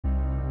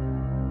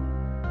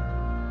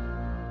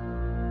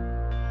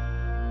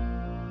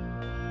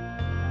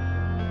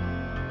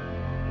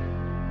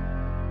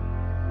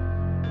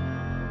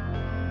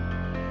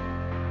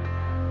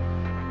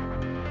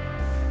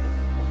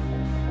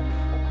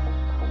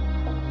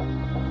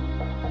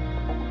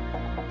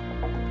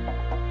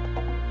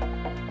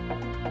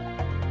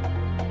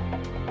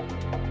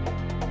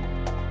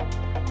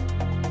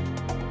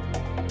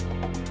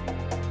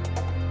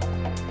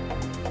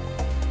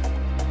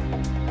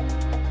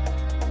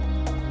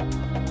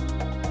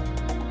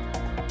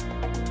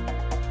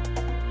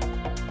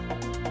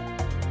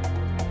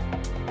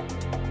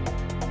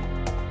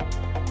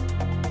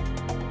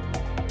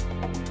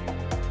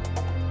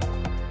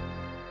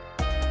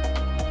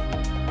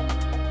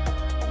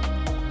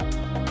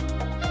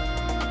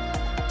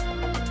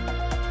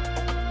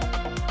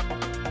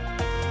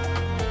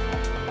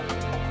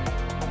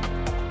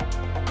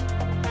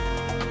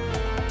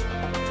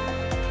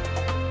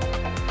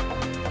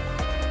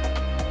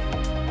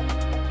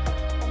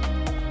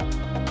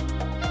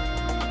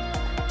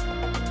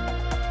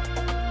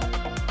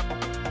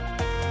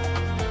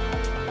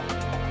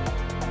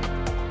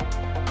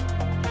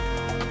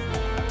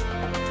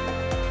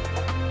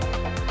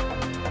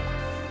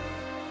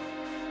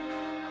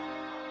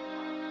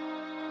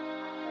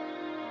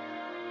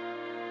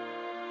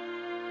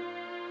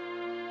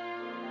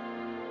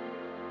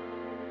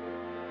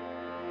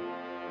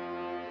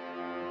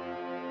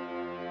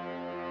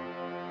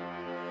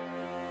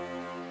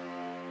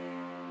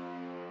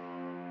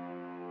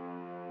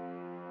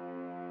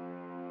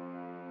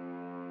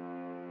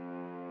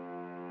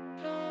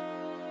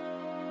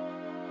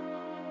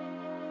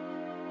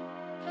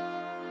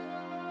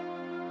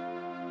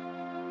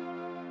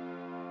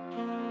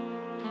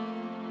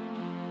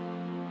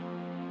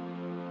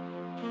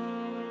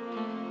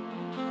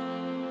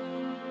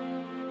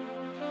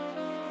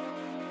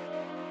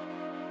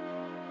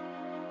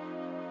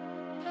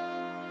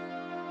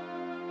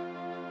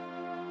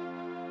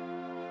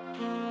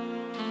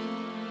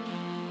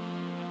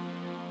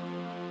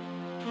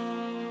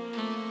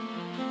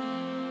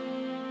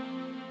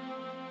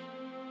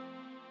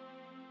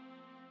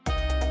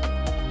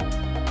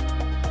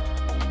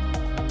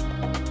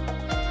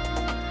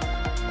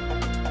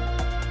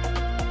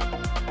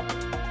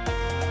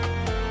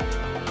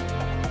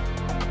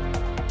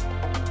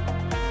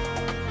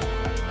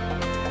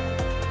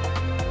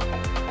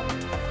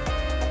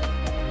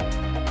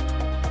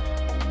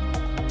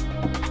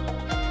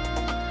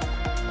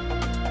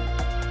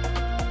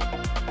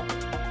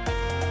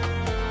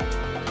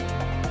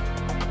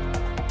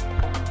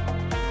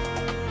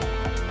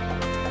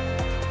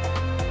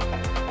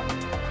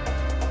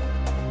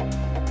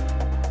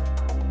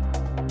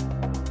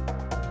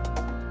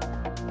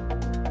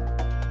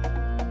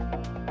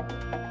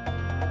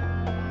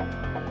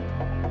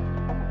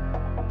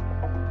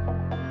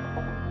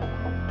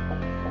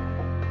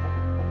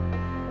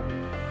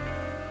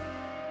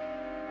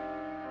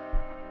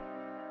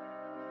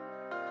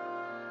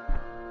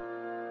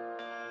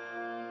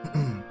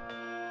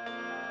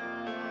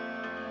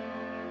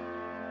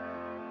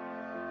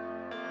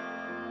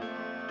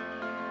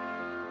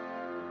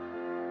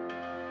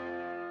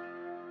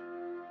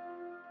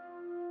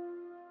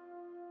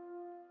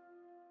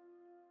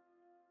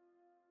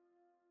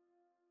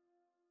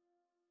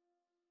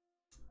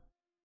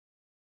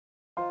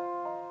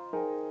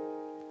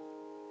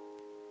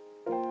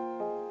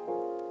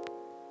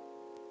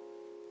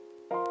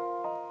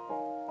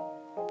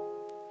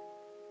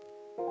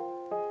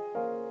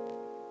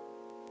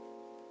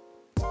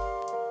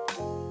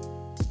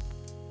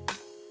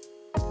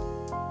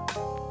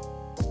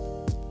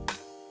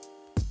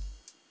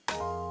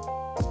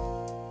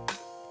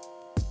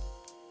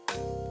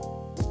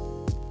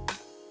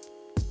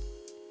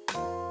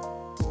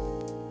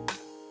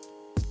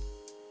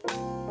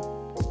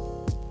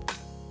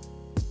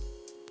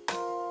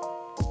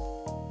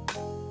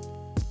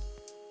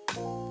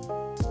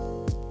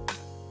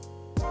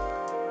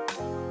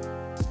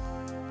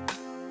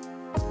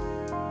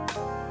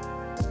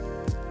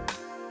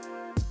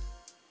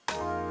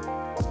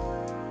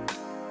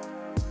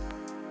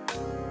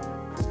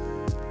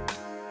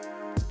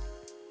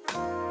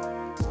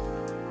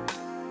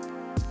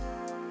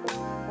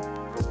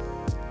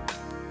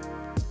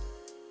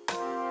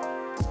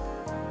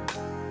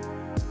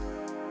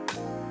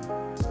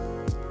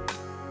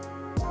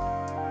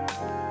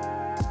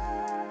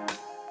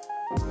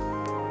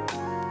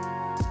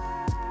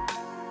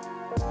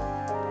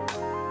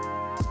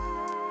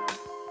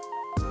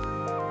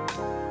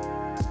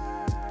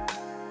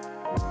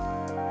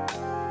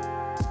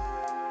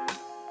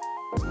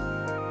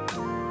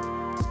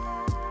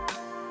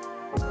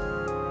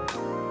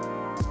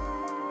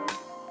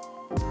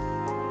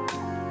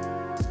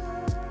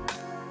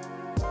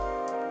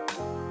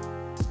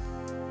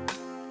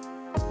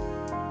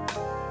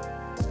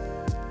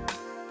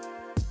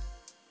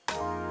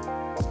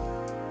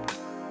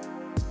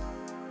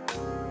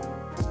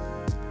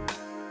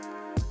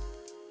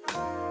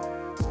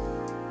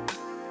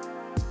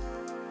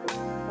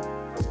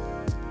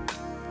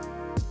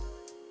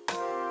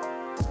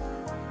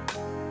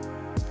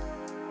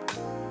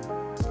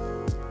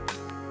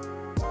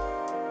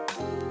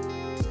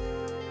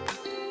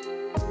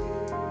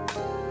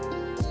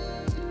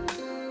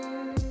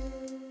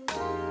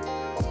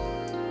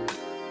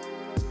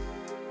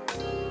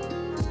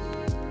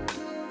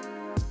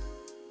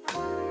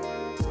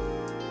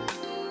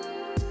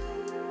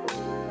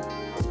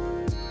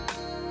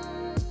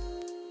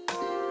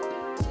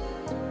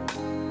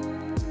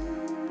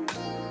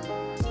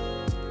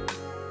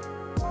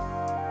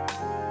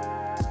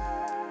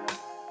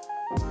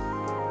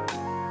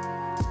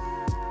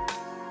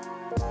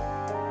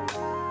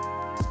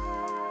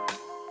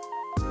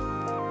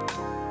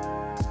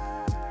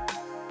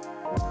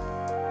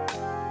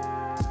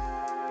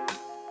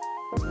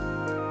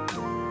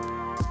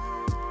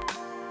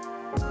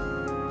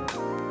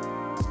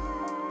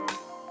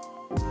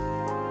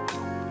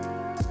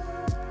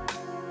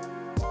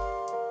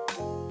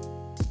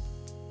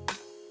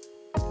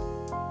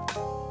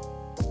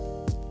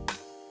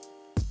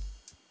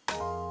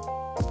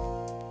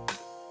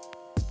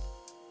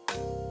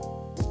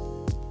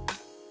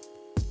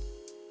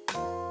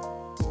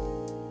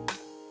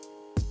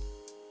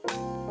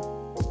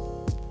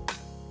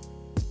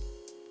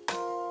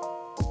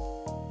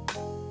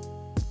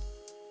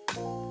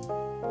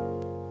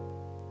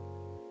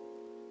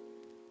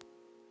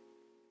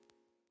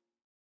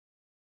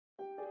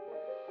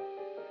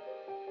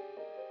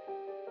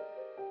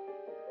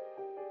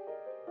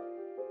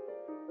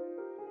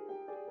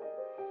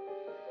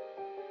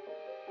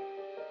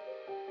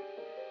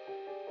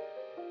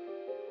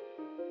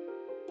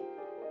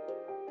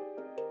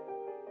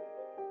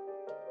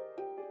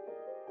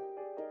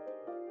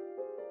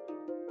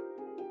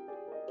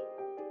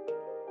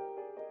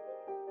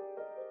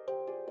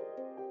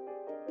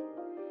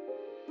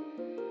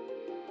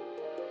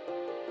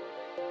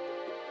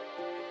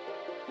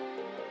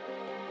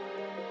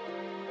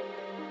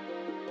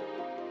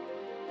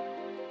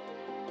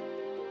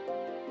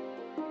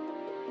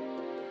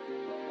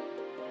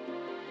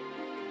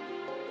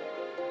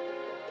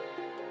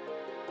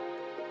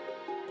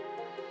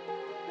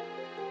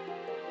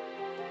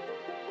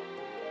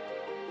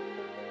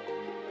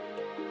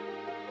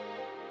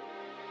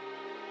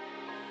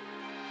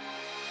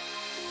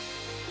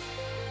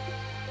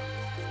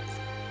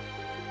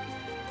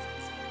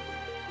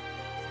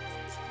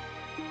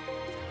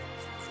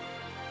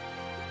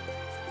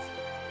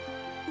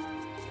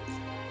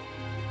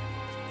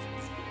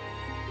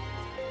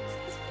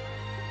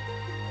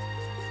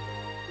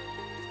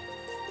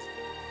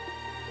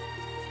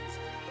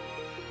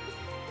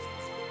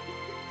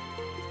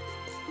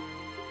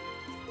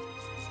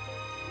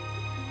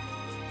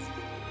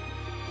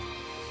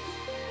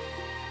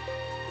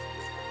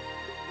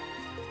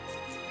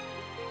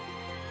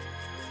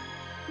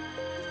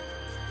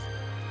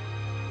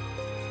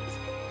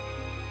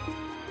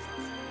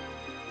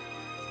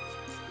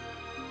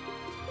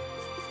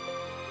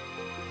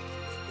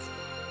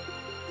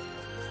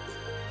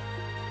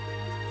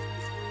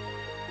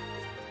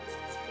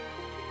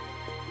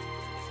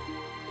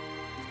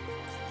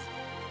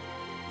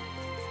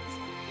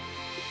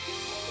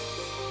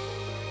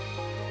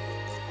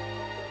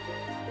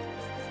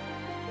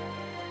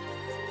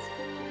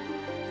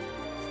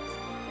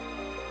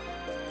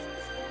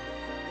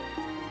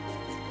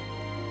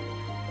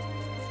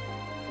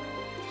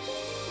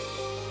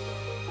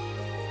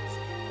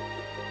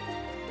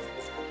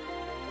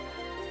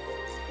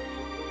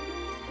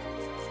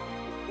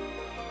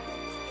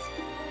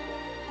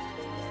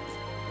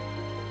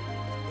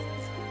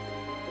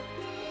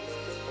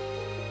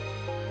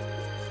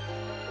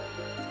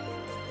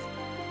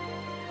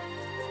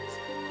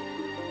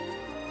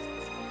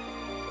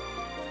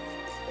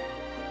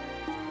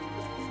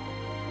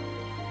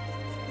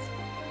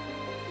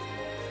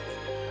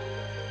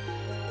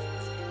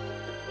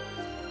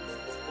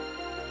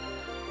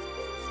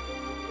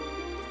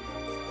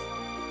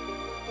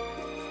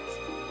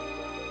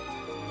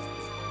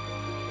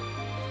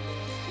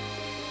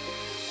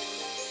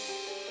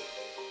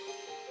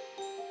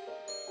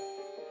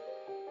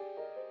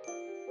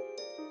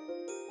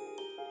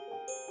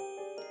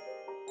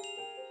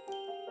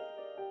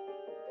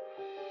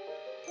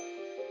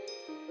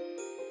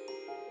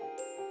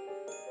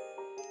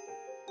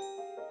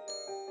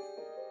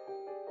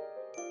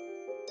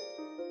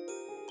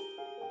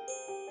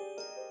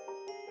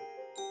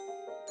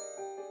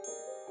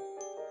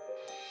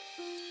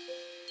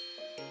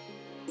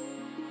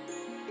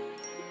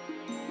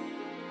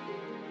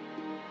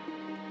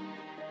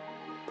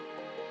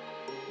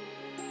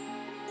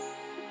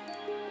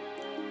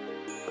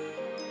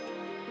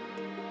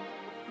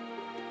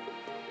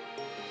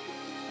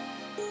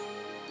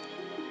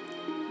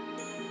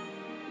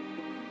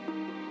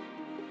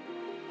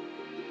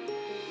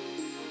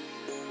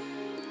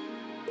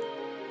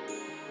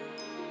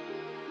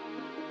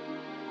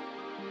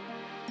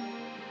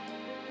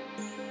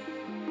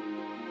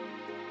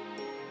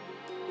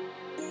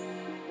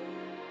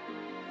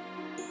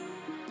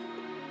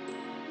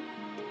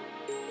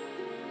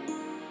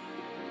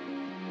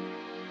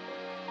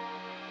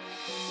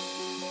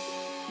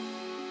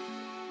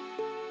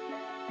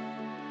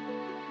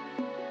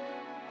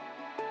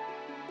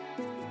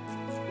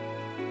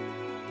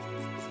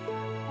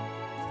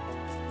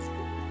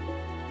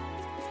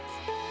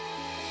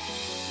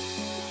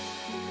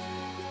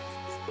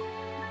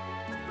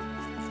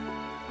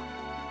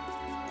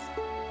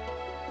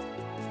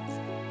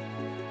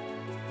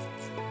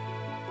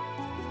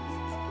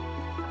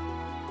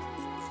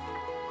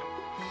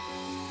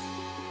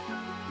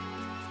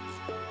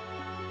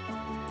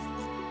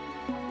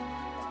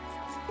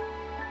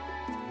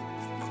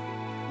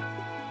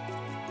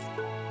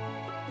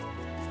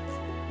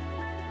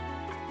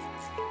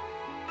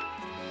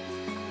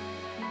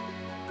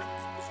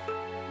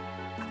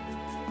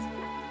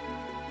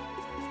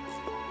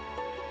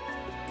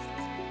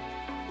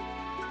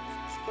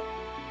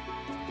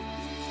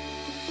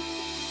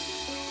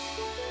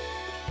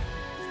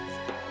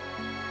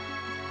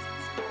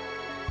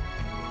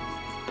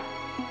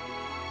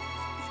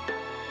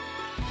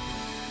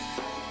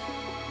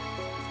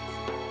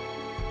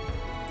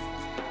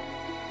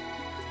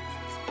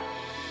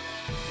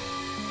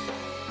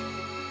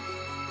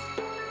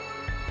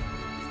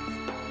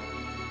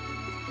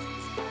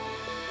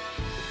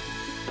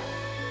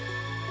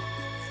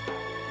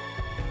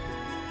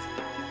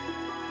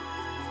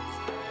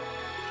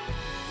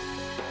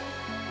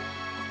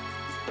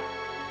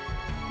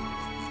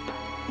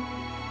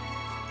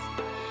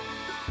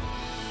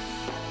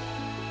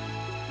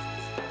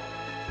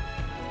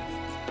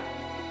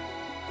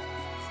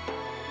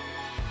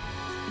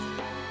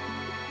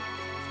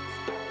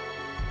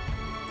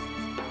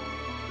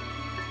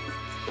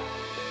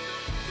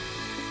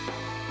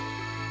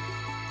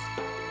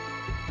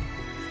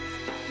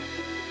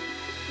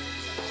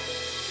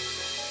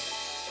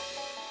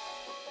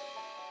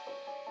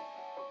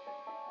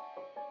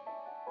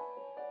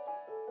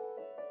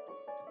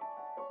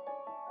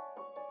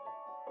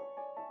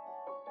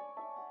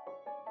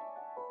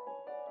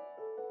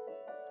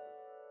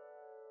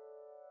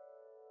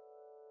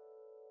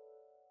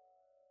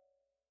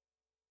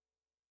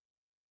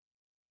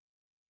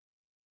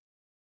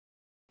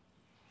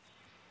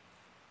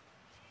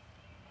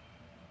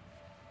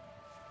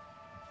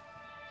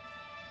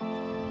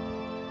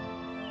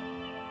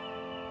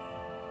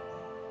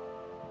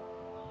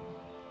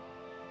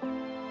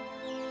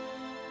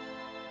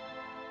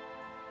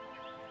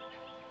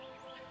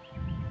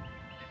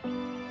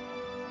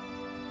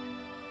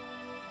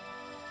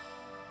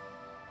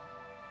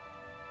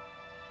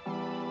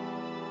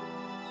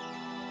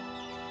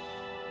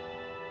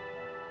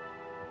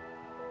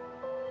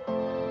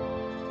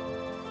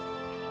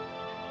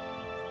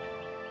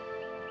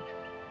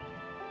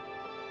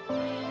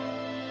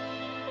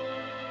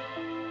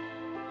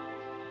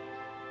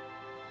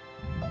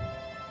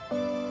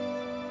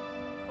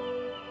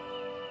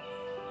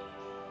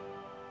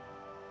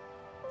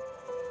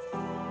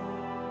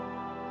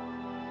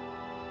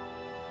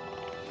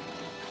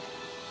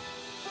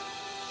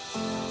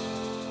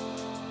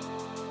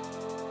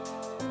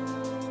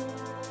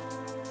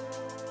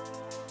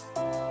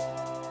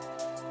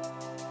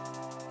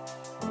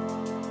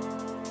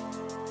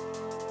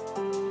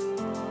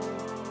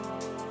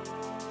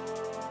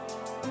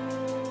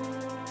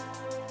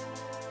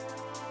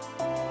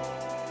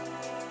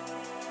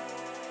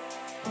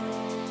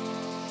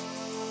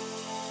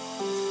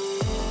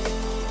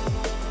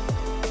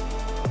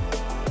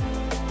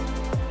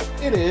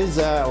It is,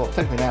 well,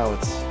 technically now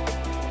it's...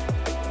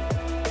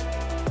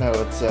 No,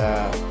 it's,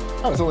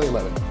 oh, it's only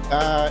 11.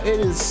 It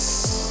is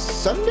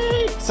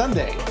Sunday?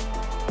 Sunday,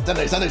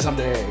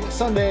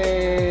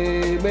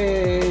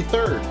 May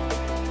 3rd,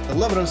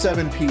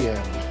 11:07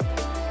 p.m.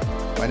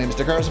 My name is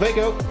Dakar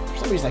Vaco. For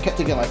some reason I kept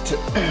thinking like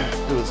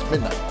it was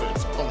midnight, but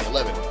it's only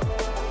 11.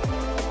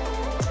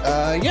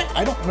 Yeah,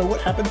 I don't know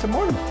what happened to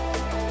Mortimer.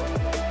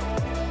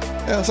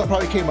 Something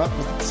probably came up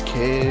with his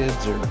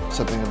kids or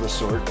something of the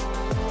sort.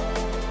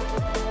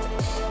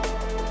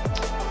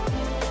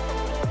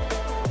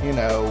 You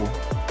know,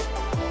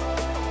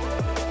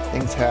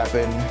 things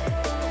happen.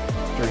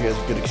 I'm sure he has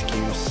a good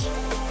excuse.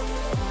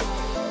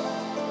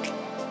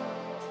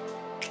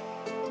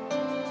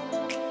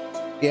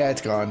 Yeah,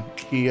 it's gone.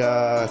 He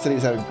said he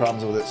was having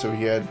problems with it, so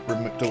he had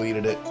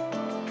deleted it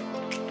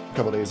a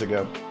couple days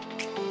ago.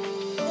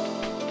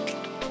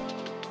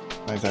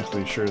 Not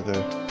exactly sure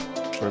the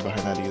story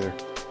behind that either.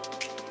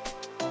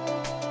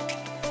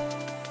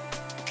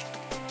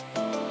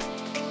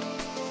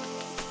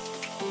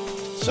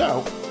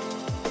 So,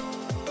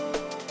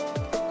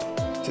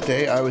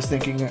 today I was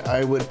thinking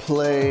I would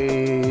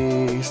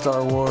play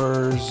Star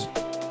Wars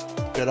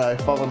Jedi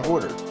Fallen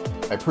Order.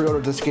 I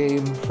pre-ordered this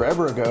game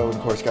forever ago, and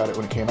of course got it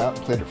when it came out,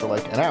 and played it for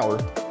like an hour,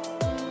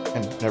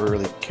 and never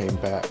really came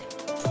back.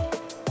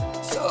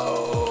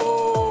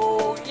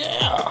 So,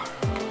 yeah.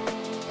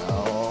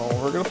 Now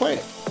we're gonna play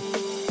it.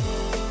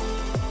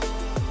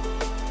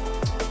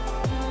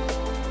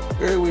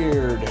 Very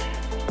weird.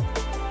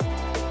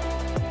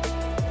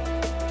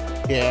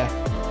 Yeah.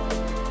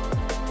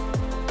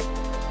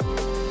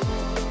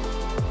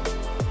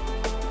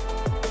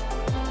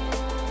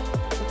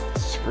 What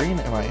screen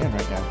am I in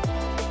right now?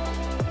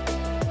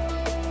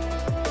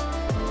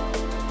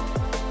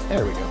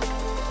 There we go.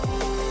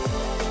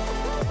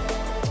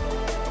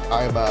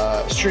 I'm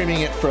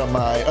streaming it from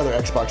my other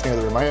Xbox in the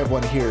other room. I have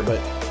one here, but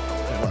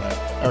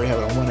I already have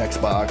it on one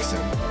Xbox,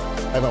 and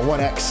I have a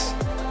 1X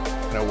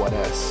and a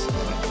 1S, and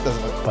it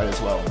doesn't look quite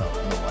as well on the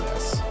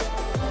 1S.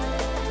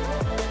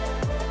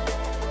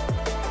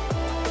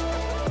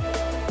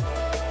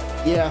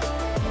 Yeah,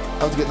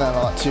 I was getting that a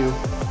lot too.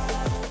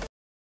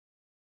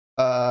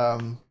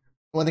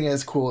 One thing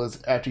that's cool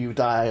is after you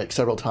die like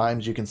several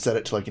times, you can set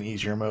it to like an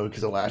easier mode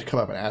because it'll come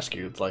up and ask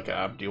you. It's like,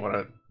 do you want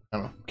to? I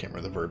don't know, can't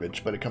remember the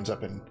verbiage, but it comes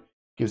up and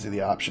gives you the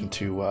option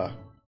to.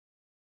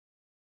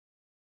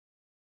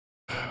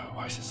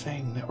 Why is it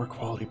saying network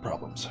quality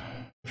problems?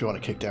 If you want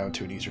to kick down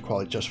to an easier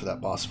quality just for that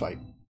boss fight.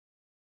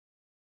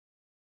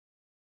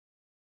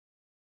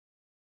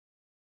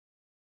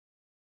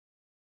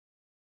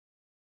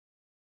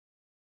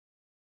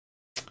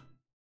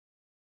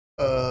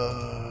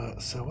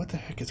 So what the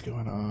heck is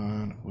going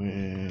on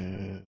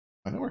with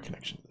my network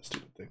connection to this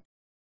stupid thing?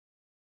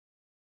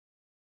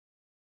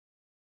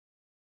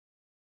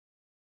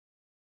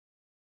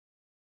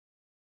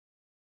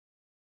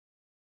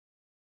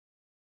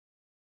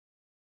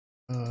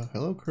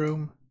 Hello,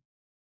 Chrome.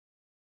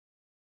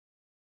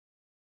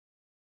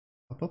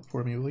 Pop up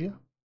for me, will you?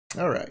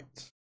 All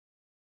right.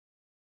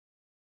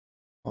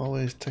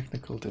 Always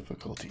technical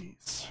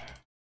difficulties.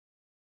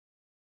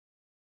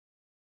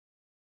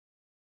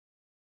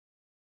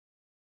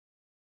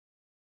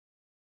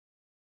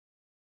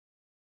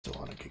 Still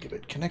on a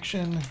gigabit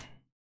connection.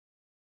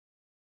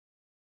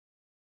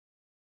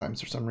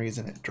 Sometimes for some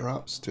reason it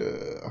drops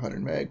to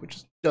 100 meg, which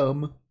is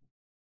dumb.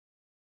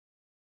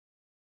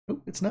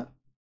 Nope, it's not.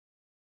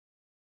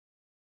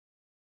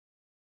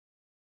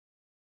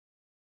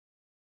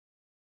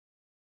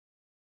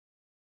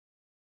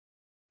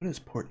 What is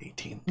port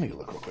 18? Let me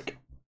look real quick.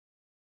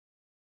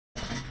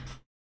 I'm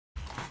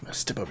gonna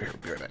step over here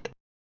and be right back.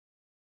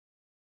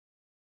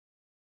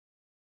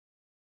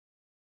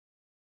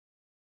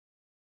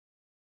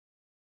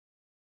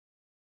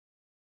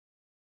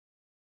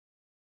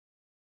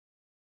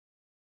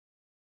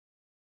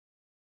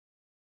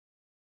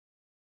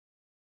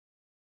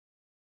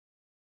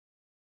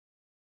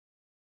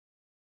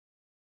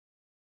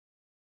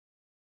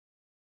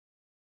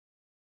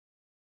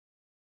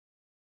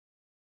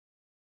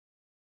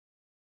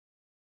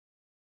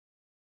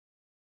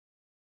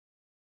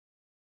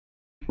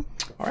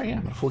 Alright, yeah,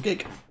 I'm at a full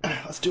gig.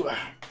 Let's do a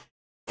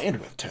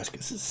bandwidth test.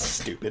 This is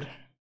stupid.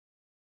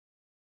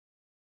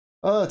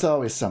 Oh, it's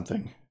always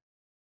something.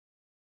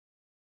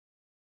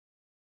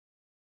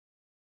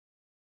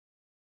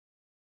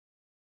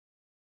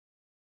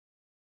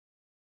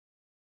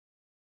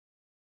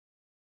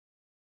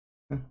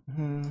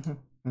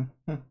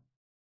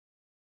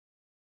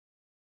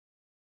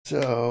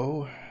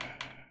 So,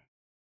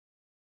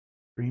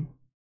 stream.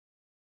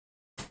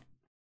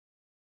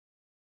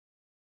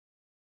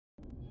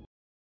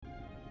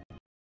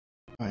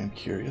 I am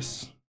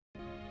curious.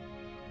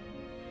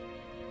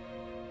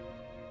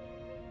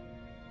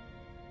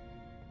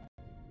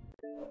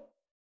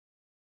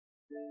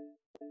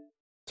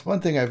 It's one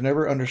thing I've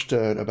never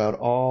understood about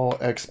all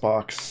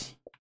Xbox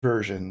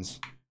versions.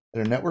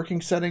 Their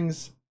networking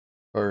settings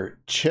or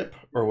chip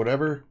or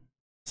whatever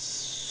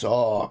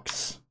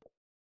sucks.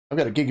 I've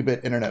got a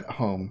gigabit internet at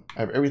home. I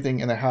have everything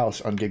in the house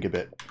on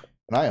gigabit.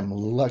 And I am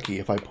lucky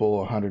if I pull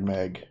 100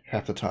 meg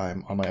half the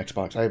time on my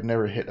Xbox. I have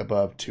never hit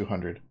above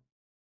 200.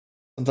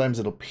 Sometimes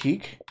it'll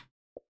peak,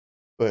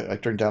 but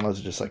like during downloads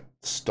it just like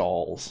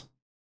stalls.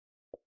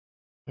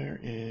 Where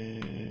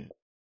is...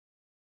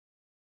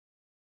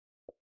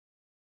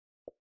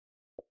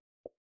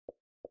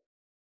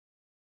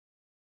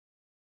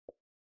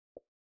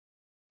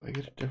 Do I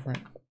get it different?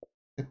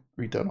 I've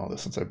redone all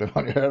this since I've been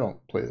on here. I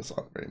don't play this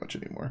on very much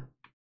anymore.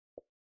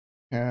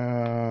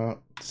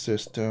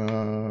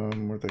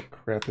 System, where the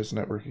crap is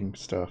networking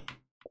stuff.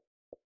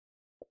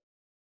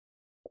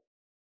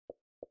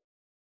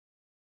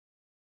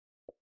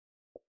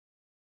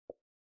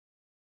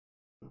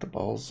 The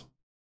balls.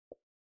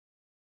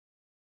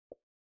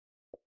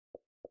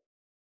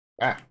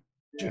 Ah,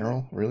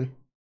 general, really?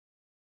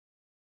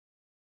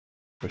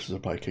 This will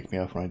probably kick me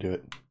off when I do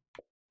it.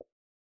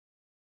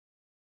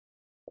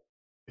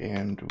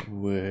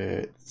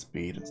 Bandwidth,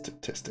 speed, and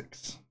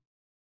statistics.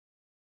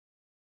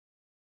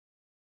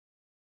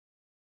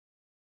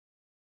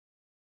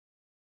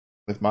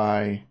 With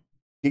my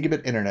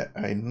gigabit internet,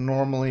 I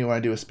normally, when I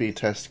do a speed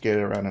test, get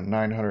around a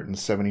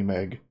 970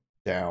 meg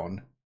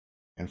down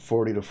and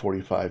 40 to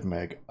 45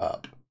 meg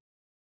up.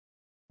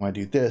 When I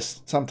do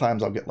this,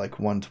 sometimes I'll get like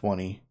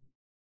 120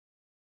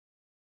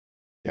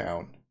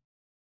 down.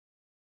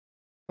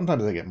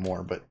 Sometimes I get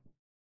more, but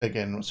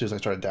again, as soon as I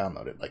start to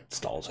download it, like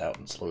stalls out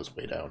and slows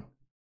way down.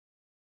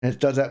 And it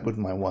does that with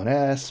my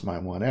 1S, my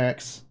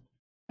 1X.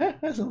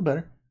 That's a little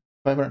better.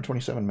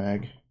 527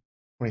 meg,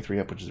 23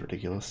 up, which is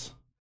ridiculous.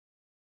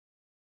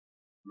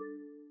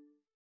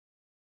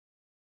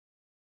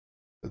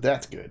 So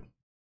that's good.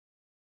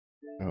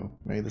 So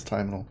maybe this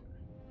time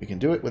we can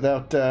do it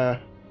without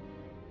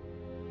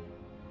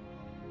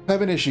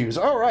having issues.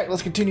 All right,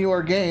 let's continue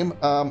our game.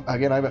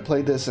 Again, I haven't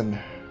played this in,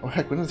 oh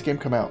heck, when did this game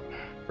come out?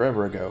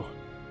 Forever ago.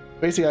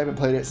 Basically, I haven't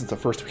played it since the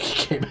first week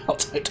it came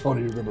out. I don't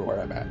even remember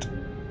where I'm at.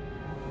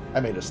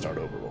 I may just start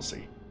over. We'll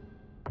see.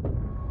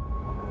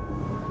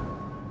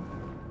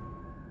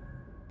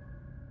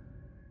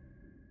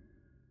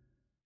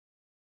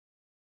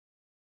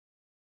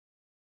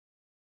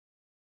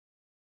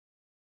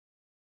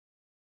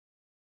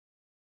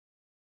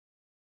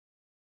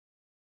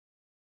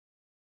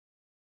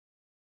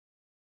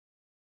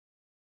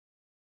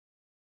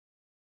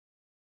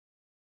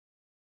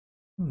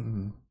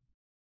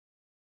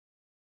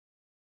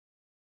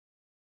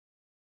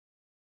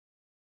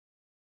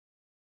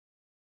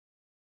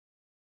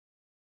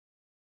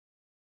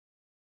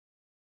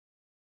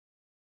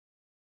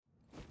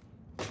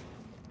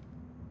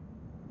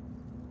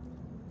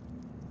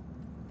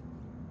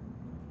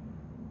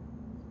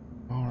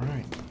 All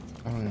right.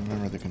 I don't even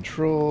remember the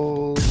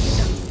controls.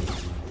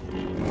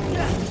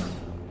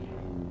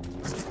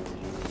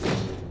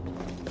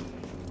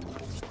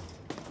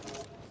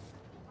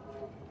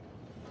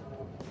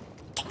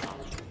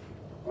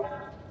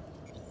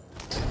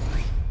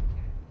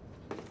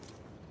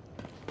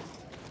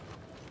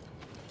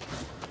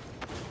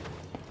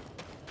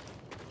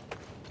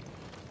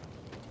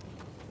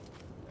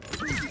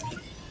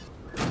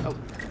 Oh,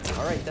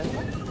 all right then.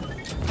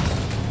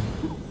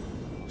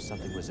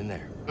 Something was in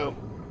there. Oh.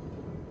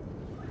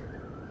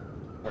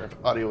 Our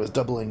audio was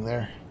doubling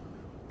there.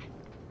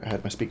 I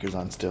had my speakers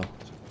on still.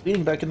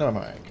 Leaning back into my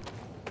mic.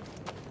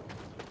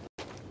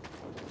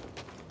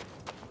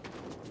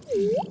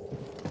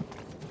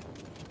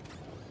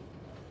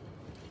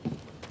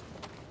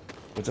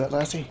 What's that,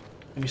 lassie?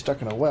 And you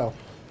stuck in a well.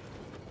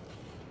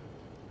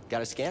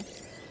 Got a scan?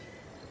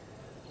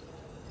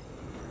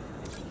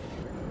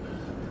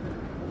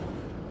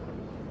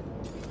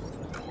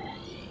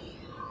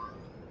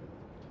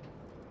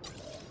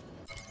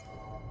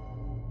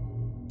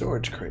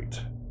 Storage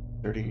crate.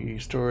 30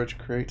 storage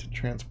crate to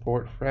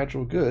transport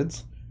fragile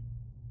goods.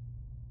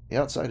 The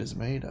outside is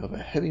made of a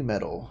heavy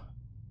metal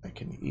that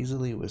can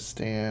easily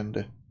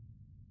withstand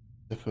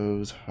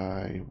Defoe's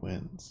high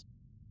winds.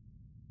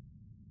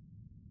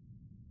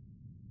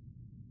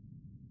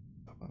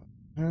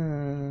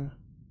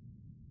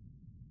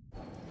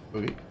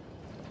 Okay.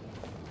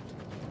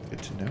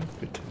 Good to know,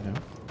 good to know.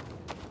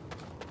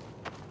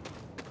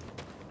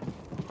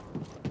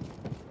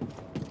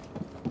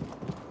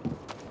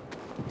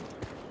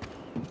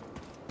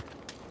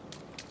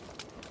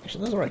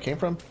 Actually, this is where I came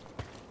from.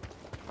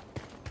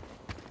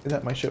 Is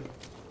that my ship?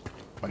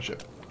 My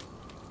ship.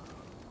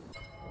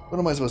 What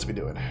am I supposed to be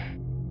doing?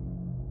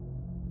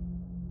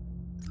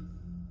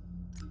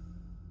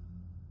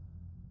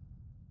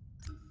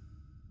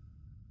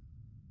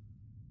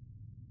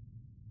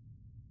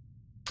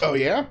 Oh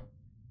yeah?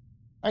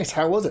 Nice,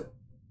 how was it?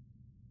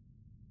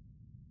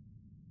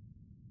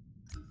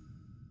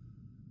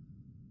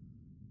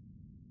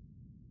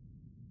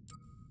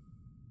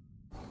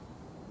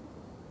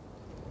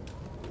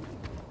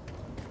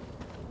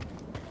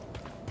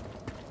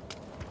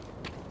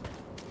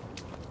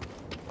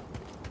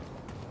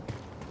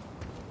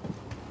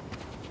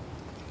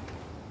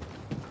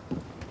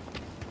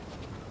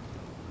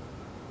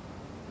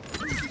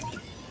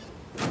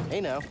 Hey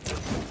now.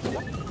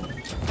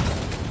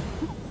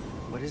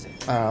 What is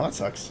it? Oh, that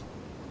sucks.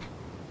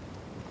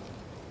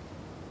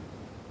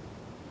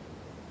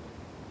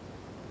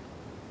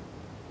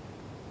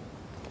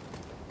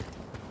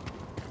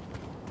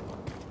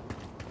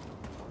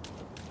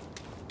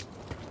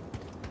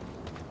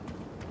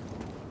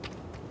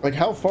 Like,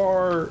 how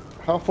far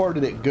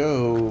did it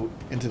go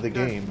into the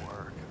game?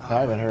 I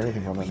haven't heard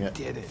anything from them yet.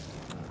 Did it.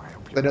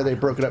 I know they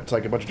broke it up to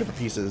like a bunch of different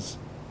pieces.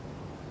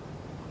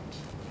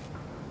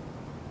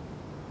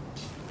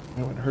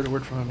 I haven't heard a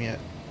word from him yet.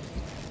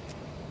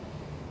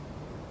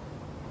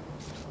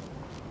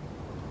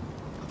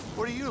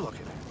 What are you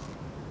looking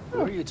at?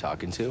 Who are you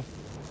talking to?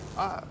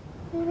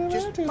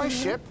 Just my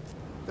ship,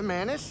 the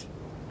Manus.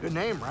 Good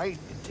name, right?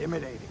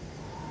 Intimidating.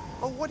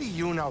 Oh, what do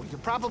you know? You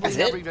probably That's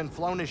never it? even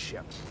flown a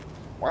ship.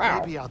 Wow.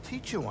 Maybe I'll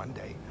teach you one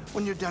day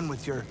when you're done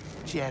with your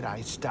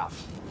Jedi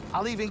stuff.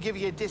 I'll even give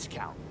you a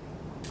discount.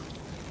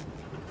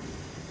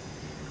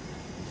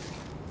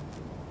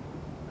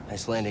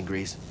 Nice landing,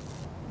 Grease.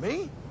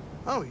 Me?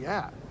 Oh,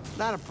 yeah.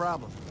 Not a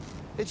problem.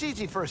 It's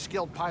easy for a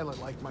skilled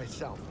pilot like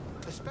myself,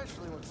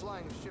 especially when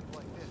flying a ship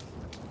like this.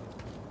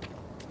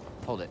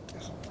 Hold it.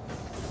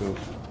 Move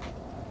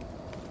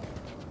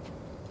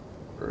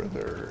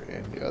further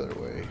and the other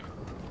way.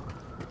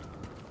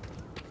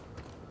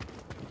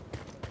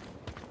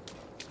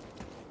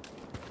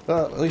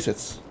 Well, at least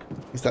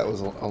that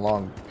was a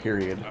long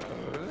period.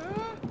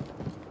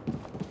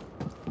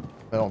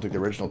 I don't think the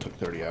original took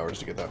 30 hours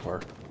to get that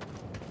far.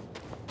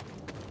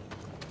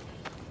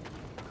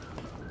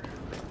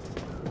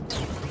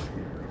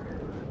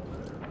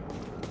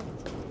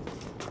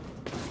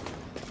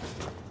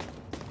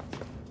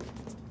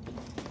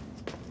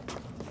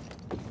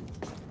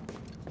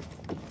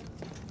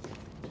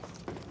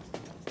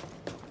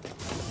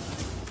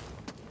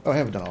 Oh, I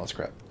haven't done all this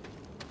crap.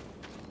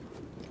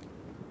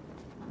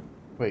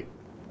 Wait,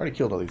 I already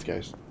killed all these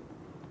guys.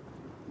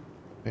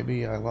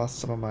 Maybe I lost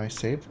some of my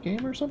save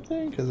game or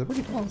something? Because I've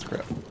already done all this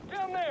crap.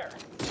 Down there!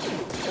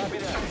 Copy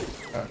that.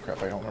 Oh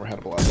crap, I don't remember how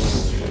to block.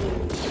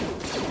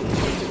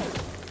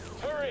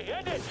 Hurry,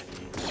 end it!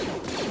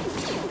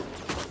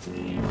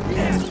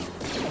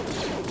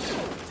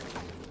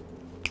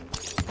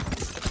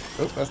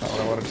 Oh, that's not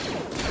what I wanted.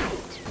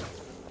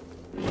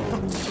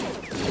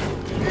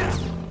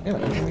 Damn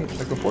it, I mean,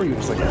 like before you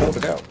just like pulled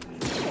it out.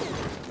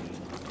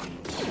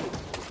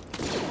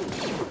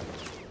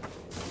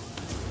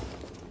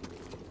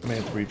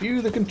 Command to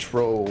review the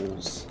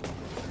controls.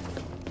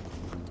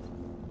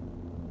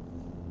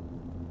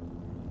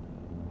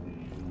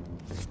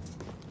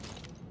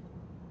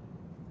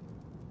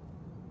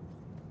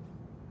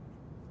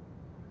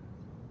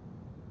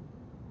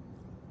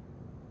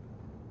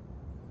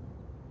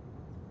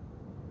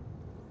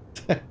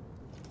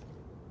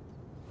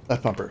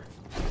 Left bumper.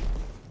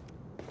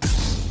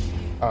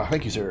 Ah,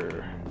 thank you,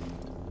 sir.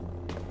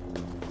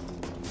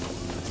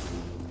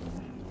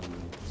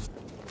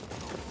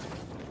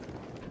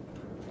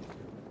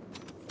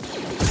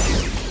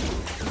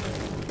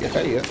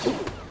 Yeah, yeah.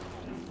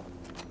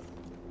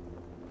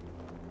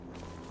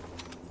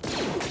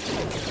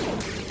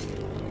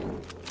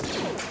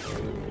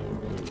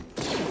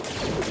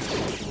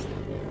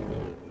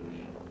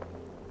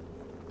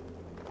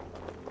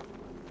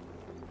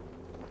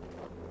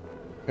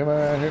 Come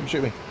on, here and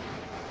shoot me.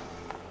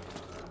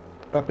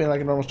 Stop being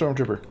like a normal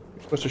stormtrooper.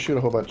 You're supposed to shoot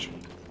a whole bunch.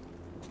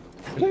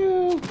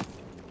 Hello?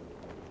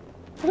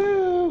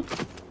 Hello?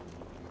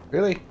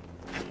 Really?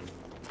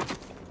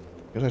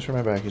 Because I turn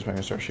my back, he's not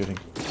gonna start shooting.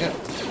 Yeah.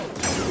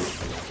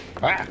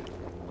 Ah!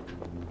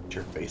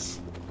 Jerk face.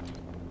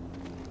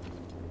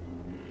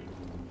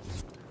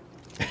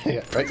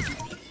 Yeah, right?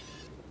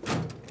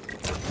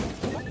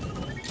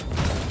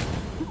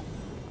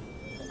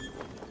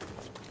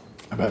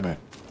 I'm Batman.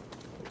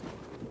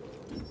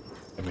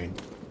 I mean,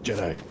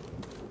 Jedi.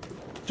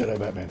 Jedi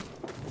Batman.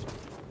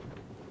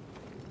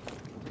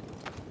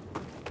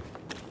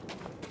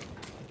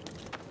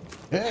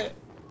 Yeah.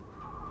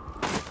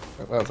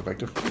 That was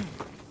effective.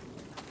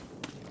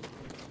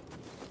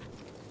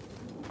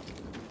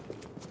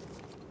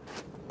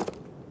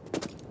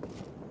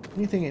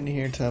 Anything in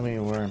here tell me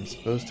where I'm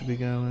supposed to be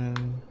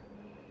going?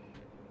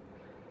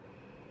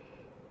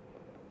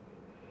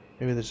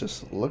 Maybe this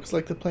just looks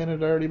like the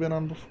planet I'd already been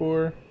on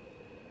before?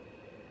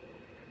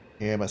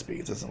 Yeah, it must be.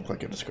 It doesn't look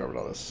like I discovered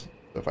all this.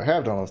 So if I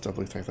have done all this stuff, at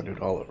least I have to do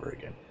it all over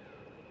again.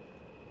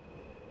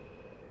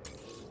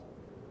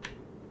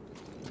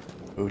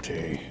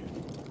 Booty.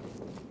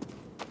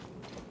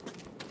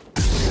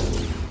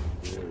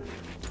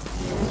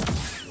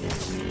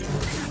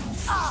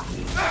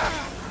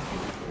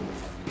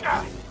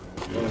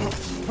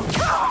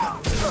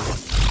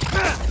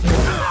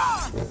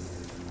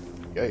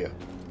 Yeah, yeah.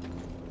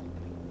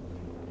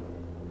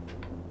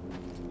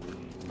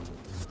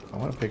 I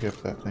want to pick up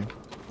that thing.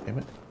 Damn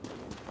it.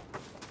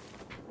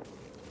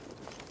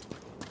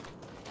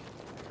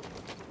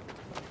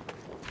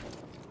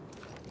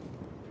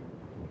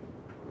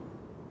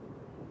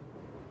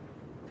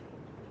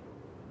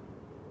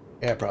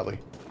 Yeah, probably.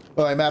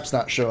 Well, my map's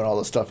not showing all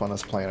the stuff on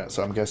this planet,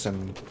 so I'm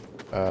guessing,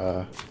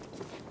 doesn't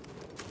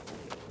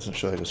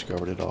show I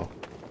discovered it all.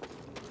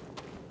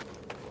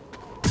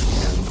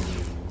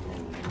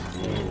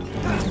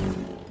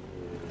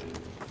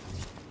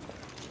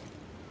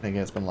 And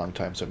again, it's been a long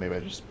time, so maybe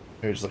it just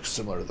looks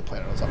similar to the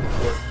planet I was on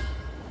before.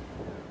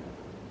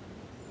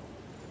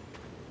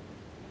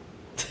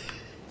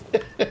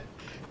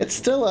 It's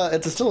still a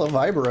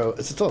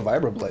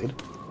vibroblade.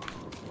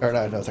 Or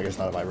no, it's like it's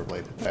not a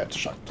vibroblade. That's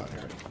shock on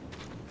here.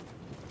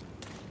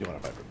 You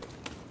want a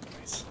vibroblade?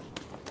 Nice.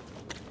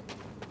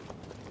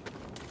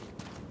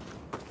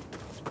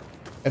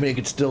 I mean, it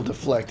could still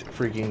deflect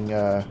freaking.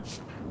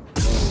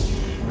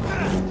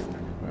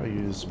 I'll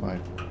use my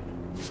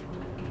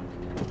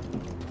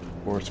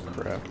force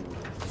crap.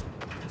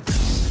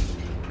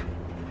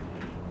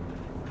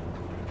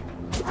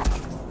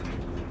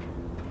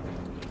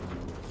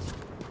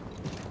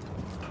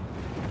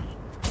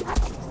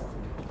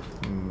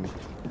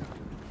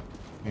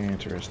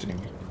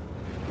 Interesting.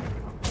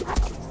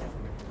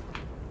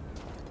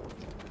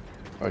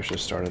 I should have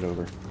started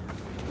over.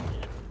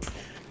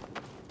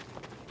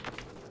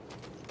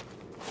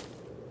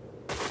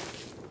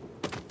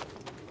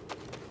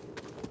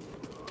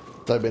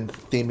 So I've been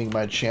theming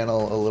my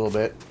channel a little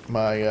bit.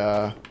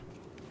 My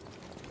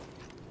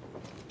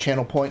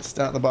channel points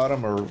down at the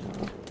bottom, or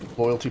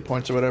loyalty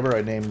points or whatever,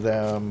 I named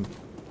them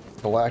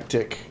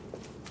Galactic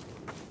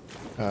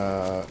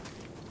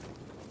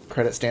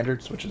Credit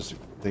Standards, which is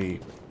the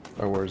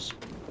Star Wars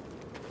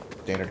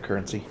standard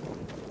currency.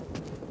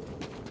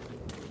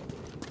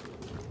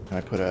 And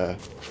I put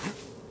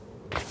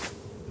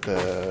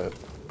the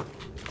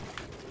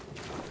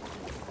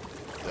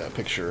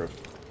picture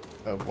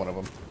of one of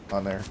them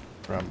on there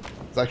from,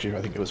 it's actually,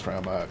 I think it was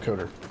from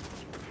Coder.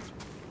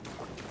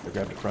 I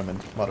grabbed it from and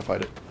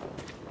modified it.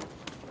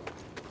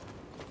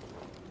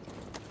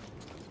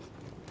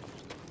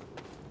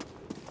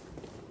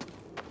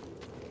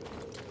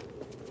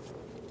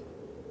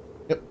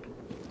 Yep.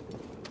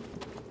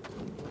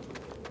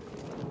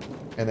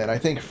 And then I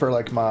think for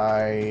like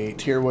my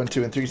tier 1,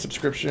 2, and 3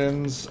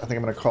 subscriptions, I think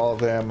I'm going to call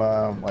them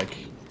like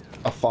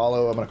a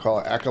follow, I'm going to call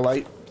it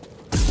Acolyte.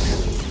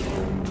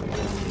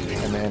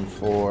 And then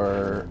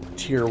for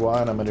tier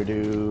 1, I'm going to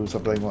do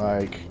something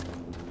like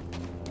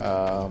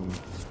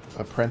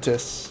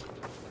Apprentice,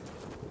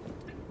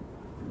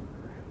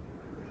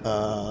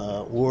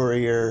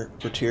 Warrior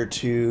for tier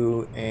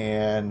 2,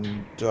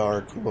 and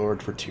Dark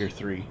Lord for tier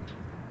 3.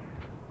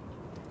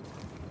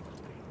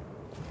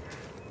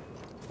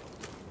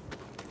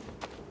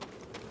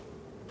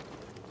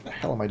 What the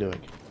hell am I doing?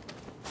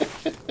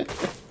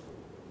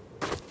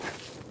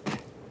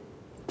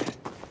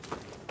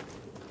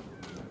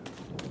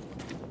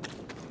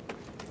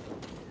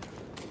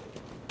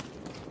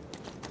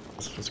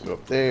 Let's go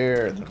up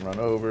there and then run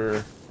over. I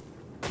don't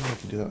know if I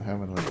can do that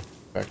having to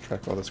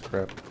backtrack all this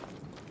crap.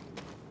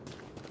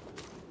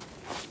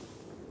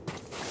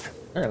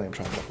 Apparently I'm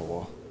trying to up a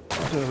wall.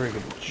 I'm not doing a very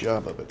good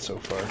job of it so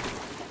far.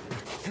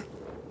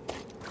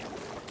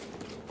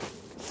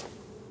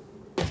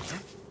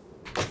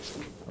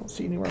 I don't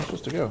see anywhere I'm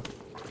supposed to go.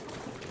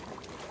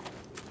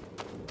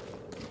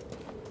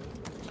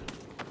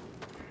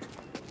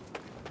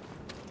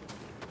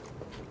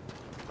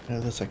 Now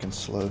this I can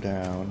slow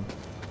down.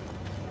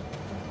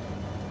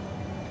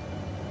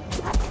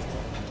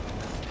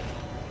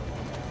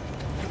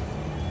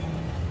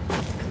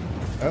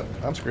 Oh,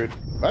 I'm screwed.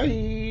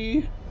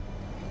 Bye!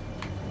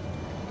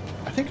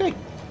 I think I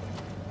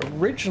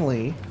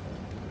originally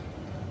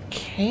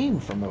came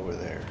from over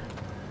there.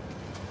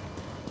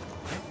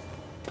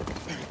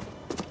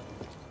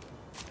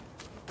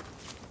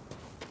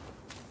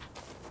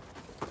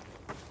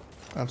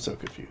 I'm so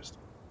confused.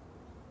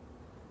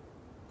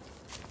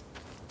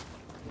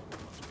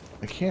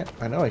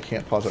 I know I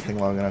can't pause that thing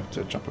long enough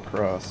to jump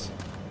across.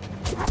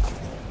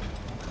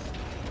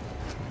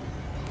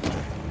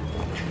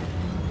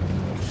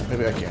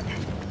 Maybe I can.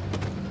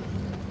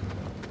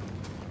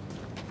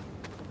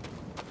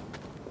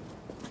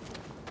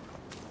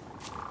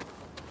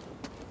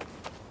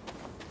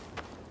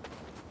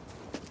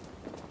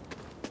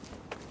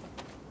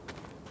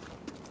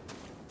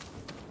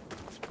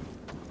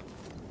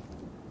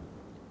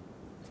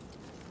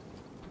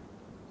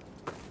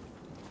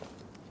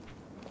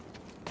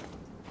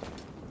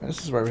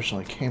 This is where I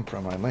originally came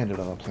from when I landed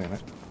on the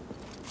planet.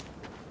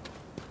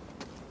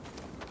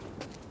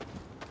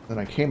 Then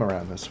I came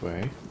around this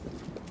way.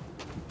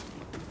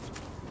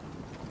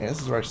 Yeah, this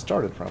is where I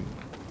started from.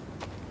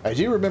 I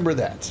do remember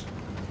that.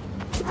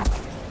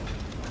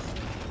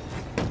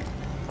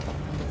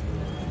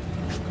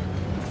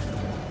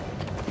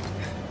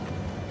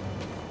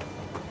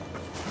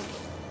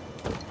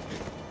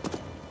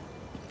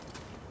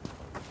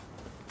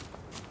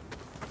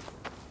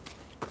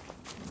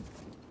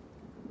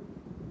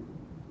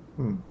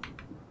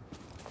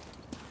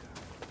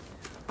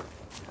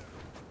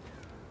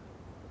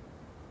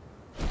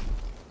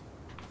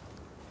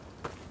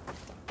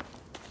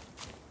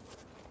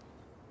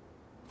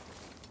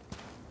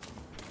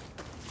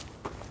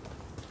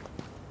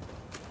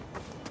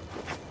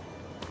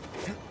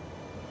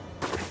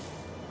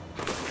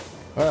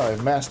 Well,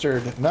 I've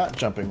mastered not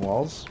jumping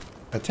walls,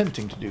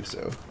 attempting to do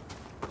so.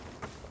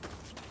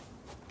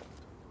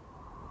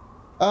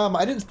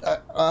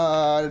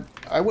 I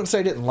wouldn't say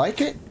I didn't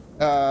like it.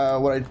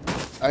 I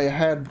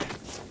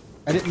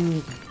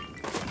didn't.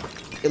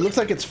 It looks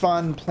like it's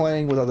fun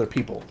playing with other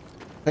people.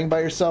 Playing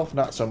by yourself,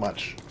 not so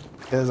much.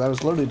 Because I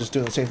was literally just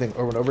doing the same thing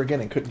over and over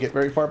again and couldn't get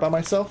very far by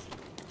myself.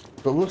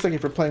 But it looks like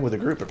if you're playing with a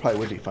group, it probably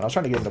would be fun. I was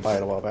trying to get him to buy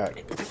it a while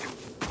back.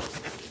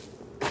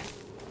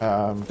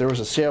 There was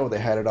a sale where they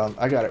had it on.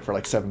 I got it for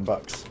like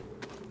 $7.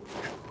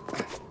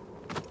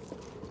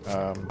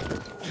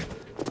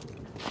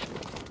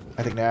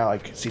 I think now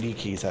like CD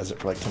Keys has it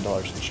for like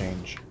 $10 and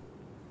change.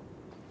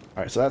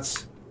 All right, so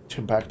that's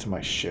back to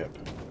my ship.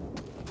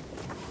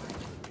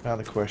 Now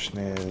the question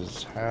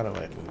is, how do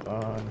I move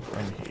on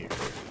from here?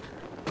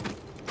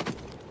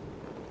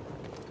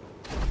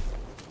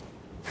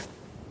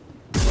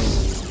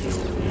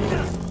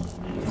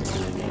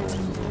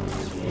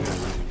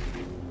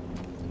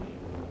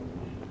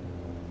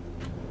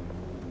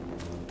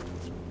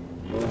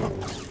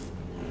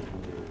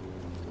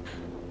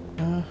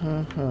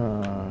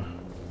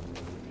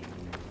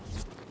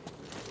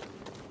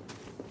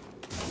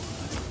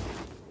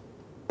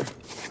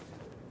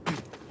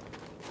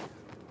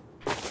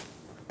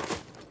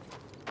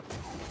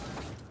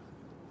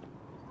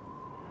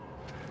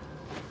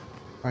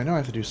 I know I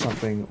have to do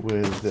something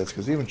with this,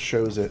 because it even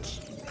shows it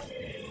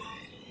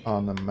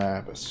on the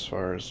map as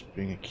far as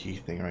being a key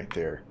thing right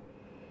there.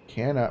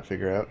 Cannot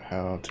figure out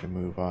how to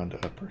move on to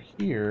upper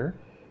here.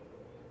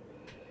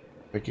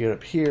 If I get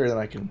up here, then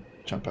I can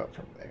jump out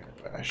from there.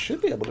 But I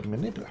should be able to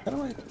manipulate. How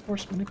do I, of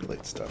course,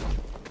 manipulate stuff?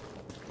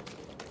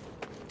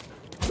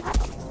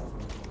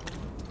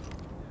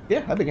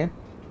 Yeah, I began.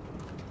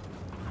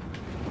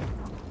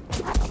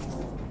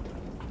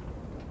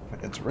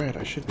 It's red.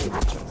 I should be able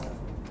to.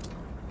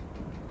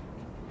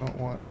 Don't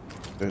want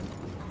to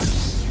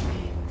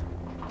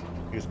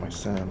use my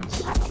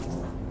sends.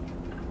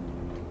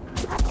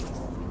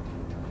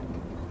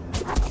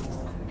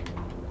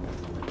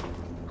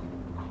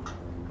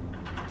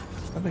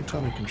 Something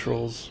tell me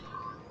controls.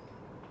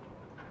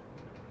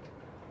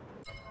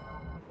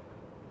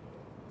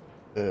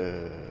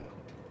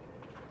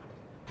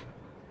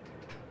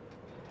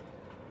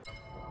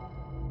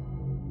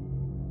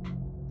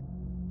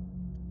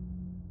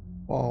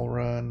 Wall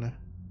run.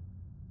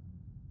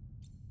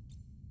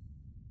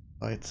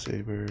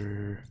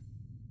 Lightsaber.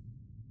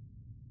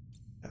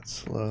 That's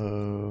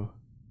slow.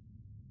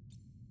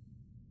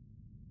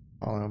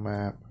 Follow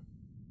map.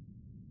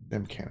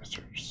 Them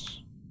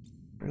canisters.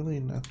 Really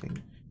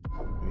nothing.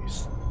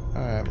 I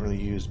haven't really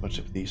used much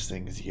of these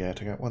things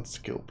yet. I got one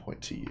skill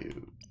point to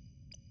use.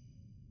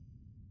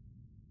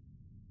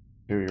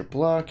 Here you're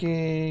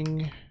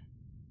blocking.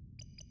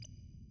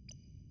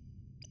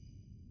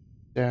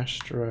 Dash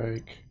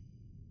strike.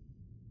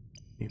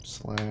 Deep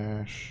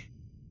slash.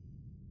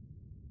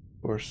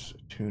 Force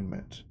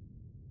attunement.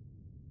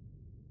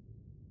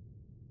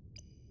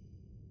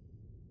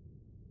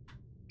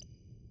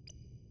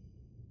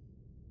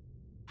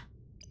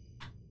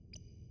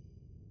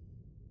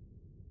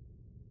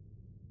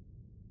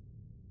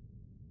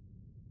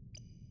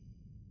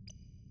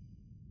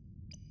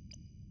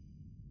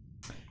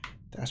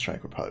 Dash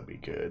strike would probably be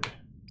good.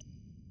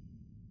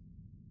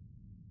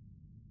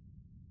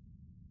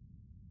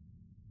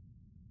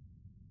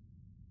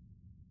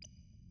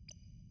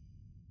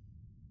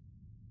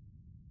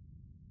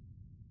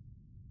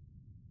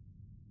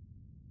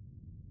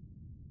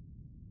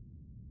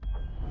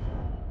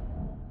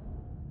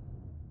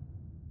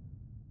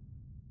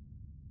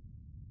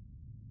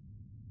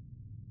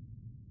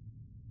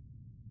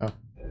 Oh,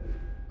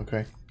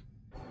 okay.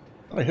 I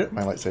thought I hit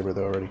my lightsaber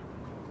though already.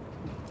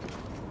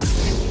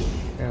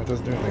 Yeah, it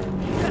doesn't do anything.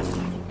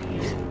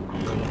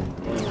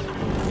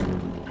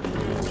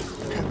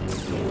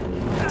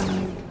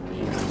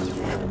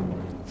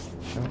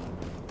 No.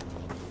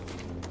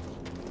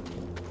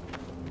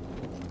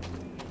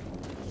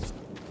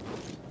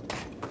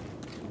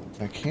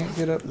 I can't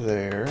get up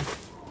there.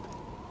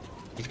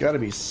 There's got to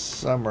be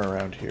somewhere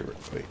around here.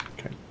 Wait,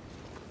 can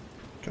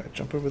I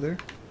jump over there?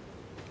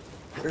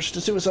 First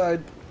to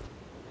suicide.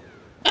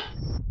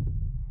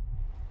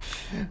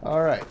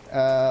 Alright,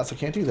 so I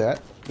can't do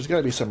that. There's got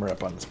to be somewhere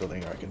up on this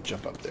building where I can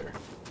jump up there.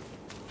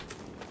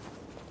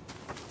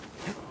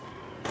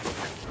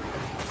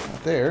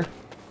 Not there.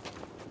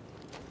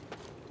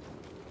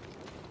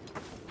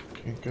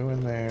 Can't go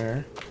in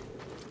there.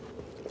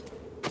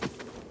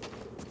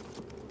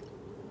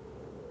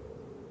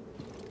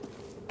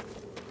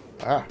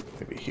 Ah,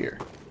 maybe here.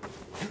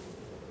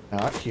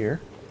 Not here.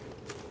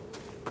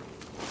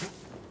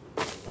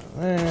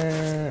 Not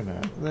there,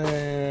 not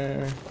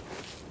there.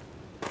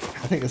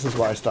 I think this is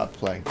why I stopped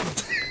playing.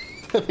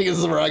 I think this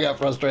is where I got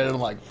frustrated. I'm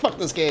like, fuck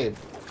this game.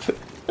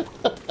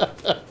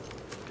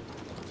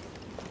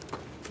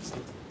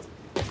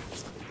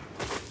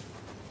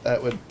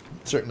 That would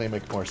certainly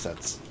make more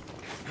sense.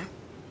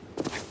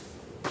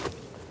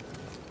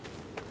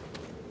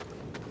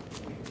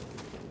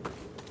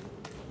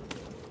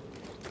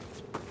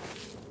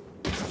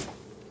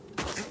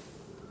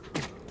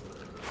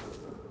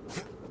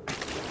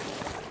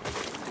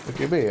 Look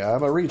at me,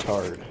 I'm a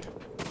retard.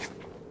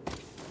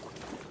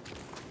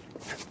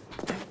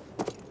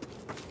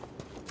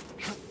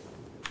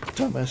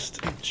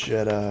 dumbest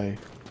Jedi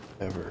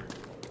ever.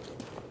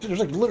 Dude,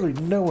 there's like literally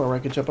nowhere where I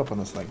could jump up on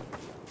this thing.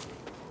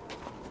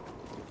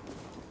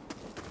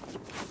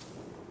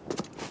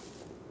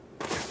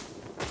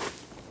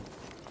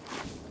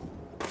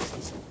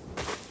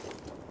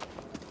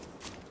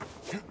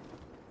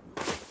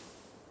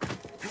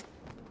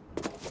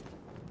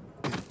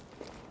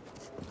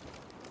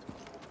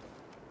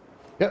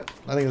 Yep,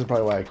 I think that's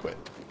probably why I quit.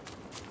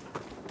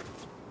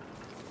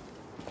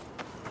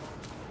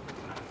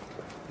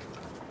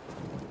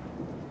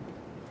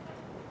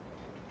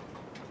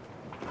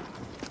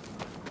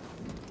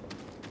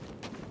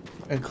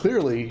 And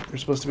clearly, there's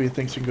supposed to be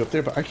things you can go up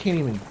there, but I can't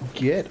even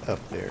get up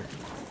there.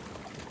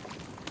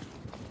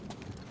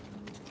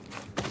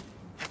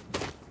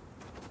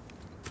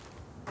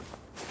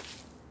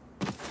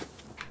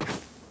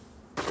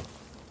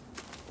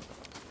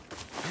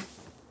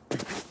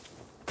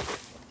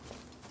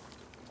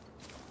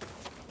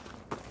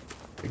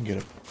 I can get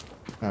up.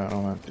 I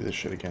don't want to do this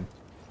shit again.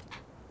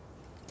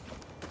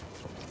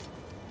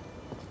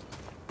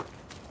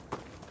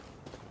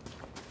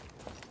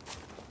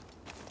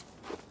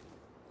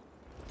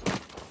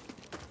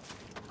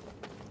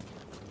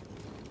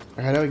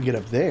 I know I can get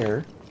up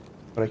there,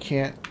 but I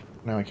can't.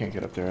 No, I can't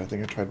get up there. I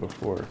think I tried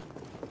before.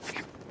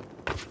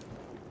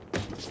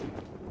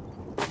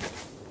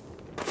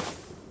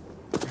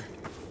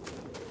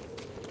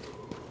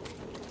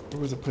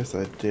 Where was the place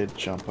that I did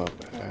jump up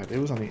at? It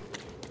was on the.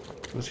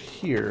 It was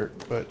here,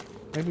 but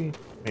maybe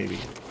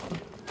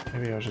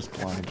I was just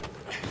blind.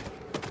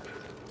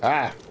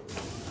 Ah!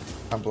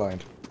 I'm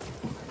blind.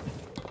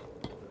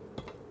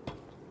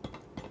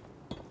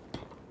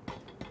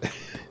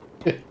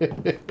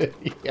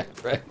 Yeah,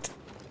 right.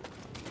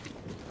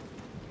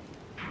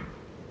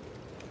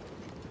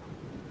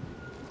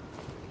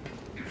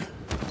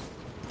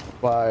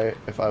 Why,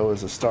 if I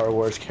was a Star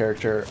Wars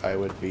character, I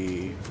would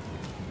be...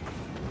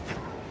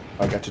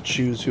 If I got to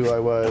choose who I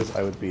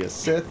would be a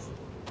Sith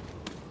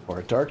or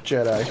a Dark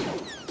Jedi.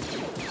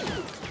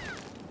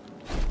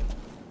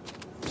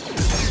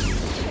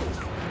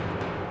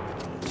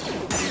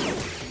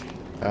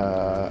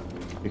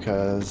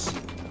 Because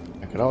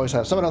I could always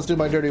have someone else do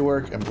my dirty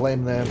work and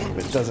blame them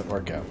if it doesn't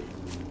work out.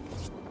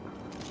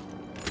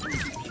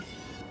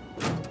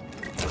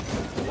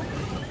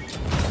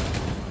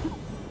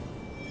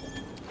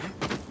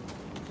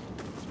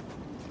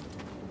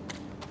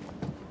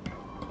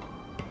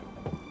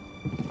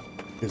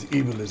 Because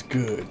evil is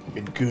good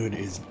and good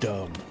is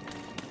dumb.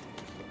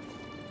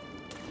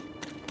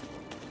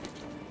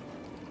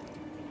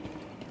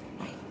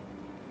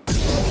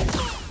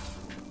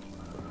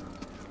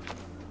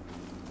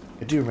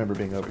 I do remember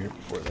being over here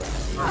before that.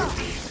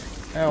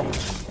 Ow.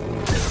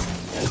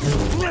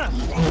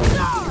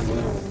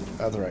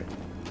 That's right.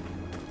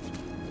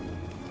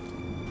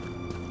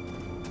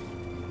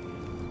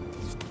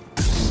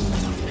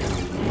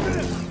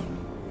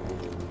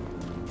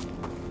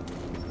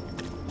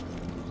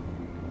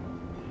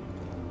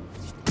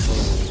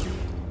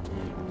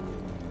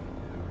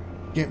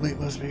 Game link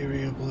must be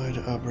reapplied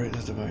to operate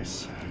this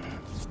device.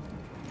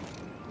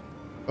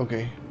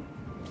 Okay.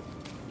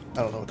 I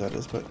don't know what that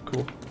is, but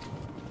cool.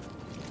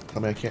 I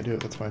mean, I can't do it,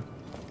 that's fine.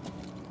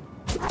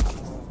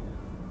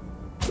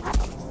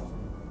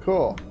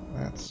 Cool.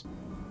 That's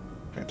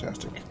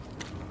fantastic.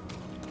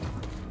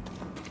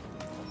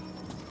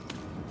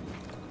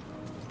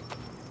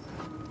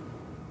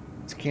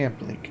 This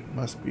camp link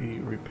must be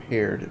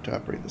repaired to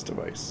operate this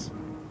device.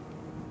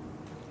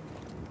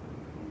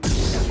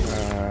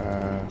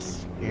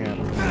 Scam.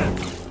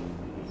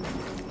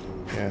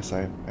 Yes,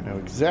 I know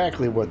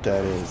exactly what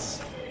that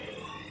is.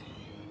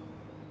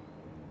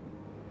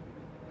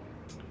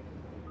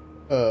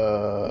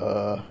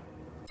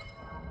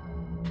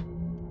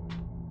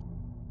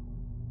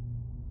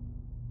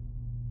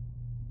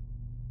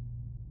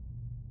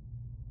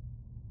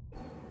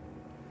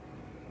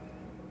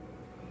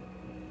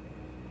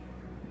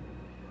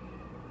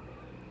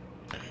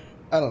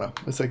 I don't know.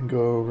 At least I can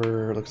go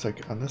over, looks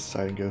like on this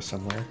side and go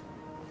somewhere.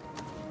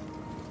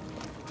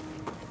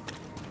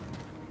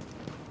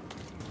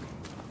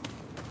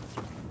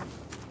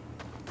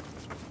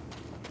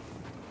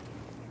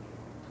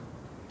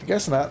 I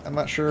guess not. I'm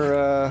not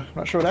sure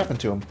what happened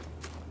to him.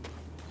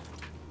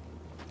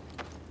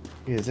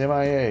 He is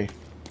MIA.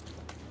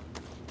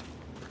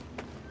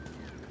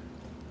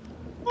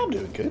 I'm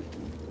doing good.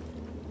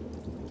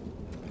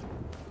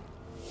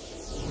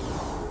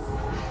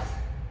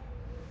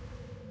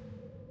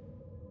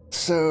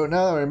 So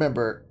now that I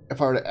remember,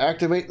 if I were to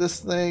activate this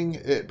thing,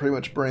 it pretty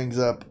much brings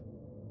up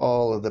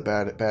all of the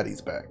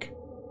baddies back.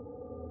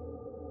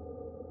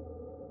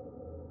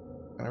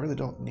 And I really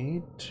don't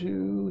need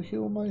to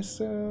heal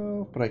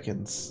myself, but I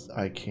can.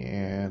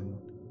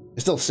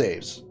 It still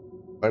saves,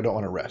 but I don't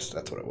want to rest.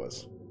 That's what it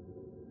was.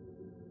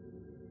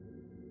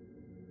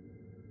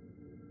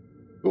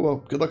 Cool. Well,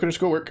 good luck on your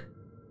schoolwork.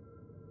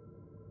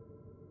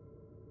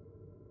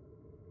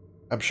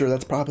 I'm sure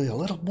that's probably a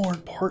little more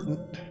important.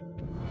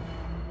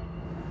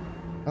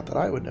 Not that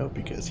I would know,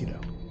 because, you know,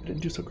 I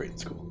didn't do so great in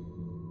school.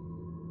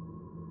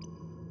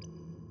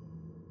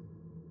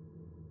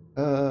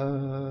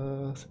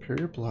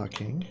 Superior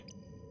blocking.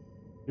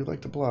 You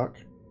like to block.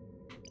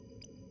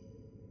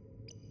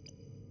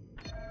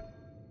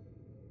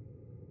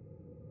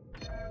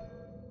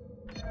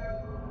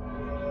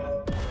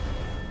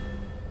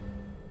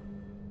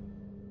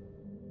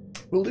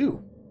 Will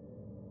do.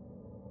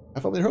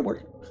 Have fun with your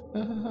homework.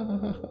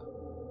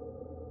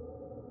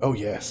 Oh,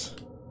 yes.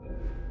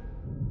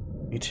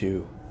 Me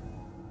too.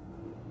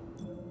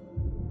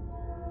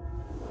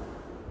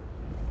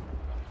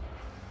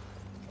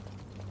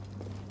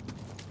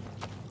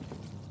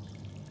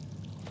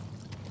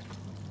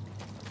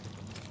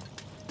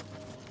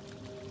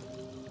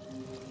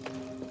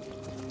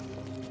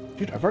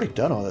 Dude, I've already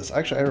done all this.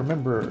 Actually, I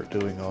remember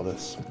doing all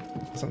this.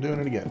 So I'm doing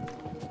it again.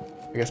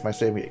 I guess my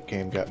save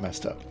game got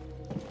messed up.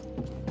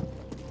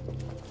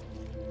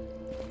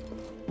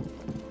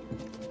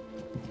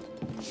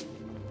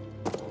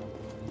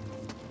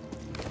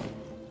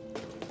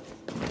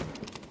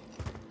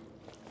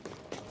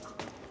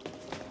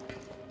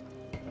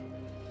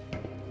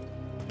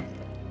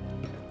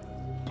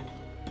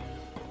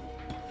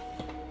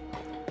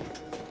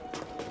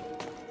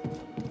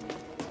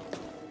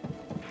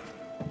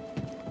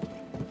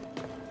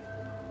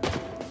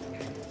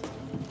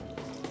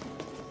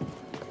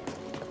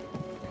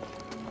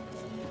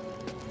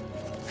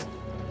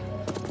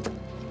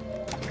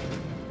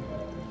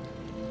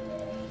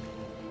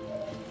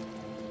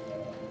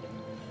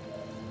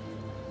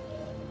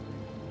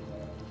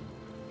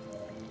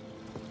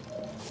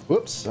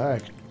 Whoops, I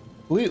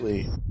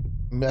completely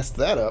messed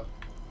that up.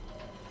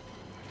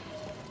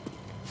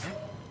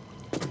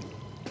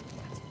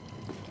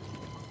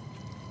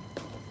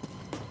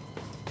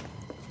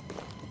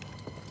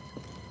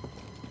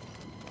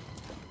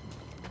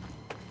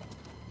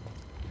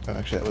 Oh,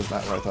 actually, that was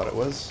not what I thought it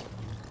was.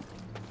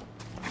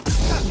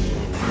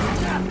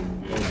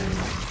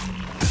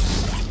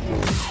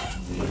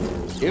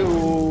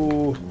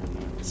 Ew!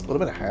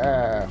 Split him in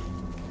half.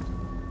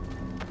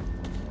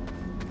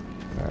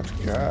 That's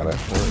gotta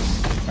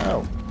hurt.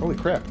 Ow. Holy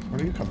crap. Where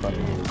do you come from?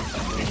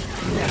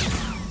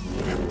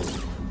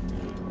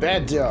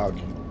 Bad dog.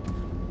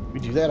 We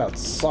do that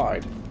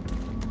outside.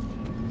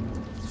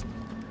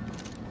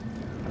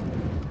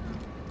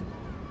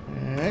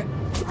 Eh.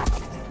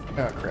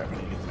 Oh crap. I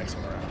need to get the next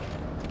one around.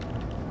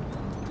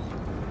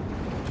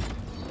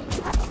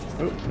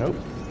 Oh, nope.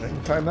 I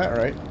didn't time that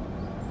right.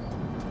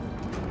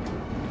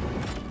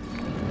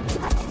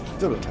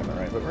 Still didn't time it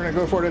right, but we're gonna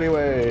go for it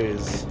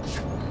anyways.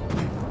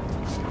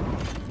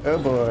 Oh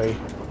boy.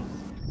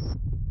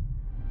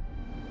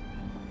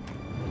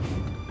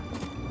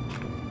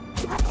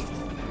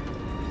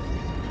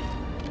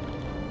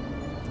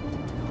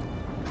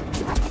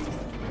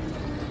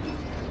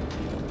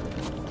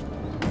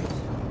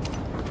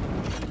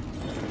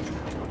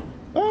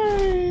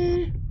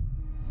 Bye.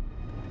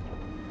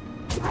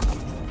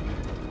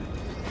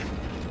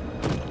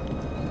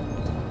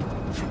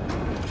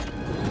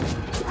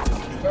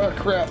 Oh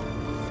crap.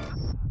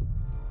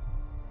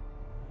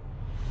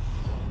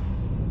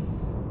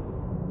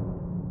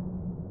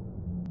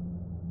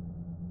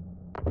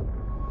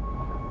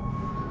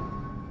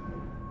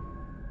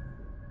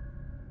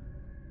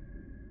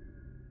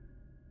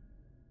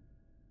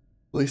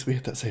 At least we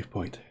hit that save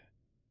point.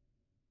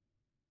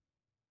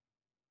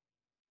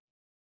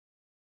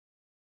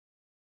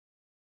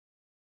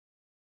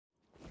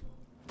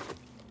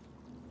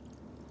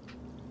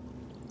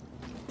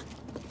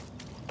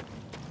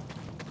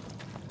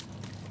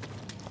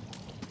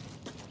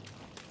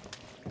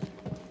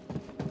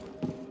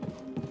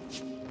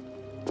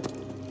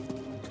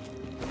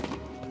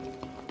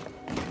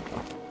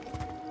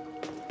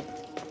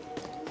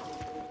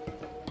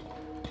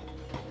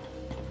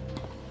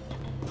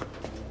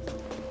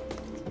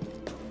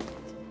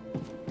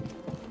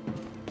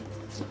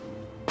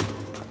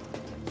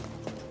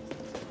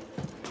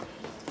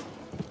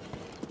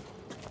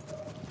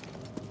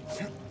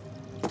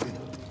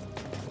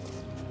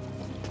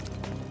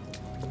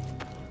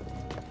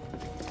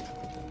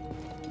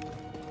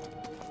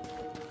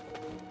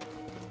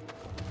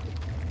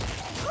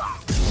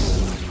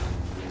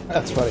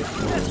 That's funny.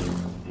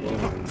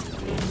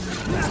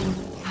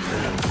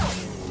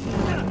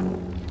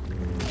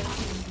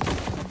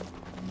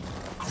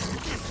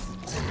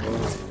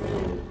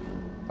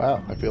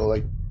 Wow, I feel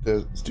like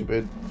the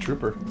stupid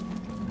trooper.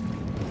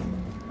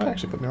 That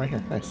actually put me right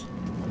here. Nice.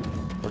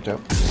 Worked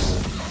out.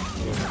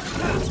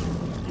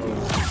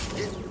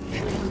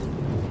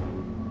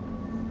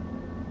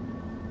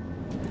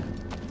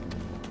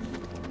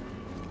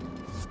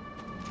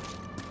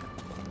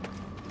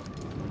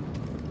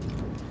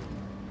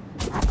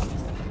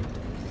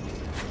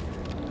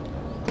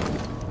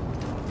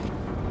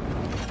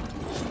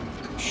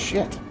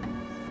 Shit.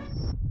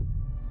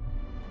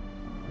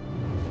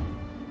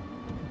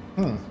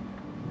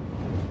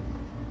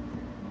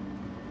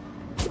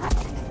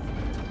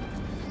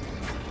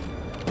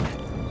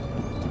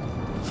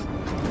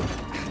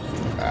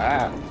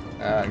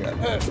 I got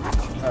it.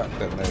 Oh,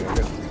 there we go.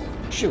 Good.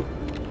 Shoot.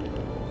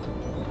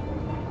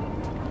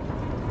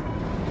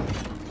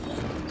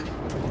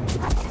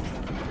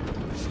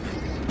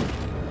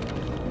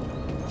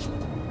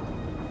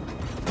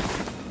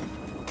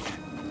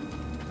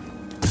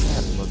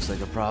 looks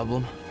like a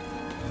problem.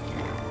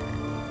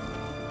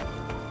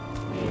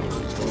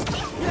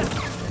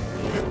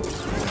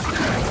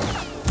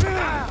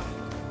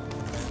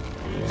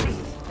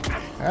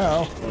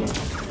 Ow.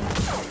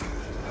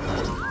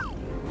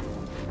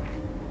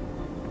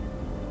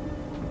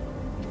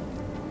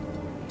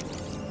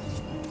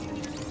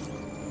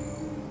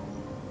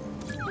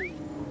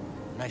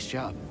 Nice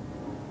job.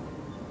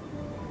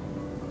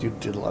 Dude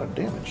did a lot of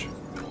damage.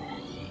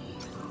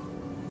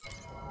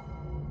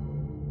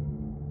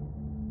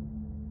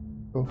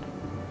 Oh.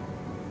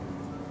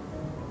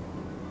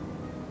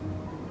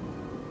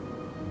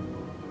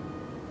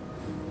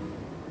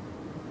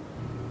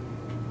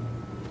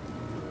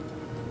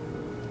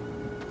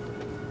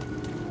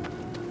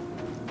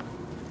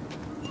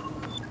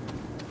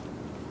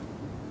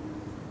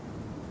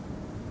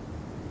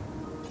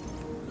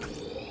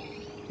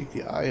 Take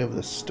the eye of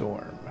the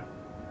storm.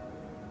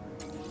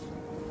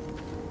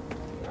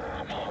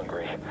 I'm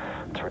hungry.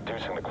 It's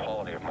reducing the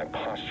quality of my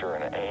posture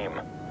and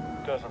aim.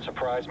 Doesn't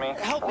surprise me.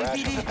 Help me,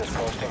 Rations BD. at this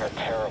posting are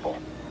terrible.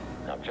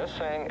 I'm just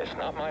saying it's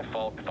not my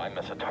fault if I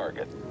miss a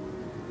target.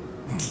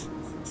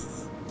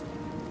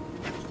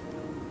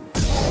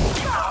 To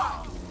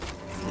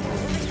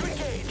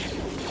engage.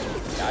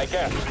 I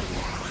guess.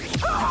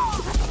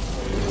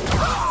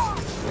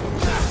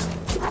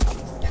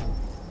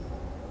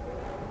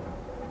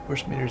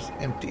 Force meter's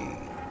empty.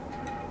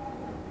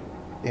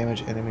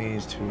 Damage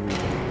enemies to...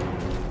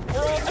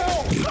 We're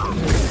all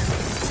doomed!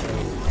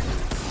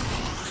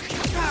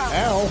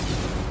 Ow!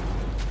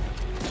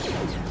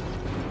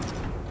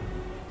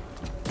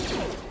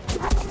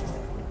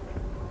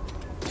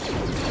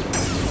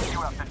 You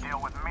have to deal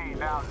with me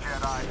now,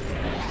 Jedi.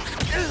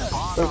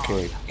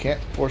 Okay,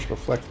 can't force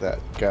reflect that.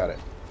 Got it.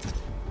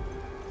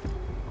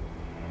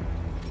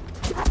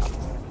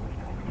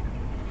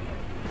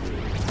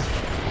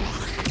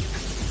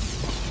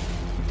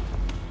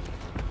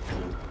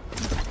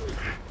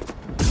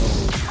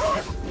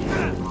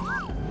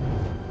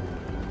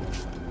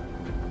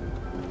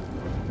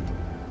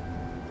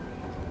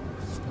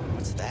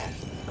 What's that?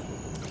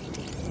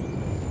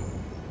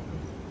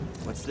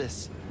 What's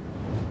this?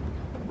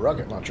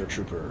 Rocket launcher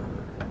trooper.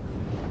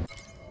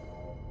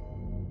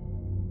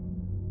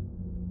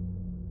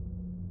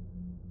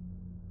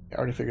 I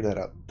already figured that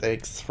out.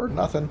 Thanks for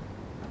nothing.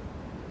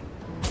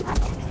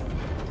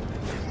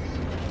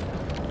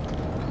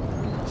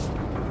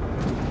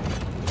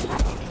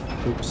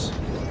 Oops.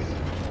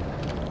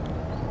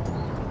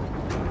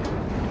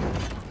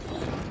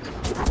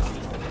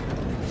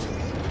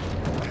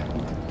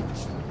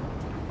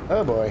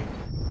 Oh boy.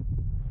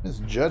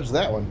 Just judge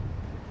that one.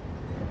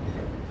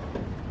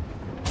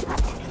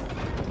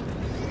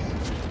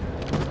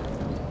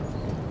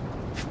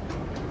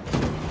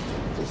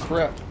 Oh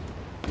crap.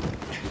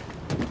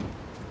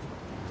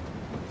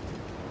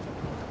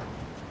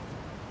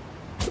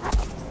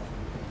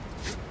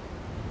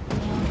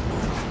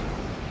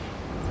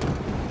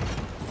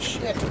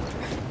 Shit.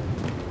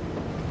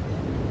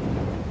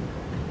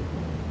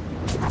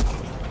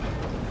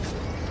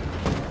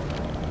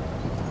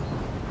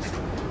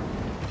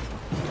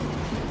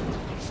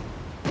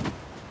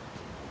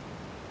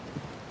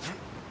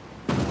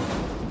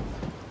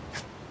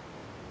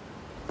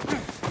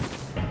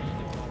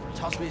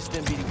 Toss me a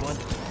stim, BD1.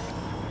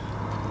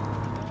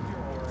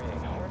 You're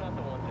worrying. We're not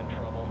the ones in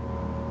trouble.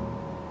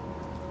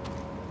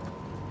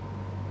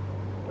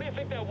 What do you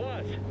think that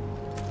was?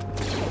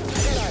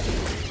 Jedi!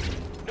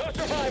 No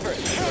survivors!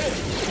 Shoot it!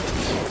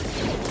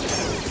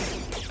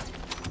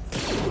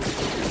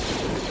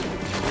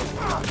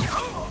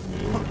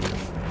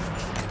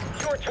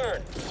 Your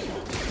turn!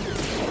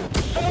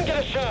 Someone get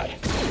a shot!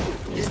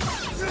 Left?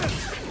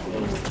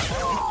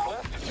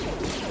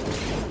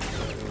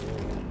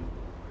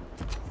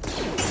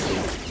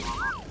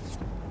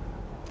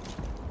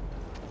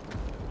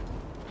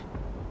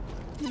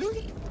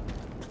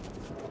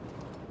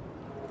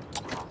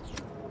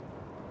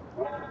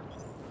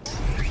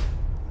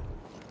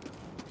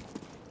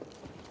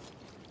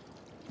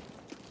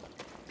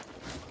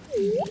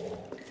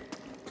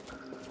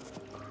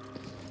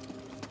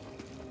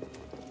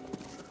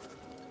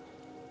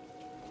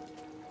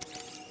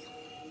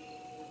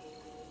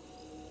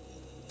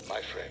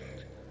 My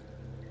friend,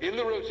 in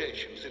the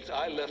rotation since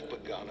I left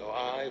Pagano,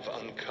 I've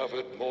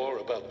uncovered more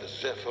about the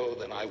Zepho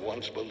than I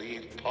once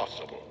believed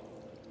possible.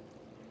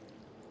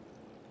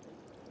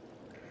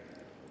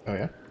 Oh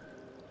yeah?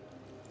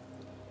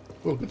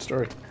 Oh, good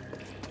story.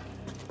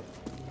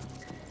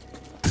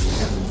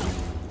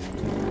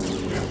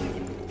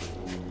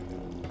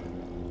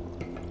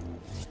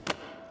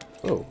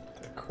 Oh,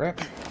 crap.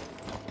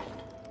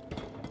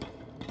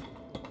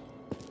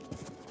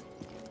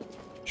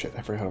 Shit,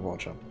 I forgot how to wall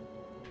jump.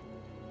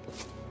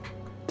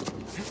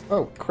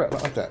 Oh, crap,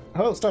 not like that.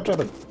 Oh, stop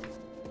jumping!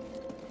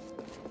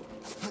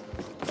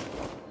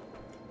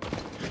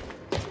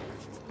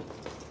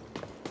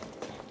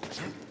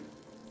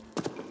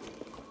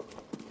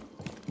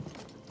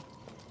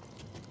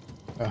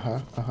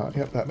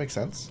 Yep, that makes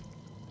sense.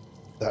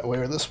 That way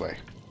or this way?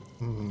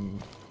 Hmm.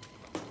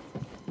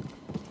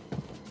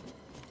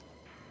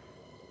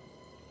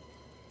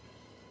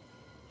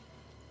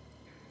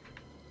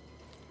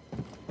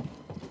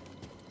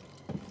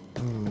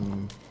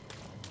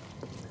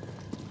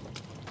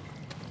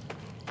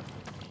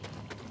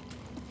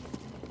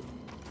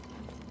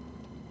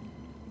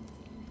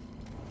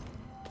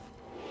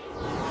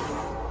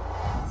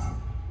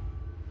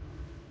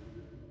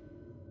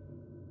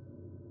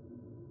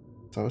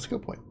 So a skill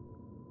point.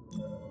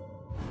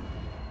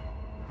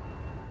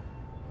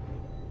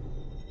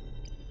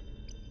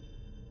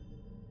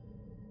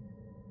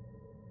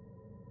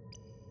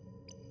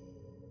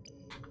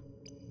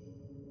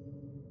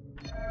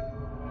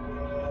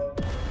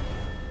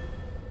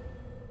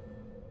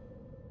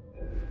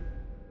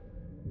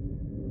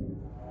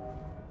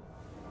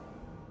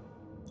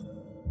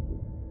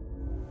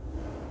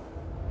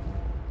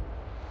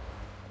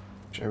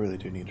 I really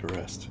do need to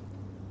rest.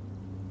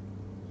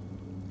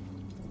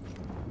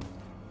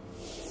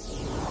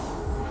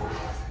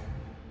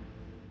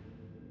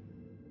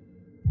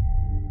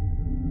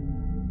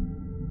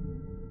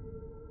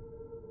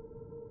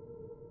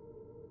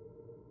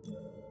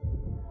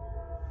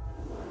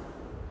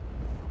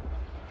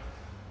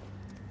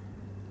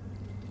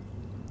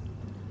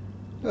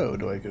 Oh,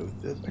 do I go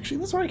with this? Actually,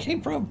 that's where I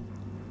came from.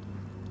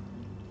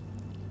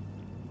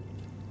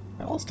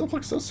 It all still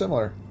looks so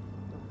similar.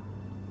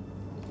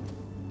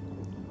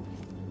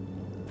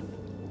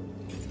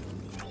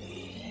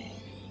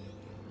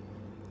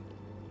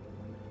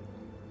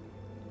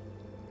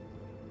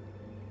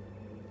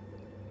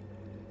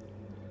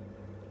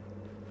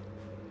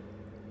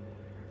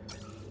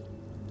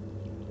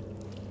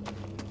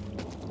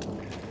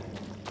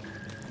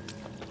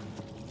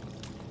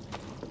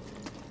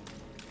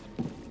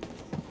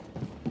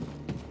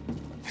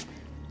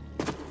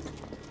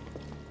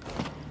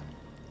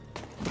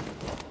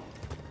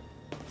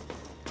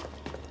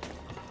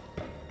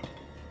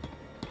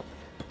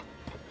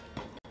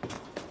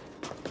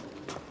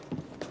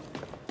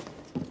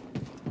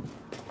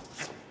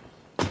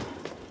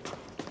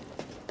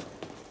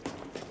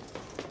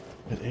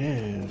 It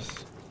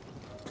is.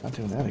 Not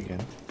doing that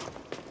again.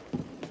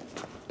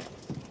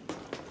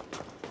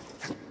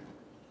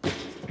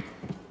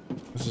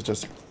 This is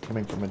just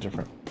coming from a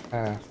different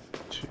path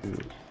to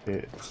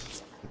it,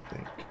 I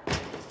think.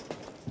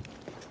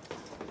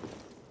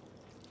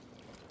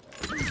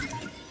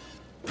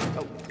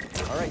 Oh,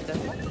 all right then.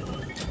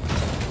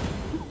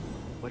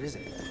 What is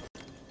it?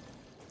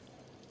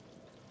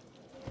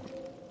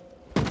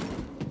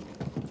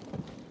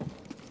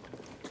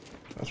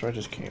 That's where I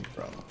just came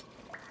from.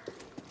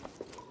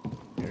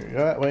 Here we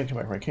go. Way came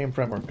back where I came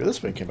from, or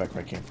this way came back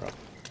where I came from.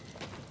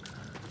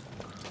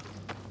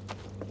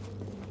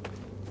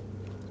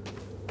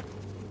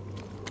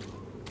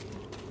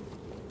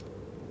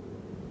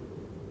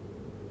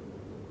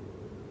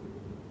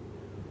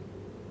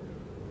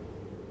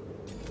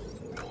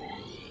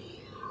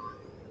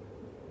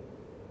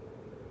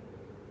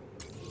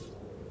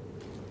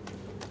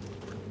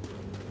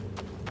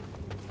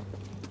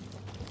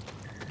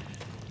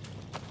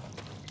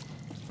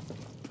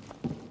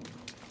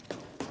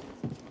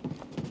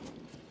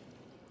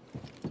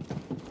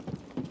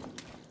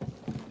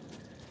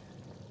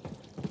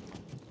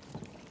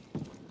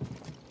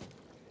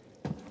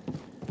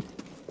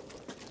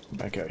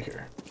 Back out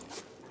here.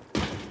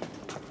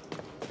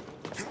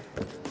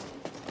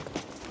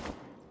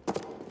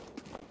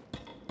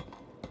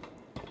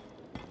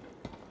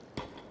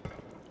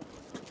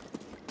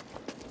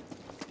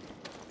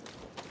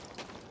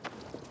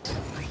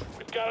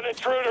 We've got an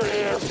intruder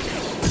here.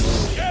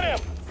 Get him!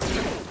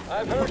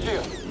 I've heard you.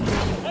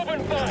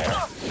 Open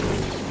fire!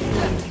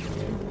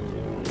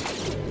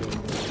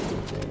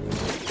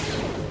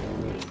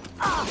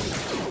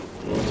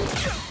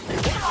 Watch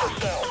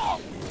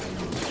yourself!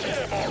 Get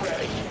him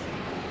already!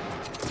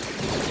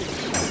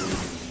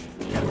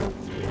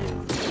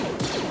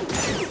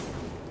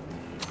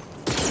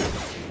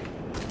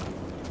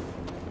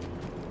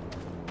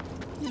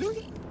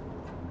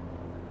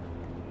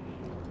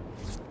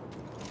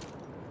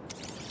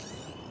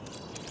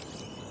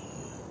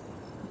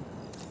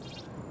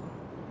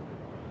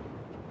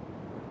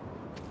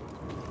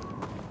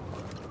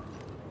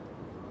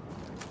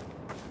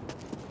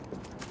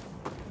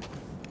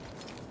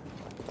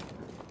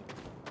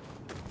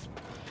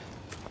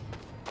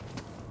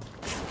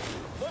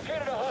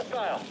 Located a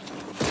hostile.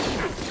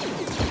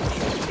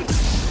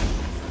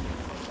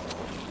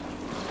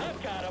 I've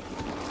got him.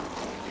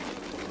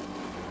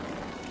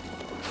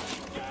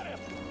 Got him.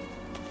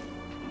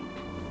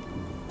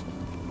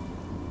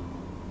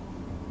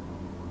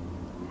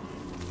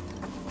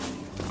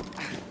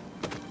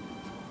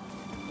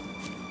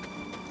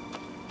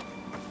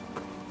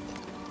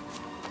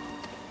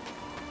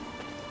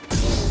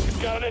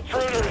 We've got an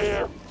intruder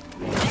here.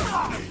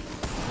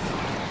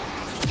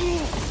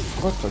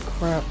 What the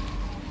crap?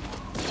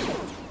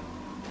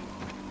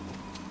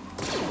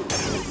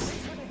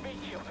 Couldn't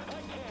beat you. I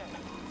can.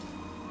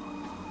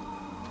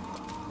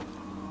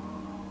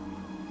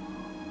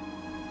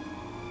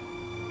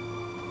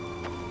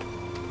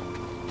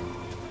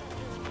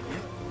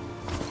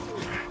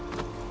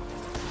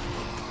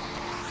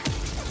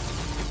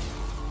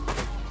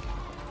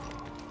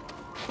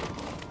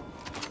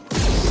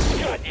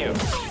 Got you.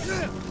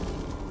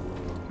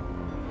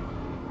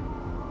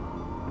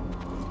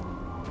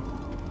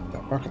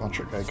 That rocket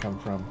launcher guy come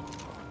from?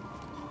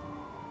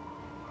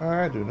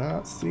 I do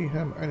not see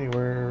him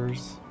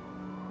anywheres.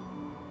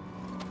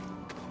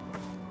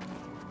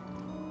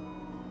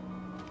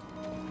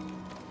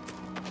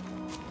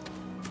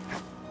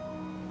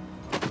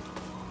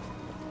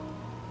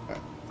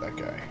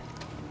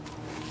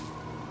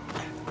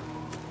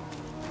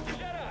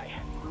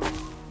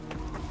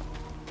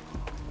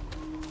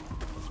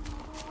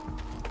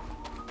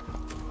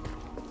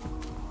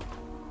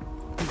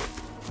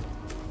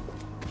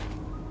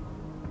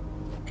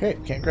 Okay,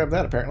 can't grab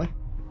that apparently.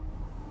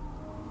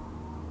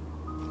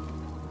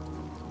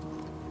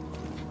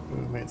 Who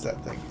made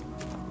that thing?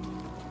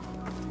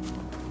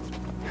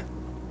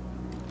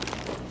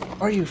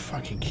 Are you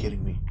fucking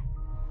kidding me?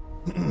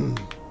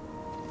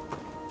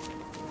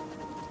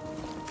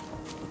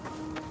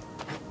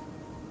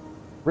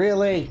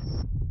 Really?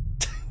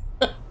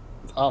 It's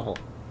awful.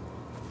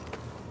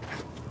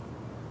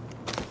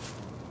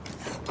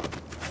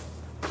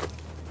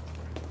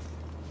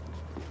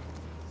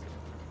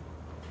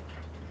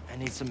 I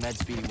need some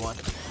meds, BD1.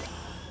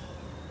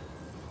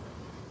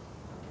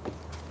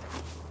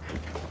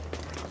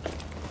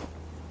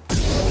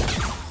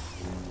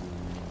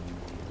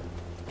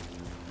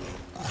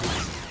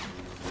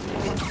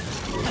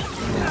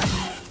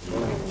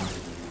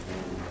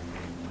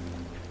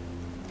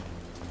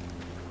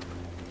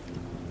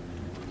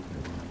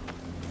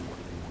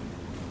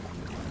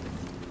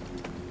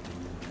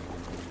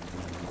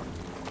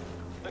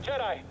 The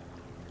Jedi!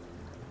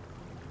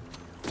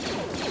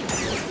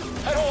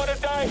 I don't want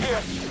to die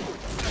here!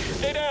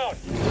 Stay down!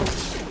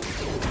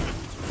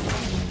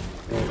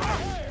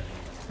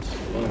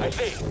 I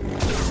see!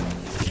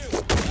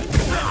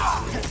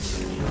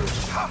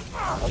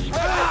 I'll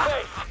smash your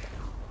face!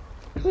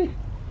 Really?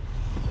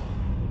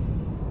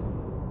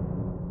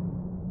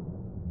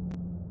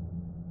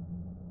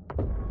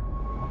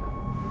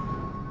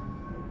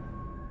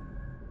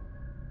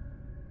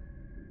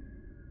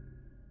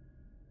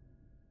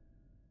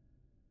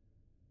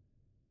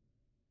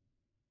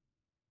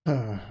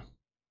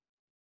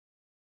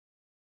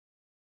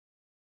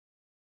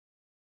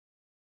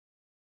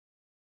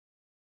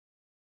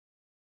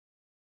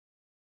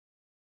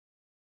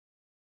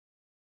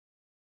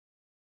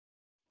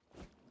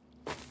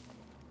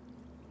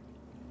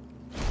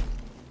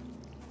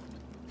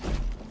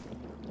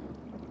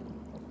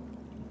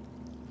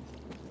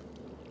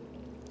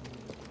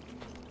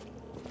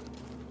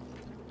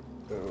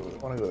 So I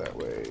want to go that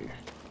way.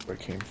 Where I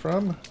came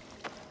from.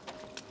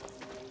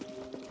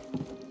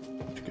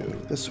 To go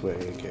this way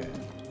again.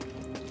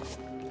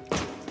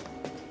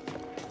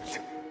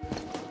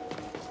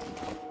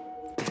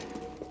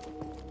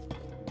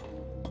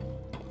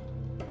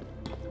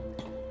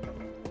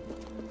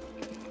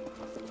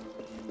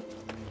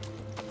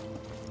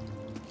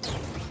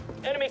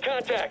 Enemy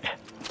contact!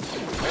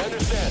 I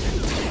understand.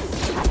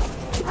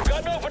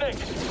 Got an opening!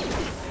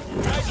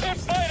 I can't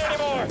fight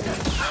anymore!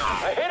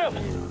 I hit him!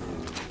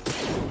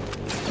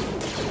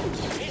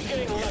 He's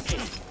getting lucky.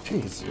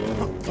 Jeez.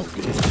 Let's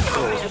get these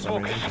controls for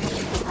some reason.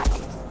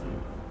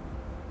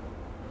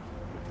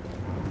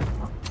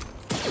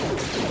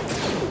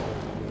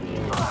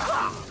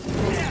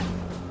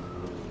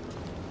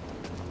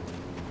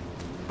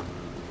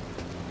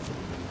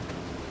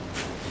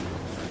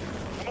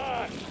 Come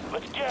on,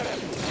 let's get him!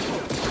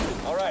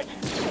 All right.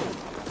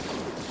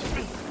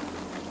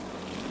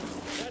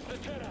 That's the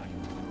Jedi.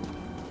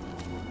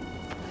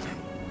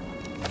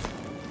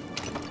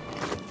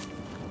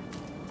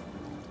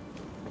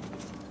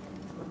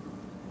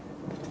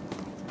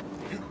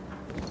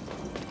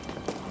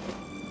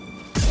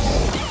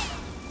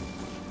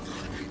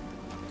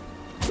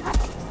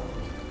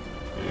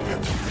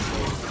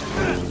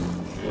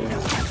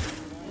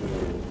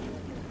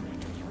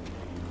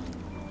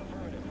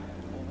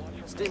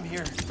 Stim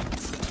here.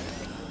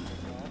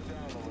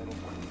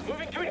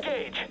 Moving to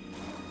engage.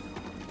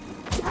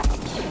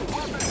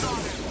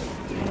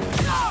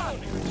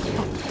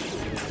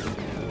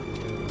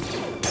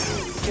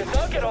 Guess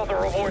I'll get all the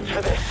rewards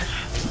for this.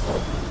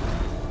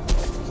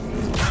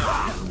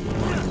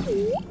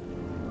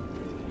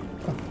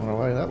 I wonder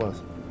why that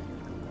was.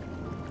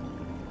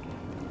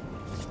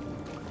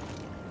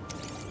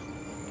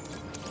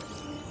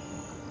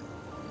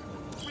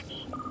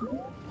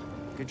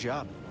 Good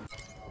job.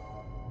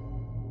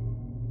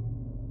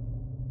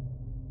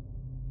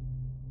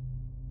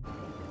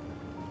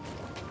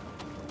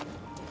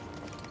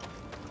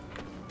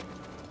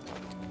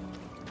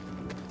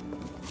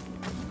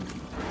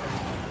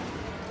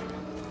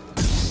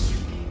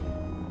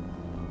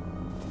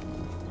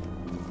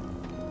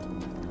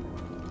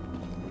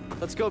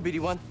 Let's go,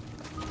 BD1.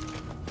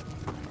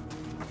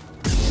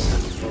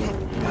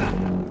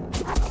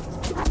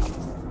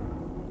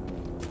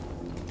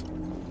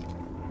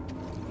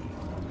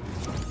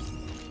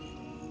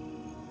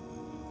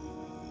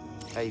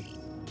 I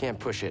can't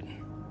push it.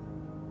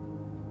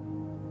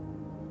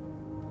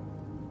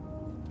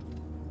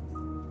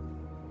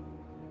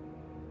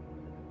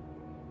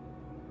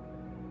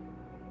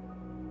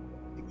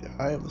 The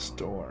Eye of the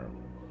Storm.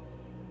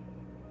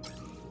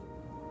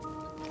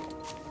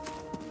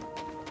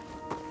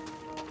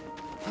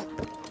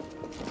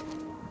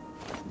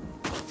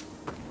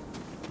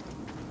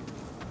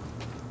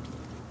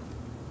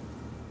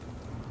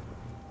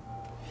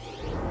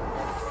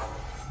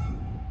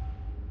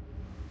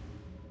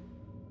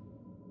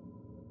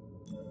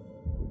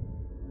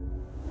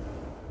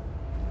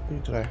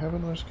 Did I have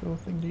another skill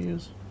thing to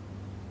use?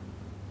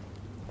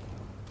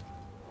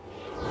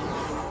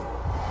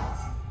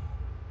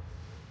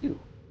 You.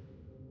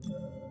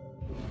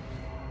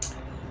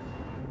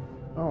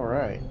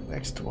 Alright, next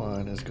next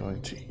one is going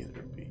to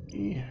either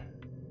be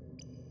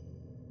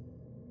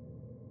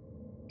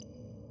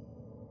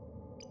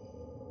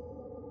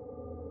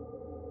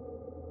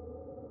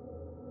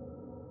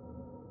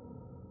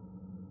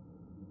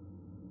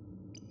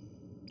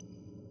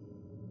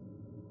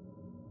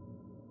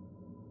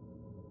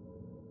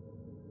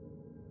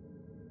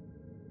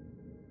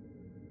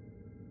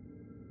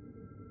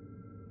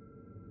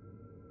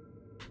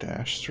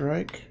Dash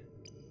Strike.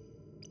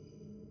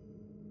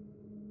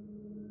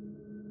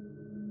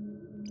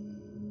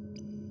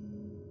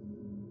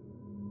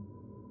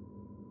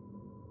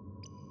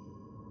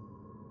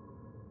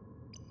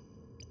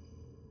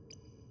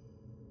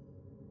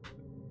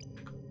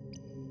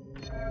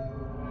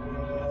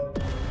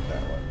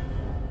 That one.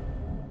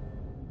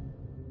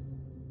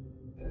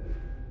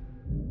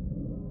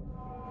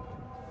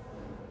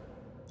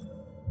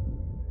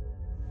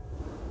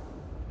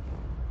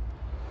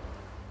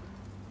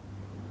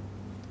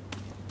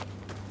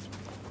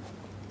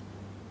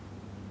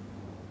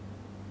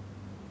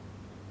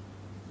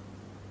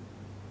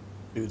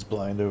 Dude's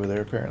blind over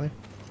there, apparently.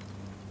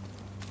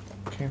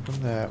 Came from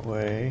that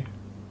way.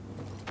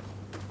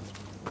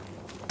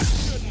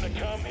 Shouldn't have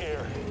come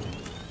here.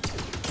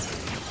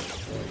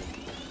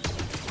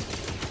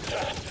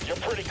 You're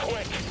pretty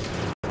quick.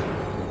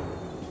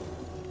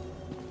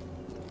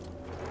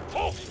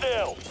 Hold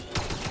still.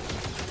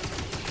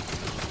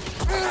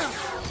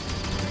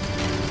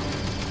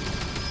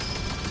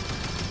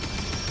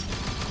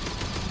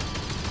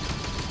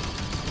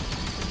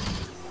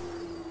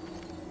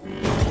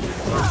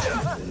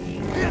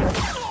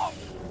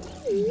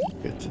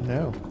 Good to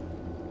know.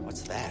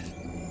 What's that?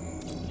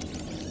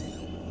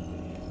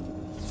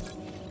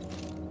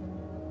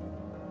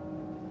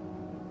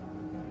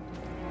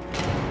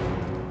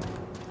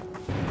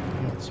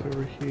 It's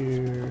over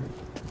here.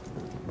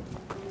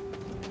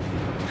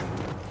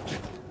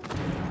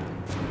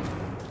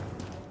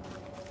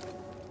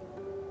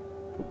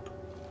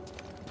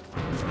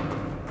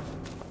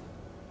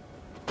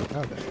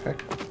 How the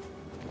heck?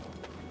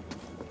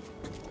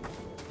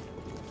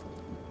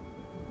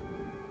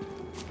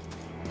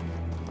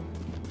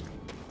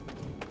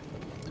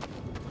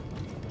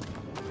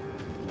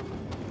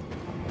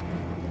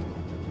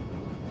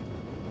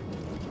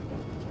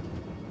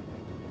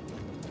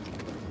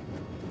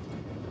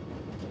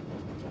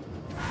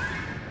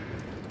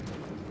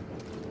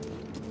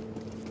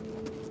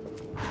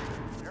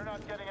 You're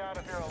not getting out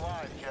of here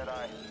alive,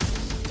 Jedi.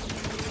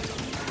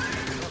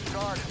 Your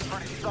guard is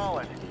pretty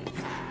solid.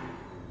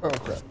 Oh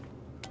crap.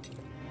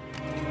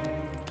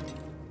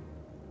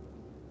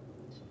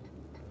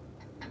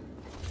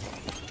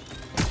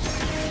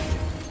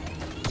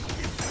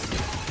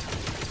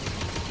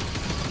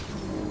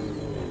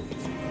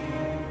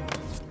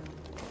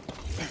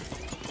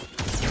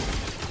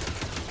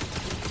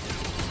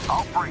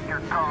 I'll break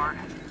your guard.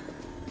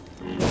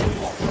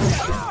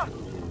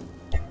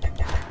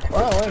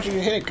 Wow, why don't you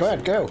hit it? Come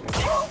on, go.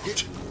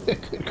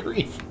 Good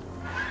grief.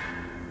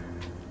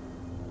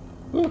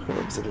 Ooh, I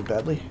exited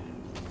badly.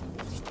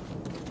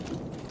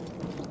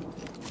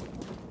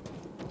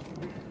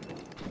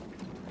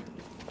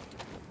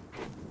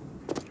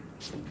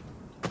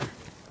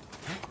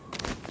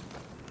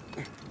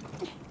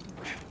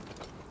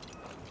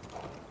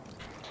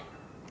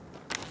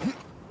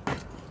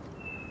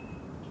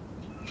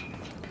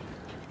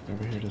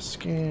 Over here to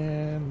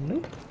scan.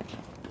 Nope.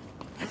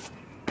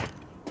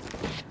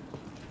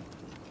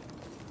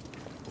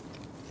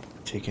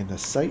 Taking the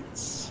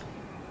sights.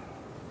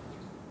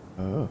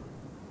 Oh.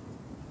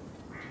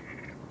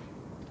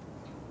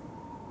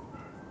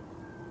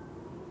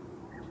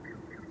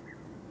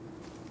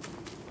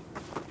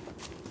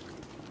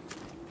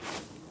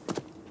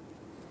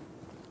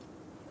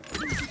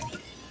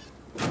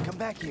 Come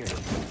back here. Did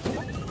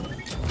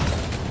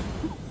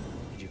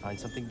you find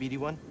something,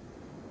 BD1?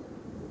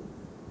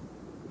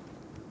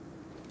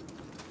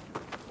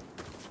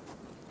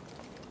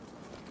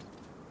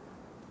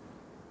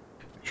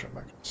 Make sure I'm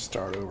not going to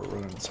start over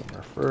running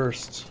somewhere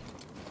first.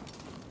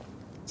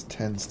 This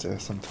tends to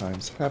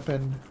sometimes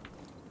happen.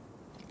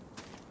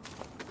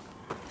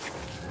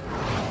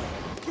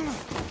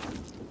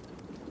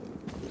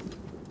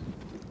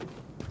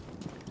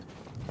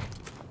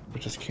 It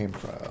just came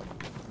from.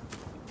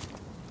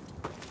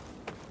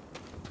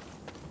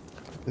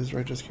 This is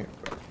where I just came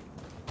from.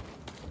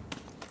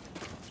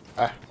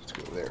 Ah, let's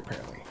go there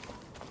apparently.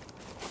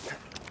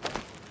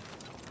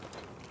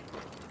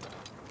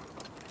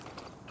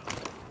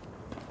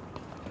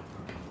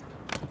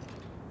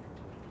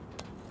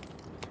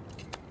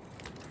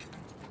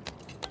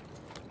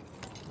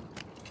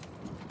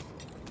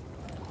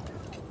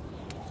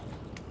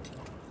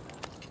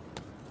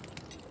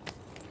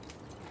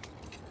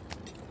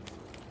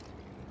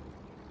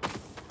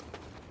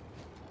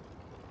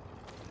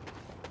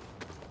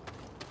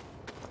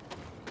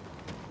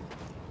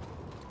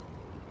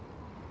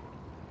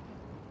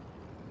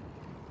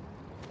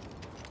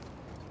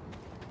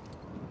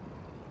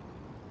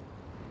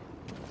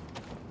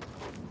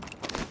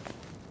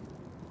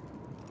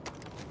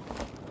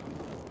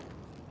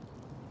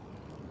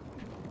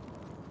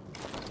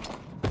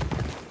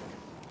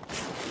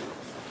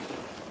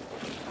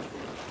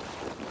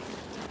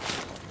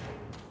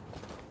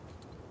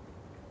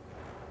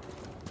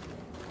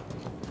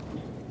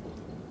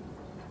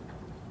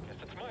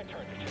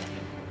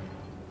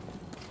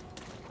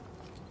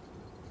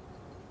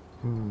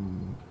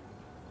 Hmm.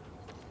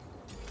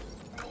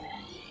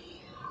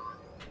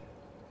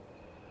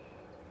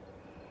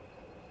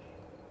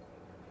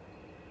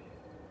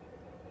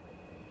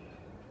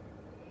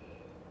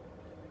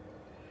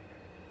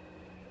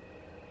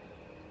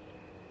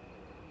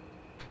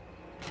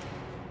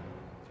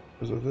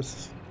 So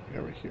this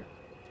over here.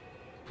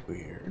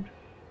 Weird.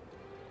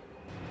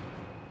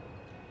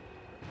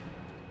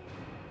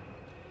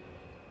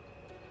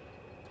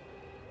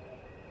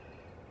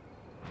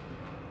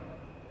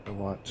 I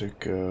want to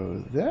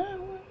go that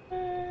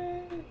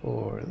way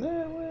or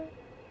that way.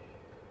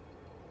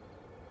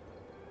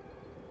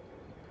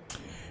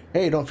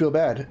 Hey, don't feel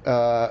bad.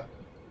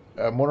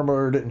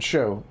 Mortimer didn't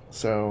show,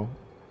 so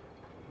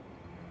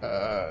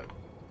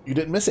you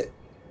didn't miss it.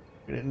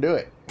 You didn't do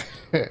it.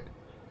 I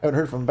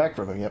haven't heard back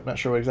from him yet. Not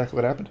sure exactly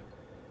what happened.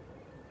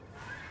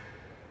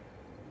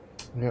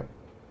 Yep.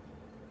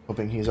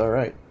 Hoping he's all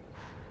right.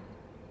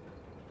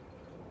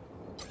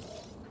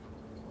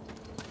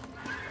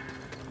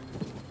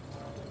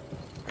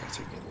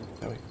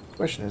 The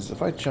question is,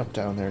 if I jump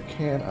down there,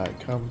 can I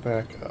come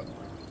back up?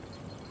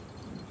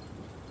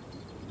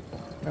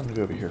 I'm gonna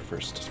go over here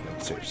first, just make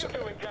it safe side.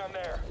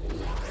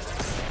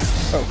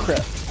 Oh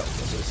crap!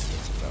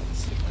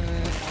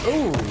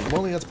 Oh,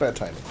 only that's bad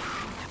timing.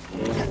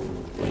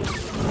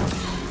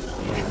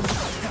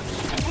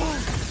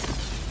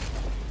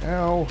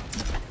 Ow!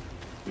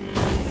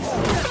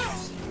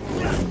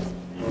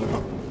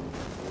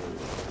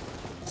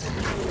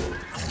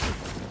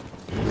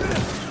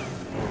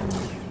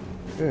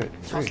 Good.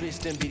 Toss me a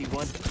stim,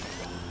 BD1.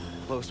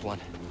 Close one.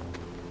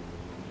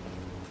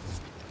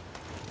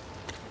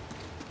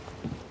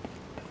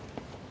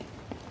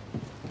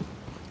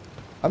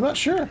 I'm not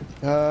sure.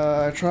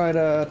 I tried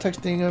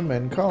texting him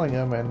and calling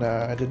him, and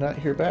I did not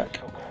hear back.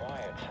 So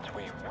quiet since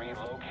we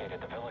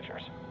relocated the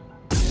villagers.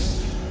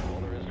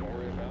 All there is to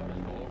worry about is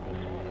the local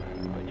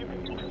fauna, but you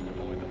can just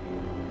avoid them.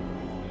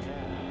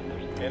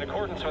 Yeah, in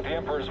accordance with the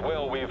Emperor's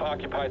will, we've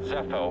occupied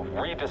Zepho,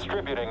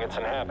 redistributing its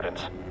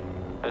inhabitants.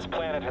 This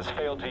planet has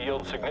failed to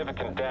yield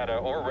significant data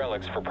or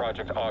relics for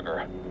Project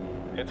Augur.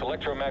 Its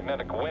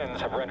electromagnetic winds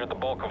have rendered the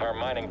bulk of our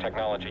mining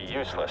technology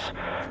useless.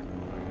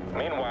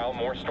 Meanwhile,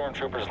 more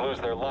stormtroopers lose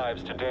their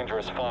lives to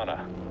dangerous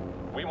fauna.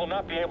 We will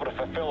not be able to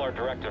fulfill our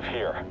directive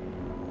here.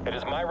 It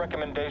is my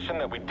recommendation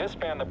that we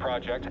disband the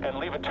project and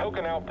leave a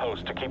token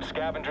outpost to keep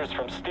scavengers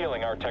from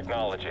stealing our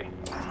technology.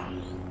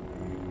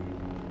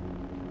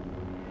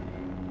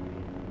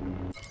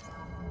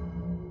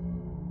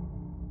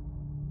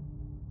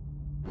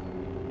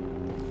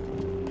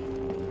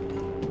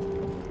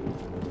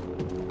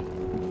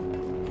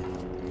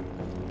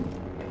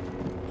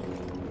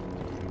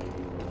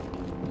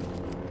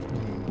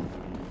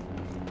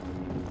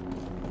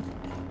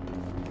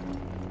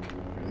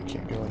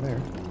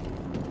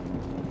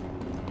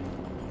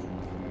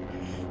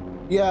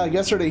 Yeah,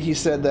 yesterday he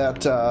said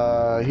that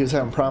he was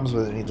having problems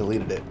with it and he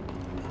deleted it.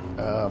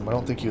 I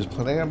don't think he was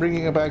planning on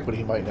bringing it back, but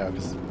he might now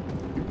because,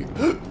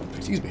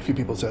 excuse me, a few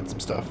people said some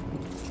stuff.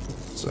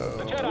 So,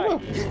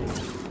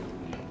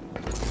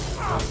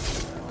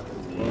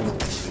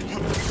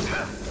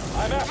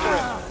 I'm after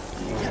it.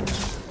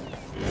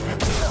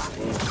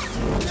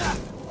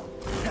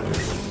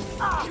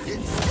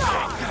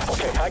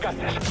 Okay, I got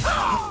this.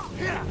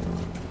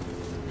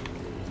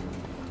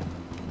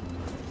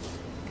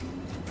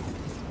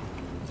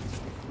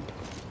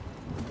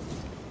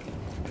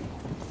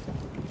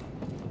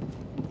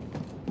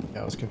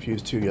 I was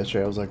confused too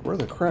yesterday. I was like, where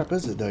the crap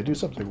is it? Did I do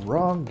something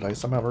wrong? Did I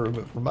somehow remove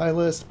it from my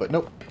list? But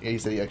nope. Yeah, he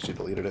said he actually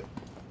deleted it.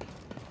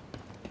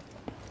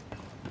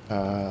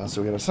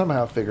 So we gotta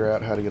somehow figure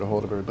out how to get a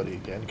hold of everybody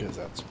again, because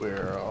that's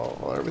where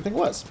everything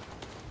was.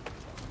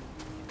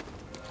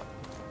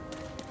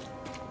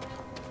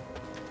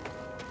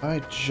 If I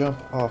jump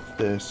off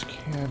this,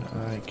 can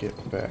I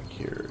get back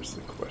here is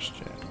the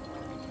question.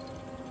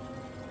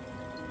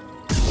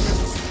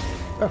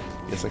 Oh,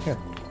 yes I can.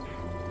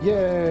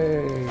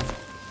 Yay!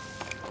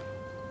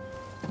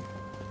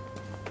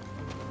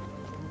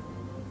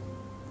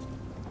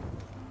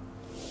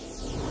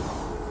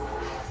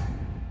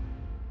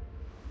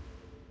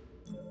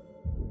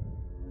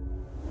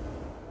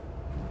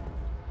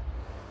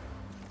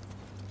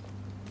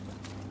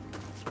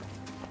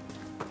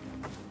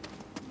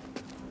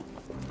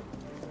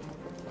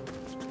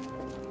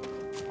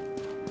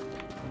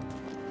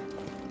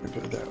 Go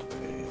that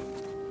way.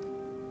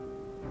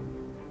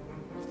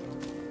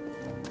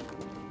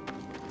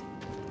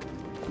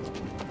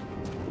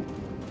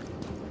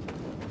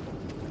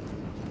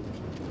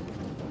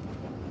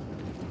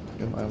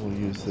 And I will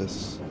use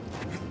this.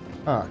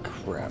 Ah,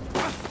 crap.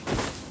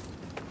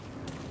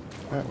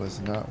 That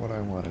was not what I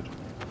wanted.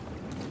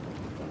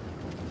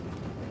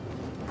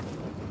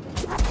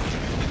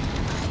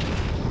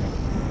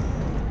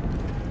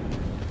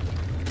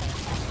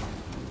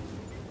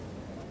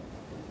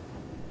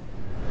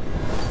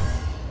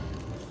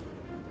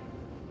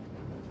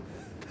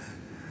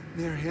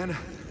 Mariana,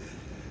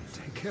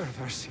 take care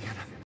of our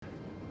Sienna.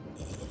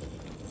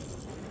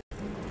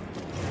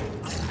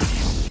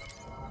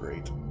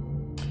 Great.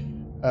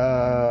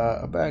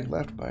 A bag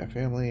left by a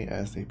family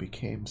as they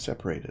became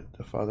separated.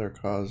 The father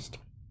caused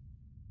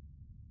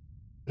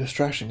a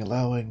distraction,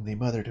 allowing the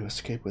mother to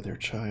escape with her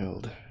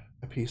child.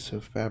 A piece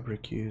of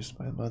fabric used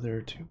by the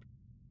mother to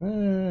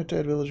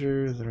dead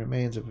villager. The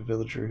remains of a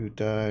villager who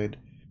died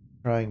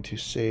trying to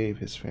save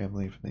his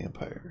family from the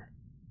Empire.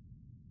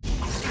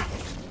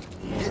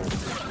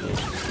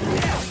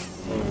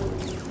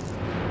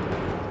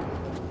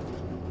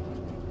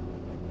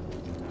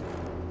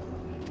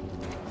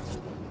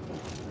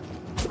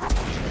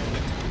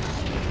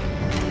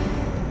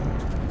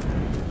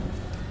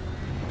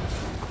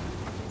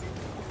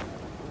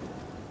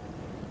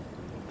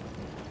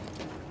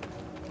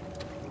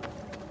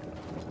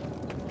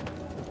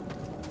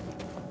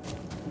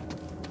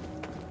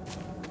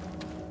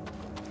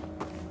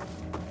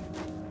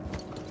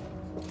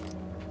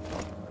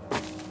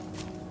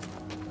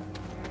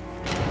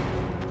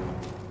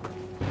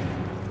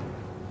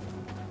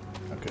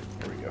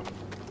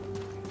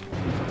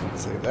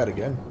 Save that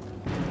again.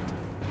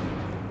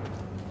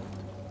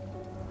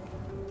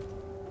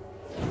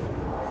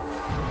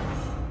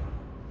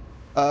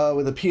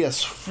 With a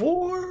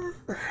PS4,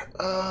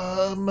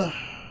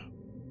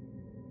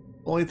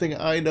 only thing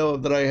I know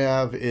of that I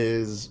have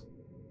is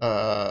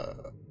Call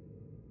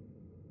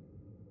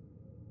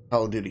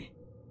of Duty,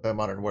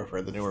 Modern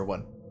Warfare, the newer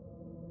one.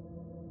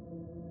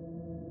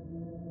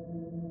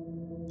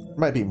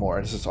 Might be more.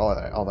 This is all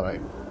that I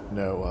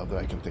know of that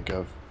I can think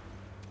of.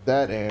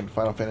 That and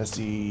Final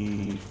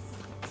Fantasy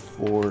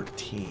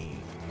 14.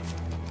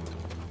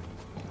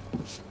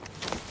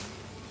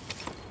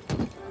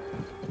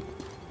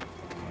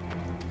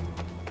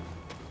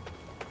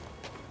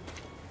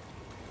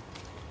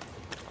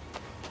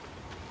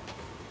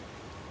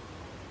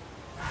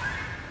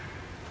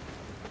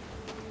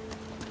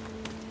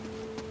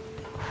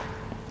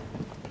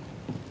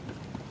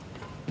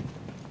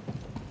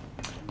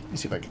 Let me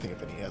see if I can think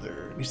of any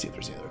other. Let me see if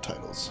there's any other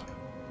titles.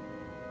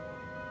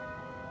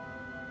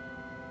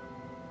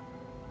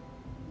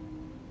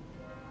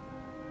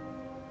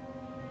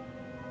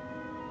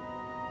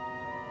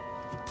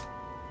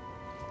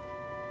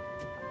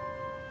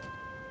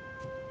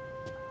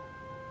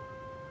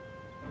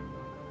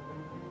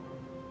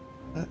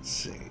 Let's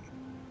see.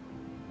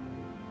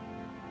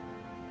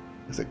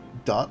 Is it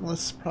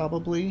Dauntless,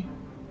 probably?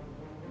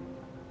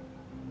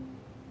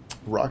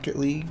 Rocket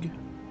League?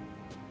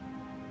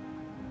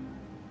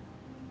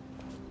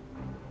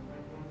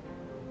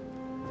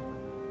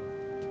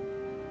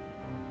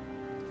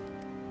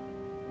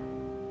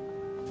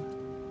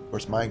 Of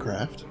course,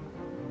 Minecraft.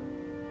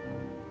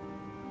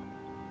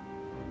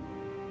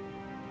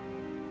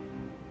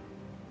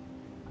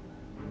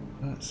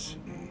 Let's see.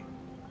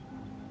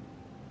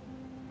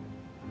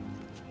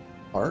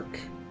 Ark.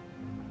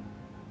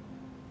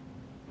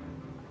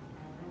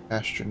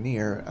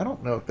 Astroneer. I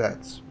don't know if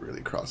that's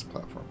really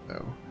cross-platform,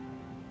 though.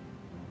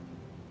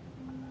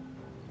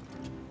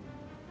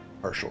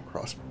 Partial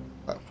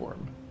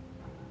cross-platform.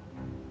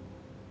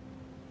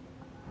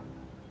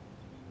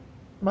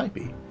 Might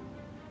be.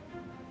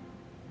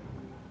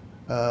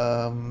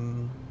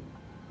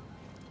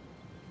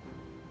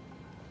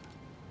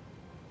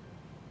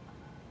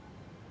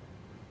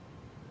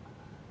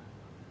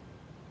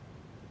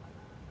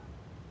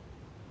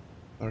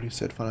 Already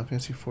said Final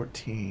Fantasy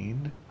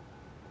 14.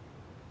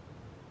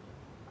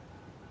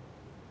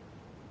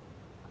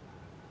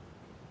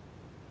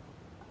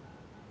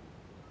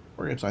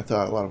 War games I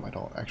thought a lot of them I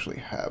don't actually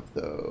have,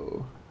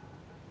 though.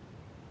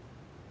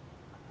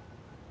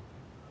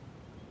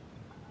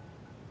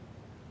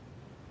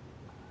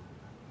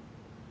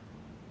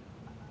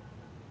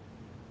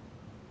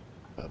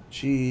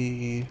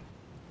 PUBG.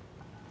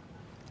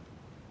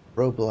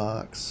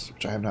 Roblox,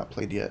 which I have not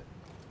played yet.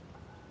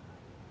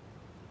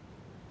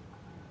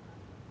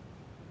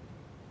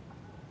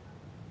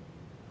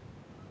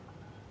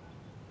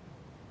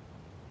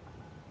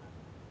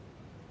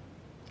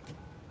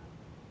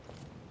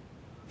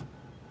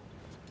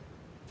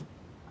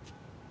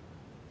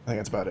 I think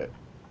that's about it.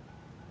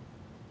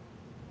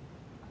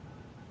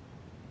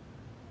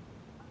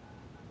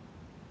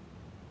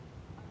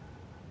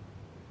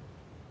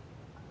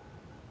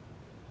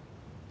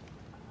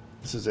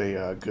 This is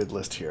a good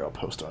list here. I'll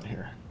post on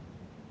here.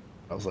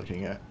 I was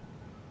looking at.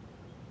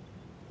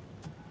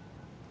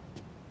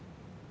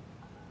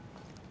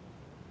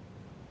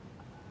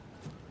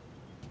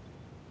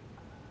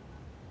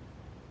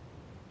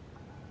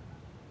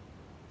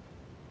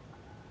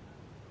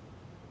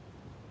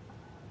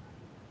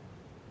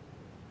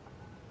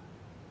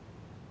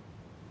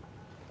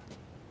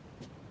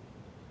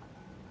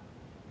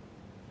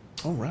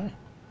 All right.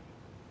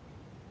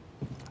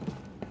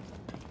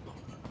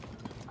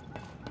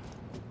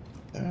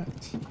 That.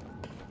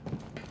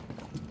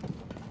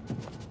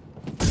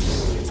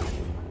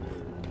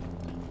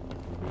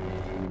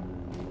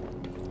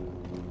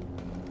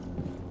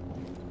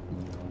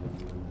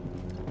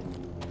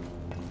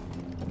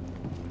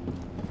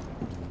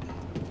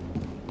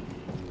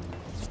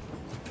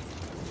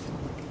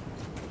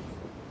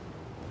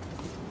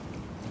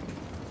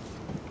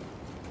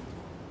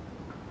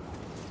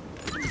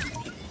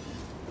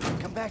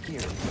 back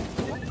here?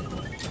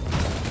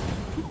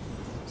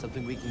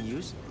 Something we can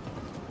use?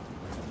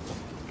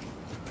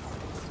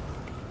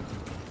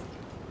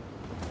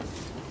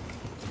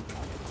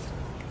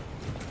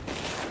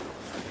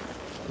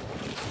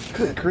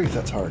 Good grief,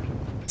 that's hard.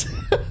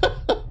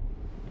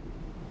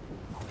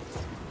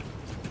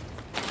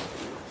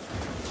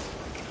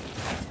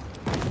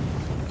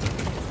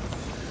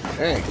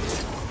 Hey.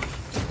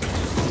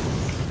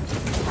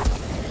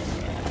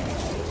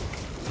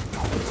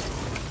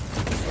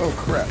 Oh,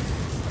 crap.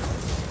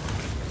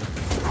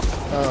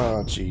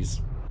 Oh, jeez.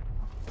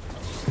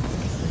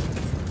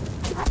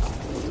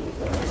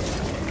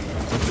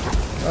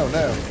 Oh,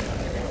 no.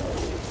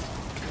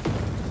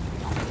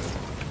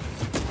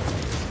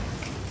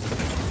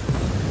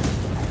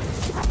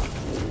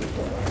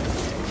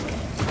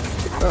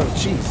 Oh,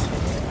 jeez.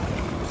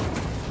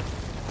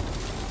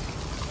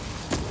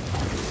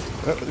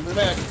 Oh, look at the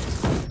back.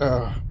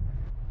 Oh.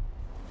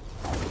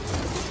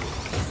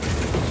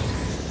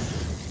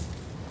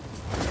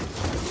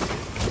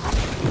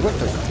 What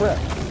the crap?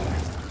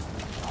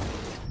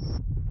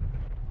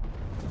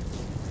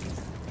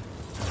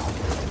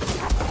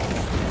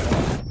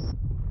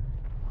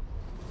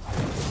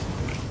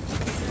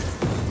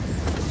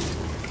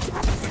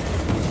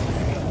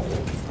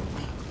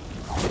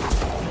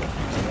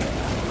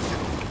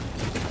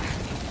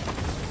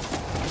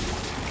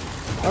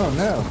 Oh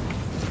no.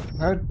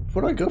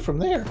 Where do I go from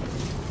there?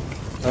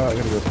 Oh, I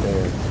gotta go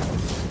there.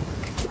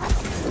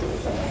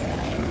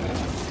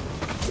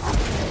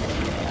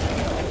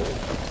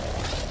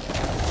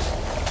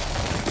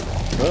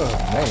 Oh,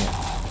 man.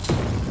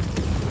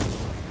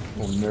 A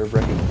little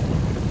nerve-wracking.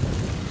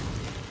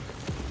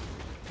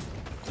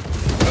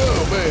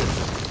 Oh, man.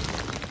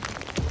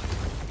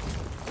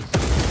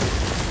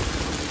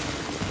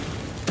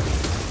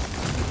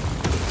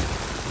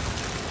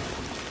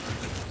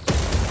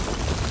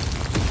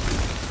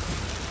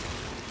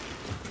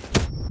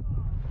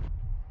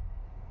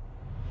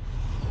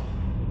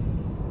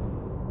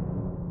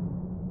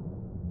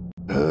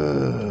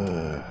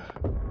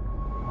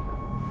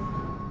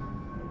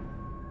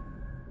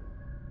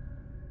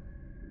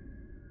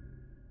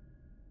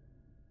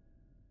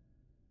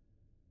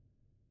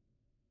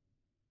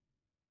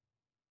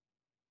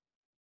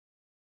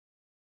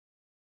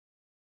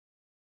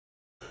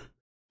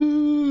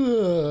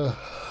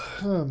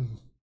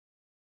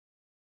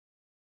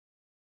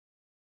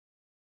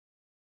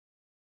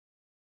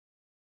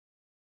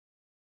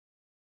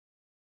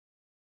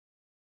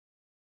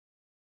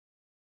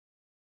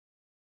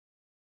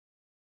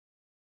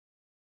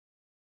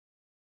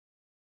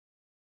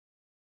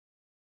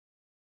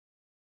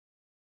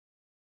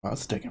 Wow,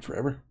 it's taking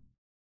forever.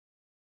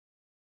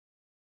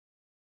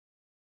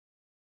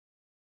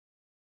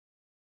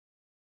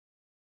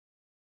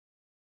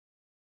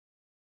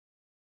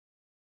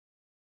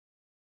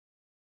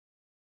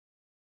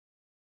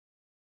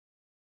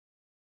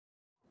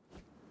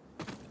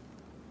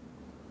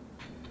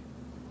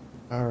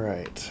 All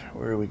right,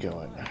 where are we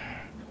going? Right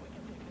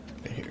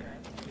here.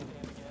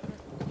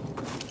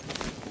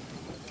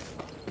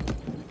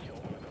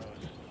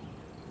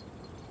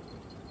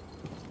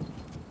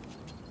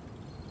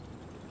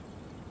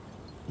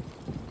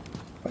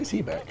 Why is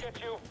he back?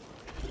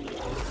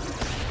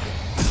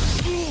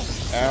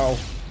 Ow.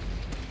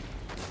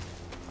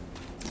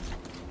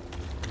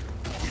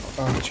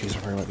 Oh, jeez,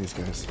 I'm worried about these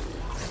guys.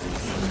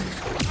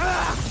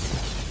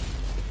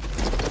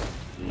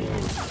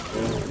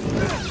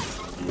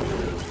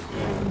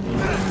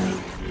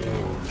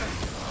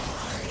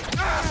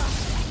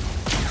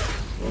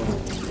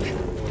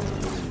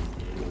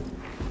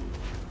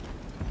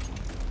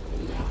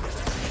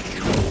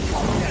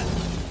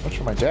 Much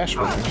for my dash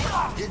working.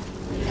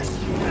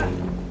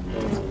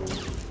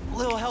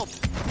 Little help.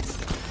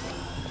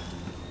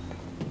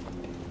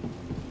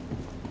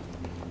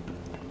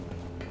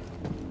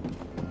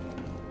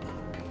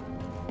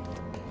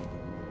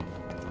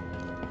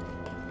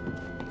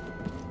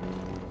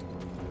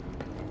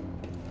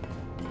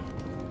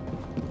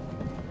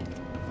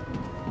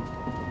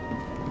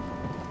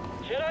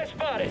 Jedi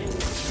spotted.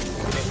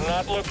 Does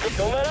not look good.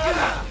 Don't let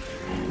out.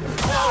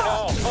 Oh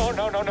no! Oh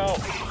no! No! No!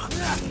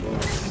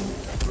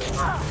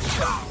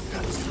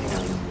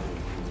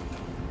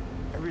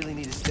 I really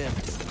need a stim.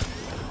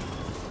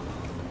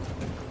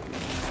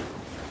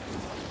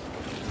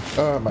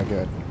 Oh my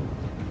god.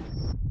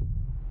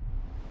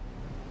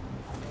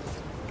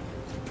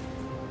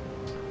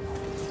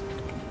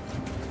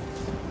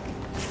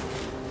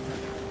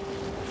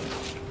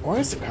 Why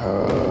is it?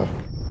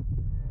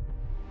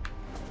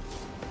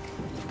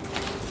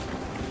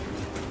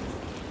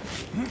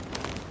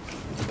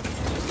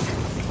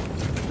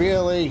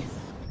 Really?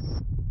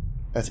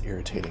 That's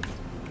irritating.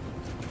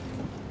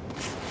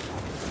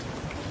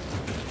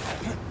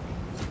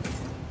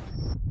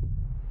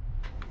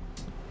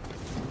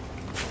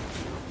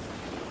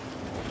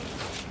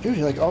 Dude,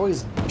 he like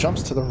always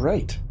jumps to the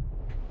right.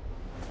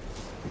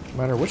 No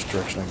matter which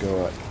direction I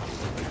go at.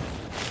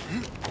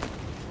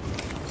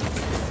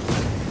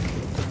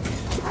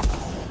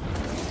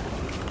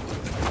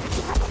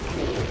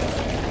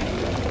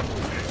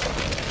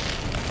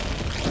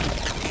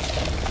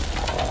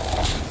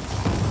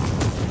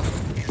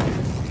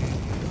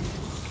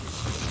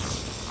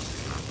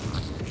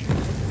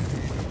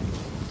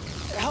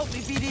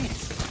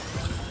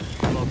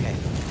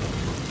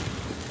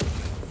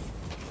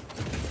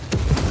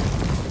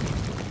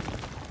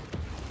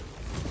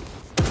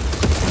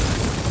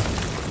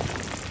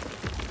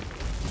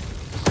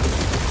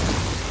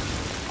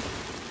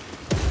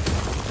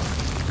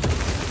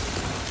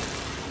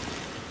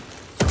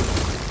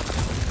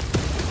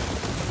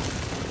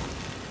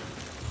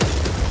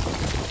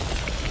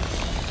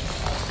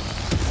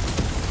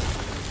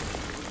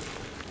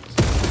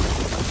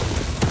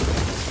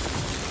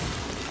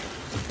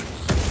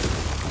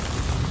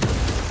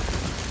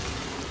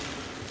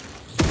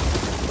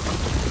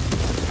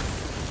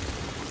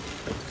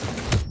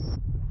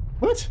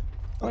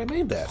 I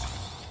made that.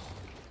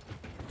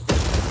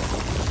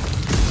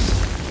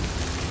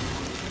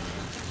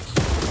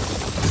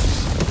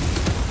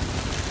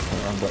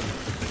 Wrong button.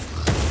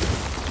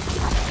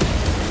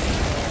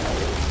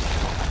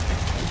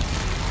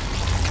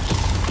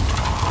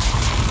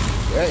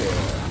 Yeah.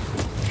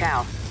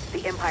 Cal,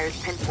 the Empire's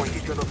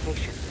pinpointed your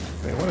location.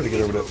 I wanted to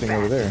get over that thing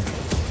over there.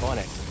 On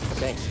it.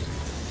 Thanks.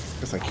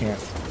 Guess I can't.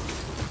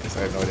 Guess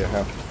I have no idea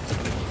how.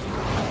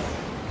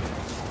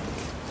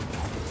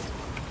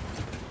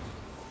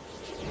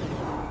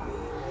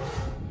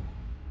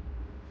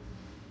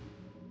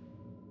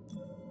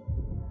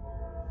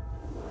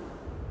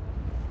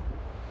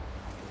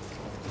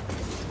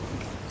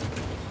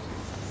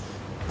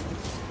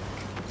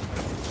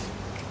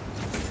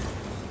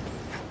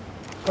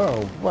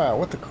 Oh, wow,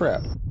 what the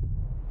crap?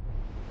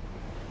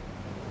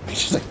 He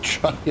just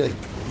he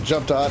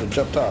jumped on and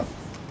jumped off.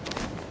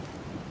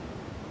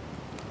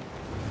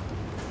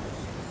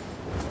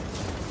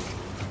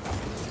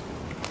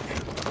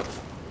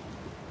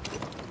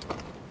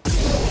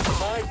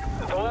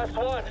 The last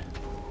one.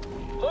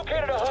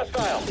 Located a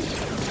hostile.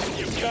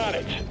 You got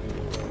it.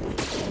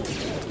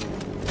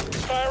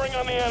 Firing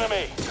on the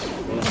enemy.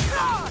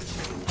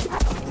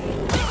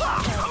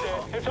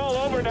 It's all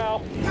over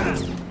now.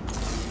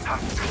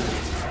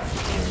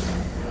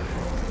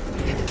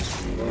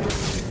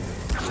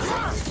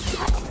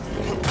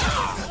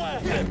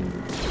 Blast it.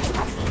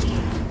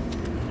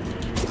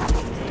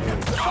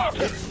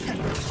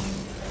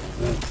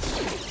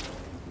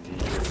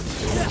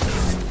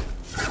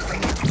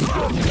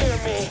 Don't scare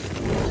me.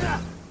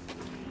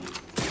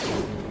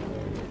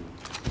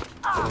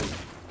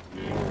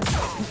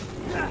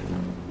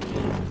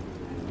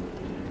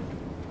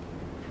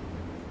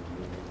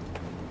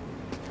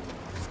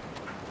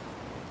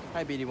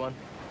 Hi, BD1.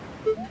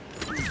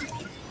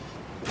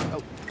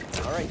 Oh,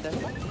 all right then.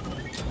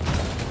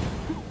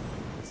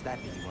 What's that,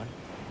 BD1?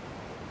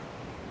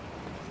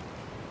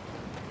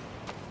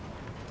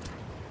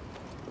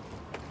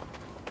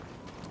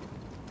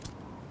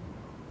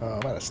 Oh,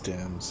 I'm out of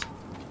stems.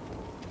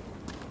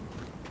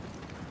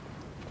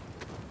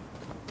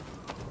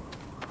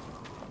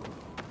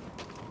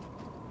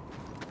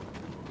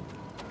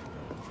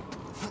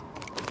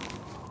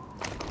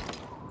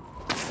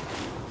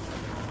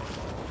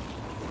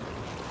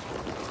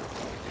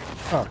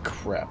 Oh,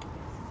 crap.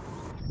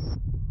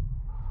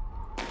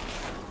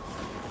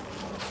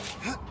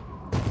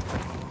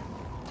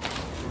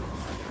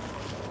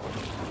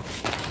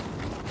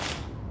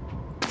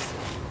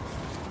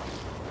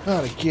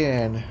 Not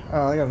again.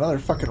 Oh, I got another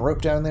fucking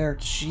rope down there?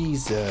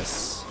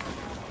 Jesus.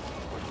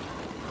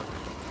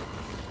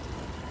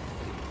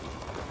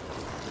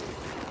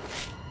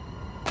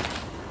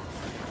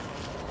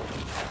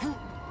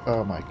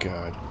 Oh my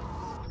god.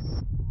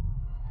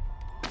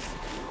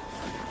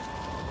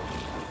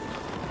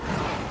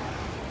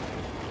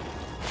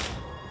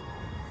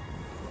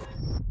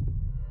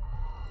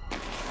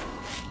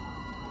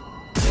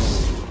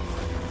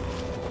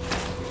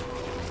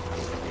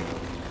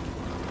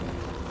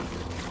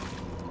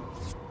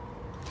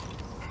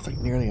 It's like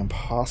nearly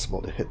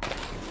impossible to hit that.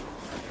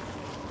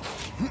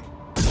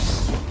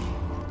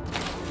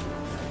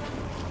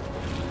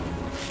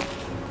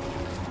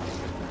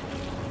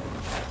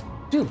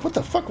 Dude, what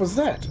the fuck was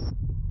that?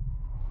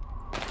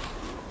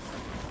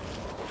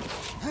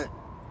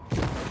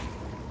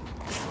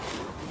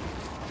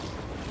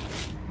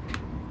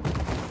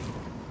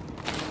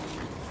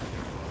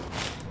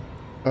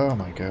 Oh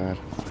my god.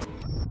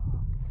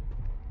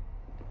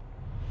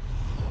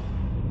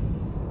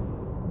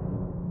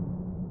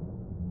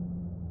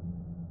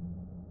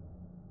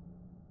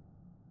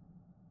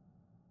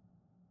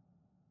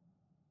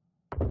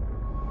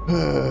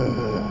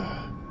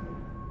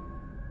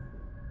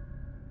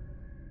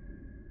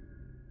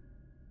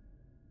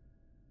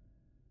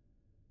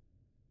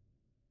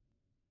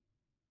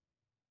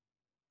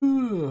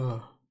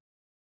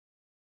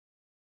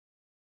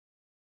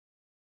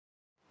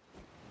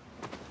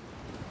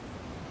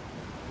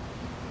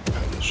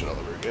 This shit all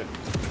over again.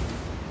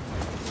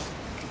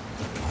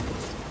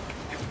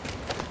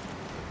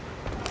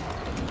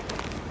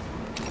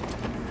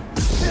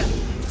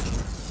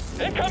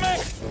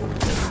 Incoming!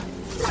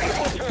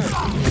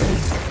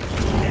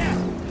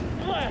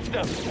 Blast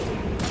him!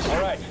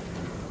 All right.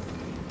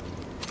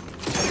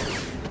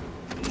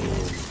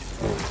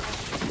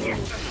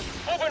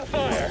 Open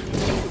fire!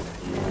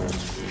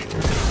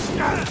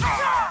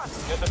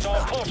 Get this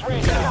all close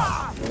range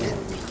now.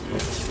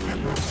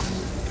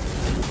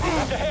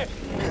 Got to hit!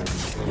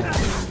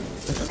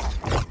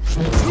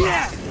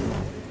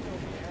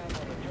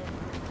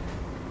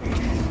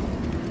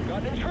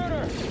 Got an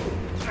intruder!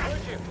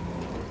 Where'd you?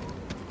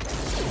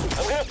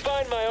 I'm gonna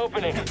find my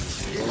opening.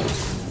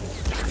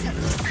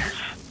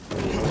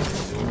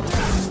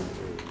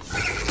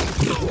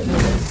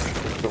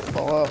 Don't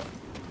fall off.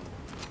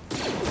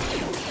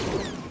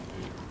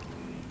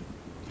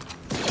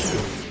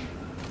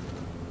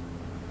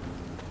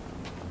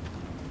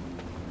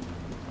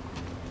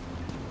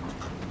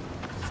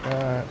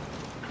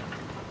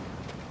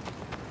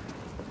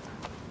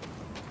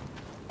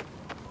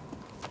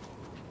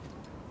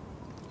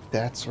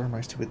 That's where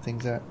my stupid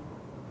thing's at.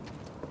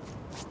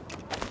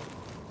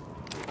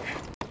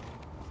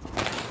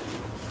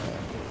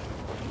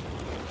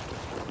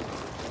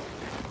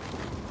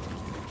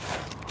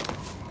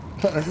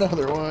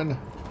 Another one.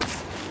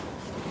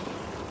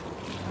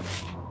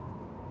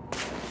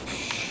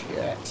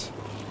 Shit.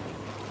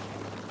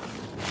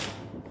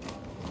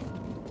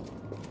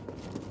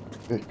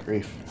 Good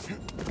grief.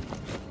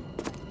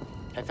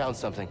 I found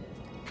something.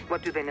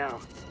 What do they know?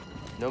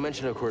 No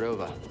mention of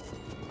Cordova.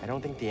 I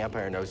don't think the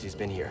Empire knows he's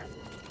been here.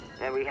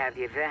 And we have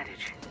the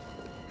advantage.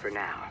 For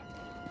now.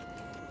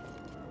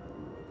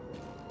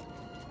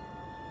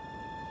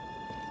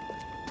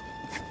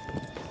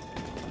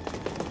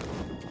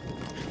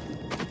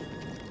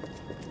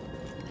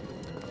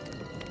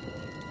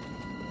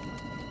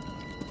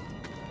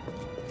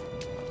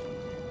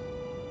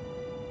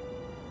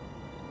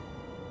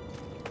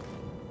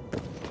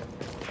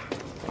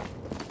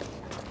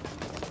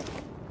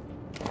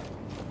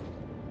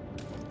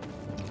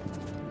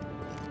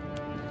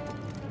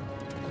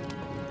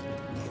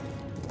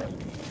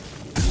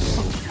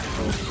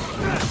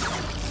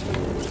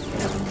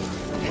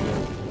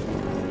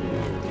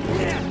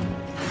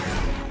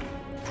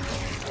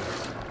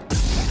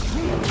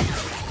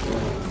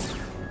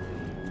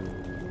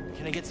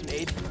 Can I get some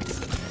aid?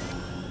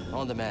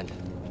 On the mend.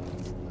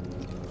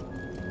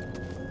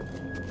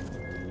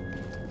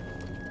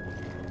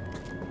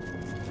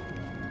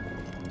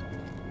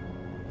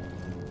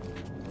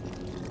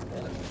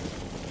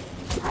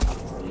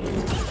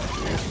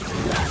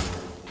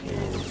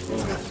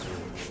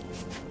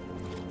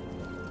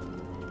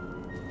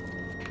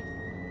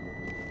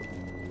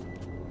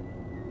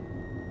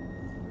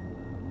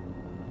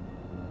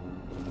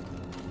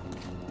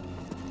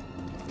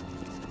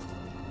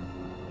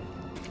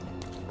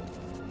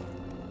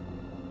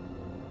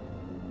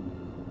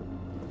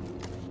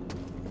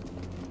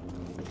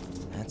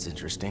 That's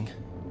interesting.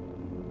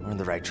 We're on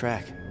the right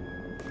track.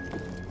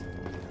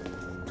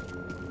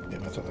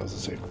 Damn, I thought that was a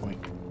save point.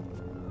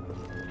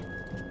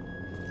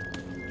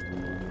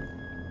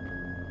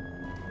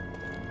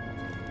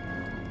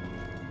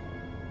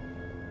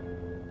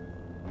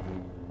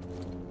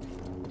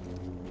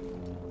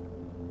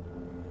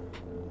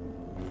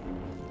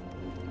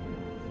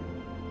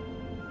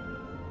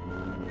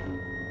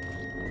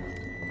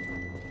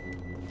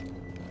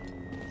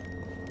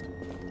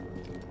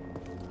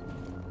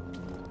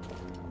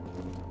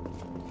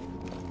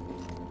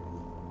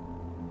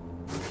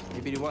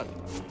 Hey, BD1.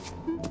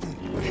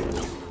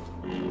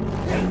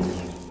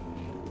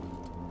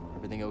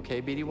 Everything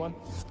okay, BD1?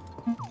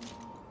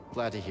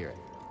 Glad to hear it.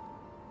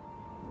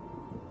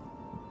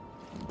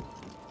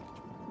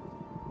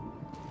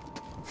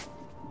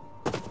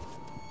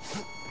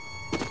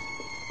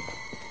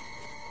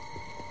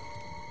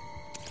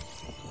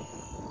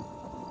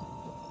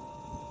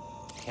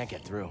 Can't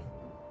get through.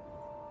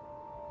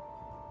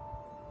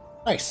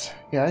 Nice.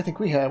 Yeah, I think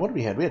we had... What did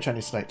we had? We had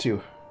Chinese tonight,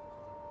 too.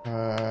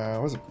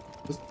 Was it...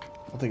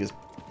 I don't think it's...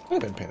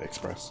 Might have been Panda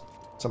Express.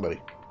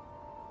 Somebody.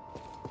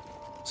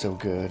 So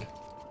good.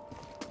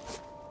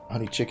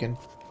 Honey chicken.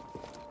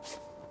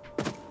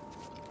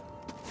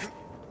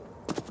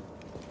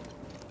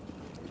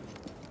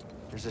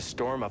 There's a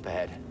storm up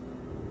ahead.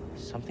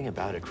 Something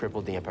about it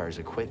crippled the Empire's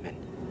equipment.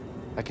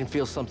 I can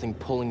feel something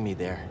pulling me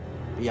there,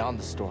 beyond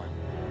the storm.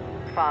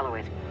 Follow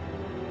it.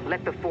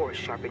 Let the Force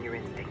sharpen your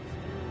instincts.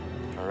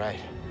 All right.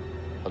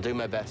 I'll do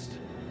my best.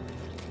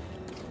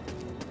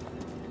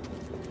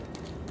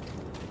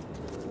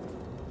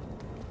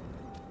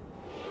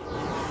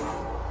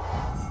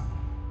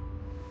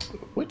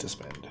 What to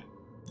spend?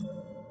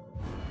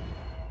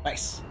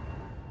 Nice.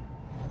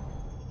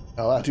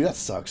 Oh, wow, dude, that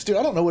sucks. Dude,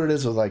 I don't know what it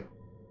is with, like,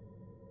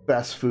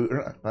 fast food.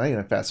 Or not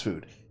even fast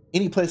food.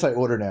 Any place I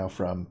order now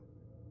from,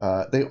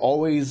 they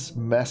always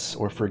mess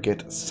or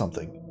forget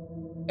something.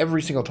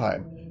 Every single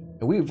time.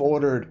 And we've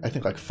ordered, I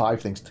think, like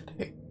 5 things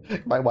today.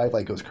 My wife,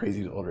 like, goes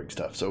crazy ordering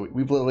stuff. So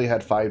we've literally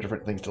had 5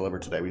 different things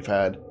delivered today. We've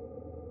had...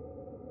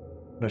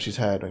 No, she's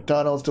had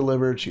McDonald's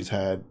delivered. She's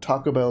had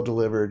Taco Bell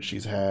delivered.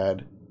 She's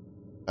had...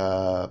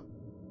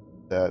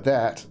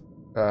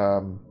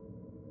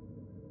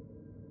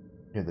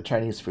 the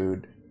Chinese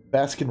food,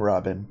 Baskin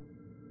Robin,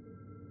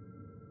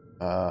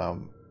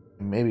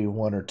 maybe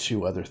 1 or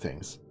 2 other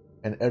things.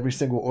 And every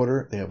single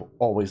order, they have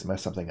always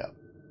messed something up.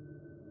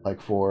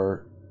 Like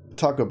for the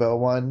Taco Bell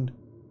one,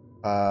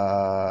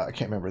 I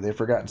can't remember. They've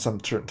forgotten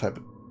some certain type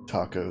of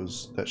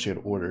tacos that she had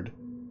ordered.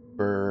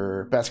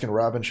 For Baskin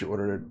Robin, she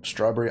ordered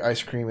strawberry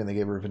ice cream and they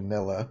gave her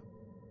vanilla.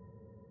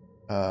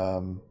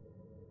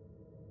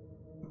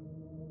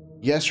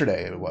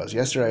 Yesterday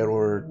I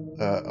ordered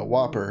a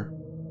Whopper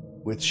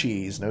with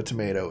cheese, no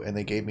tomato, and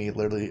they gave me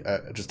literally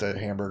just a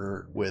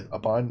hamburger with a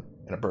bun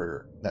and a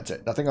burger. That's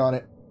it. Nothing on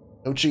it.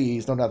 No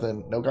cheese, no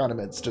nothing, no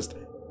condiments, just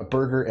a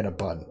burger and a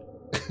bun.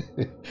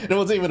 It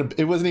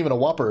wasn't even a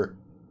Whopper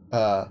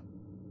bun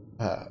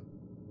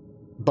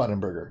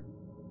and burger.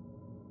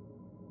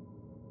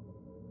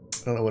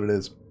 I don't know what it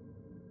is.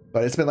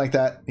 But it's been like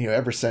that,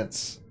 ever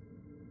since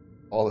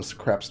all this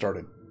crap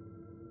started.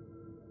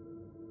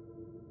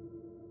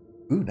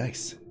 Ooh,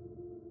 nice.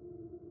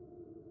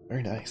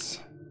 Very nice.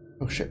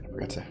 Oh shit, I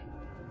forgot to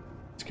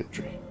skill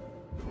tree.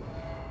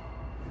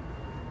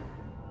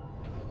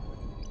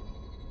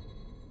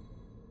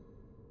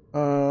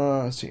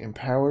 Let's see,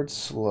 empowered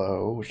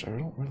slow, which I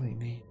don't really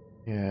need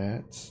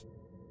yet.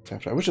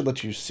 I wish I'd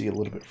let you see a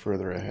little bit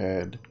further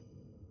ahead.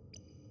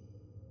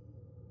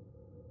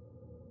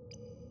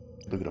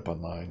 Look it up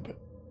online, but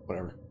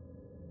whatever.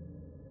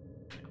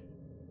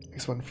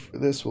 Next one for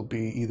this will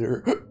be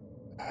either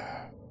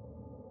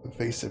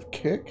evasive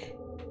kick,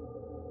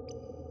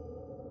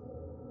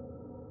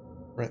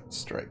 rent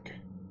strike,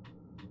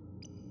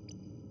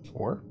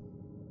 or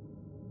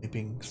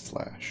leaping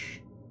slash.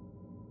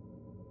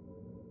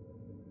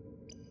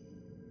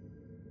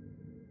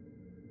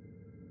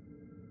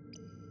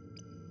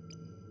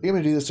 I'm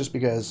going to do this just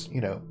because,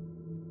 you know,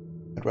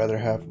 I'd rather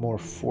have more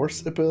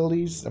force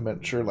abilities. I'm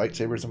not sure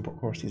lightsabers, and of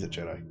course he's a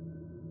Jedi.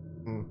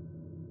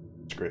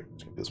 It's great.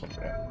 Let's get this one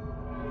for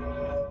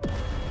now.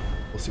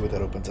 We'll see what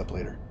that opens up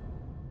later.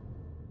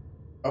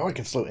 Oh, I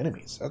can slow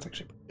enemies. That's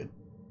actually pretty good.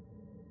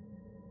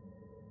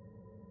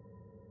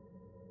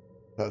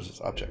 That was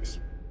just objects.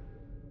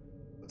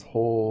 Let's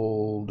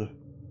hold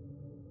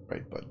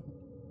right button.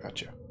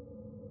 Gotcha.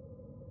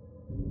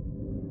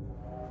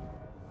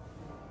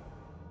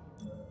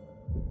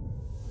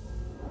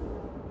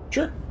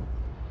 Sure.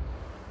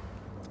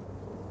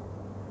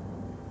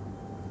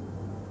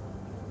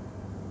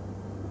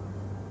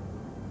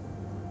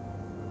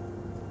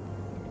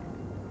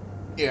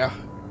 Yeah.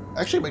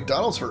 Actually,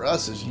 McDonald's for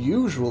us is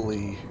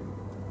usually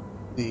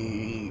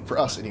for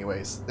us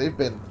anyways, they've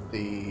been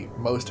the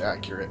most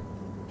accurate.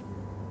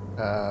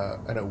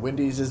 I know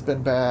Wendy's has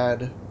been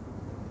bad.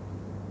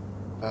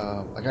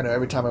 Like I know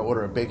every time I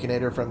order a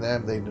Baconator from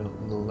them, they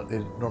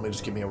normally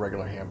just give me a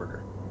regular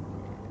hamburger.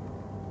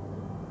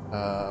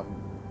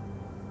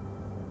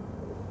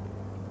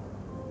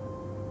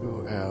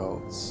 Who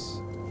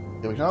else?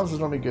 Yeah, McDonald's is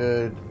normally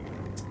good.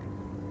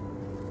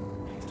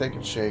 Steak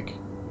and Shake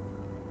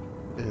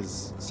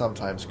is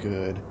sometimes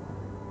good.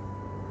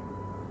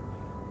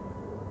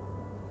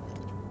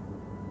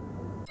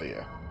 But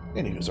yeah.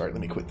 Anywho, alright, let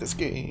me quit this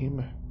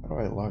game. How do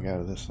I log out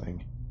of this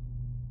thing?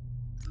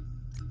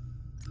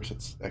 First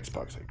it's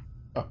Xbox.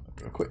 Oh, I'm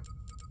gonna quit.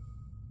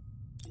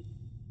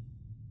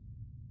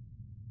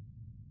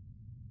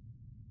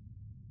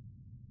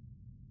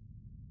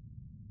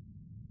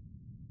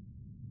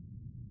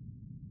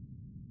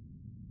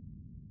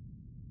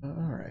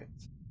 Alright.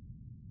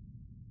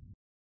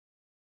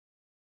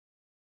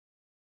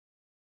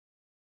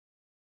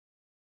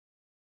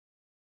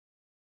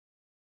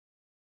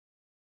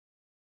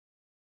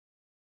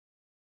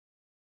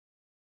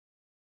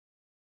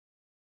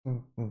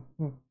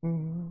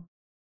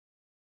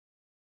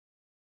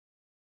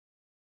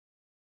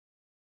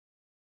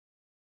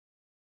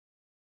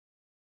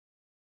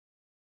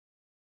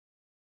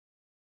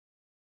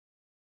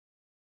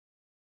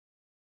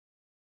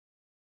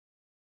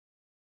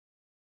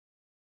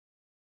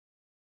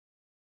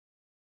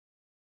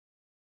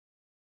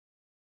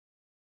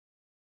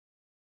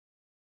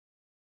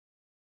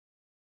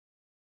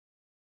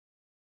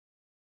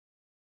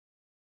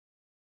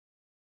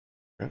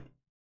 Yep.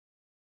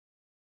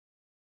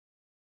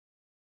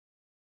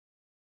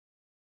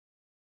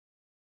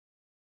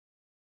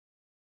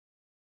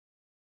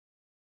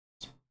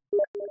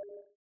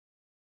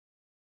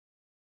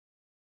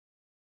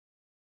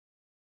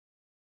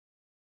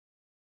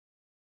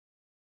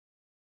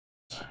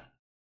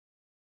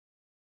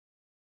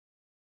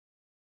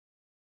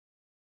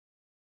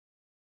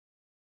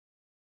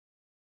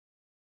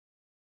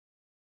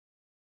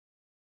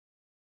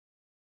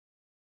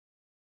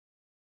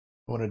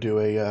 Want to do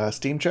a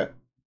Steam check?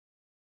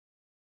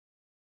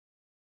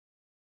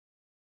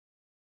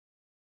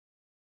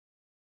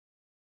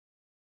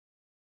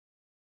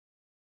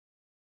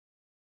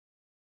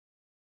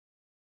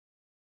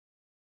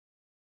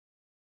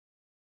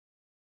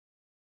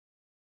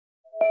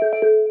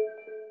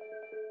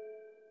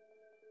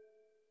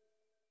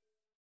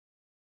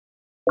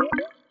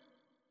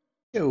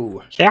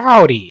 Yo.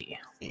 Howdy.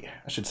 Yeah,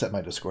 I should set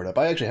my Discord up.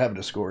 I actually have a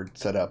Discord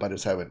set up. I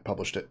just haven't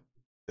published it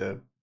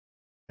to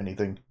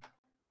anything.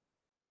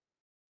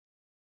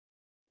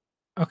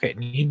 Okay,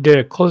 need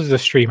to close the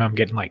stream. I'm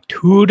getting like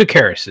 2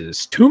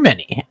 Dacarises. Too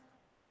many.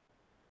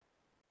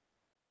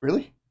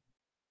 Really?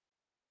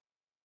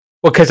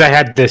 Well, because I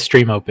had the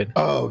stream open.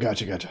 Oh,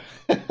 gotcha.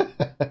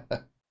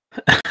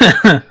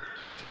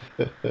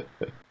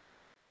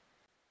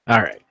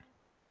 All right.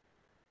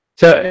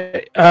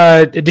 So,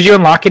 did you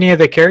unlock any of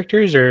the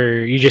characters,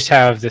 or you just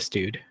have this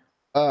dude?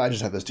 I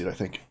just have this dude, I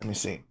think. Let me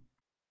see.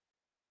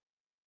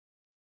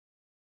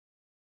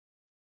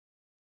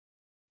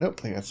 Nope,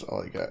 I think that's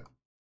all I got.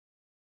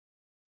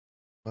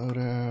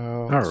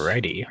 Loadout.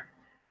 Alrighty.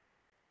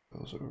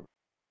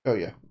 Oh,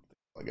 yeah.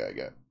 All I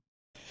got.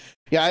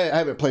 Yeah, I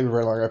haven't played for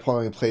very long. I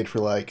probably played for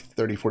like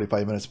 30,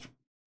 45 minutes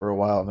for a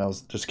while, and I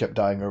was just kept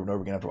dying over and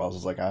over again. After a while, I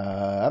was like,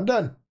 I'm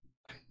done.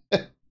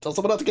 Tell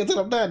someone else to get it,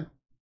 I'm done.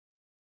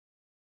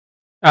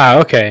 Ah,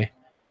 okay.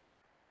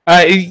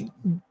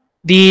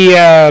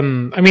 I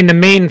mean, the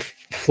main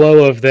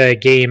flow of the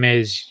game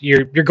is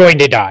you're going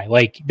to die.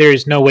 Like,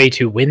 there's no way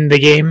to win the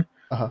game.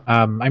 Uh-huh.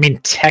 I mean,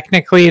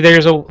 technically,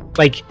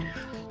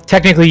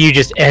 technically you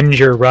just end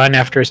your run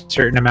after a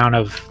certain amount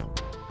of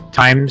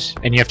times,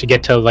 and you have to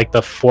get to like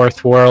the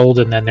 4th world,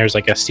 and then there's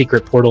like a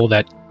secret portal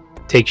that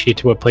takes you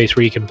to a place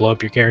where you can blow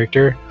up your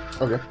character.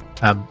 Okay.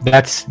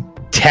 That's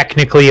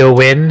technically a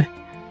win,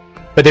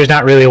 but there's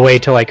not really a way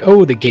to like,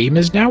 oh, the game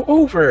is now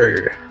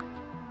over.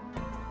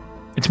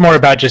 It's more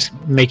about just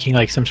making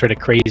like some sort of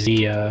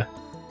crazy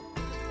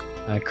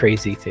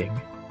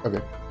thing.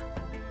 Okay.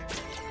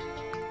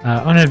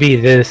 I'm gonna be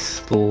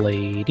this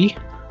lady.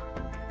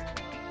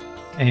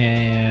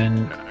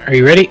 And are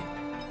you ready?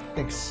 I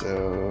think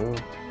so.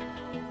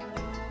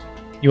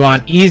 You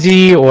want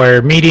easy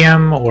or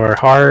medium or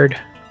hard?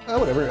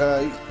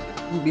 Whatever.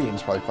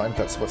 Medium's probably fine.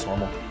 That's what's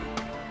normal.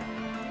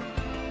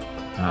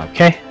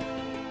 Okay.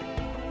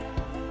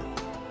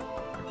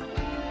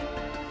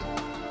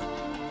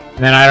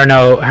 And then I don't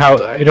know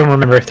how. I don't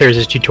remember if there's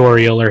a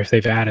tutorial or if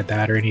they've added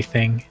that or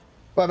anything.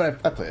 Well, I mean,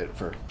 I played it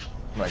for.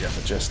 I got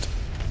the gist.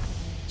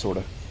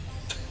 Sorta.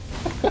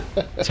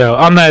 So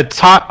on the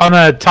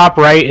top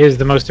right is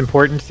the most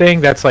important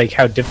thing. That's like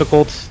how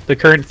difficult the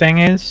current thing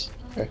is.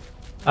 Okay.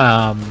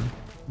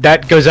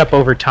 That goes up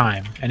over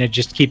time, and it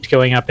just keeps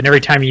going up. And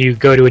every time you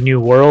go to a new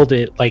world,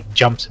 it like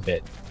jumps a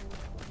bit.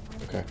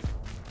 Okay.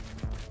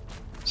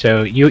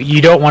 So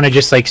you don't want to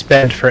just like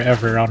spend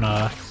forever on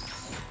a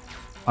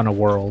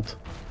world.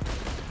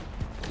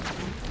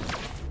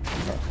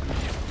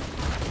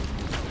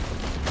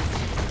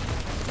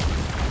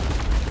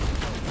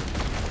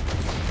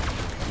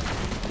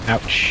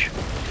 Ouch.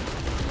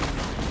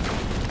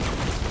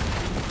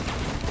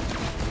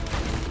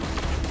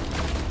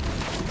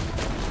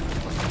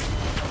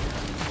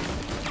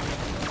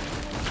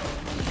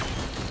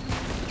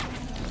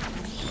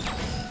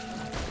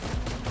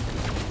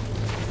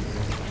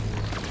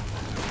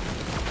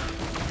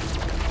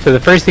 So the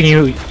first thing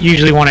you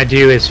usually want to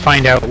do is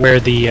find out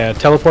where the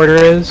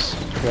teleporter is.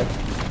 Okay.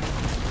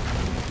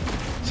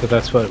 So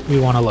that's what we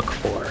want to look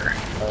for.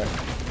 Alright.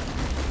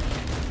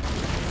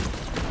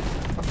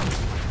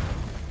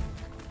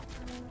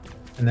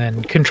 And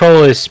then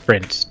control is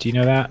sprint. Do you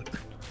know that?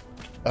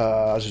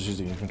 I was just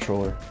using a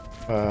controller.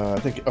 I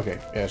think. Okay.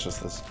 Yeah, it's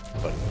just this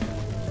button.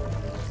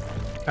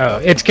 Oh,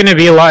 it's gonna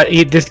be a lot.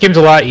 This game's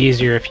a lot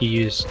easier if you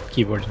use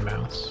keyboard and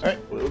mouse. All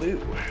right, will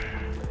do.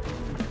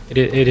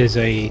 It is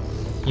a,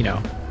 you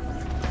know,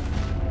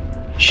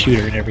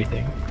 shooter and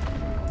everything.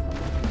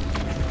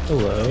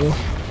 Hello.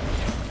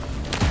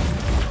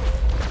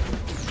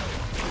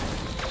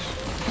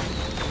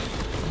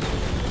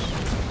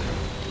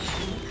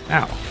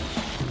 Ow.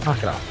 Knock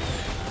it off.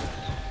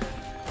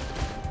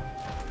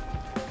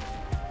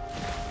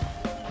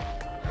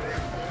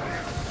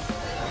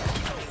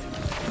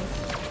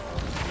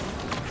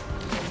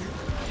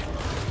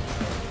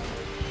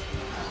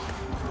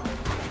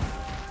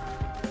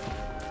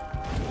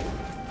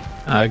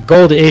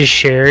 Gold is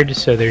shared,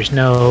 so there's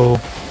no...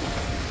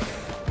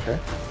 Okay.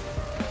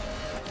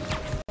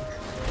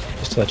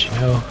 Just to let you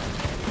know.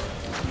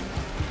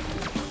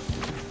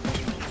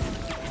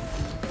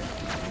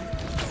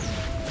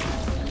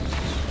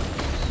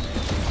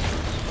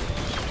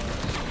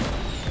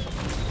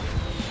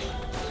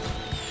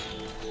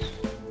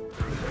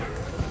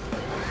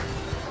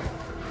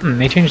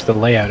 They changed the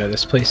layout of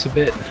this place a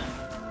bit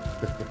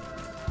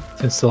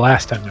since the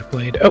last time I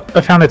played. Oh,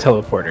 I found a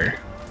teleporter.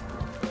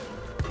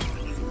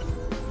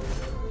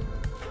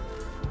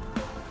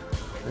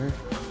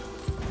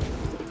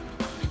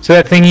 So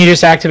that thing you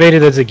just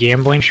activated, that's a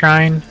gambling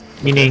shrine,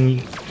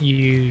 meaning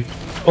you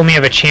only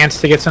have a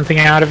chance to get something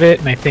out of it,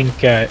 and I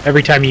think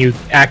every time you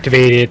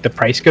activate it, the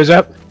price goes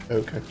up.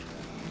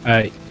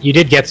 Okay. You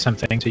did get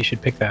something, so you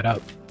should pick that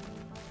up.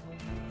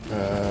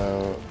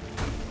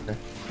 Okay.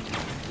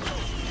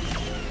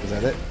 Is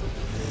that it?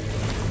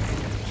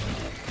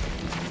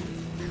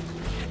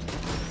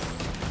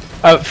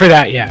 For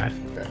that, yeah.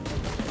 Okay.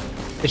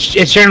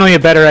 It's generally a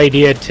better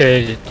idea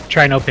to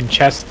try and open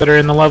chests that are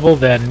in the level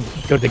than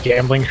go to the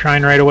gambling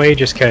shrine right away,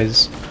 just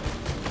because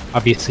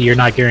obviously you're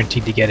not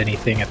guaranteed to get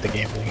anything at the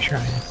gambling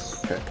shrine.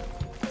 Okay.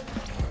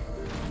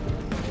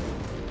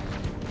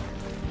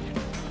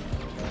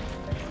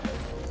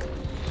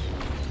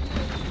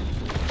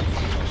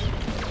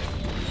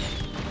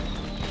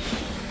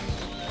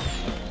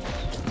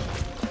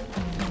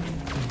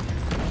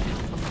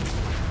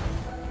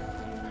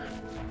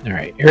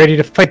 Alright, you ready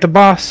to fight the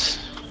boss?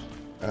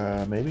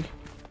 Maybe.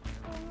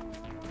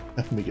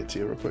 Let me get to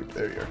you real quick.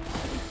 There you are.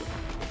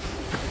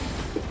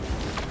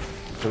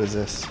 What is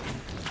this?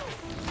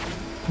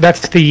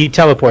 That's the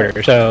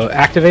teleporter, so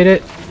activate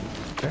it.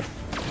 Okay.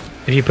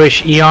 If you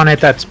push E on it,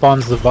 that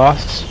spawns the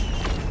boss.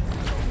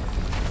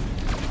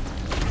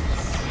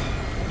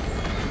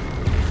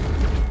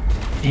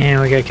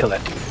 And we gotta kill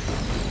that dude.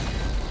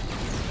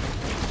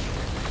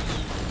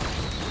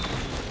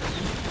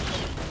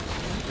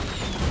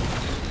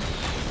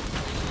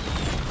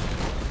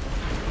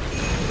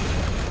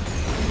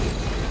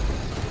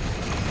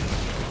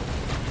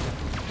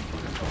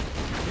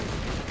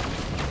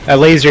 A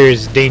laser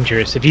is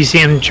dangerous. If you see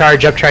him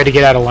charge up, try to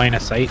get out of line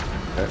of sight.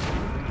 Okay.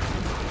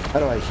 How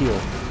do I heal?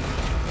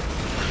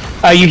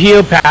 You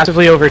heal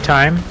passively over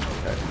time.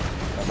 Okay.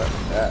 How about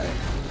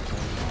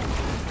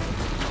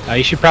that?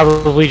 You should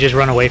probably just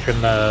run away from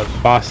the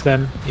boss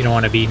then. You don't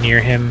want to be near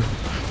him.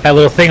 That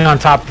little thing on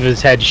top of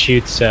his head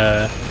shoots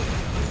stuff.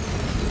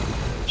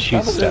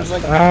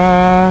 Like,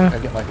 I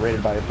get like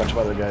raided by a bunch of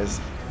other guys.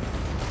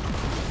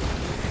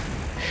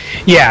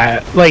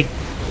 Yeah, like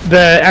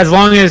as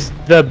long as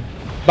the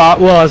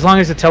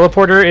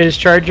teleporter is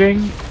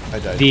charging, I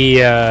died.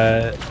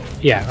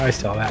 Yeah, I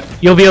saw that.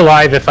 You'll be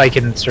alive if I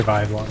can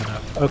survive long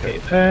enough. Okay,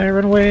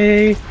 run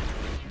away.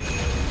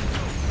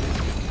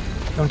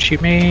 Don't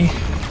shoot me.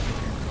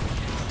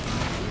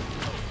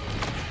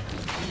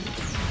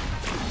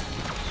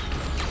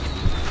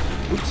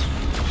 Oops.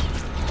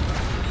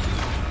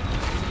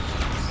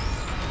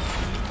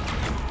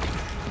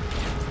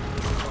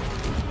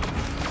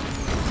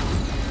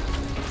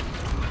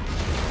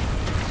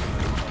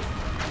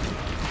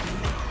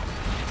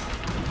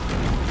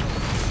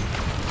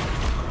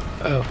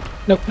 Oh,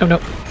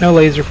 nope, no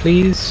laser,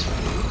 please.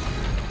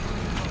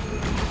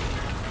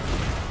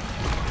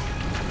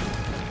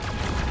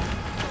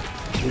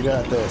 We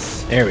got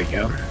this. There we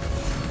go.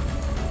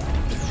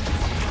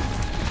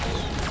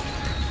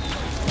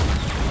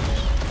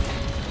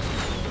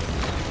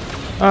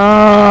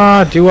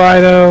 Do I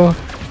though?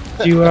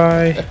 Do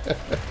I?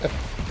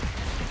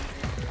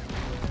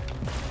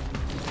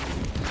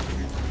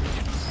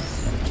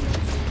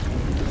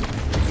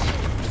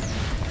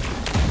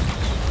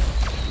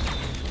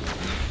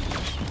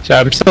 So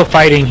I'm still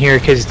fighting here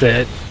because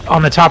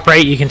on the top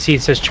right you can see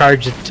it says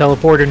charge the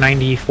teleporter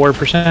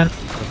 94%.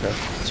 Okay.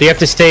 So you have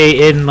to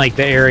stay in like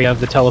the area of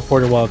the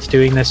teleporter while it's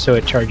doing this so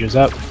it charges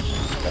up.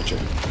 Gotcha.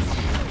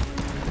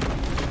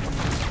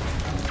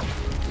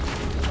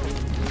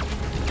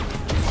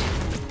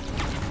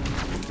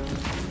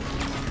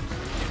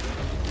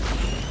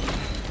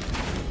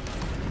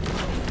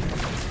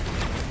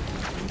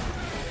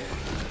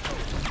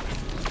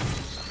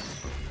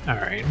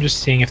 Alright, I'm just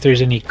seeing if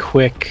there's any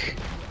quick...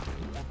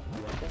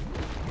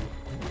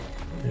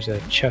 There's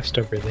a chest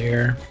over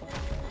there.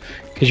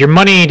 Because your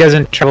money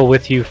doesn't travel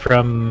with you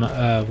from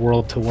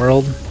world to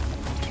world.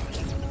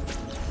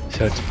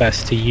 So it's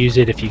best to use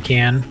it if you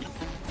can.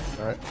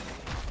 Alright.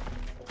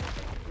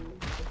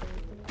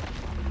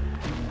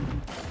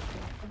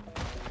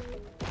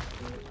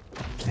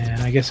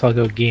 And I guess I'll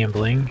go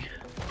gambling.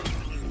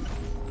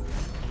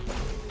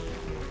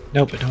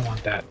 Nope, I don't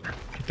want that.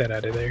 Get that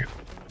out of there.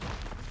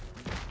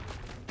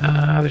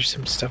 There's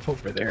some stuff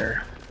over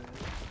there.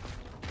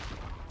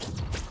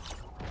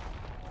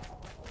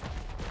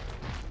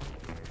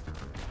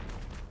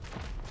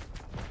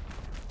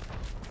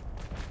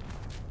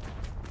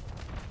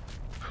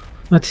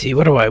 Let's see,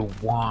 what do I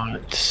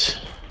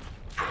want?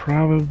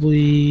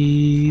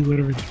 Probably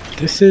whatever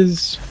this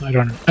is. I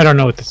don't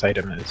know what this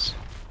item is.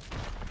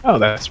 Oh,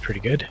 that's pretty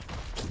good.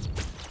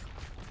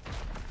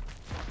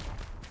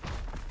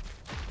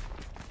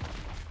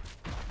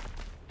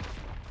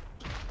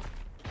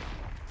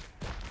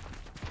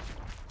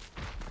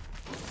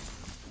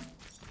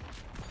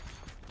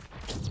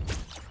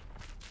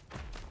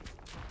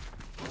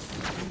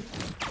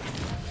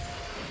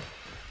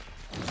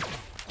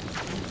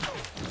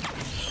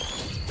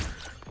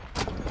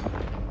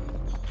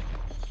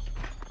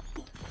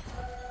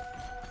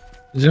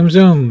 Zoom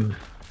zoom.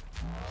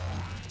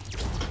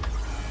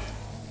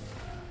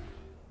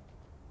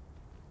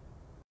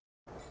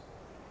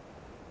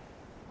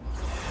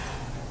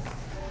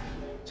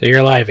 So you're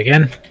alive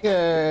again?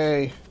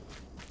 Yay!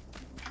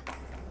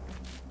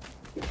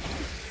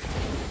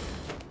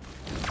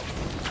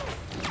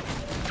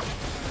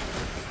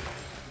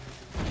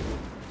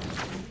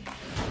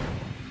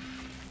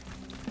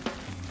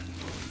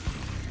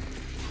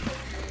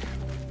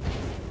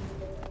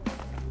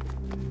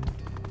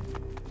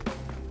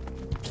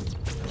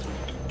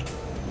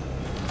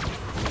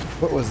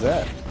 What was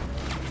that?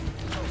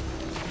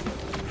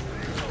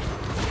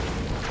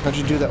 How'd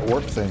you do that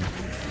warp thing?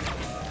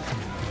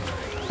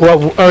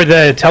 Well, or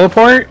the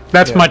teleport?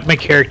 That's Yeah. what my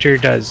character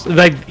does.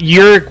 Like,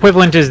 your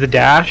equivalent is the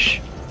dash.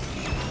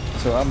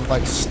 So I'm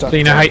like stuck. So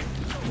you know how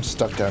I'm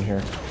stuck down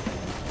here.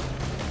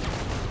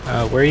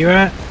 where are you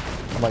at?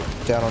 I'm like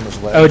down on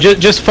this ledge. Oh,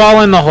 just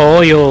fall in the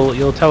hole.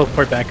 You'll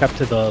teleport back up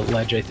to the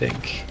ledge, I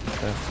think.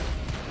 Okay.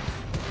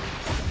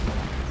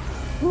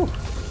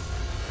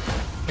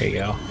 There you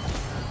go.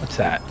 What's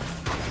that?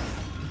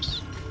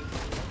 Oops.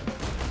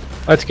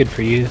 That's good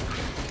for you.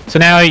 So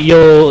now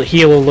you'll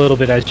heal a little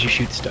bit as you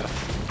shoot stuff.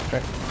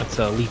 Okay. That's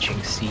a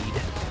leeching seed.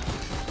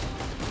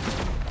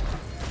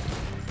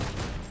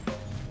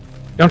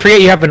 Don't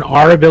forget you have an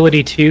R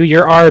ability too.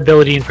 Your R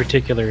ability in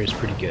particular is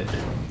pretty good.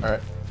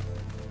 Alright.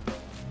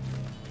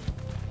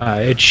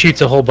 It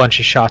shoots a whole bunch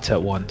of shots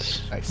at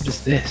once. Nice. What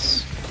is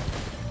this?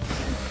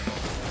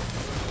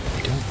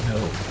 I don't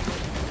know.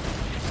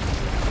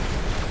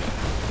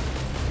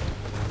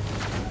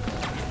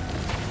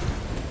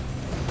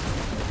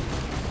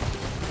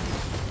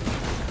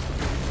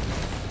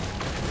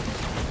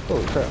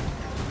 Holy crap.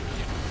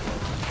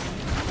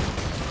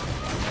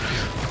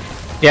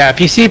 Yeah, if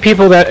you see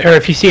people that, or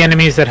if you see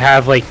enemies that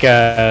have like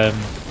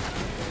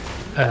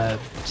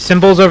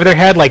symbols over their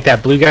head, like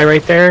that blue guy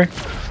right there,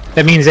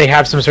 that means they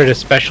have some sort of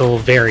special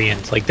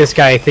variant. Like this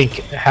guy, I think,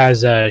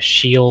 has a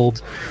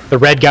shield. The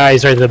red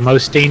guys are the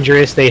most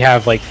dangerous. They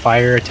have like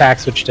fire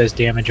attacks, which does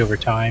damage over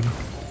time.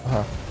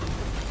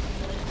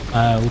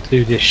 We'll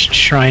do this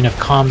Shrine of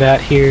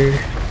Combat here.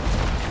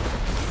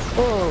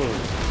 Whoa.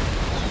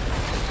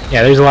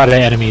 Yeah, there's a lot of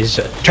enemies.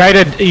 Try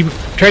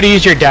to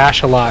use your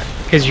dash a lot,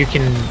 because you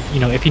can, you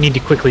know, if you need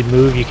to quickly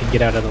move, you can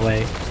get out of the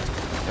way.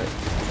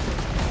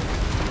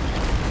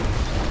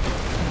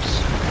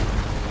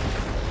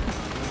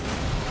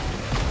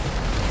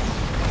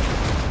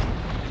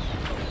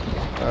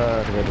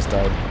 I think I just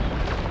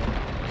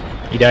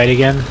died. You died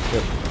again?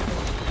 Yep.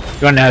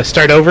 You want to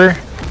start over?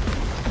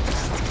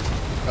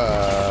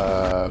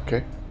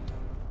 Okay.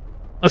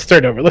 Let's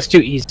start over. Let's do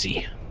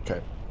easy.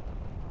 Okay.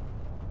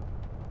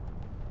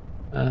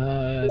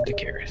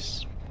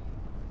 Dakaris.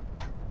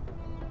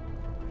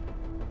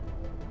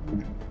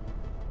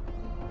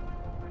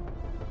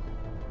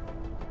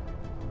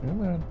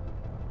 Come on.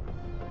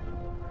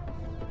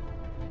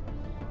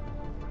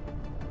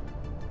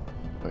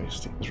 Oh, your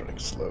Steam is running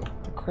slow.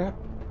 The crap?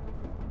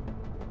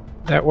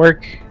 That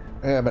work?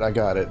 Yeah, but I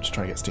got it. Just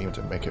trying to get Steam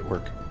to make it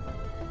work.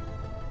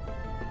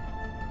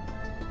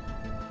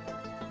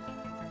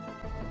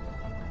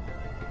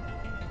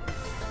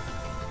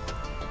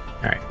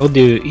 Alright, we'll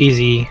do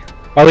easy.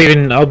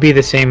 I'll be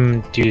the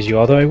same dude as you,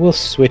 although I will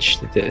switch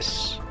to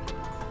this.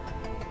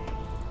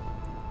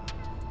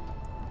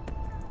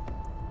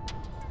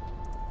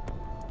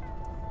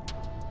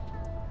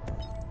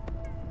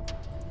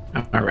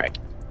 Alright.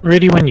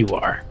 Ready when you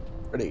are.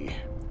 Ready.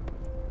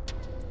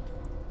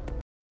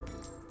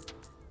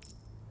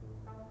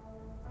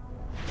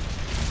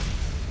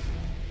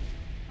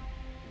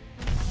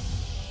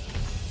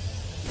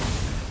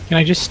 Can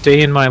I just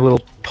stay in my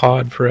little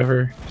pod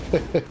forever?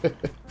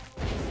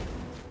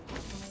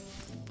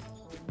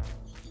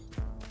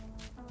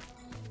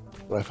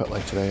 What I felt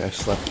like today, I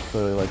slept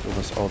literally like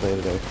almost all day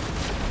today.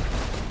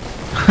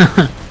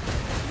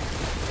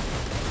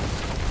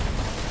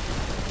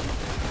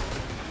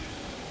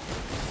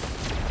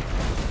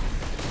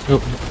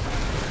 Oh.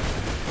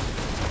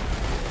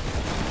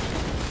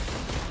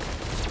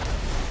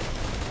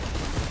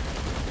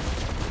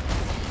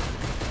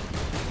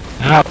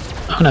 Ow.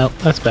 Oh no,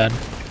 that's bad.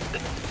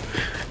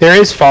 There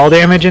is fall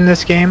damage in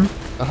this game.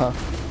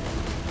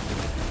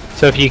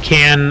 So if you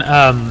can,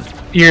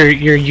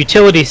 your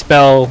utility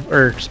spell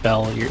or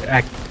your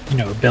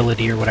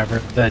ability or whatever,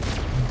 the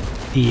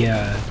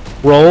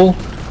roll.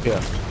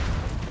 Yeah.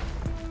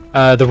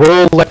 The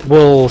roll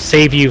will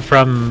save you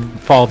from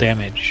fall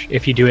damage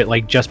if you do it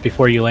like just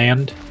before you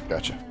land.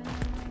 Gotcha.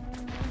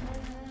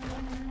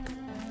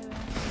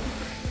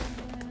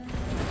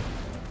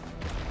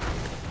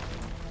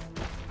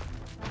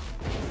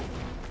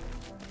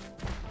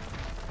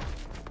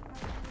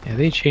 Yeah,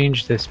 they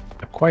changed this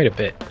quite a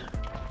bit.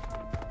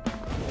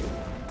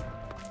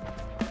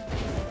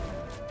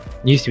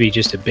 It used to be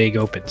just a big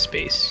open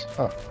space.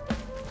 Oh.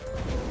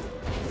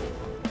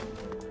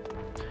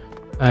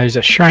 There's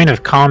a Shrine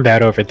of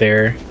Combat over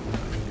there,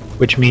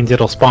 which means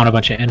it'll spawn a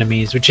bunch of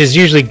enemies, which is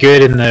usually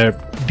good in the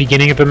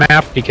beginning of a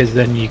map, because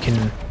then you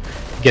can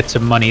get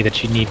some money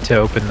that you need to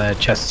open the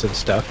chests and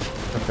stuff.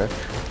 Okay.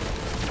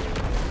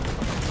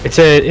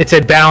 It's a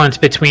balance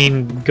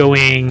between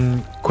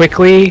going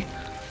quickly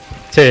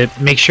to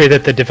make sure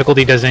that the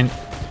difficulty doesn't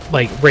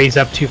like raise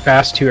up too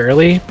fast too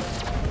early,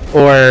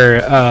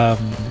 or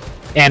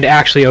and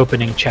actually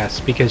opening chests,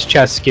 because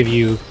chests give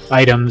you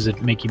items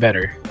that make you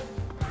better.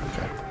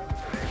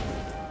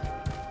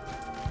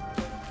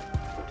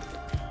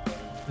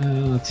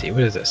 Let's see,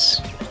 what is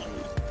this?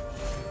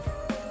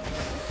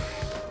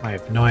 I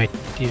have no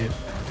idea.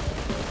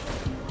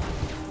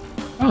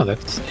 Oh,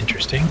 that's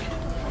interesting.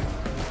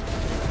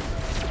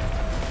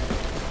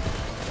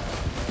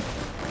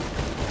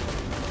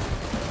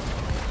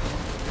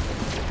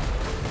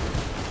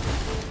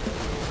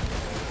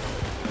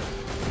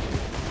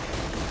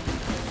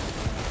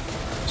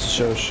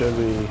 So should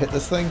we hit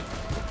this thing?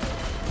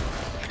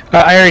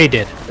 I already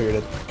did. Figured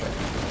it.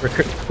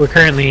 Okay. We're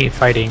currently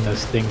fighting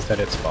those things that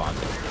it spawned.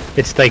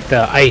 It's like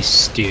the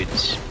ice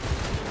dudes.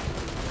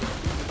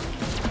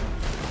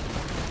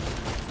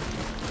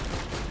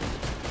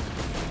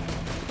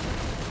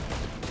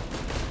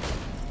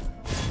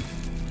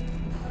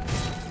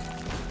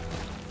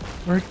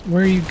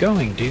 Where are you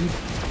going, dude?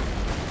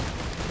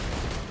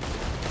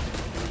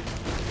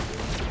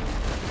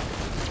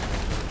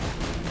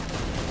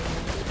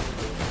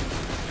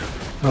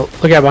 Oh,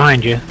 look out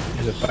behind you.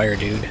 There's a fire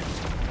dude.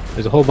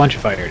 There's a whole bunch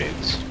of fire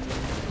dudes.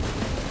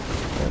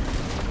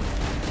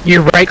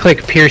 Your right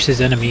click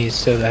pierces enemies,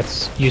 so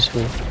that's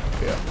useful.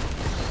 Yeah.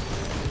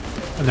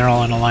 And they're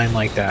all in a line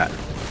like that.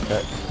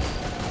 Okay.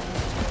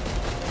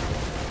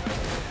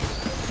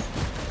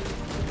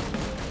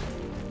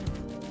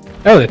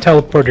 Oh, the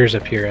teleporter's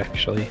up here,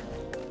 actually.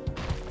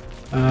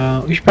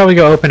 We should probably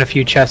go open a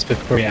few chests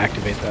before we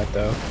activate that,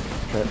 though.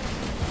 Okay.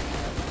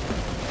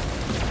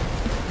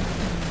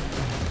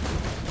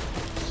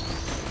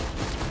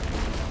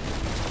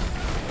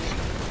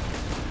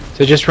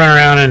 So just run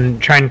around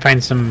and try and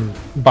find some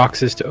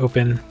boxes to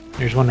open.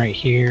 There's one right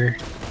here.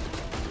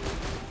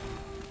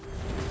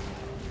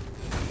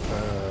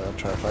 I'm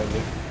trying to find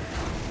you.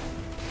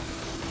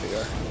 There you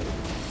are.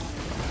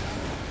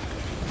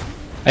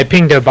 I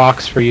pinged a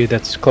box for you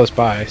that's close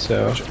by,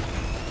 so... Gotcha.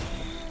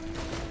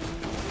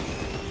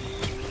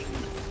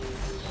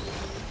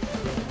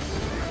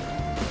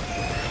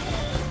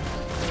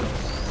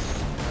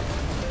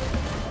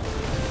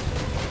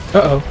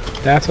 Uh-oh,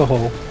 that's a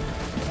hole.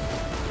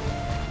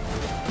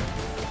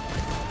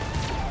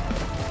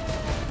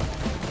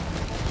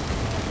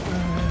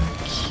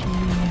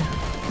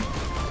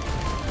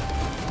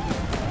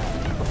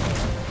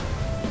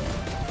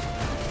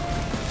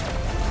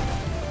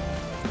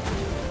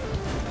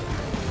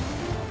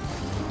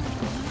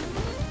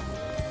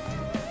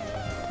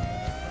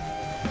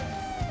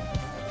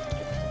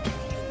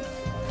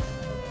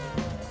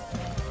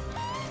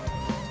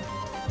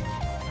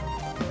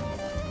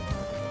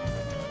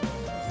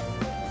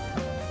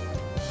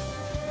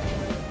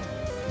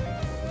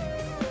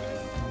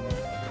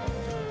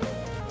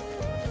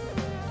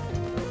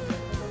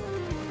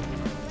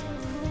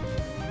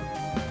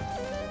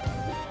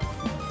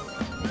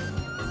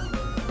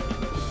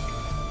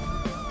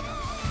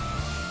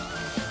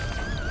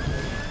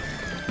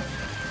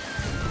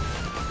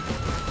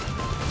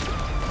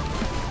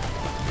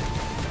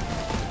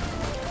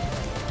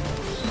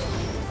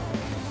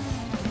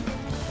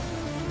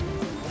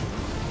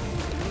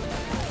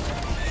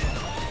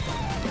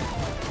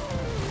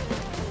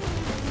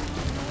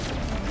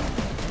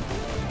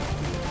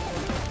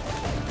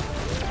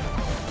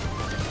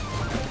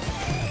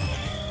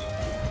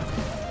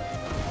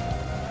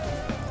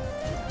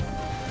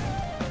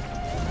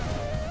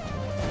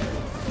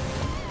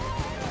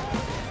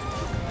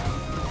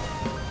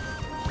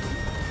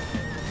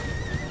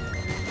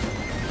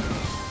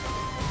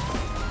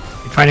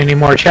 Find any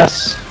more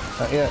chests?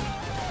 Not yet.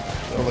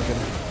 Still looking.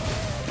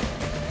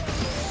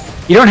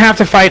 You don't have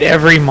to fight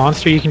every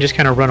monster, you can just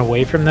kind of run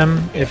away from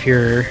them if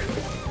you're...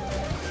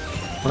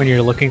 when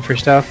you're looking for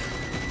stuff.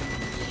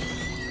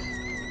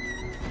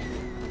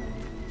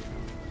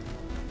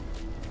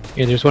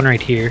 Yeah, there's one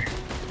right here.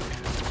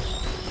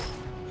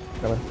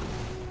 Coming.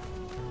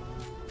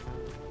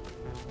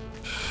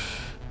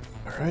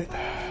 Alright.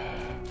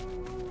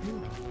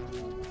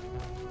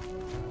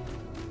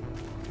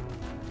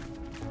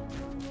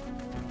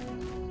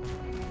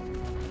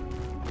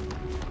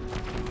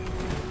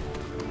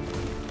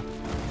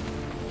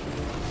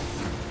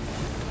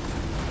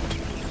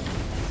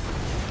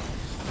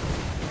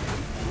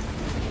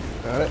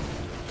 Got it.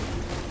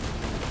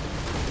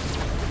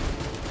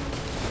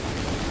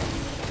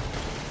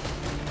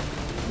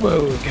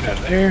 Whoa, get out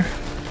of there.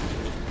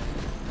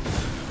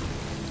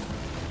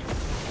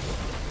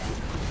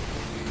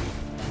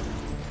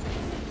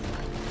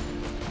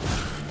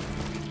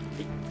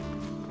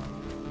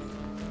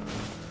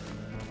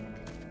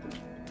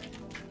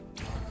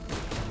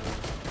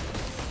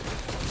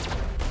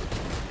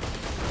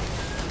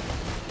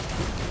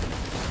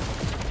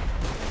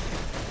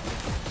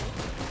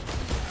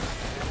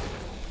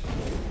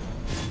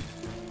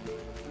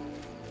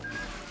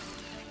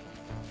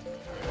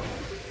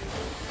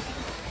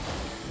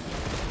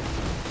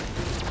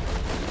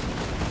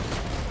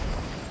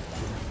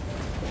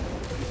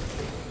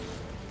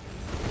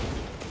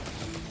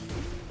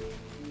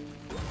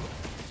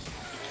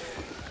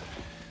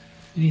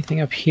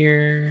 Anything up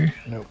here?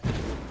 Nope.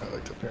 I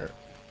like to pair.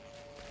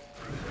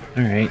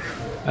 Alright.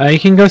 You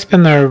can go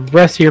spend the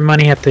rest of your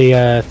money at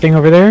the thing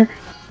over there.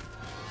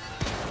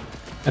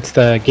 That's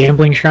the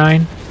gambling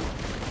shrine.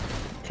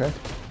 Okay.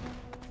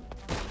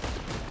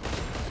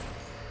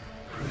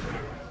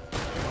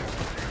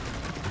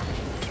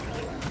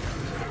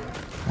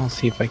 I'll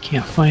see if I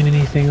can't find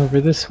anything over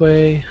this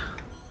way.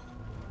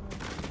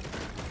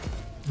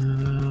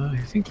 I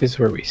think this is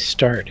where we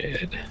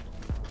started.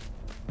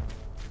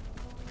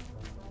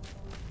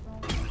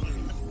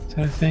 Is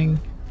that a thing?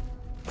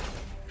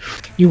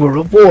 You were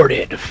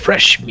rewarded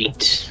fresh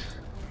meat.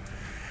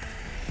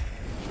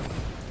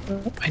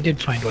 Oh, I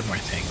did find one more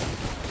thing.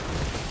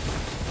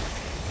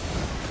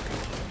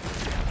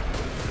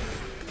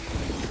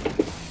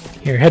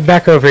 Here, head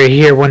back over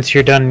here once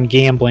you're done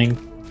gambling.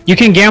 You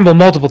can gamble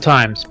multiple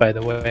times, by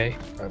the way.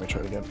 Let me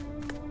try it again.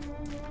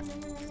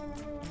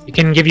 It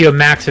can give you a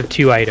max of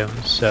 2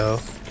 items, so...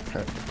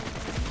 Okay.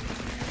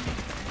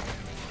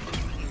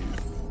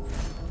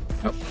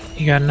 Oh,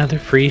 you got another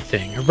free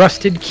thing. A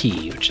rusted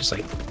key, which is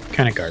like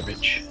kind of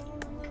garbage.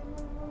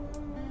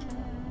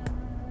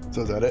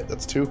 So is that it?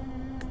 That's 2?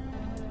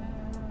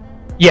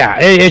 Yeah,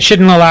 it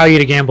shouldn't allow you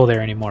to gamble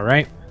there anymore,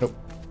 right? Nope.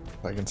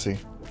 I can see.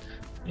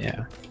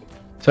 Yeah.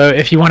 So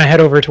if you want to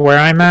head over to where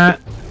I'm at,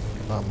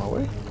 On my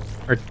way.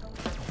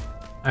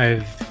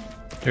 or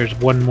there's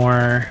one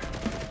more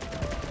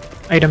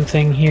item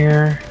thing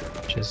here,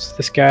 which is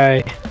this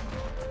guy.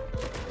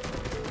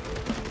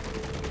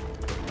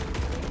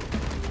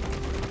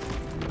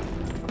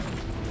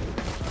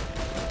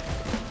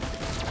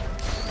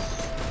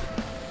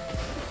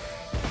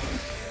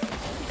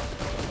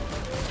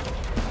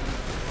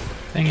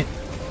 Dang it.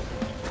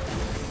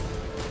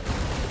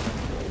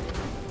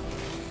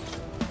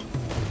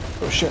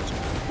 Oh shit.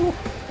 Ooh.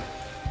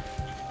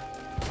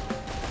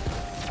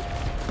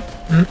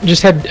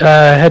 Just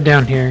head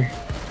down here.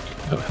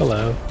 Oh,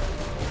 hello,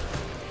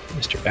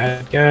 Mr.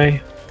 Bad Guy.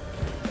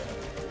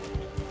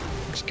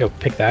 Just go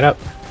pick that up,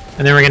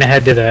 and then we're gonna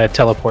head to the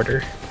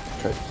teleporter,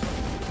 Okay.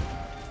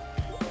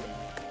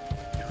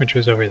 which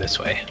was over this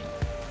way.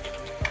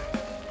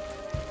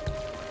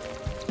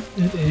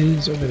 It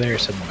is over there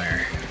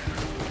somewhere.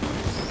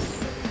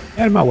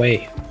 Out of my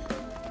way.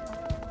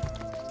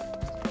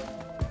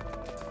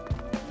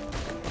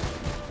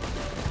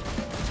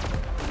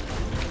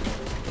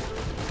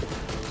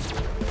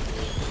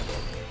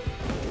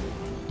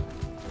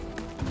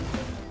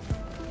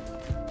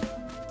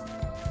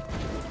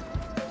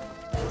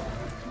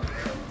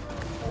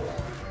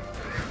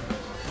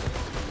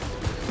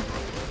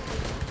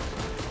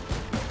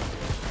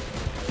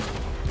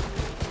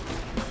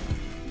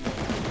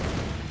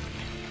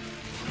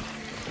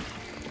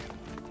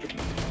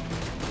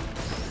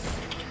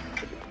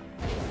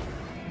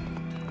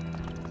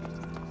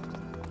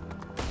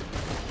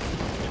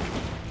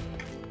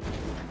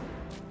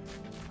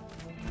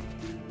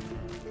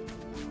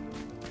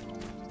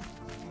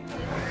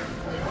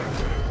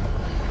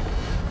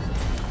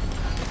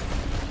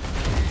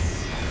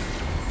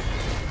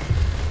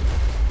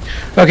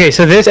 Okay,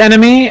 so this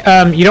enemy,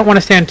 you don't want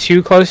to stand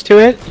too close to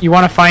it. You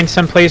want to find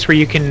some place where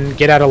you can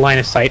get out of line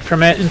of sight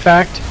from it, in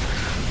fact.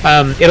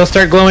 It'll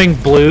start glowing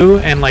blue,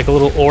 and like a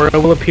little aura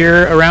will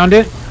appear around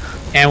it.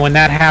 And when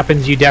that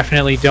happens, you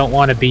definitely don't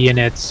want to be in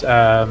its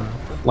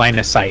line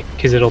of sight,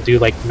 because it'll do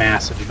like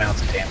massive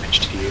amounts of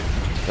damage to you.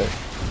 Okay.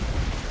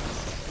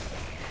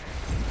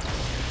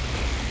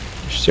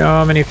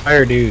 So many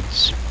fire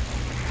dudes.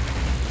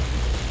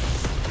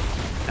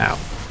 Ow.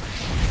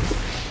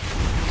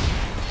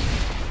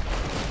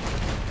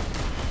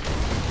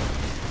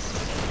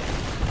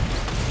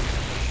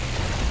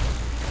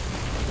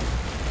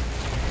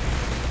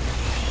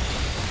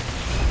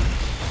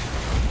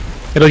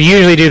 It'll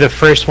usually do the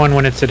first one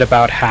when it's at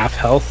about half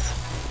health.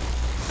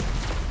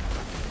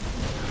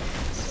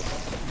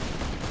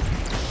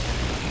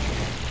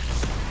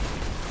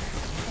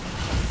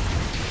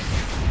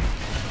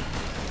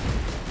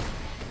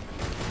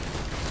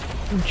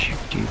 Don't you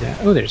do that?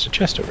 Oh, there's a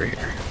chest over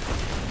here.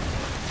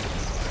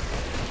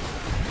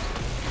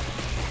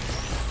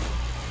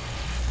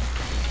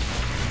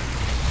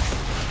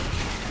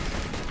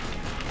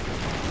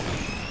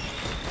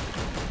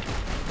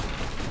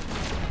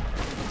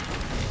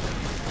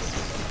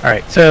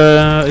 Alright,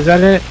 so is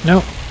that it?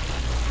 Nope.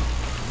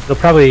 They'll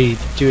probably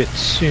do it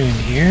soon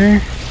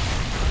here.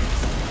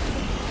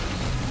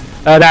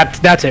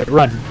 That's it.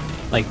 Run.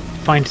 Like,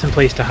 find some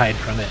place to hide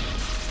from it.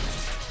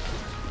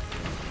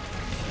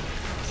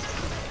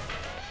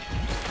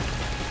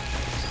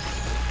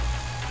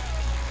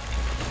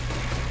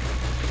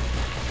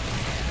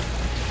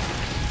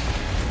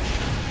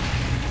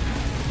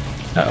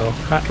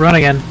 Uh-oh. Run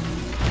again.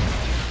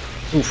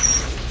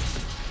 Oof.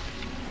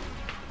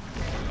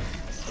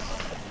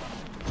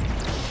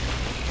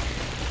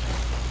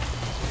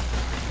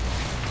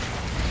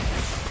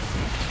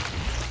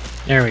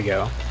 There we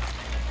go.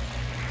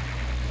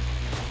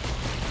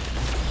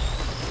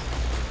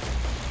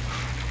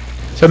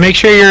 So make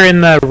sure you're in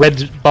the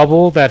red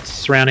bubble that's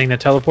surrounding the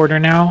teleporter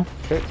now.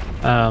 Okay.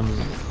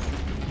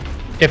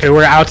 If it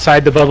were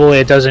outside the bubble,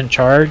 it doesn't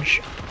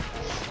charge,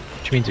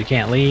 which means we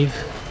can't leave.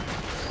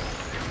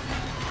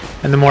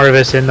 And the more of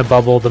us in the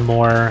bubble, the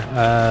more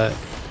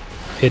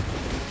the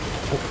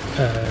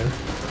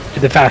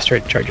faster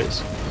it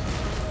charges.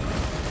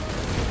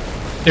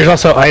 There's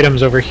also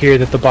items over here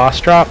that the boss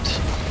dropped.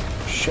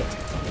 Shit.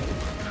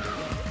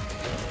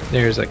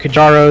 There's a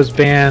Kajaro's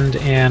band,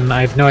 and I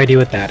have no idea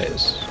what that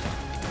is.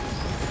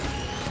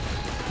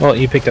 Well,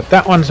 you picked up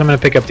that one, so I'm going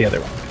to pick up the other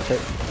one. Okay.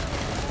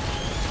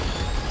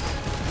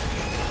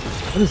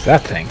 What is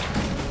that thing?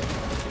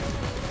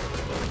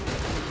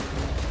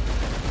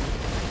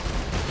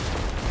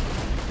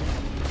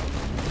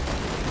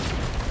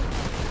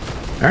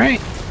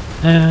 Alright,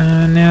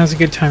 now's a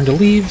good time to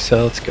leave,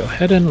 so let's go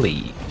ahead and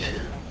leave.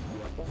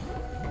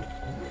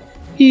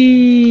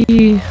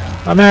 Eee,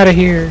 I'm out of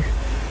here.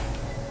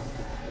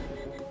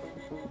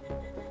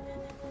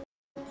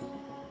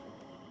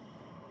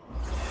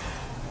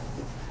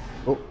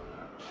 Oh.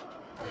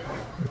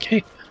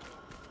 Okay.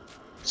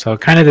 So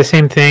kind of the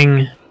same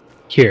thing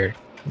here.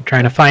 I'm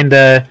trying to find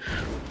the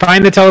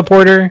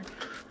teleporter,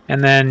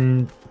 and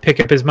then pick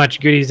up as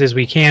much goodies as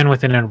we can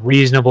within a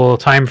reasonable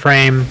time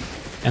frame,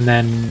 and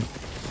then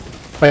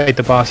fight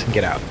the boss and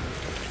get out.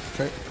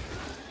 Okay.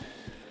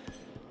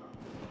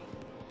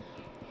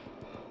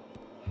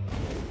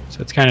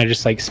 So it's kind of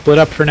just like split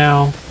up for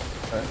now.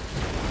 Alright.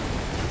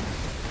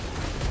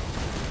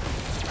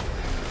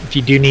 If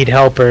you do need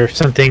help, or if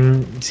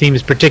something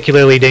seems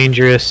particularly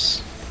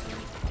dangerous,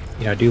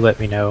 you know, do let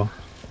me know.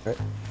 Okay.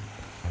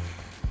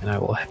 And I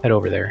will head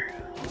over there.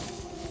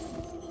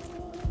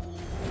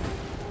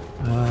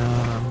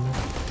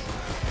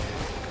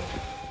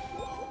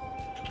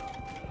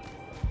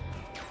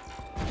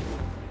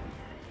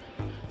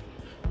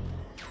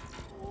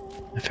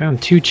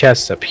 found 2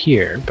 chests up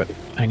here, but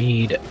I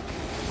need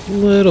a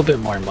little bit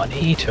more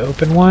money to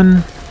open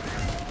one.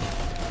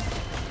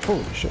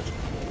 Holy shit.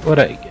 What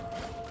I get?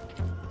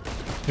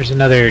 There's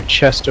another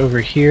chest over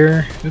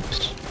here.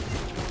 Oops.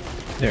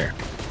 There.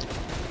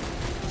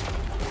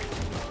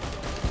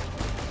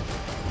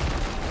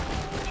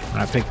 I'm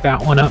gonna pick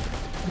that one up.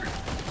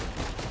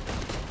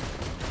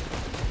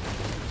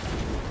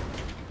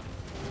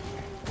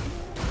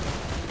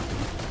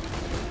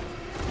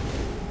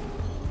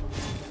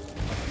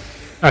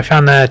 I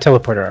found the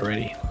teleporter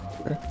already.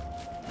 Okay.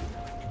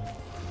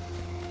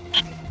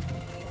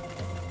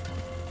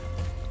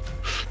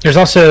 There's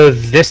also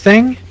this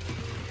thing,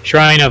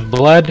 Shrine of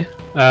Blood.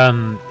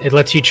 It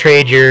lets you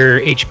trade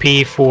your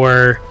HP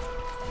for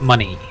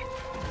money.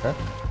 Okay.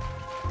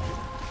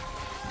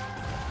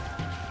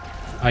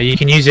 You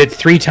can use it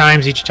 3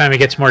 times. Each time it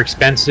gets more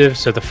expensive.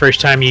 So the first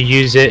time you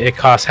use it, it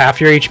costs half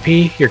your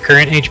HP, your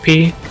current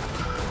HP.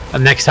 The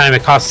next time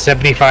it costs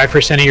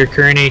 75% of your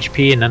current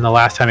HP, and then the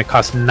last time it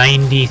costs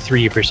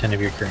 93%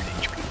 of your current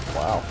HP.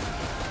 Wow.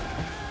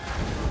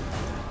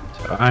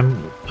 So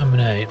I'm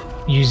gonna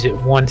use it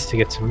once to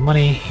get some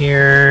money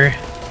here.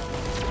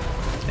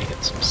 I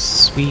get some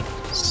sweet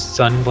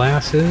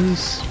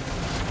sunglasses.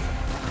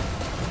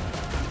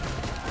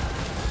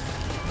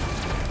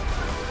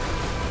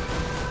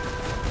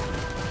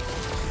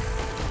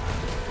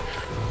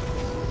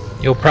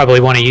 You'll probably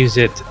want to use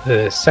it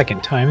the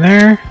second time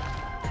there.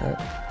 Okay.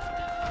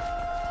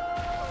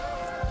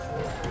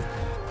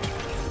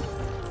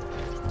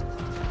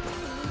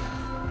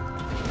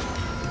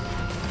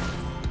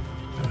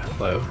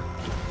 Hello.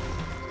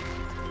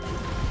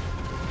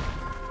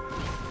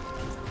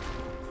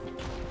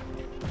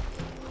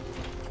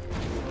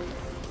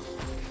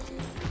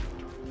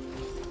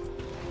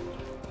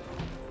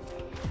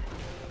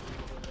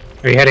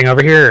 Are you heading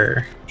over here?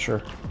 Or?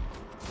 Sure.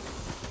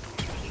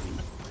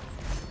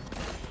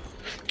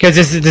 Because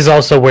this is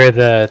also where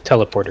the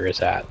teleporter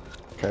is at.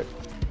 Okay.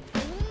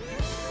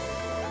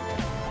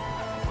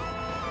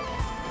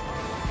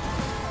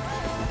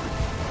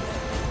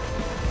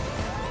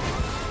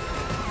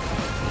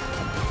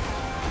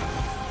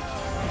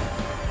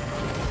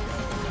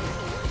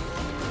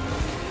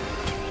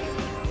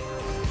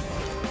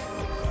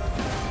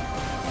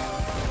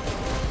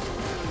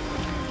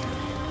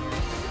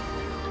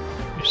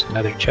 There's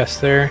another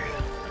chest there.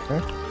 Okay.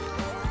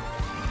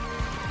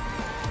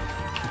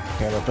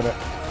 Can't open it.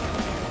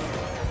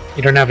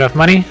 You don't have enough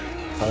money?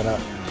 Probably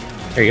not.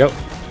 There you go.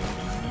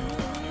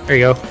 There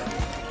you go.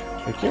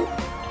 Thank you.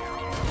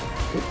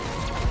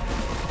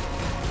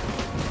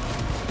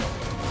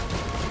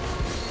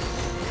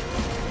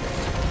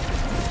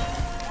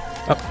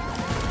 Oh,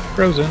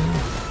 frozen.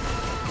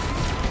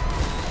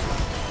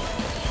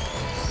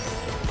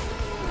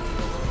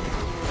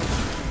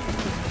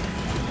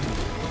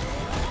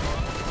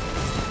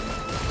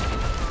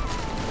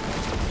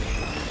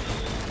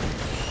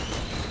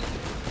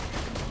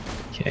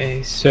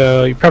 Okay,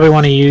 so you probably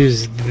want to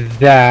use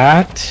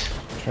that.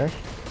 Okay.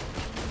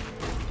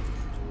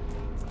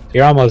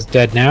 You're almost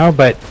dead now,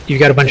 but you've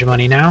got a bunch of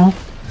money now.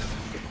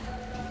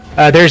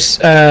 There's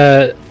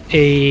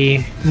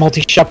a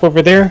multi-shop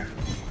over there.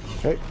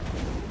 Okay.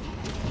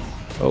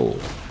 Oh,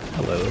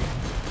 hello.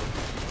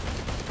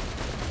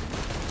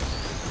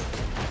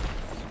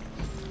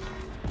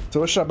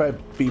 So what should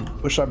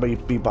I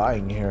be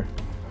buying here?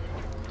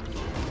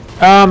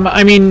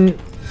 I mean,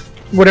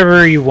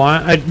 whatever you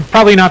want.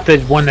 Probably not the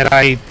one that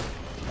I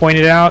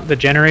pointed out, the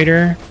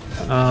generator.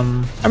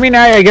 I mean,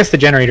 I guess the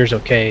generator's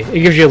okay.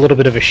 It gives you a little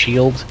bit of a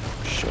shield.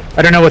 Sure.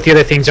 I don't know what the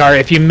other things are.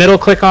 If you middle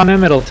click on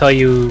them, it'll tell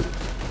you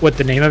what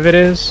the name of it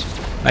is.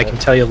 I can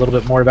tell you a little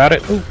bit more about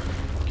it. Oh,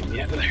 get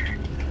me out of there.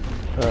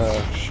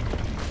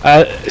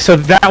 So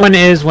that one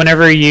is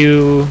whenever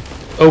you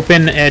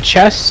open a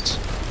chest,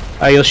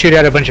 you'll shoot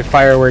out a bunch of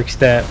fireworks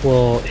that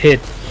will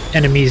hit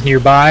enemies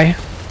nearby.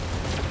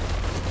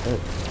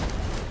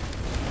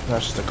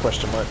 That's just a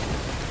question mark.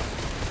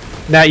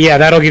 Yeah,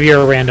 that'll give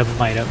you a random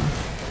item.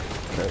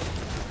 Okay.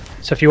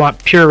 So if you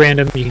want pure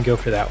random, you can go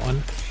for that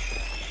one.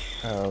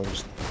 I don't know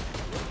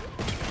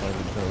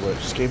what it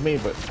just gave me,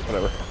 but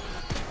whatever.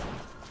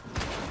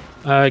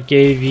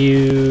 Gave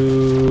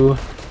you...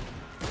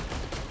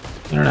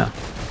 I don't know.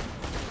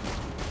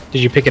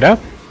 Did you pick it up?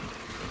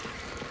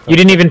 You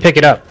didn't even pick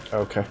it up.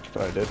 Okay,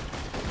 but I did.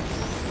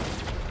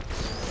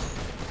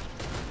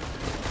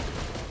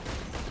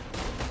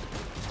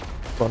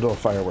 Bundle of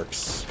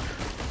fireworks.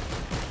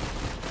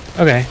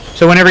 Okay,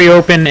 so whenever you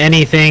open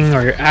anything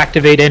or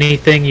activate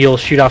anything, you'll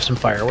shoot off some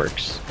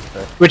fireworks.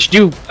 Okay. Which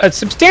do a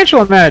substantial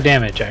amount of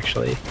damage,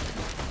 actually.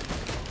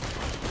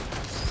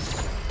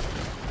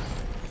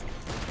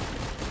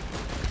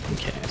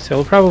 Okay, so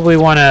we'll probably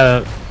want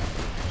to...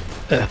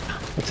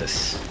 what's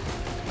this?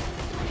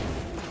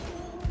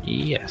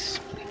 Yes,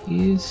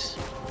 please.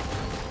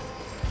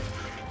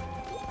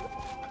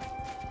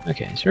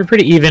 Okay, so we're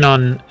pretty even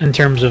in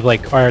terms of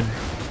like our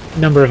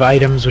number of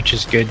items, which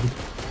is good.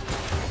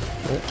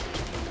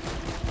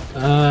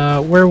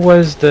 Where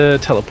was the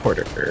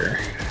teleporter?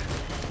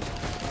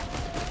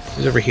 It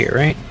was over here,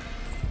 right?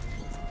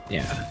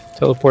 Yeah,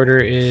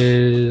 teleporter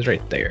is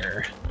right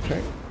there.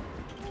 Okay.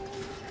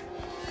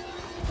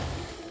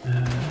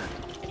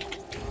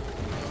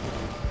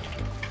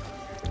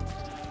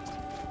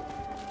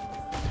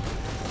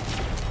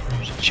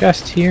 There's a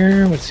chest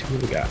here. Let's see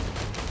what we got.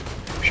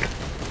 Sure.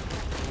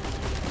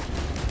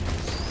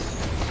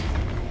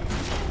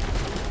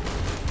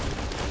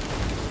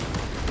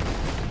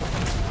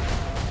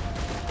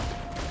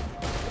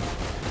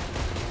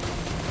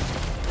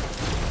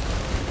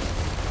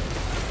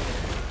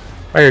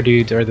 Fire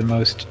dudes are the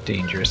most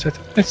dangerous. I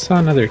thought I saw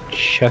another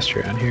chest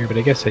around here, but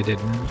I guess I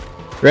didn't.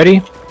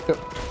 Ready? Yep.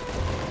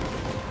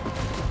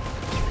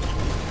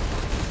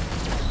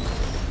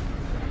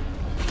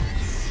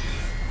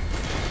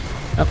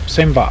 Up,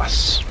 same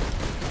boss.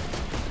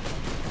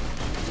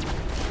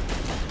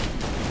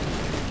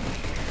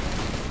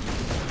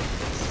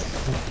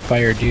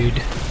 Fire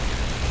dude.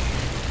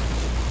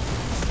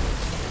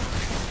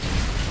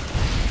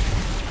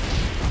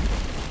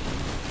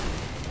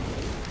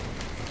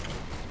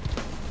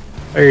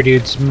 Fire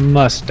dudes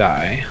must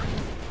die.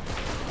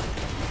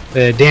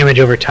 The damage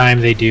over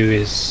time they do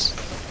is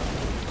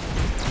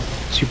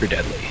super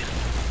deadly.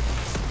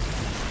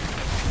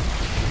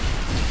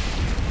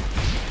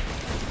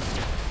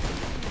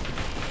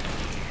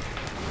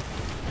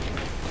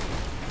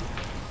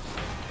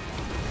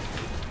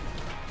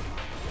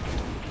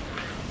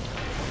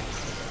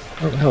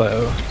 Oh,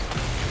 hello.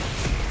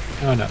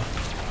 Oh no.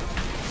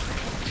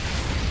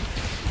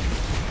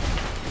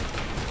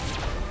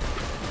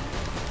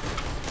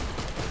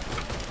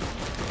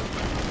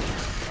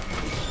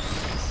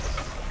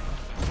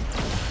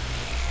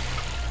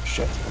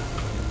 Shit.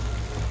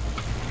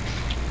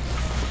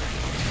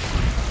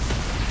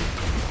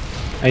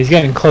 He's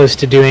getting close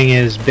to doing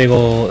his big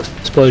ol'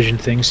 explosion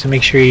thing, so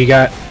make sure you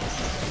got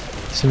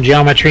some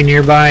geometry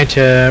nearby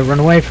to run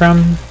away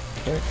from.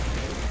 Okay.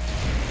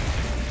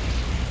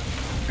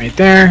 Right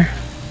there.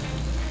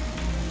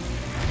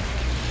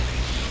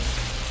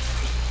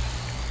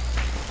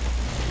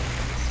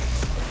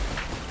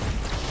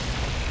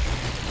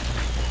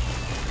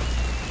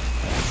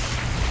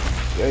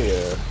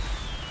 Yeah.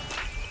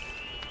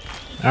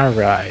 All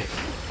right.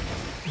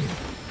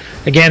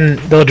 Again,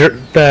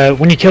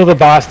 when you kill the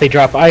boss, they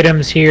drop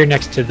items here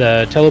next to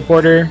the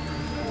teleporter.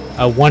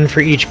 One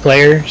for each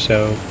player.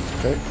 So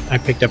Okay. I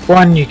picked up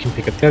one. You can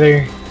pick up the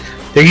other.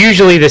 They're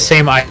usually the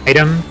same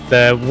item.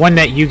 The one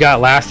that you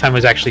got last time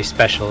was actually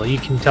special. You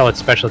can tell it's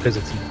special because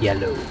it's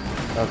yellow.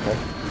 Okay.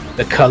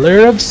 The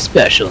color of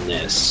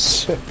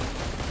specialness.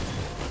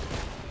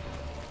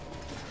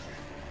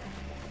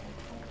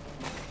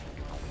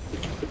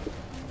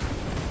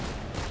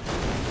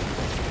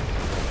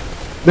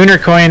 Lunar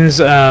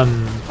coins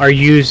are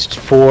used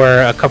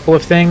for a couple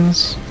of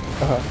things.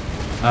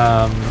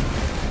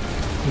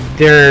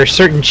 There are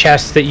certain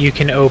chests that you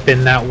can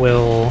open that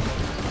will,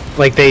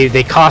 like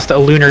they cost a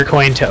lunar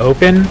coin to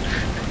open,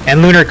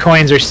 and lunar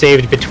coins are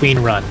saved between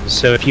runs.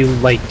 So if you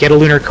like get a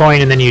lunar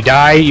coin and then you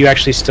die, you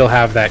actually still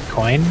have that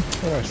coin.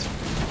 Nice.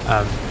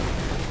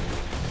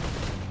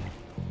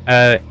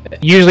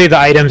 Usually the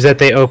items that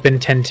they open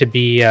tend to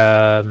be.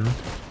 Oh,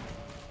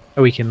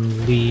 we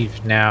can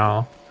leave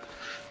now.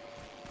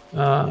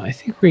 I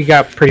think we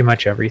got pretty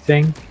much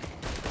everything.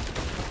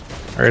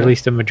 Or at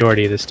least a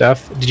majority of the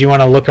stuff. Did you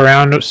want to look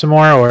around some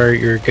more, or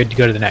you're good to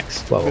go to the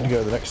next level? Good to go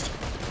to the next.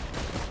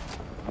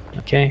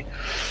 Okay.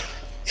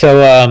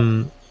 So,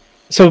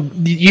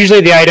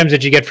 usually the items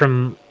that you get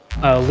from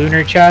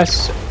lunar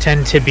chests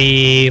tend to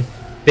be...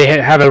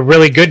 They have a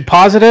really good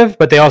positive,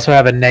 but they also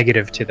have a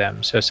negative to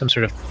them. So some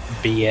sort of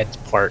bad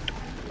part.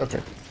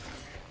 Okay.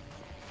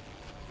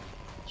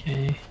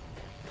 Okay.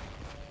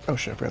 Oh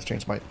shit, I forgot to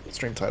change my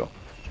stream title.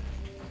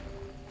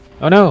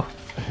 Oh no!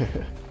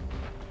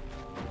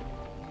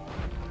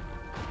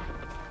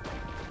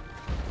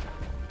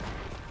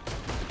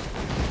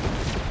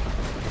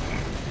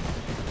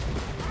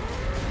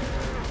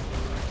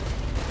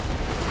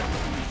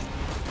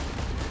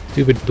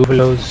 Stupid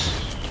buffaloes.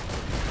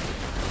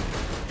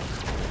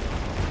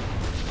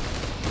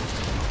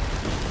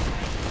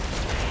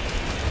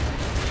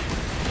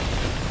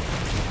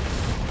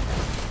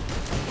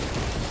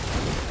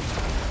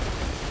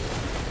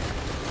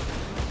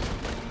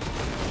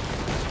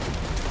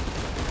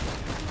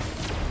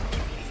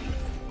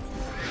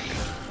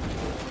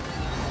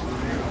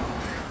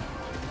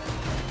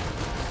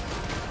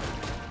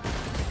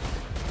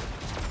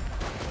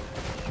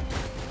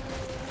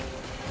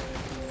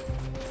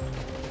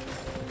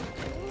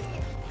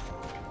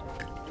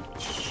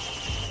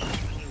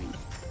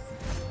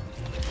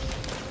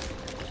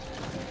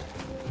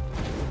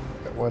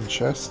 One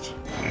chest.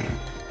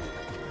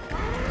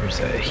 There's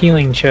a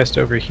healing chest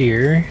over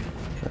here.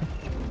 Okay.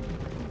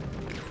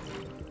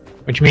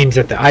 Which means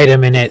that the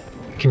item in it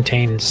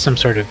contains some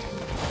sort of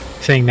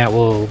thing that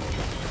will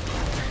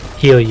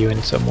heal you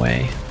in some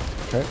way.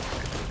 Okay.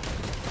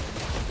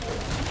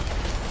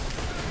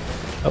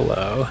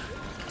 Hello.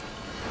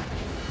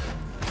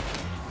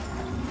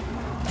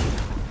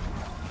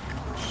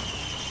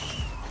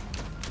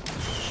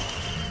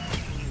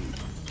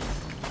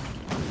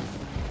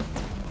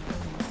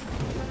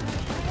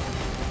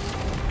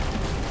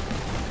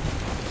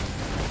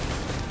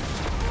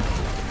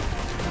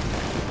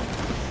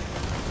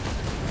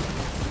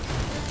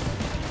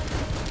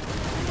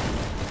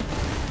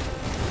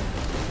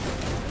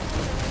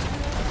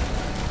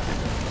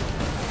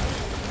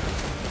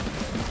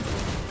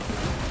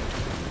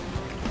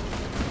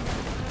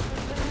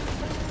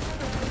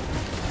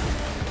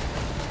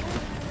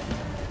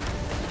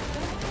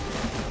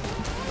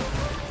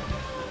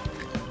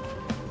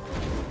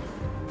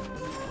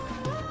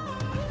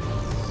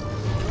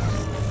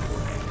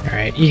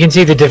 Alright, you can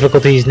see the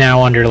difficulties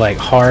now under, like,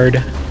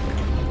 hard.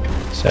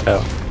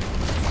 So...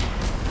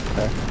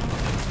 Okay.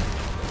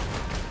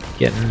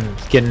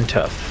 Getting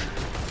tough.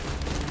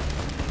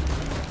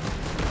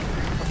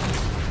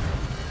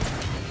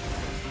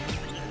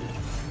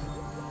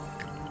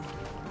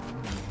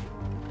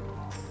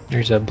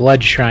 There's a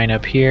blood shrine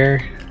up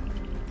here.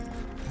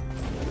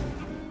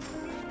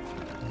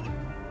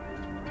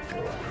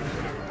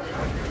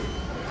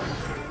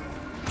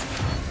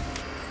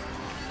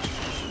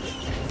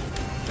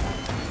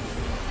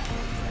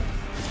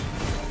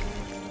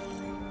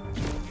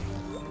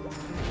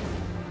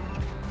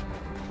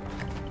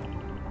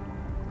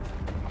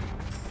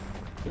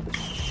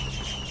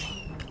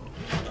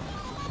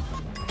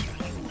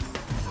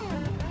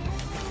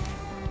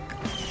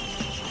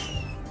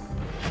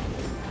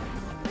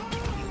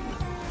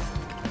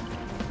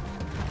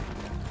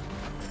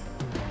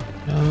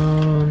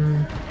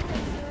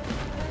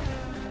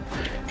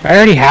 I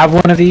already have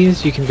one of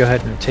these. You can go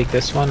ahead and take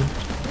this one.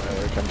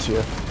 There it comes to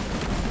you.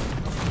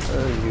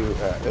 Where are you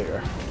at? There you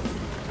are.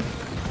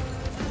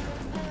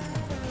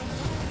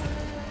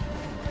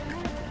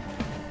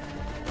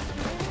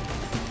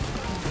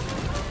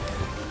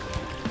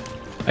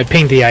 I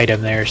pinged the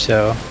item there,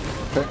 so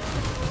Okay.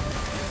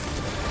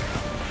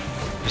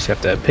 just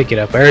have to pick it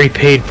up. I already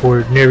paid for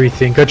it and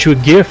everything. Got you a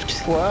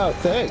gift. Wow,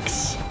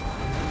 thanks.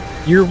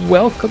 You're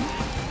welcome.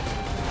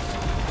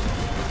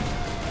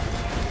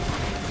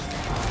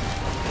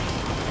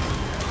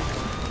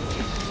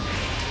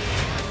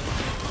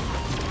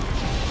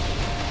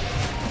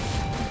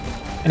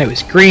 And it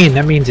was green,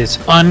 that means it's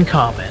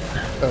uncommon.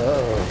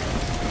 Oh.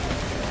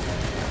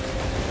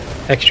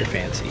 Extra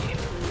fancy.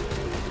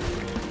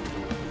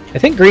 I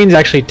think green's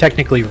actually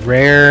technically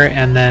rare,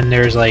 and then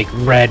there's like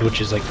red,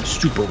 which is like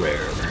super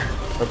rare.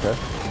 Okay.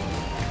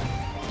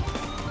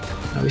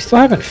 We still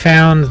haven't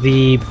found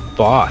the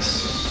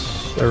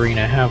boss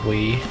arena, have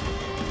we?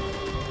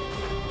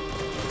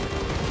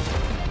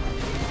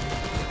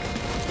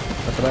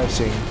 Not that I've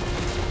seen.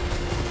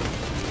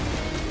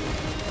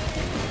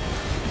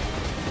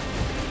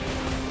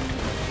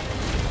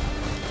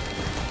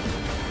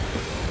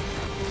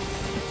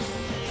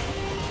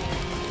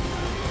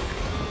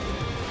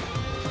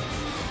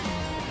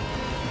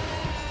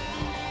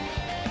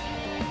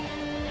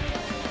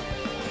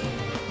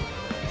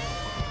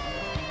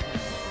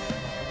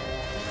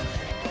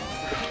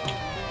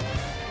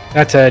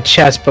 That's a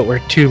chest, but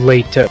we're too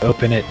late to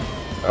open it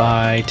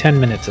by 10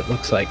 minutes, it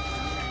looks like.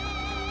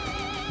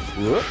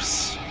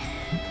 Whoops.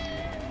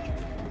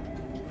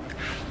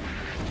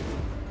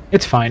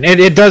 It's fine.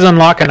 It does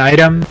unlock an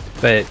item,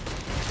 but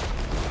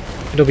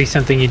it'll be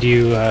something you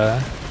do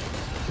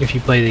if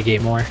you play the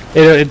game more.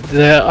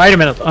 The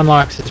item it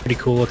unlocks is pretty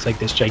cool. It's like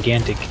this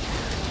gigantic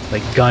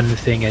like gun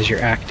thing as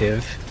you're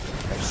active.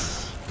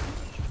 Nice.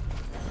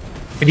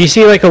 And you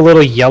see like a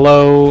little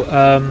yellow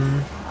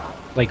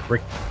like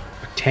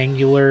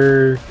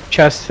rectangular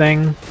chest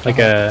thing, like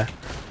a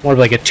more of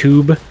like a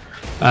tube.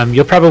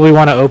 You'll probably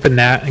want to open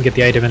that and get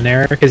the item in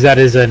there because that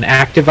is an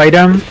active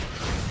item.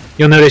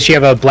 You'll notice you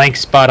have a blank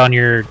spot on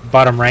your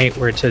bottom right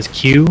where it says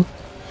Q.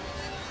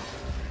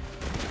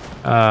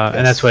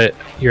 And that's what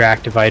your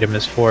active item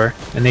is for.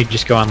 And they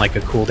just go on like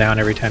a cooldown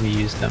every time you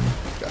use them.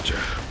 Gotcha.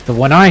 The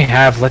one I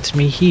have lets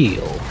me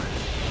heal.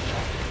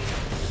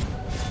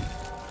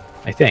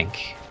 I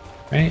think.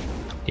 Right?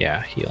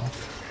 Yeah, heal.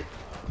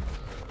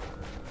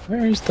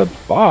 Where's the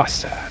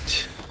boss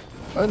at?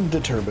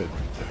 Undetermined.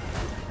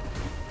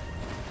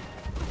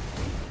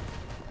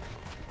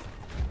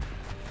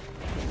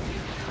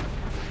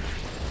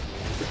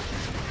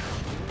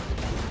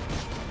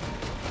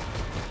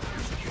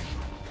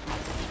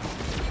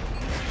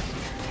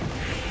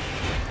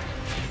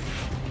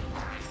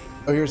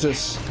 Oh, here's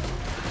this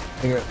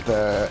thing,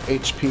 the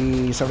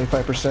HP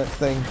 75%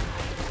 thing.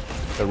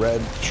 The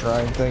red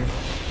shrine thing.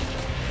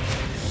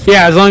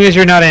 Yeah, as long as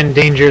you're not in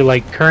danger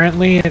like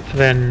currently,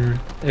 then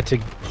it's a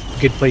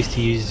good place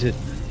to use it.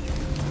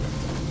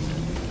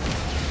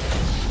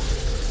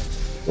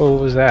 What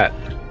was that?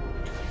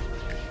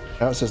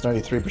 Now it says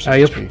 93%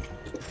 you'll HP.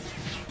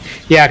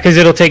 Yeah, because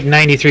it'll take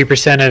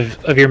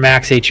 93% of your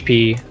max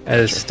HP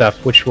as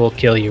stuff, which will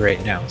kill you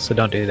right now, so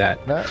don't do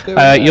that. Not doing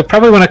that. You'll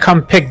probably want to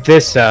come pick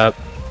this up.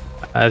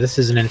 This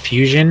is an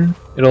infusion.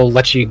 It'll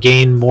let you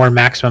gain more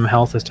maximum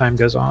health as time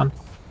goes on.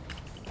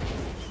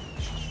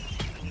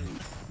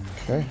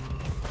 Okay.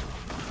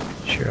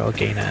 Sure, I'll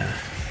gain a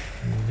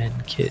med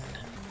kit.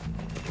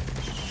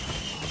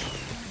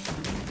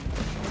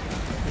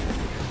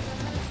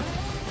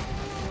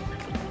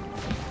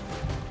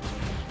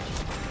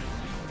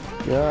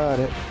 Got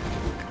it.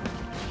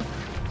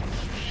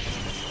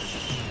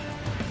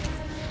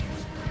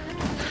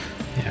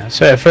 Yeah,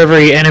 so for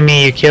every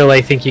enemy you kill,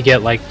 I think you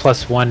get like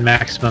 +1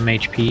 maximum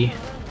HP.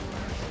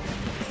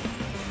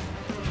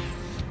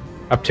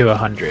 Up to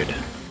 100.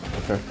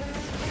 Okay.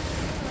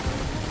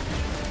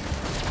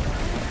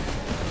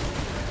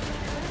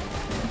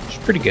 It's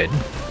pretty good.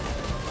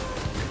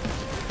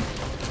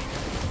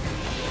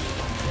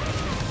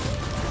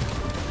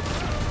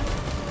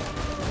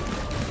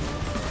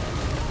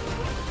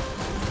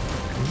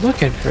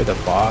 looking for the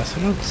boss.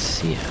 I don't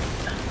see him.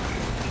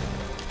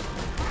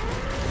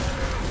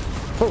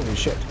 Holy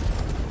shit.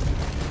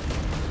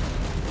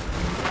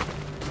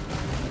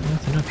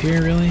 Nothing up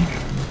here, really?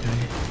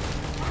 Okay.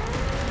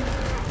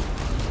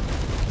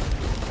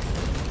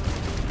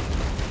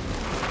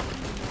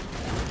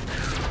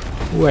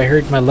 Ooh, I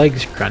heard my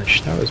legs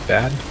crunch. That was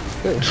bad.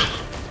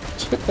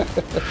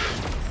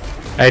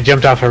 I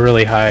jumped off a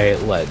really high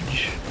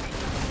ledge.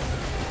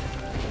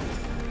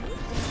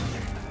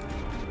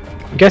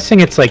 I'm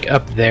guessing it's like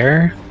up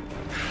there.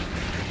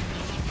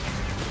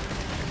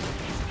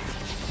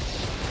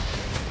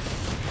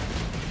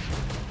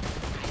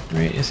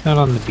 Right, it's not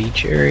on the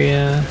beach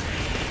area.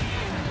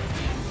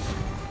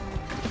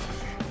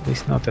 At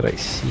least not that I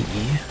see.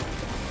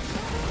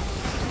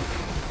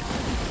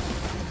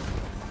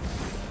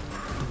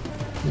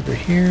 Over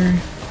here.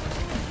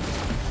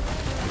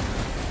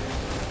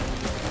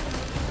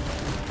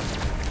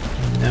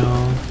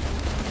 No.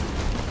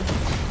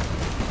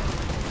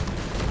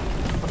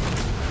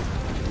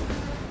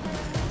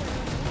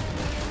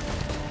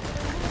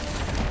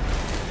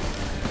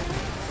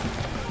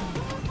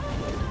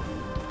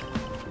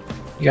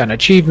 You got an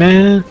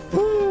achievement.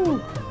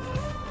 Woo!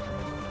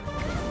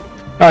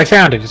 Oh, I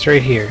found it. It's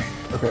right here.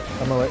 Okay,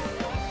 I'm alright.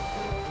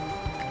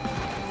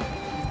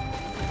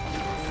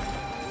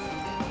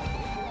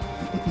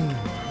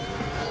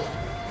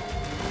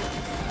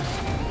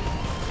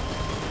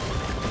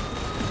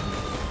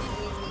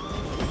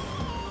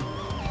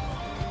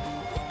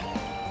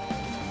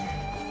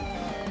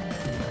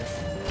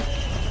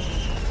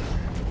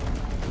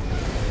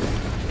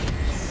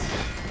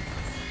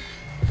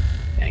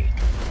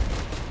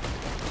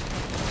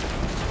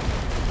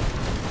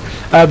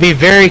 Be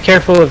very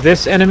careful of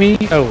this enemy.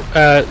 Oh,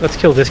 let's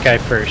kill this guy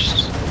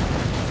first.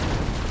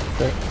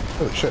 Okay.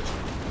 Holy shit.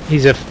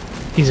 He's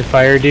a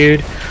fire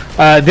dude.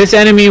 This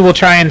enemy will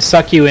try and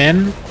suck you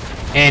in,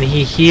 and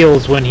he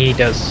heals when he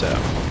does so.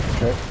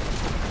 Okay.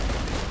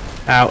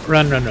 Out!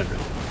 Run! Run! Run! Run!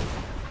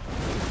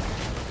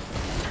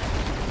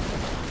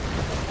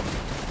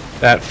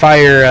 That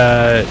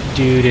fire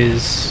dude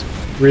is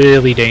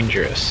really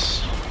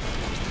dangerous.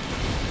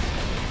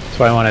 That's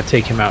why I want to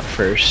take him out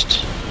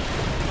first.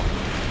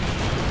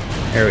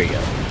 There we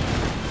go.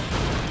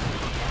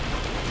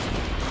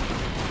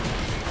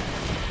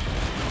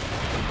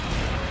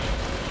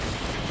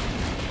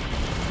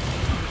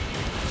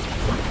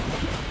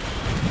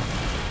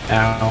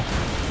 Ow.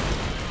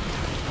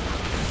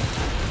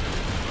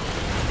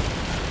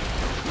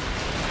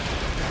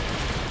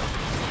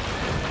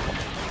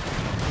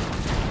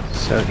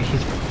 So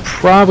he's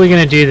probably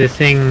going to do the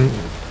thing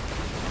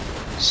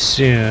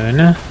soon.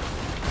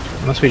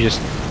 Unless we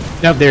just...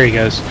 Nope, there he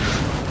goes.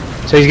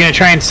 So he's gonna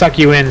try and suck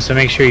you in, so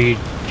make sure you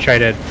try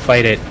to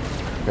fight it.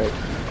 Okay.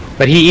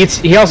 But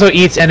he also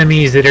eats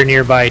enemies that are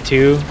nearby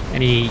too,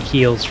 and he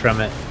heals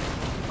from it.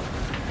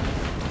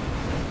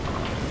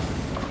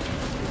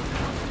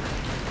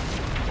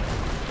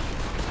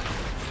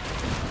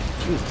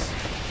 Jesus.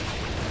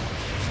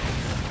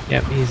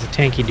 Yep, he's a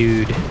tanky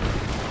dude.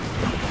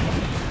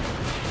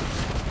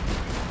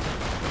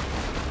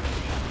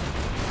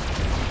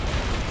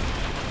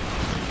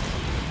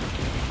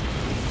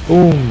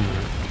 Boom.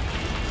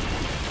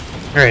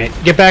 Alright,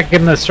 get back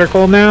in the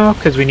circle now,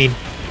 because we need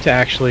to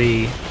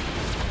actually,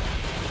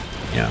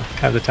 you know,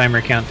 have the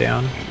timer count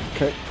down.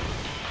 Okay.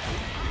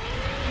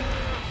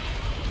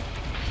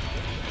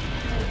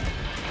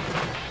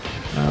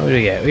 What do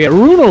we get? We got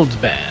Ronald's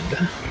band.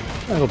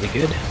 That'll be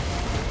good.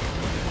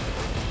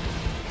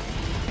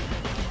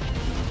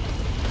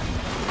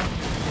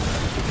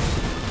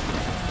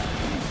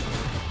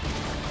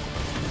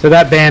 So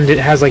that band, it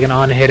has like an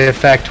on-hit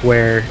effect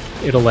where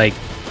it'll like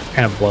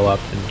kind of blow up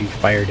and do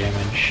fire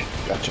damage.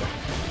 Gotcha.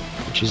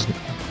 Which is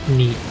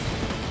neat.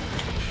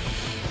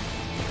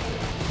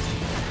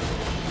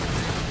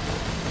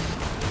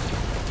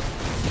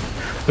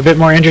 A bit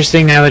more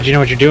interesting now that you know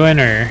what you're doing,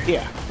 or?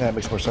 Yeah, that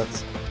makes more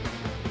sense.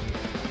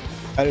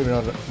 I didn't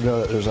even know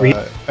that there's a...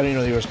 I didn't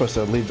know that you were supposed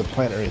to leave the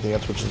planet or anything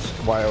else, which is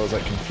why I was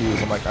like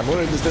confused. I'm like, I'm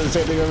literally just doing the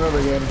same thing over and over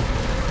again.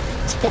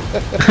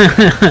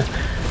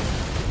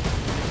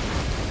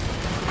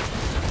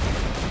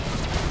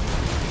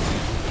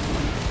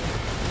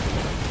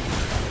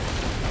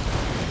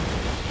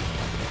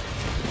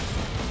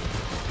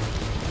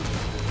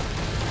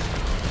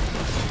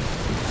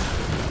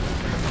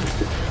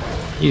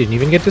 You didn't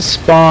even get to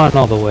spawn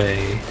all the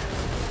way.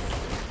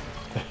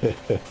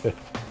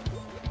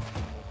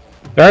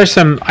 There are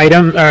some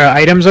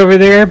items over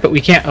there, but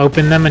we can't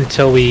open them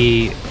until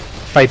we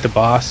fight the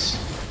boss.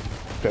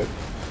 Okay.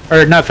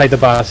 Or not fight the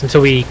boss,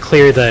 until we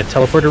clear the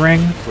teleporter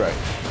ring. Right.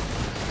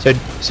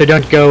 So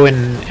don't go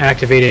and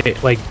activate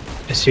it like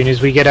as soon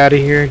as we get out of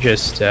here.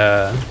 Just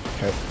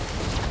okay.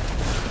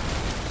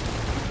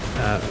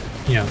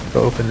 You know,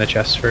 go open the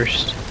chest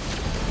first.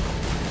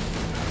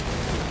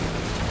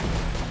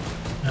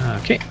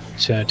 Okay,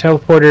 so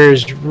teleporter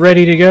is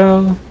ready to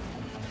go.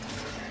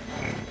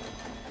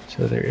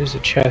 So there is a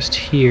chest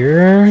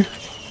here.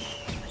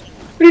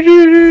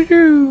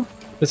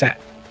 What's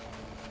that?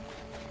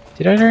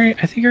 Did I already?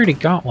 I think I already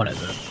got one of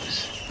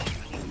those.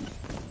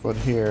 One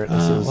here.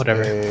 This is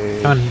whatever.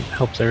 a... Fun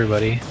helps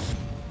everybody.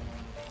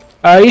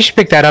 You should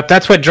pick that up.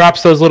 That's what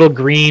drops those little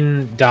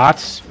green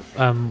dots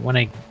when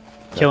I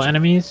kill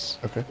enemies.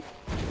 Okay.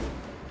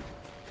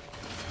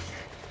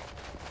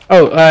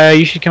 Oh,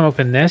 you should come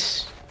open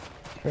this.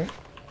 Okay.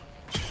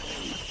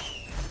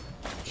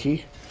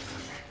 Key.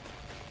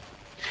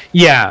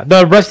 Yeah,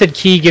 the rusted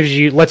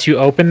key lets you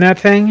open that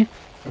thing.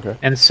 Okay.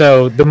 And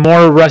so the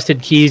more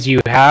rusted keys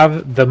you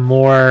have, the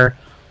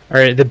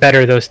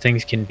better those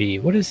things can be.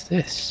 What is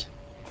this?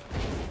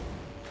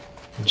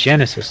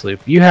 Genesis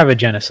loop. You have a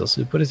Genesis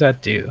loop. What does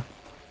that do?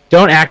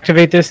 Don't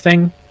activate this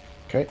thing.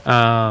 Okay.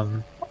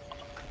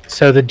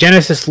 So the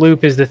Genesis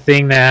loop is the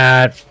thing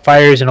that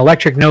fires an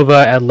electric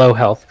nova at low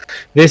health.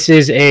 This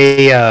is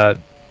a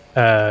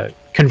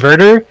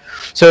converter,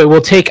 so it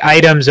will take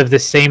items of the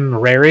same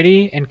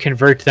rarity and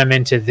convert them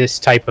into this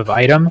type of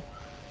item.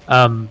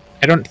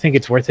 I don't think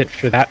it's worth it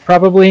for that,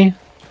 probably.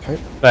 Okay.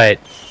 But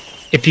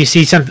if you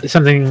see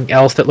something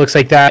else that looks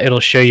like that, it'll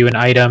show you an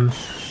item,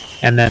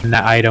 and then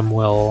that item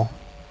will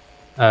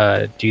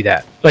do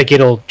that. Like,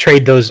 it'll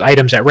trade those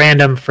items at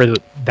random for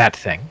that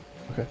thing.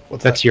 Okay.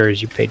 What's That's that?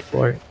 yours. You paid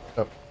for it.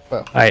 Oh,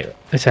 well.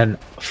 It's a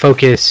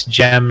focus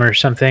gem or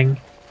something.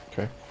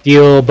 Okay.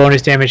 Deal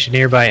bonus damage to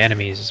nearby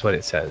enemies is what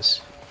it says.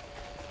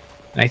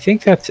 And I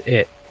think that's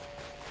it.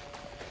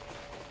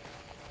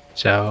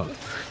 So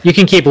you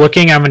can keep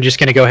looking. I'm just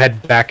going to go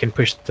ahead back and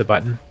push the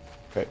button.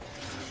 Okay.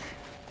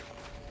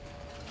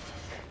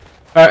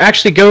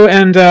 Actually, go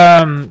and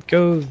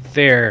go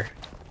there.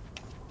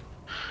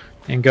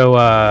 And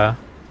go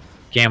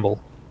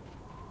gamble.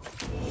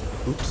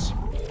 Oops.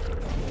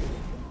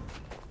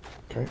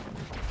 Okay.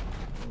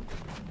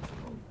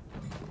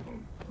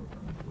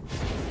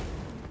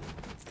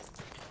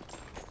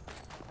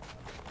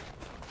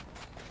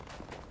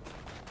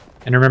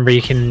 And remember,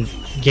 you can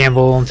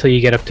gamble until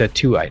you get up to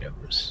 2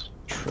 items.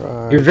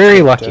 Try. You're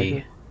very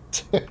lucky.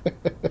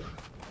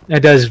 It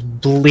does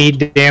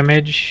bleed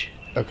damage,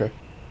 Okay.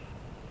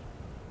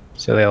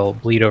 so they'll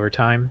bleed over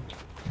time.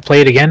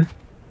 Play it again.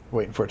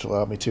 Waiting for it to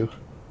allow me to.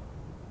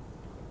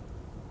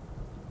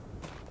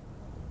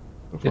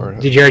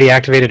 Did you already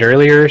activate it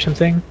earlier or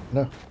something?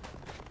 No.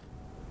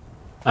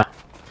 Ah.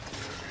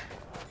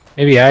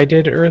 Maybe I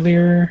did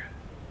earlier.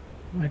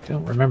 I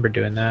don't remember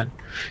doing that.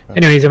 Oh.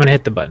 Anyways, I'm gonna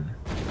hit the button.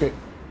 Okay.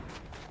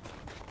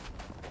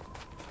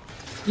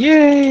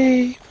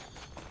 Yay!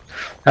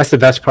 That's the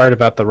best part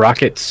about the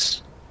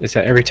rockets, is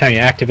that every time you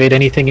activate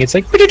anything, it's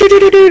like,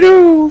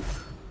 "Do-do-do-do-do-do!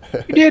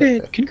 You did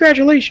it!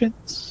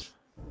 Congratulations!"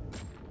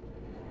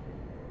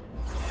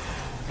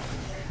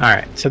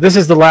 Alright, so this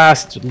is the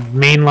last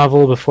main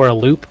level before a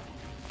loop.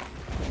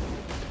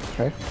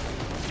 Okay.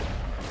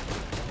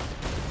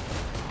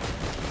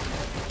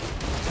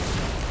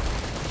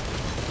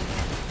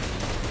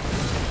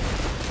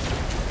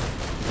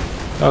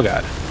 Oh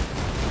god.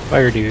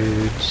 Fire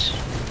dudes.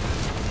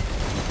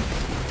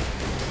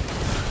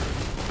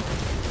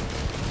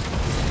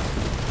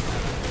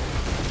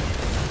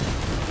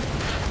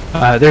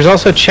 There's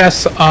also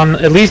chests on,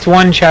 at least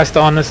one chest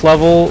on this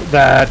level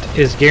that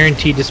is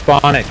guaranteed to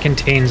spawn. It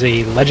contains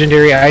a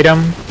legendary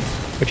item,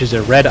 which is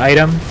a red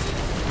item.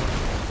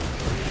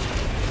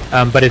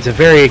 But it's a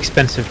very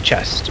expensive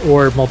chest,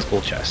 or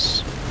multiple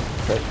chests.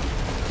 Okay.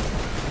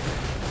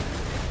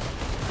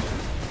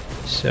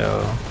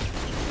 So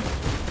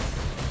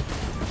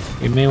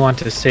you may want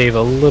to save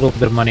a little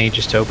bit of money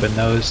just to open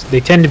those.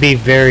 They tend to be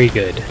very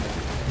good.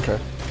 Okay.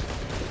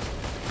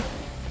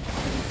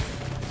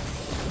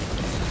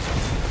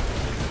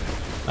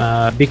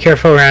 Be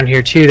careful around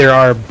here too. There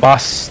are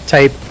boss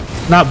type,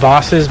 not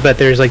bosses, but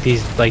there's like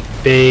these like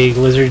big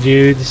lizard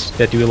dudes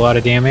that do a lot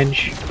of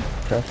damage.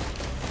 Okay.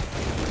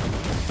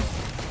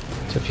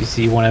 So if you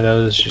see one of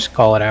those, just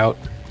call it out.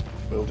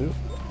 Will do.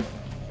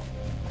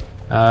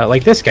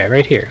 Like this guy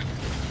right here.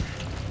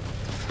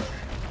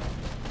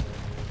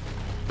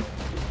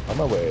 On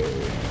my way.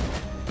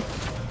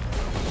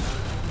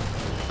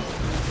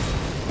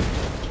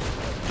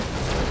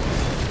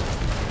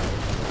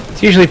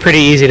 It's usually pretty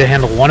easy to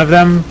handle one of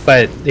them,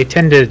 but they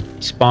tend to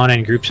spawn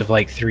in groups of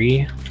like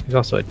 3. There's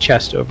also a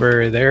chest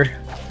over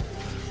there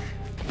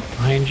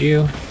behind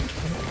you.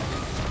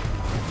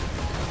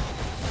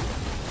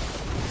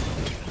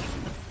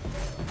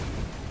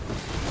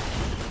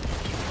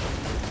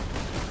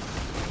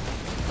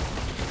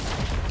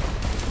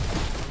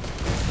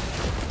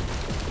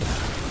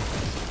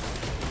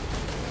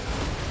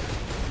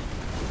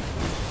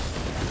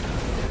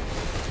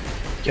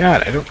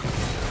 God, I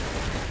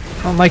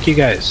don't like you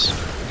guys.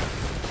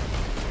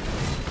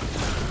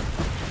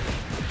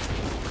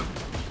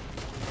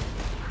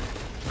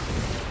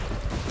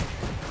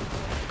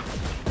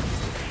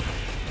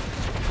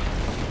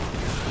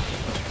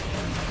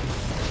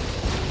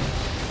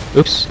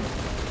 Oops.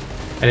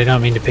 I did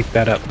not mean to pick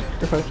that up.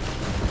 You're fine.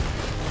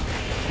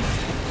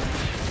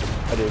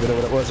 I didn't even know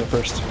what it was at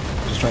first.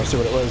 Just trying to see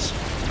what it was.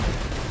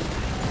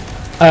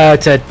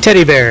 It's a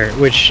teddy bear,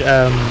 which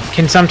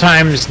can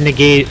sometimes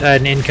negate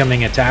an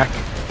incoming attack.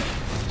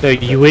 So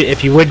you would,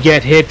 if you would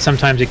get hit,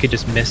 sometimes it could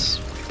just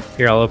miss.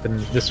 Here, I'll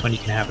open this one. You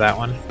can have that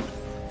one.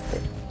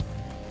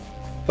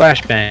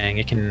 Flashbang.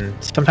 It can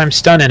sometimes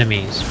stun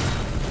enemies,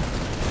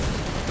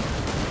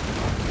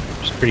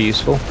 which is pretty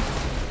useful.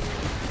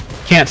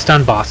 Can't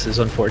stun bosses,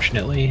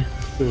 unfortunately.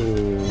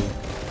 Ooh.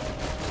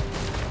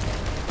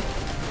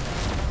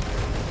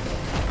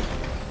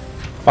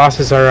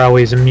 Bosses are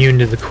always immune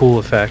to the cool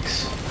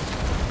effects.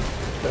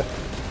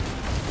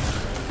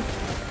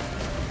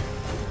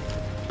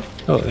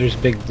 Oh, there's a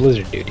big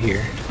blizzard dude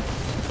here.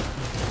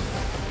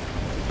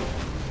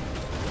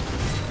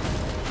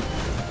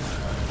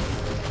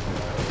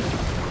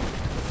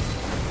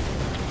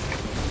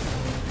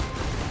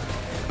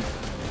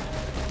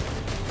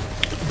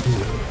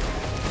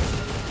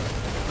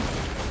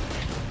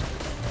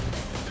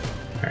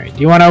 Alright,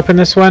 do you want to open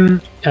this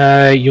one?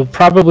 You'll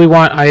probably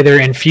want either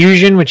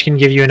Infusion, which can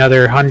give you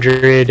another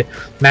 100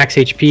 max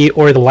HP,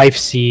 or the Life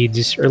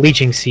Seeds, or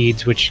Leeching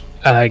Seeds, which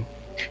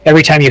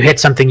every time you hit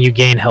something you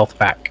gain health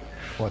back.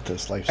 What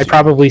this life? I'd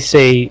probably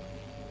say...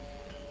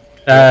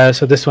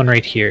 so this one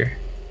right here.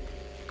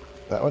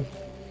 That one?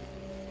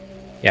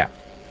 Yeah.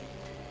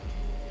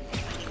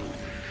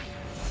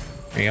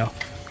 There you go.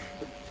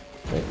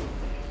 Wait.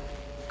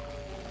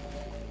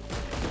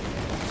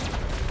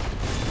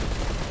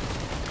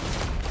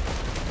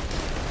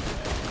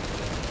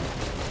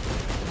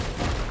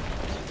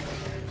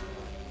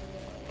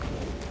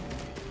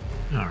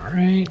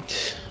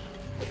 Alright.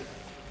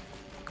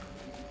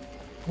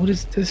 What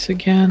is this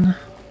again?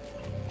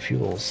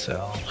 Fuel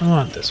cell. I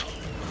want this one.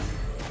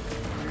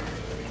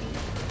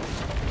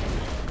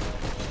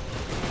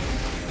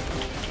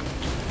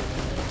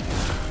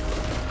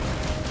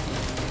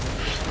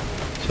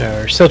 So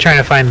we're still trying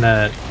to find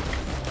the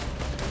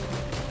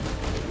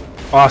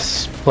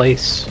boss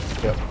place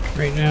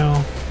right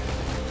now.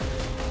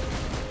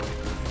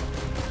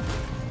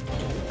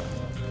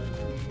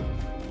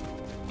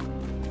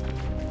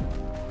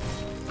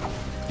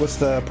 What's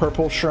the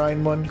purple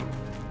shrine one?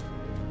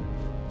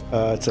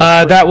 It's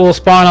that will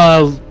spawn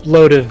a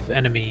load of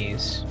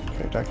enemies.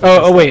 Okay,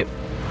 oh wait.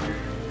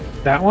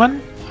 That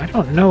one? I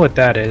don't know what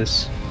that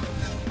is.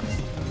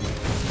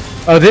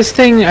 Oh, this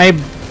thing, I'm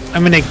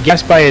gonna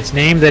guess by its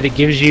name that it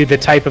gives you the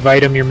type of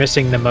item you're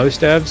missing the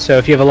most of. So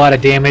if you have a lot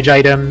of damage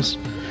items,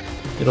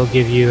 it'll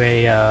give you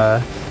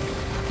a,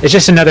 it's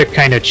just another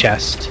kind of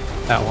chest,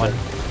 that one.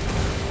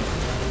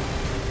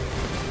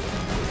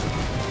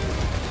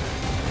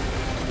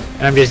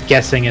 And I'm just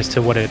guessing as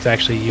to what it's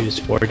actually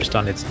used for, just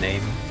on its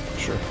name.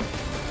 Sure.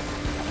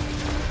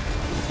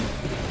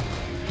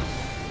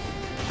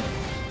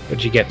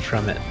 What'd you get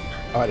from it?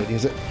 Oh, I didn't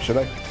use it. Should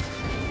I?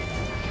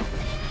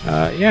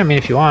 Yeah, I mean,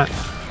 if you want.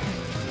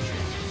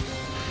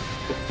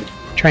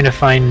 Trying to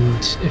find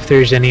if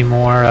there's any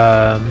more,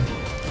 I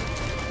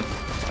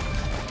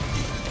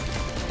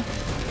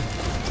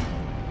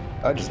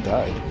just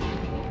died.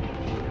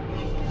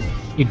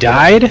 You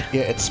died?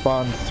 Yeah, it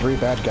spawned 3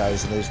 bad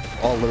guys and they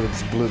all literally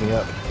just blew me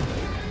up.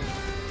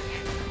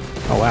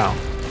 Oh, wow.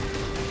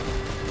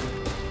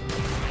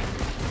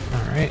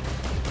 Alright.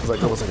 It was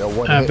like almost like a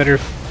one-hit Better...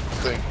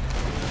 thing.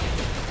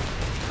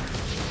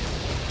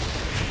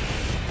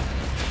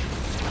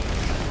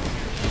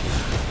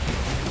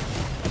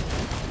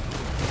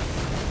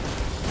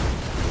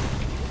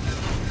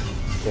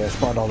 Yeah, I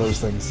spawned all those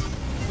things.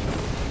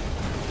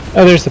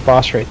 Oh, there's the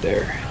boss right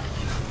there.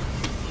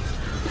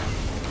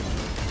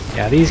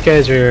 Yeah, these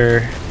guys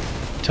are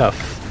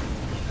tough.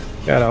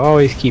 Gotta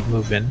always keep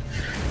moving.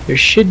 There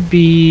should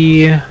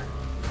be...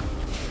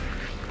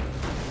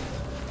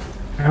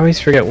 I always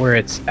forget where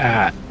it's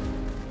at.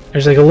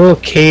 There's like a little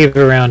cave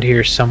around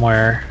here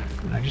somewhere.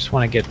 I just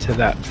want to get to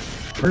that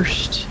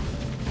first.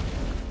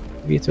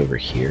 Maybe it's over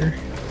here.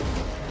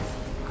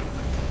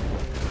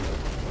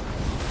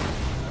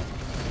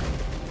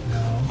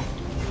 No.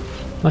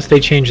 Unless they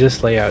change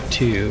this layout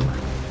too.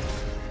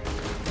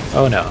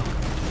 Oh no.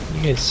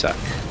 You guys suck.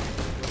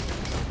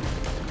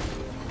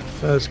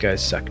 Those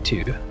guys suck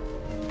too.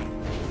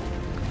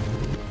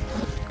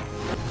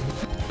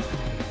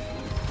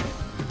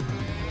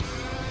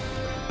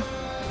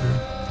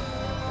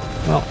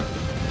 Well.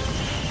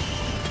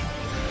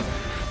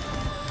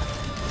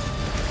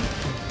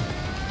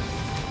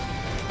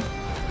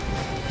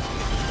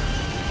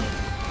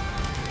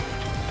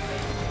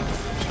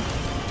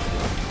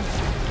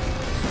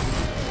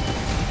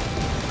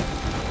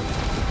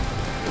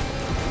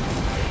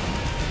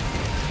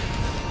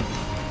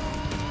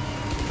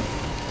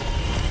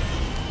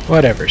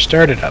 Whatever,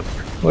 start it up.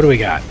 What do we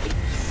got?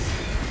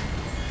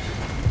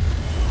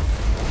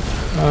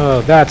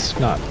 Oh, that's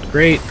not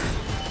great.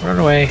 Run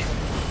away.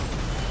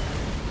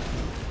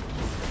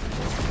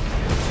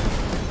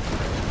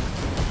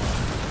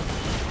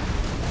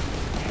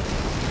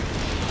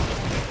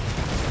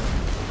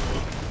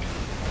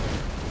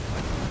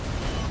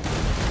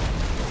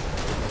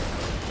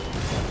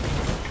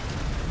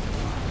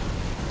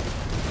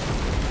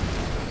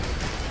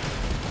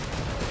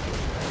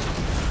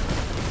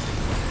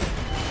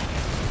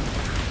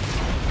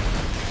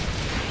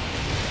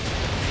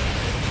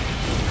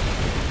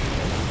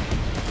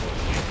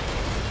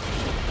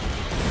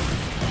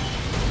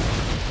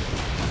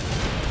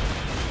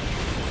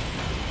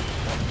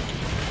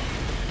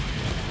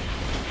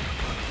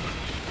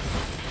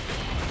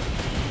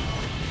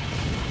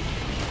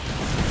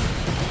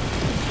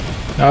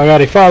 Oh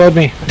god, he followed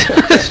me.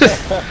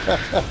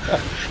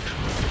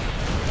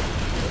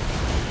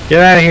 Get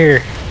out of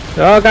here.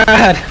 Oh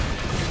god.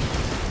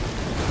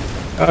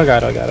 Oh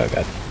god, oh god, oh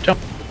god. Jump.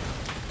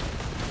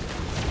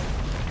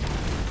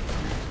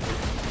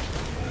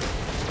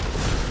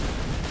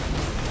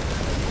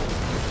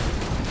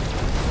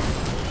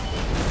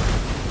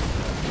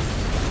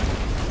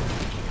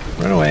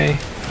 Run away.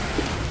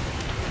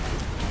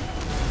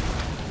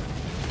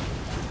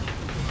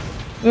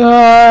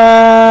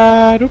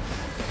 Nope.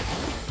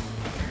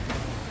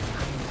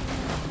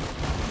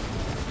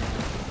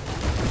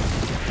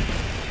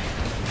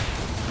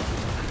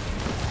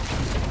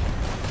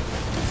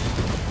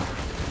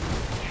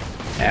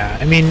 Yeah,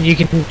 I mean, you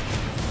can...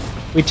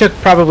 We took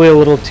probably a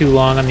little too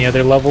long on the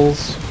other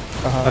levels.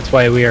 That's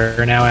why we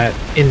are now at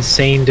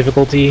insane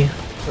difficulty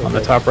on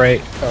the top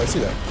right. Oh, I see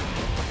that.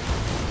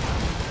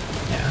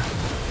 Yeah.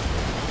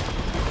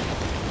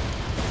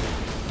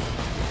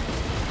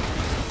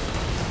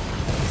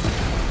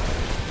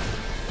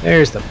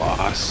 There's the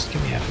boss.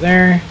 Get me out of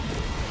there.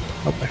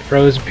 Oh, I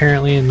froze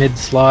apparently in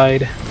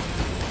mid-slide.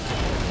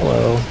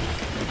 Hello.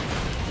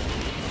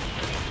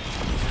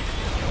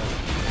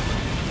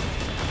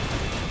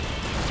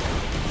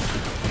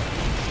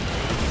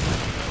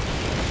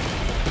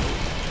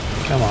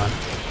 Come on.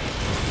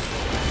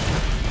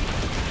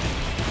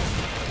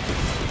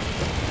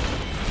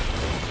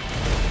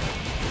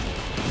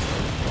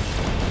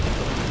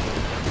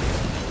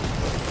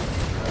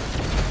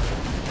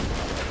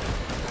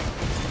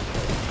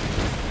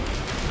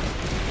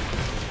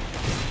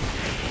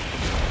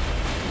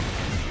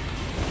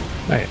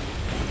 Right.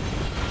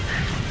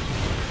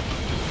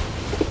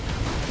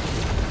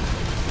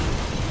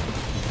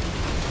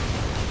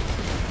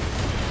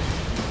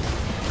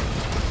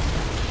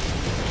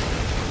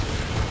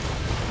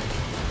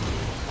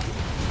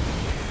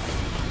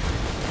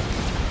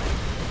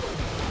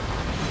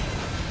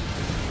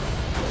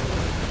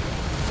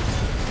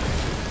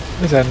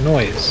 What is that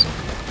noise?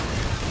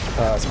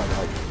 That's my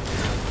dog.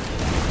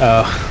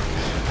 Oh.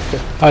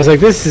 I was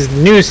like, this is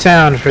new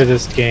sound for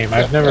this game.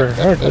 I've never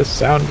heard this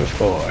sound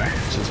before.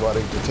 She's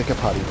wanting to take a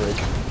potty break.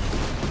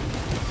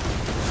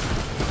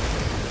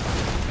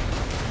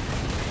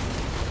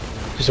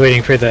 Just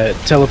waiting for the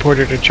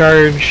teleporter to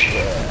charge.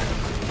 Yeah.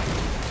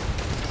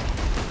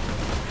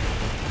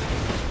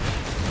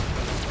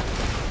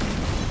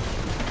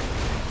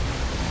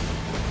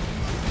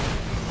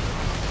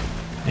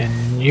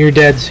 And you're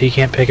dead, so you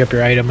can't pick up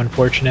your item,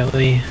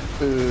 unfortunately.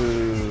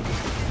 Ooh.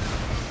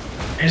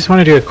 I just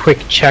want to do a quick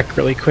check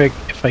really quick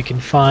if I can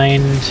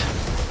find...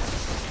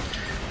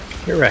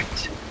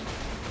 Correct.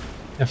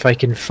 If I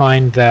can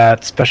find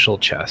that special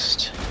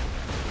chest.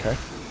 Okay.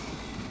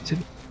 Is it...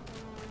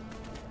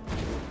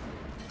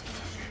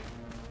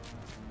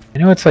 I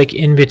know it's like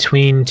in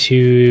between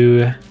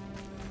two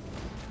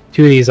of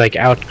these like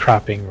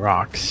outcropping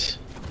rocks.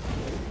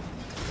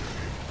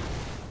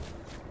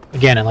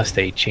 Again, unless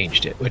they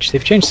changed it, which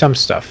they've changed some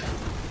stuff.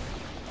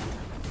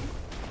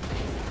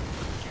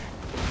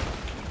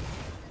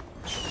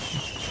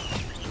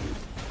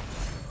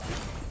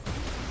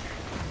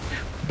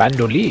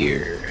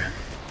 Bandolier.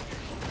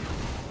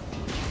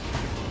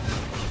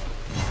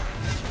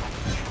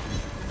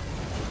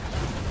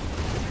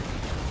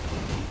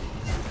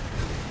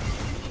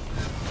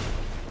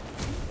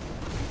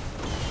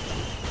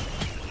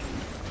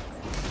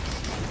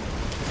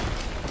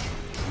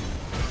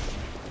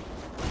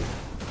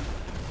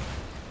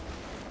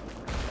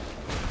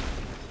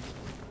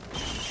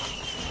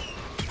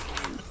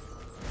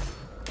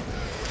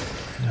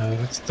 No,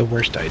 that's the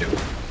worst item.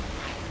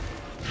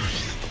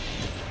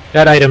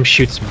 That item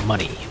shoots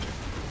money.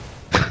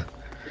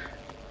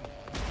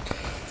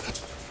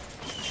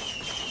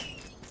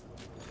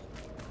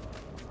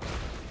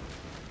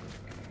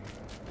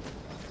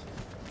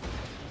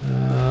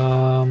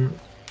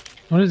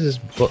 What is this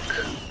book?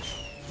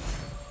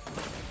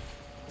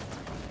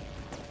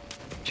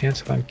 Chance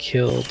if I'm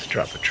killed to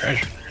drop a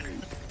treasure.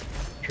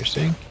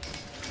 Interesting.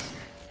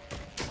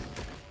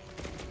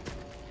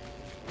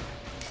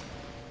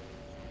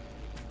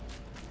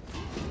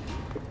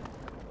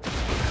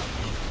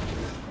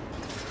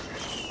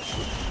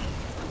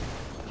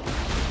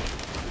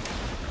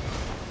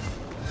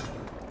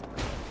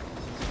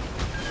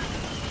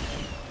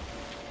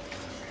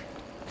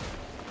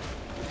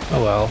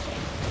 Oh well.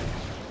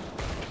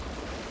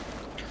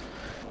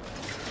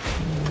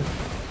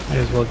 Might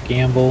as well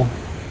gamble.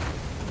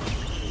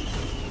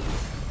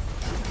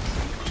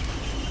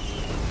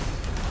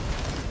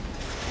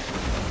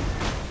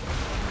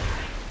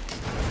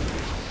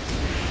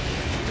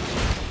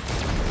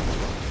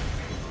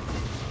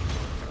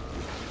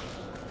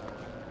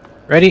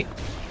 Ready?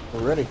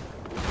 We're ready.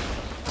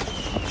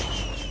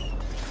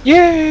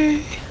 Yay!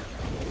 I'm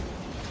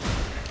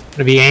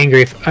gonna be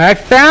angry if I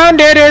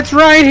found it. It's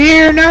right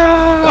here.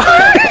 No.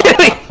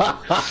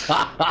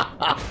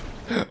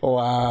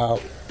 Wow.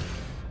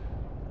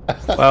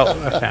 Well,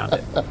 I found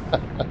it.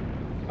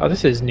 Oh,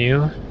 this is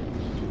new.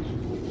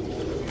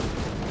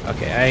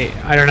 Okay,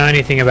 I don't know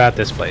anything about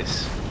this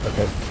place.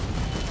 Okay.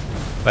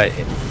 But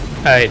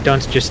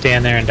don't just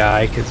stand there and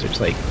die, because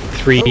there's like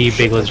 3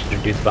 big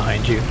lizard dudes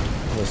behind you.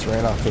 Almost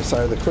ran off the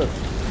side of the cliff.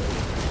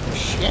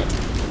 Shit.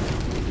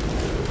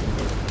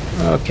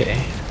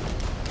 Okay.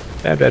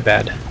 Bad, bad,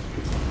 bad.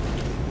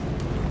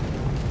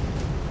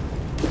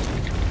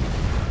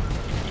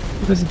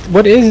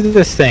 What is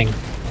this thing?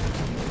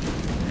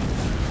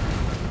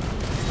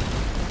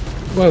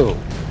 Whoa.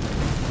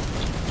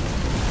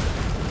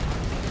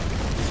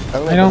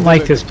 I don't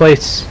like this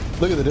place.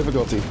 Look at the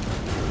difficulty.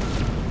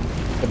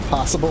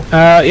 Impossible?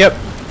 Yep.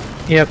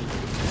 Yep.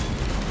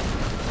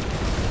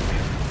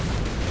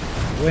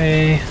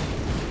 Way.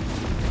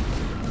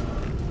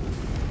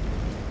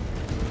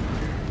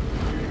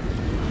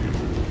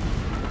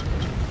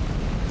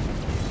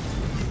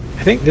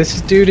 I think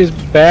this dude is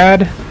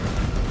bad.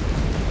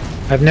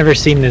 I've never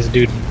seen this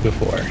dude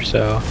before,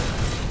 so...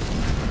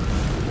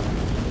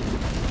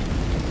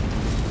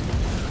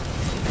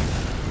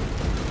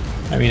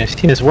 I mean, I've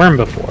seen this worm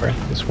before.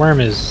 This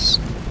worm is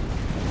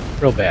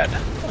real bad.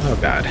 Oh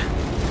god.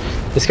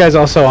 This guy's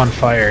also on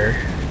fire,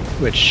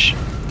 which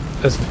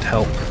doesn't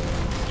help.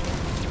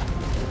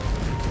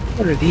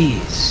 What are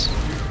these?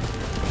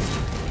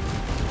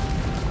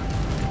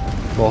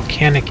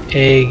 Volcanic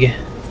egg,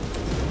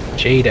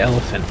 jade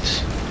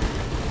elephant.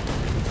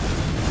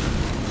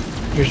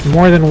 There's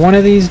more than one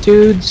of these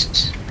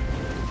dudes.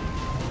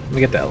 Let me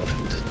get the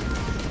elephant.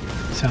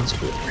 Sounds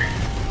cooler.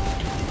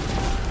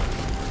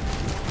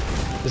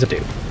 What does it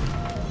do?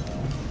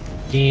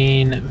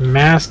 Gain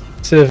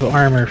massive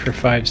armor for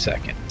 5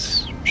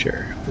 seconds.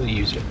 Sure, we'll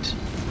use it.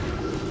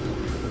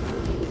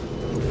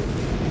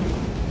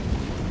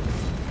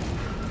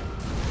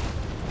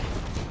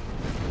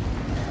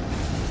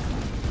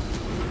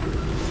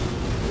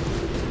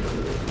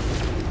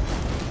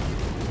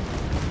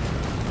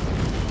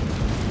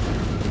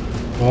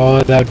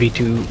 Oh, that would be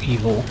too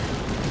evil.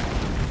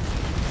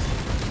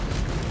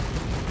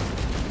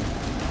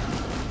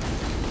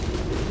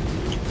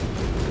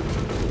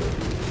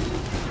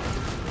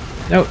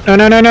 No, no,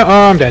 no, no, no.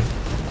 Oh, I'm dead.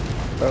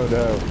 Oh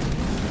no.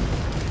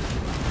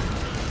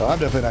 Oh, I'm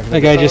definitely not gonna.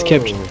 That guy just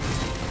kept.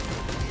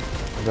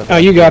 Oh,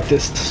 you got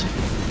this.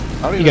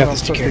 I don't even know if I'm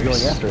supposed to be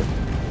going after it.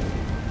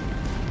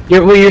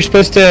 You're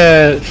supposed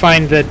to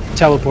find the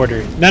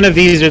teleporter. None of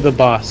these are the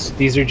boss.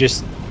 These are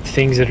just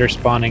things that are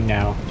spawning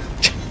now.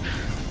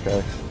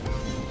 Okay.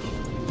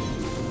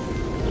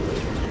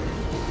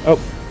 Oh,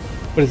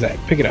 what is that?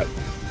 Pick it up.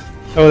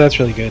 Oh, that's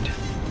really good.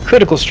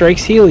 Critical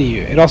strikes heal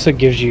you. It also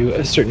gives you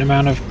a certain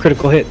amount of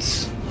critical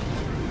hits.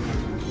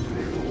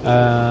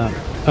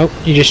 Oh,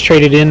 you just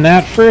traded in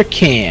that for a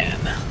can.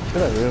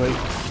 Did I really?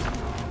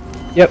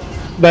 Yep,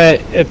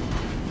 but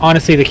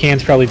honestly, the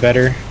can's probably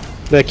better.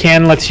 The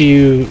can lets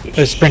you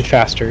sprint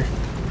faster.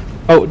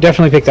 Oh,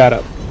 definitely pick that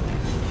up.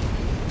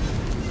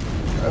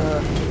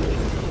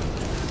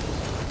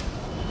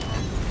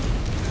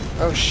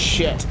 Oh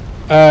shit.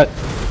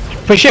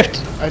 Push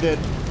shift. I did.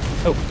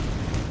 Oh.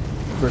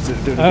 Where's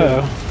it doing?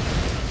 Uh oh.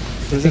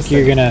 I think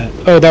you're gonna.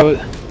 Oh, that was.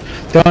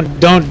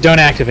 Don't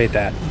activate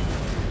that.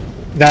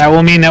 That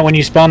will mean that when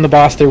you spawn the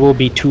boss, there will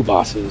be 2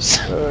 bosses.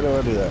 Oh, I don't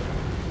want to do that.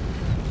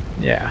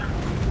 Yeah.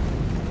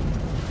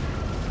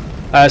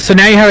 So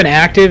now you have an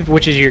active,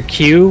 which is your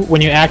Q.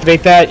 When you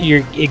activate that,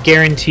 it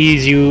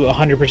guarantees you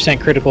 100%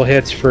 critical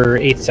hits for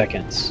 8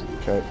 seconds.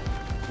 Okay.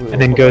 And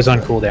then goes on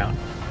cooldown.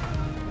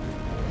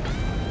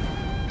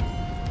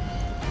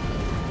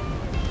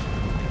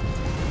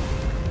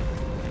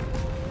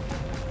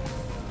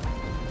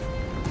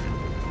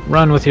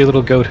 Run with your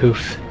little goat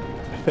hoof.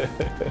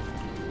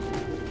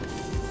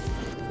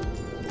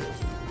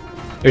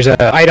 There's an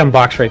item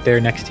box right there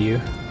next to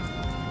you.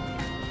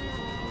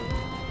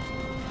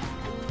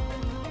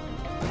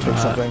 Took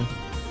something.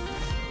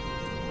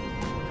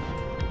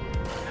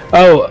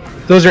 Oh,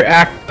 those are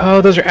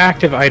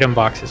active item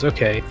boxes.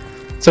 Okay,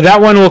 so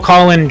that one will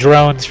call in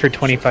drones for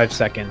 25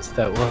 seconds.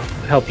 That will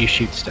help you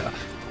shoot stuff.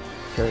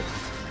 Okay.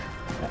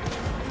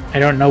 I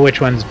don't know which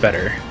one's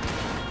better.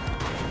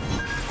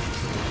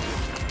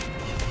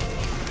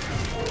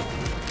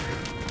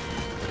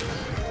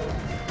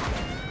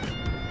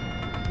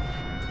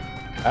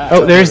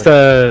 Oh, there's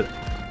the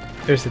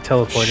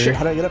teleporter. Shit,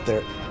 how do I get up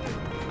there?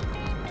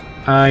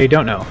 I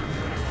don't know.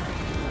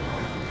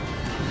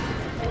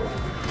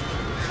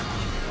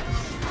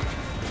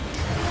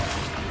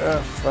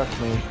 Oh, fuck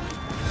me.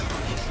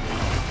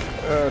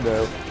 Oh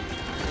no.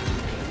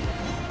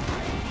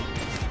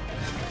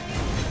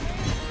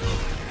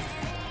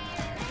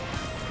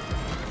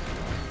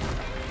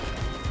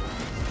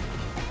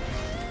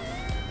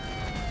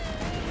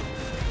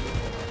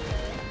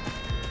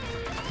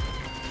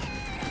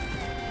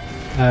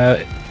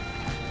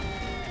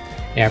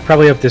 Yeah,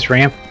 probably up this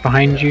ramp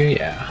behind you.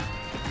 Yeah.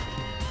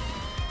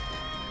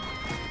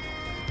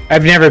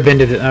 I've never been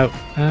to the.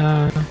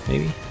 Oh,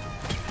 maybe.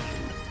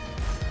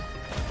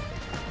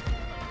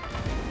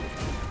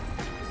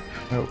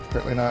 No,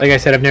 apparently not. Like I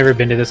said, I've never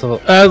been to this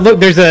level. Look,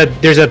 there's a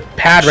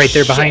pad right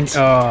there behind. Shit.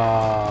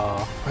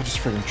 Oh. I just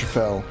friggin'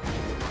 fell.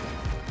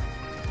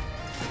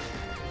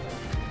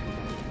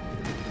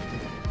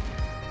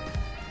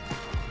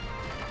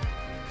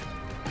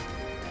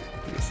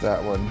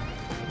 that one.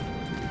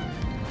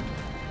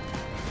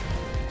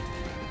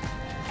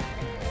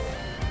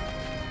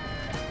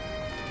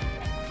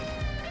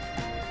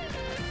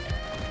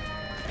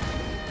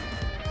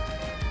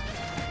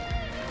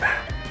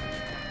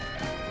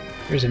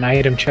 There's an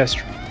item chest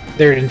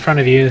there in front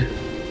of you.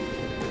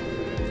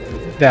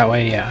 That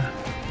way, yeah.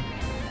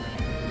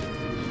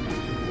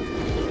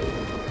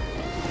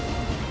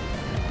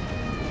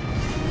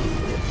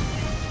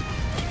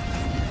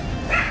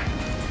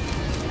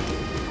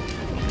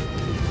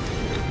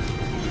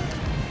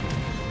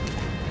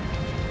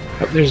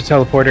 Oh, there's a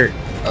teleporter.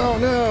 Oh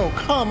no,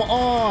 come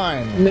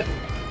on! No!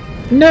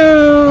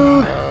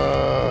 No!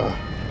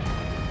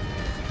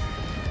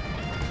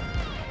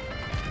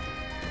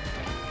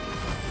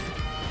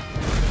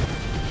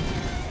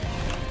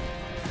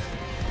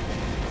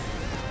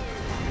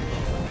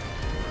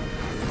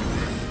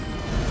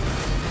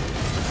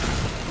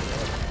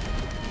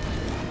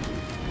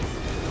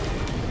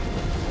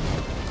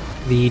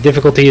 The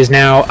difficulty is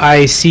now,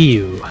 I see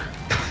you.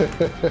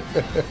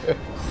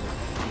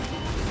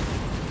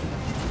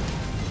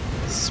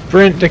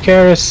 Sprint,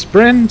 Dakara,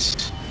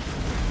 sprint!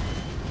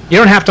 You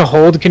don't have to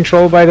hold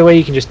control, by the way,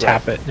 you can just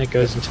tap it, and it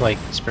goes into, like,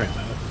 sprint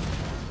mode.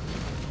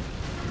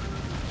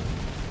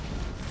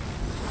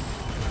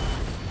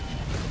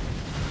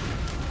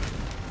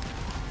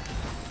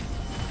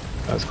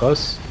 That was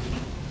close.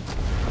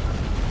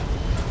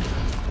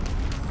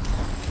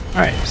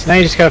 Alright, so now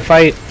you just gotta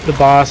fight the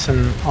boss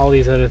and all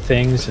these other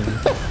things, and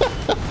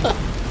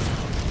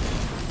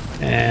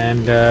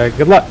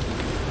good luck.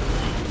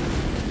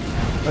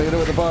 I know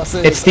what the boss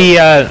is.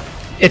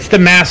 It's the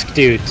mask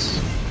dudes.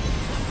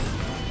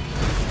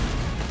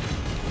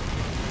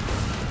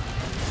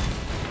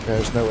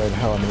 There's no way in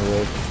hell I'm gonna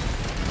live.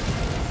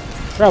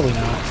 Probably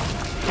not.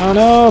 Oh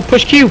no!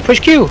 Push Q! Push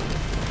Q!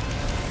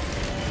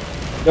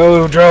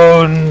 Go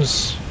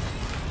drones!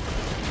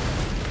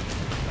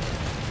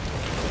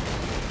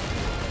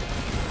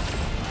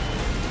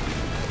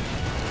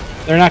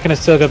 They're not going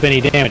to soak up any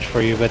damage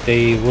for you, but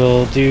they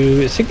will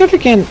do a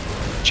significant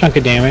chunk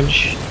of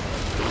damage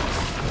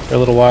for a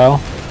little while.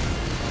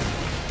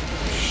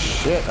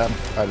 Shit, I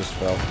just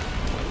fell.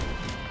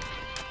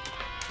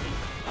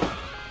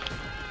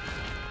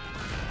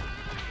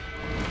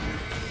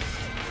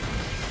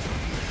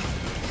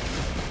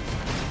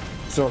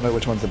 Still don't know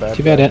which one's the bad.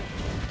 Too bad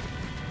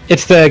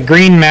it's the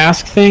green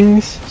mask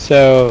things,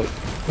 so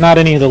not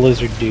any of the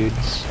lizard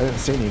dudes. I didn't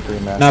see any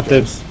green mask. Not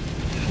guys.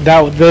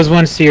 those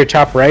ones to your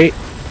top right.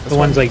 The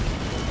ones like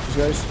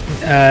those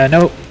guys?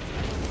 Nope.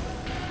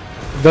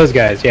 Those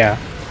guys, yeah.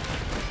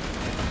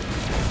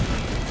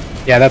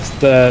 Yeah,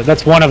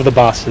 that's one of the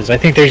bosses. I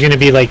think there's gonna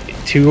be like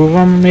 2 of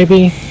them,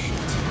 maybe.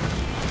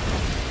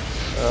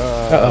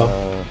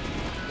 Uh-oh.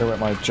 There went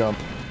my jump.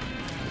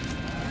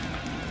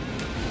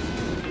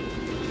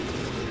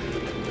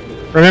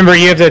 Remember,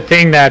 you have the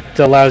thing that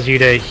allows you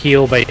to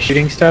heal by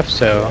shooting stuff,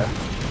 so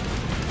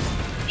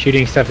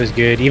shooting stuff is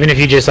good. Even if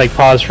you just like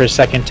pause for a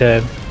second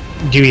to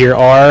do your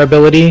R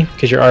ability,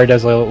 because your R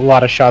does a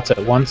lot of shots at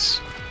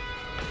once.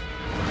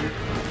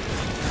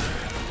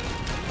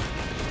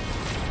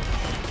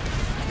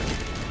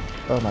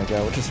 Oh my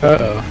god, what just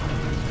happened?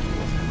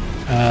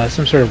 Uh-oh.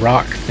 Some sort of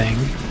rock thing.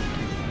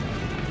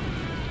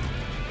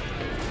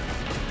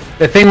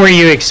 The thing where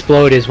you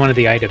explode is one of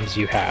the items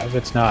you have.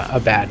 It's not a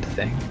bad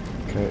thing.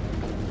 Okay.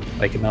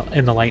 Like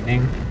in the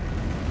lightning.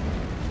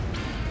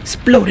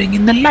 Exploding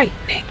in the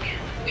lightning.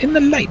 In the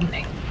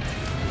lightning.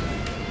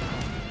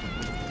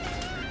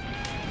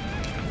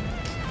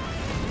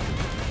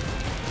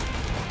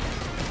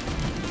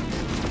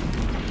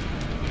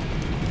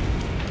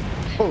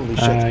 Holy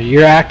shit.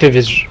 Your active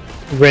is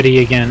ready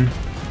again.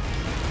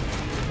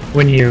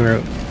 When you're...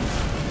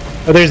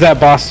 Oh, there's that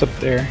boss up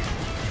there.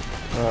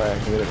 Alright, I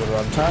can get it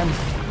on time.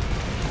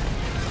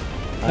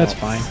 That's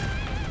fine.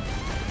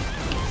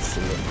 Let's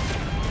see it.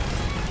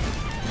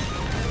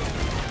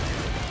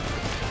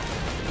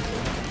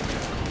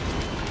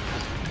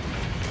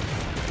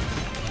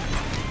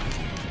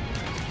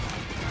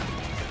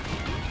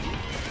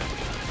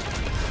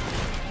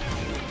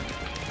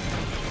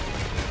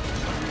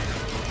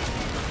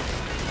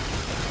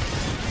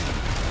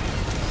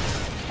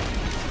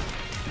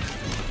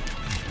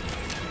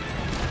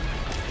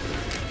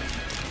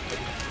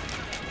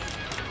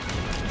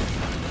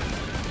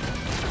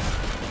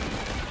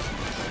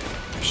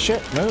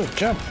 Shit, move,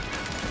 jump.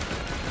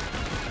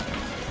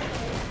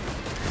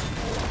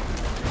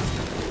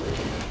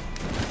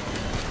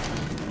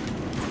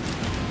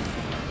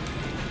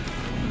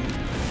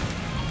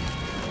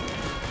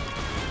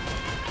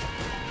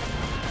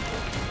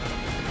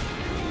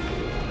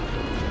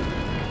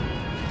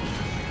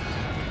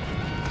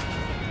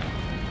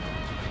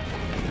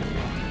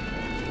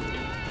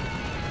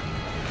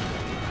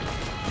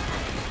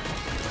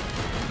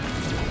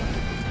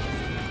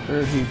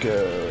 Where'd he go?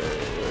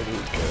 Where'd he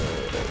go?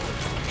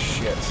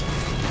 Shit.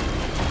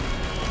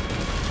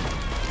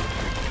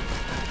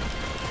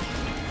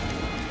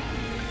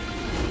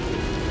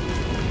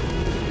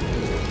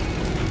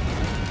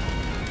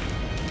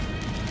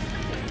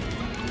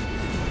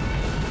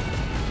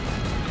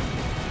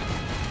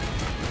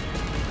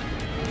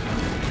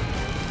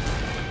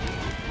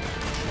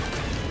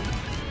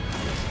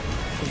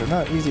 are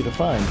not easy to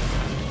find.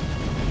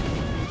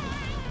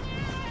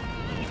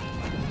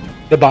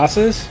 The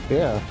bosses?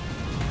 Yeah.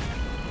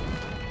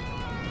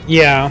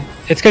 Yeah,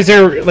 it's because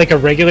they're like a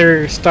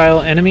regular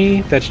style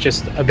enemy that's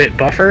just a bit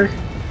buffer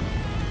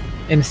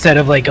instead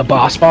of like a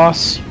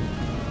boss.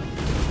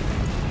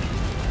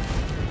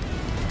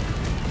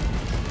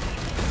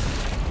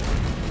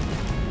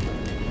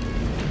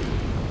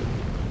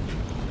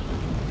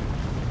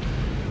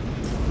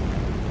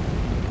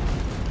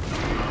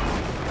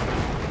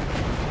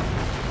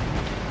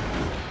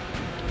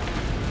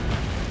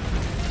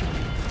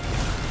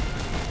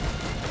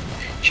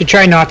 Should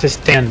try not to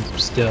stand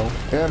still.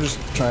 Yeah, I'm just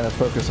trying to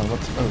focus on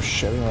what's... Oh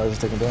shit, I didn't realize I was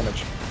taking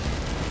damage.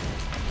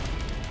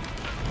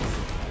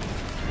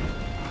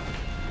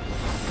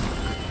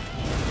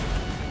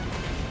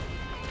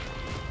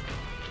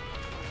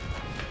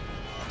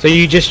 So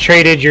you just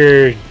traded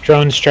your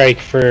drone strike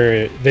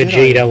for the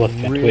Jade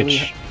Elephant, really...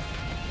 which...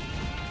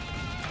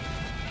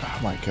 Oh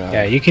my god.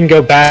 Yeah, you can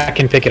go back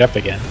and pick it up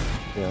again.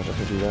 Yeah, I'll have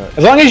to do that.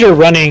 As long as you're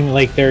running,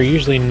 like, they're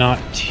usually not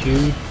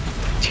too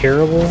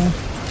terrible.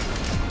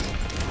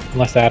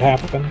 Unless that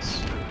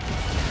happens.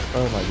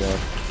 Oh my god.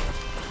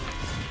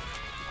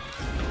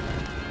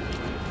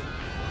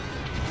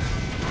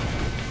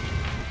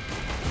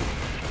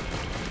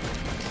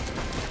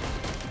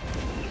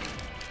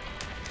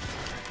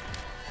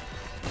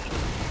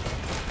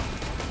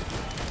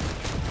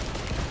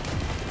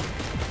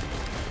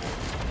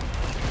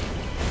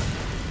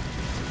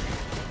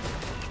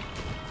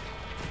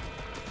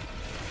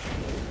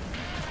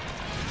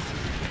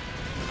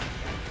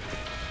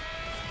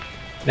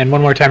 Then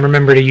one more time,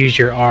 remember to use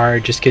your R,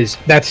 just because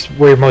that's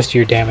where most of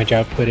your damage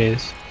output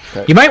is.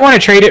 Okay. You might want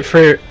to trade it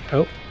for...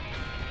 Oh,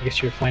 I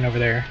guess you're flying over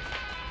there.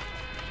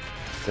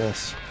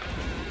 Yes.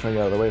 Trying to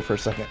get out of the way for a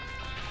second.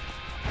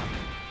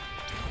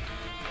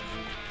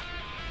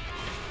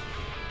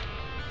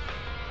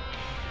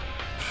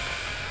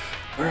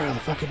 Where are the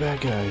fucking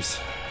bad guys?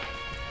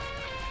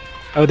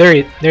 Oh,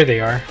 there they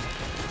are.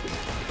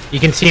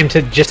 You can see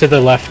them just to the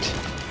left.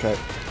 Okay.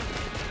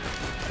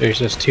 There's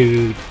those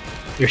two...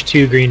 There's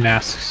two green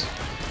masks.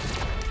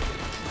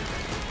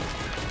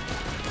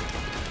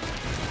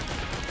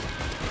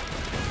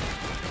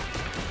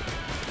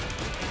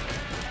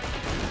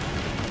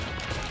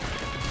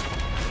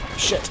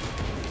 Shit.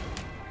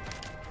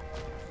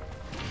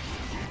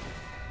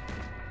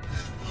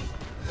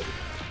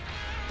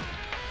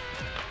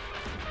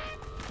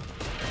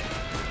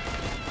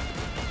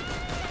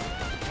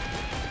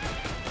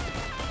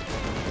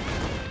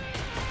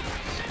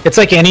 It's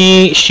like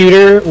any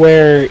shooter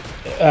where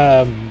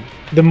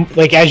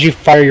like as you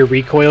fire, your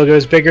recoil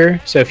goes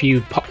bigger. So if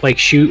you like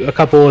shoot a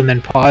couple and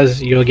then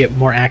pause, you'll get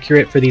more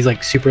accurate for these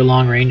like super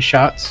long range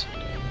shots.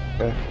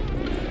 Okay.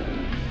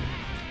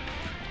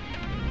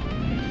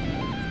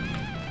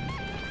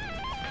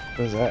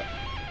 What is that?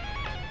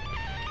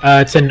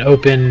 It's an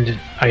opened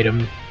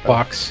item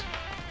box.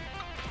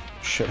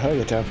 Shit, how do I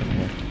get down from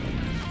here?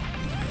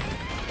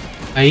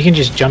 You can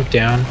just jump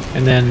down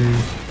and then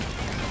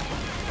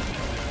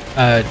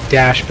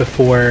dash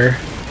before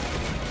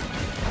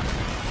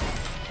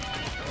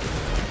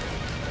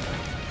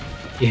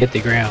you hit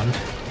the ground.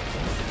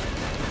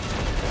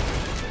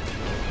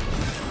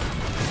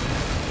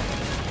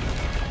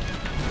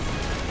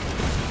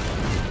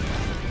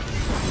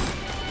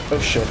 Oh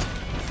shit.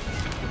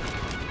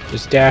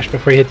 Just dash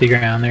before you hit the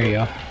ground. There you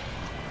go.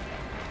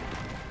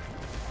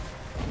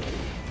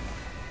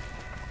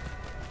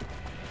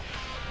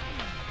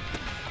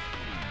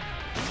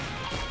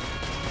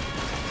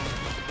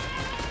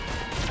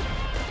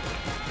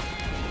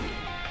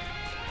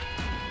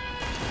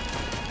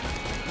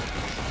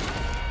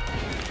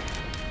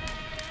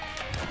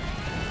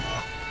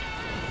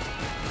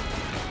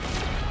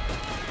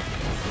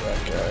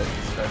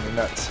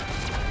 Nuts.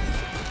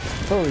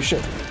 Holy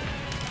shit.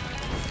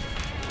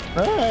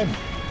 Run!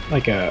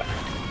 Like a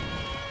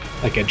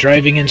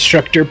driving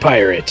instructor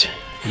pirate.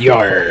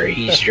 Yar,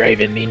 he's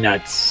driving me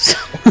nuts.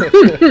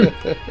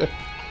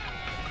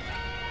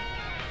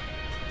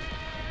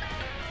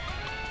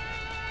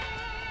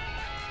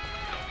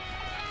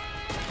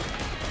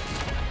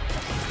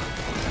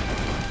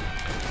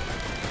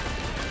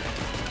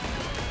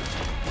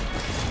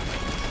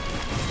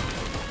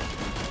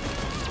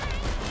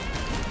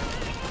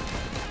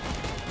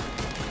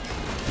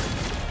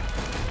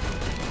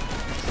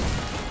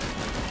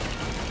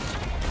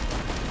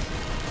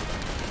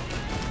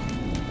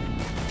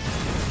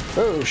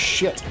 Oh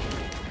shit.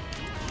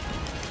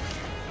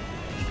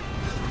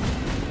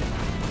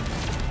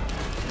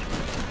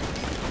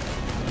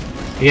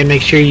 Again,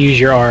 make sure you use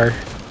your R.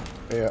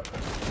 Yeah.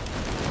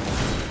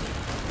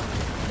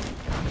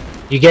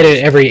 You get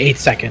it every 8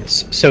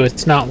 seconds, so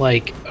it's not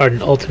like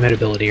an ultimate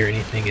ability or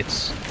anything.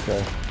 It's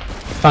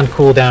on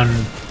cooldown.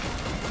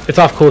 It's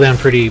off cooldown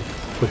pretty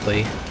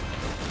quickly.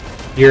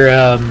 Your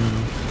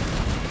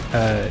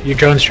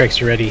drone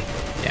strikes are ready.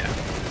 Yeah.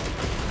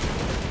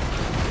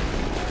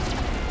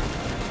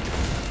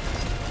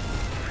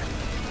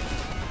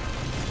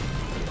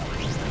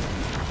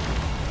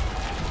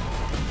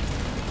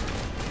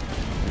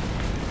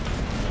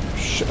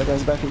 shit, that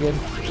guy's back again.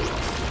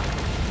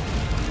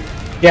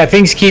 Yeah,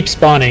 things keep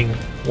spawning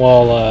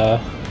while,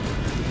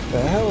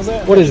 The hell is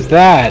that? What is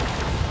that?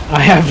 I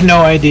have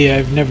no idea.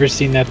 I've never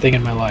seen that thing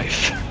in my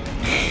life.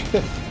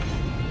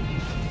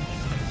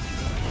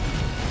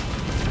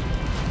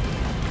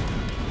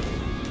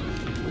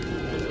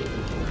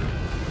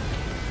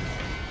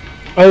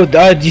 Oh,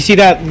 do you see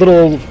that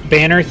little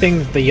banner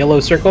thing, the yellow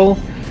circle?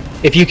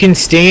 If you can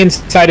stay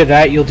inside of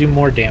that, you'll do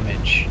more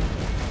damage.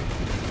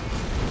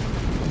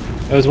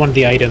 That was one of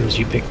the items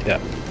you picked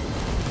up.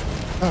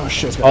 Oh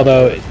shit.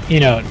 Although, you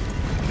know,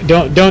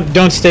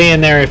 don't stay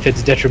in there if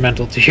it's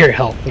detrimental to your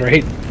health,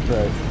 right?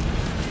 Right.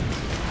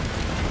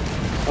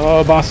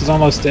 Oh, boss is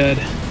almost dead.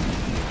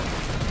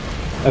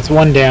 That's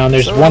one down.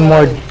 There's So one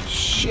more.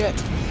 Shit.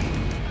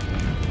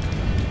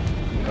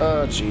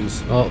 Oh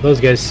jeez. Well, those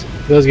guys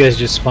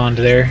just spawned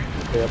there.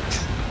 Yep.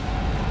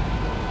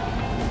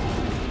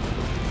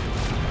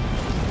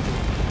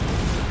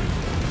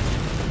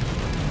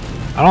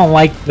 I don't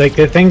like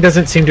the thing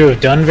doesn't seem to have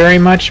done very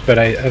much, but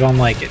I don't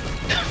like it.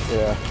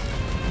 Yeah.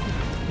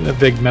 A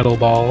big metal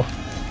ball.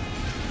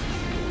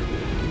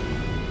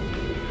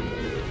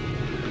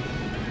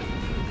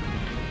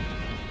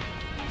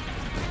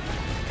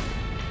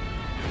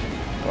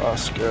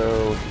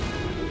 Bosco.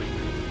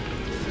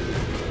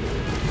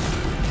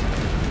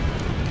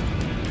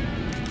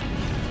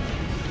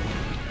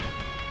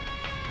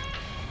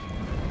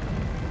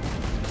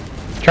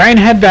 Try and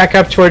head back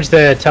up towards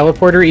the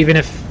teleporter, even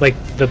if like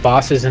the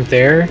boss isn't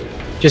there,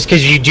 just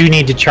because you do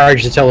need to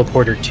charge the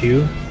teleporter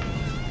too.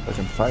 I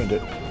can find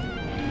it.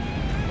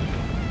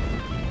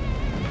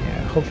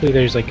 Yeah, hopefully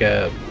there's like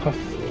a puff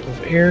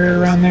of air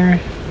around there.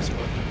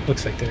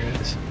 Looks like there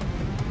is.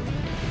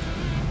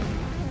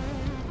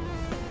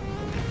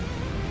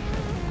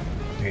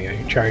 There you go,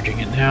 you're charging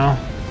it now.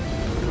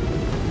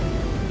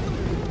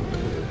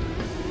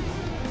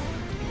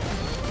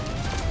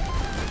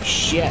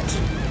 Shit.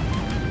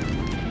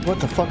 What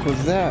the fuck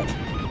was that?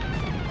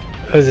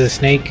 That was a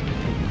snake.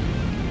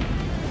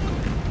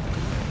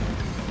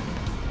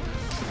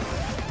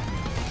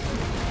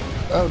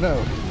 Oh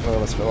no. Oh,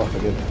 let's fill off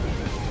again.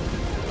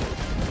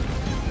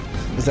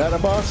 Is that a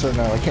boss or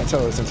no? I can't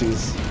tell since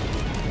he's...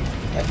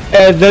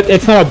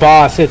 It's not a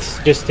boss,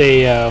 it's just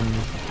a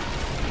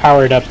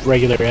powered up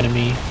regular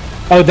enemy.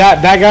 Oh,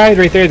 that guy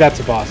right there,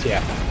 that's a boss,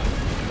 yeah.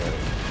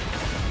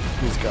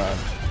 He's gone.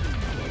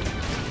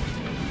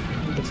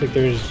 Looks like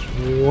there's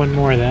one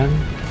more then.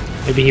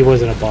 Maybe he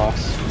wasn't a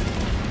boss.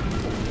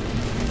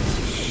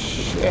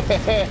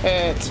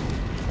 Shit!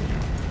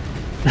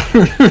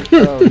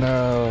 Oh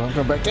no, I'm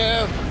going back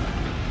down!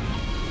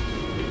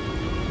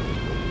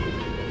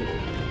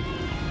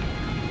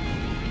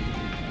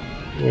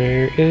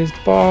 Where is the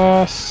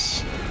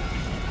boss?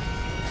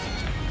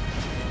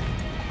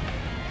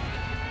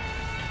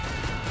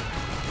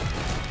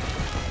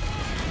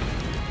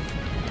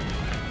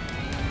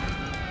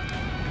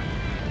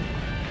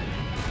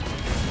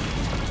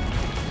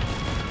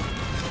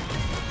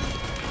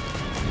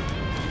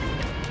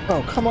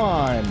 Oh, come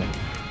on!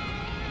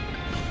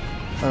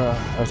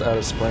 I was out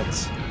of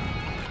sprints.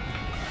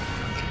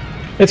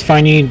 It's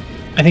fine,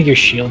 I think your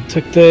shield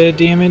took the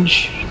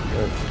damage.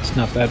 Good. It's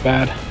not that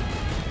bad.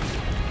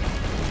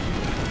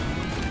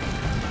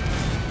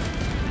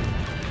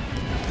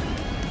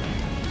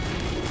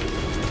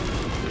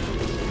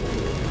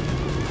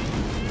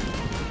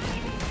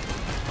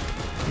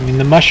 I mean,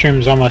 the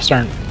mushrooms almost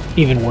aren't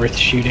even worth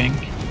shooting.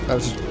 I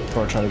was just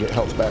probably trying to get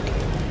health back.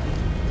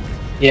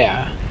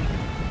 Yeah.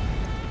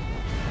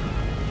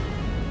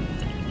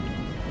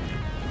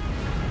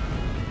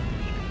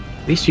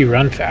 At least you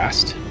run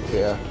fast.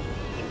 Yeah.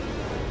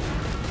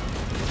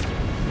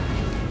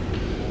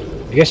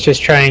 I guess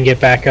just try and get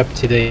back up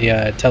to the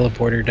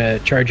teleporter to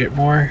charge it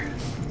more.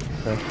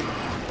 Okay.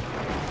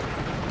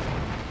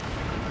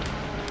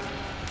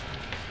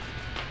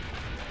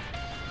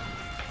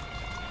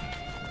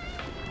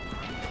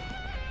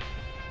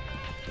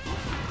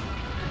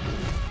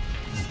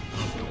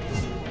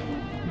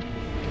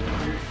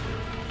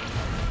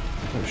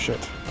 Oh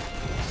shit.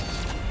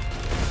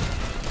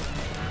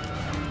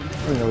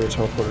 I don't know where the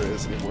teleporter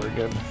is anymore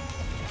again.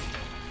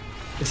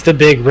 It's the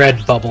big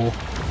red bubble.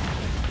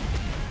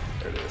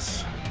 There it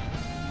is.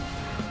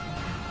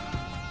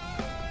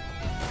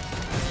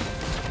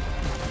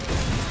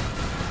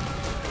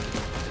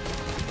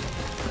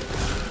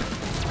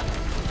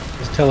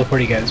 Those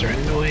teleporty guys are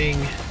annoying.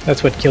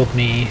 That's what killed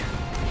me.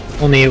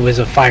 Only it was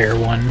a fire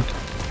one.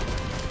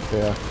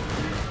 Yeah.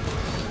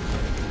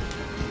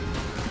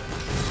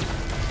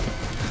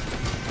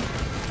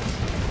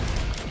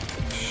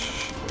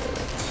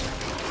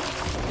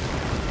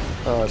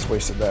 Oh, I just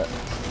wasted that.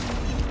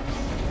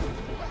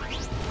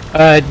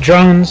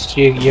 Drones.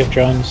 You have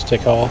drones to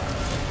call.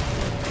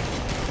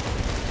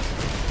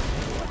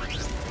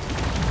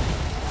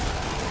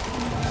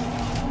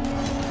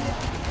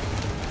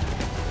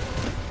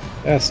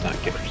 That's not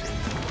good.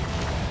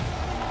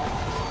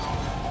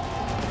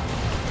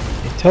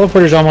 If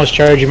teleporter's almost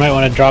charged, you might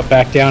want to drop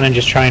back down and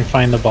just try and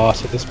find the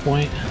boss at this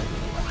point.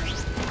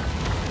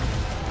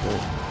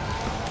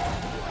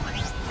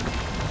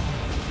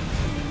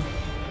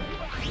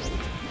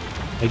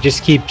 Like,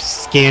 just keep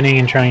scanning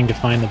and trying to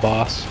find the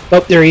boss. Oh,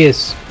 there he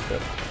is.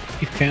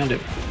 You found him.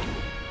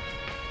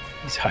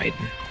 He's hiding.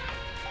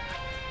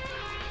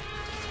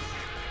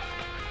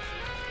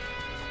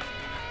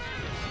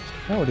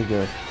 Oh, where'd he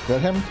go? Is that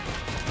him?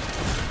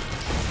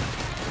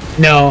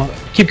 No,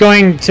 keep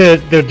going to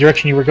the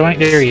direction you were going.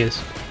 There he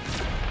is.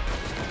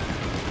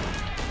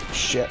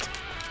 Shit.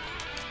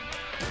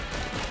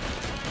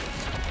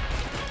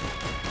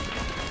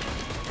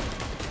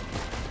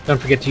 Don't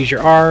forget to use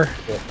your R.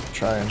 Yep,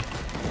 trying.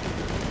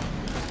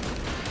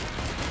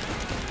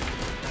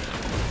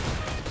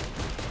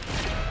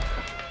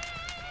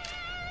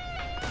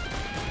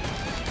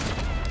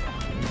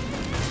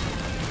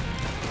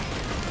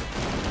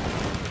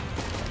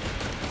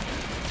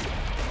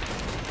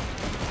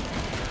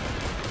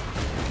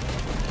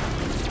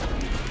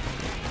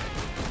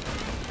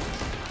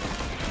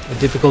 The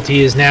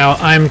difficulty is now,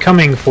 I'm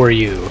coming for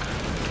you.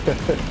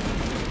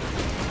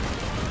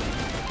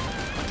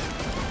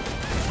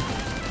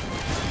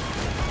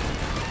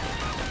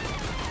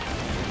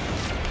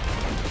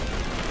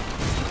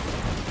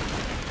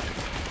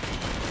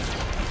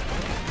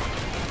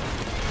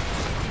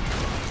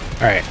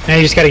 Alright, now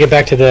you just gotta get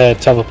back to the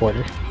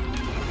teleporter.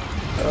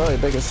 Oh, you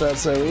make it sound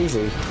so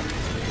easy.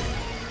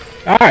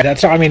 Alright,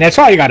 that's all. I mean, that's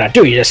all you gotta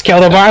do. You just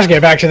kill the boss,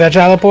 get back to the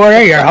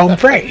teleporter, you're home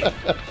free.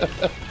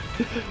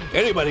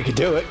 Anybody could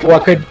do it.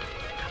 What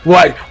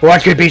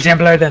could be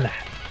simpler than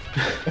that?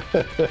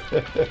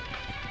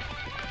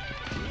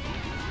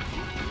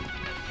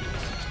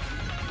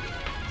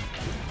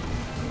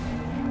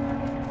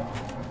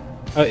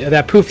 Oh, yeah,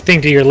 that poof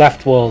thing to your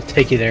left will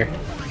take you there.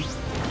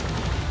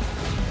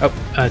 Oh,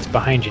 it's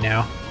behind you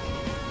now.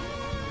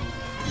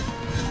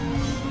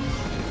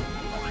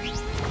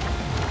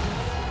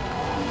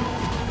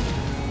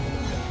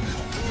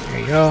 There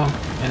you go.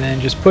 And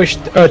then just push.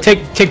 Oh,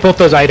 take both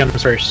those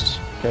items first.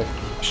 Okay.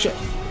 Shit.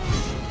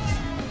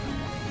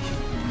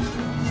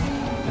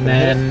 And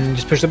then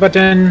just push the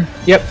button.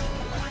 Yep.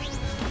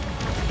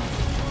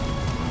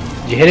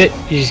 Did you hit it?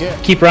 You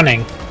just keep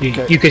running.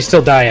 You could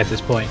still die at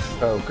this point.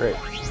 Oh, great.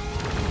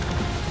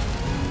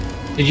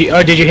 Did you?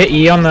 Oh, did you hit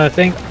E on the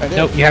thing? I did.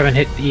 Nope, you haven't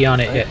hit E on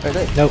it yet. I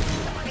did. Nope.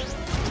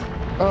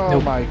 Oh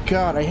Nope. my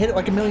god, I hit it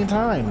like a million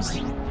times.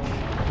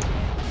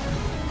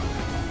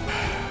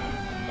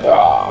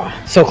 Oh,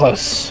 so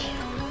close.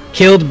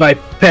 Killed by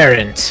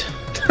parent.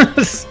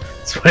 That's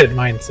what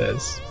mine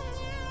says.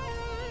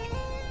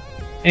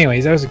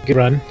 Anyways, that was a good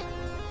run.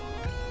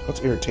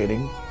 That's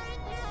irritating.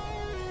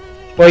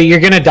 Well, you're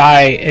gonna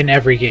die in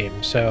every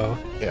game, so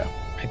Yeah.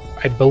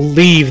 I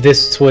believe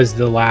this was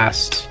the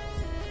last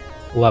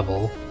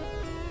level.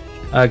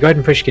 Go ahead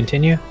and push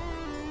continue.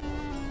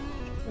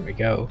 There we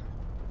go.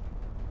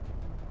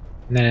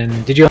 And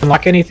then, did you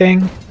unlock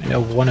anything? I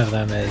know one of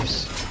them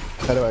is.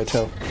 How do I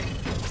tell?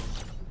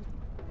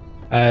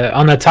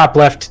 On the top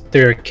left,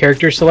 their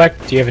character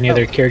select. Do you have any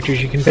other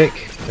characters you can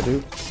pick? I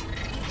do.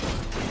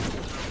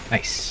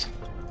 Nice.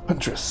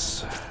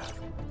 Huntress.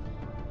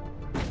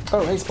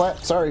 Oh, hey,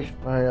 Splat. Sorry.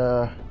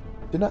 I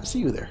did not see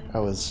you there. I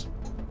was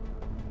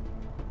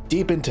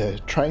deep into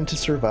trying to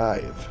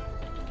survive.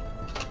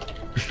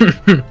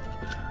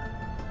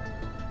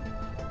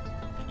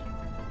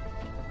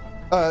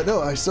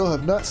 No, I still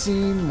have not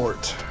seen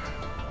Mort.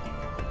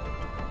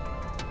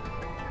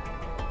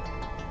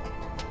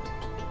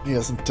 He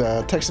hasn't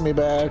texted me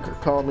back or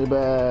called me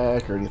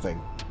back or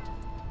anything.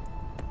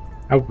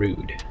 How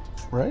rude.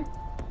 Right?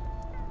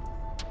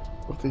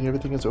 Hopefully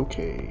everything is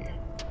okay.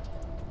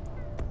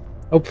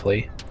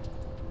 Hopefully.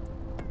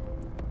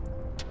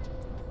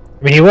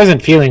 I mean, he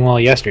wasn't feeling well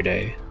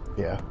yesterday.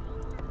 Yeah.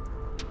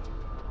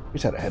 He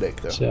just had a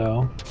headache, though.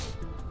 So.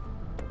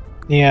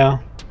 Yeah.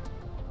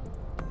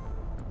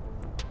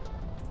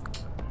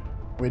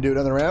 We do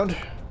another round?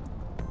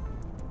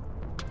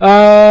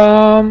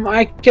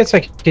 I guess I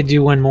could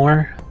do one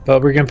more,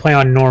 but we're gonna play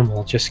on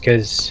normal just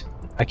because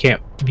I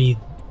can't be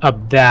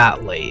up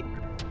that late.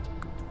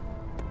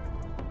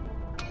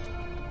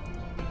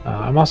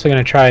 I'm also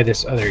gonna try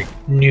this other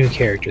new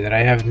character that I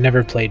have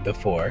never played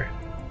before.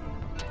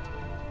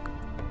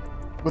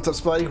 What's up,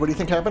 Splatty? What do you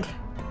think happened?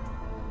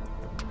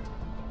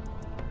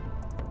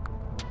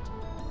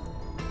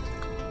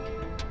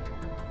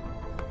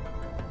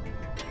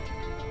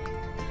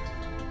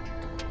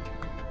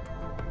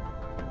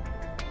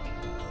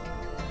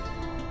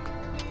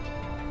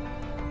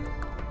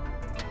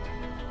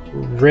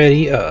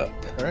 Ready up.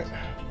 All right.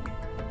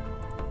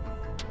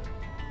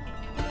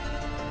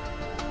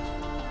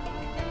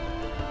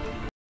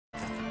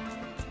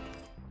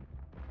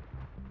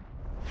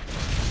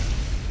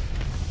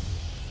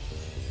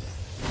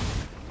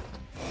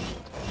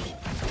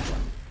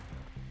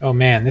 Oh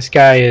man, this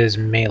guy is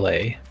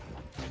melee.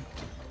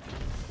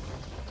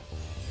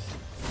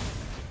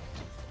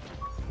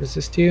 What does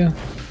this do?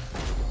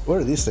 What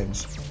are these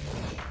things?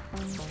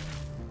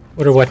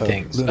 What are what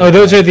things? lunar Oh,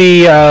 those pod. are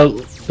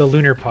the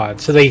lunar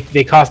pods. So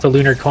they cost a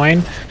lunar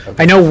coin.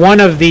 Okay. I know one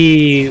of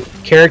the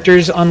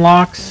characters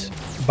unlocks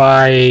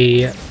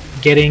by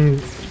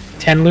getting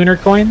 10 lunar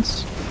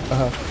coins.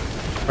 Uh-huh.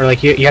 or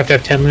like you have to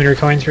have 10 lunar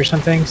coins or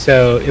something.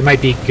 So it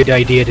might be a good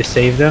idea to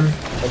save them.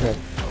 Okay.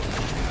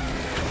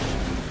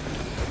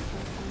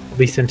 At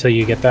least until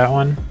you get that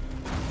one.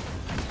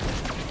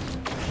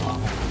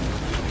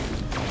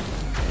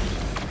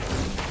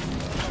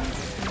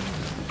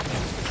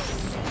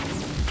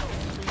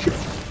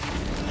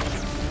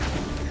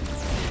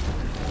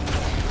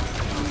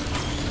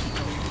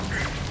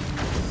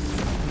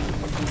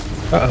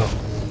 Uh-oh.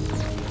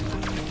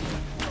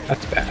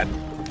 That's bad.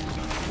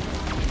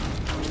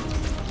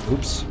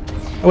 Oops.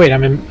 Oh wait,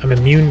 I'm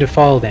immune to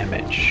fall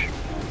damage.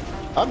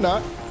 I'm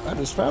not. I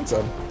just found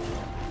some.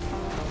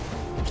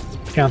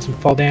 Found some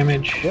fall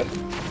damage. Yep.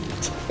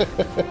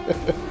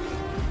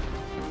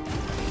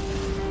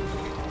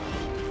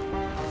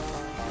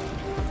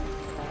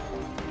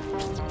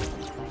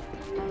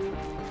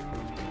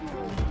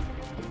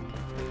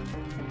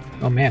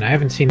 Oh man, I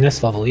haven't seen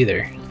this level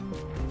either.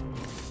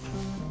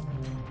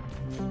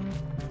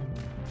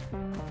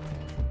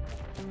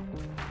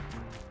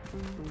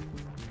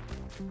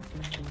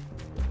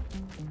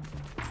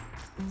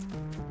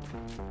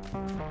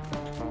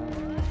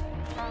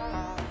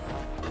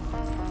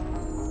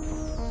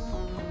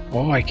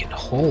 Oh, I can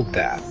hold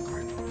that.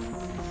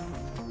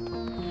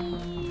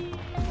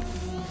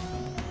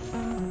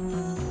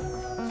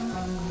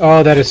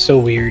 Oh, that is so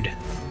weird.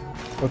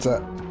 What's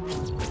that?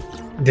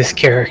 This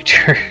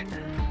character.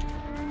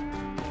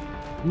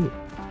 Ooh.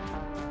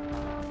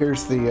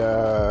 Here's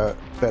the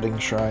betting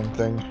shrine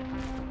thing.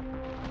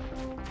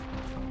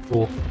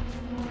 Cool.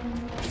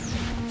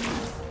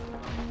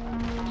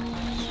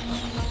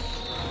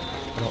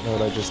 I don't know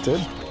what I just did.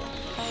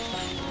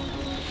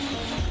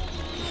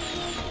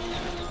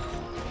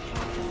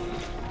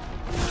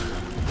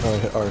 Oh, I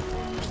hit R.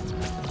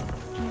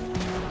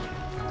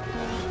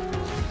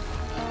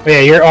 Oh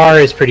yeah, your R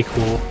is pretty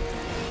cool.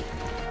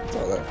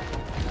 Saw that.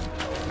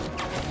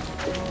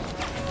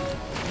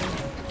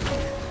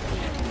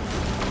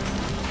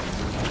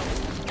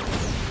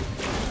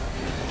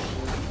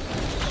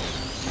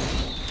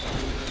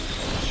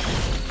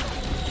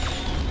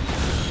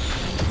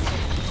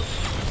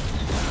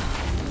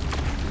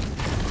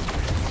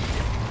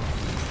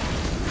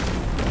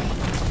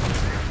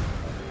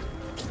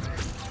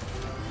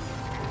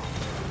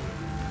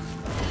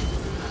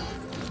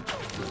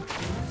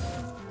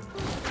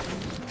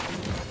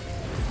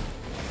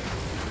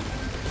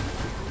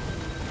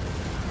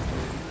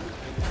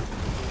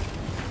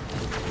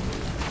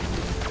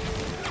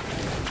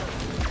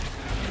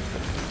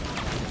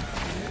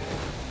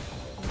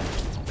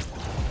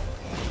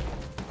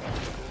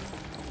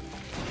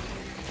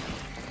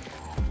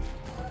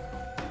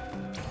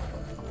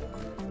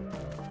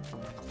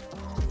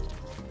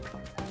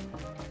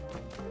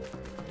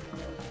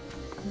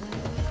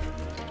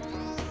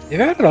 They've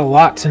added a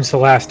lot since the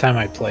last time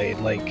I played,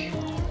 like...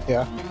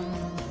 Yeah.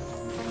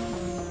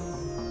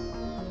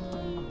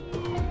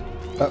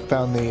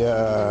 Found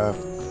the,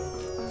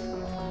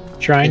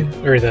 Shrine?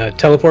 Or the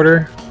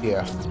teleporter?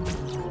 yeah.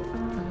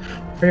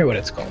 I forget what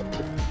it's called.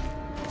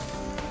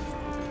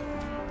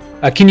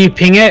 Can you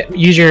ping it?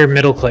 Use your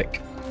middle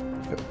click.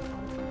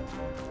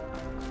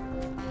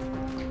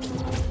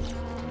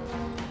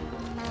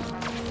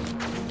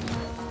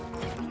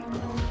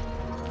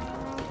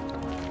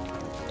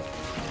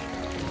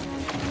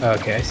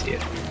 Okay, I see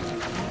it.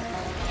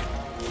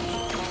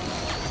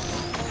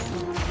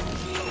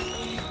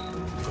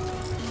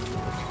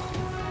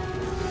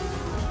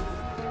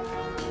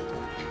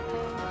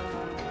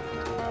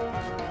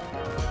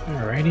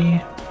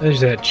 Alrighty.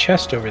 There's a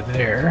chest over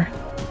there.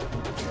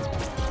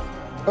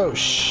 Oh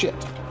shit.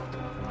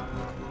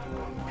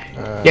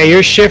 Yeah,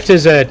 your shift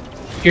is a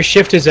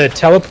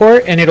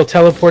teleport, and it'll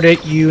teleport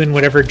at you in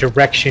whatever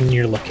direction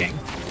you're looking,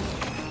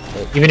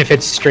 even if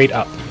it's straight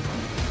up.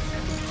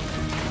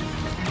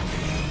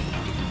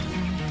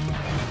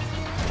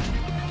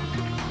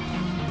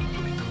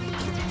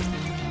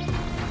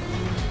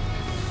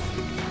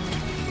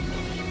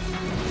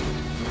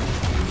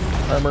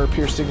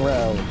 Armor-piercing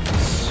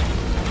rounds.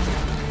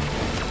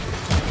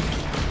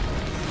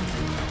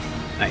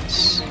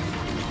 Nice.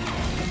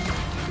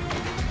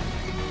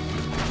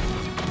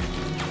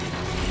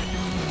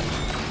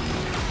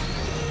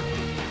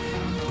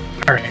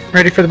 Alright,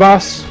 ready for the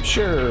boss?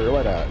 Sure,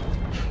 why not?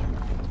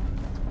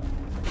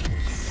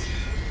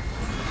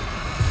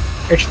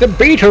 It's the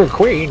Beetle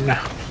Queen!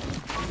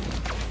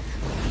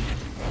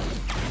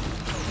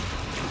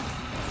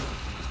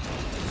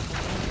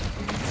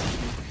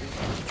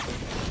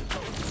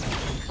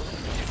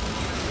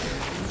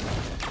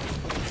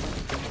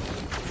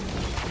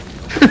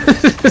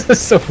 This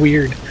is so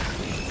weird.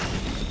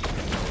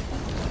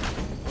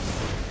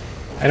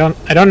 I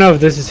don't know if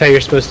this is how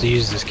you're supposed to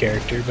use this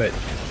character, but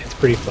it's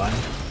pretty fun.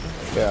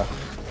 Yeah.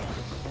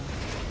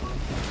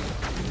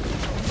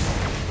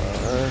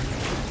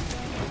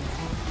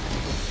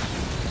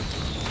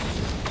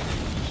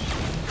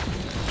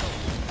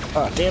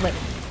 Ah, damn it!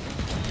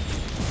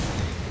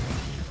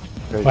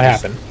 What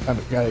happened? I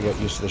gotta get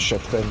used to the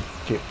shift thing.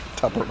 Can't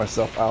teleport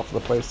myself out of the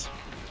place.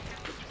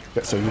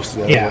 Get so used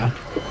to the other one.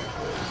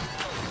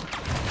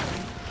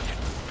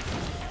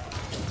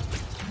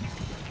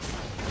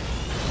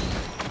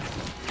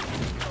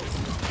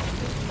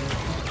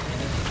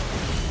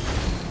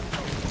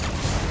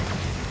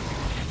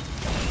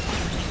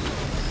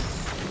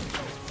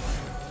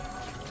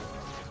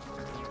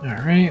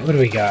 Alright, what do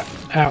we got?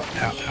 Ow,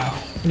 ow, ow.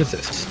 What is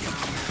this?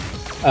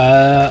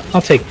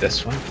 I'll take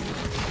this one.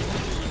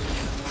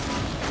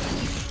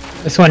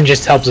 This one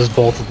just helps us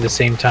both at the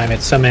same time.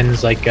 It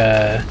summons like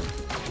an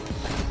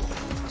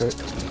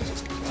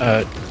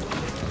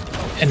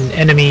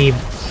enemy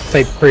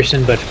type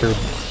person, but for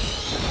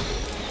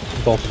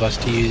both of us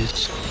to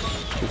use.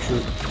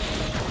 True.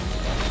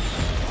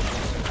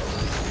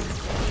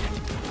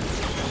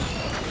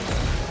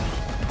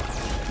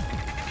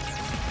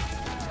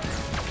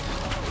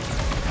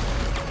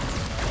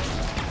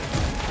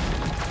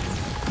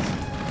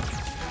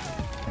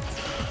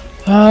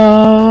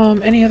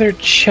 Any other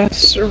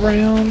chests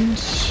around?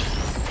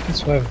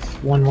 Guess we'll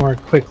have one more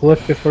quick look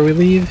before we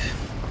leave.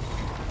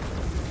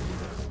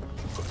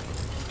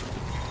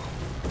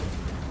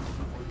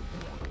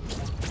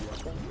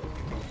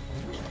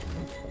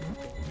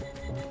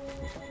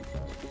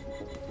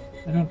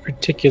 I don't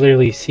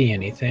particularly see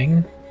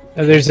anything.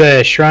 Oh, there's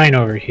a shrine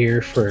over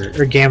here for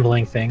a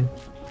gambling thing.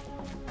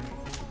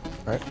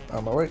 Alright,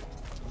 on my way.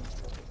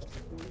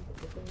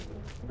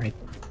 Right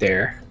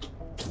there.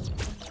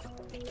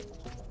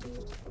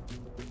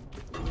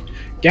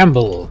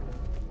 Gamble.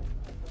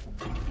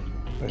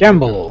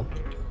 Gamble.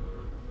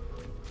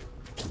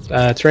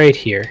 It's right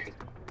here.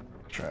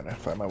 Trying to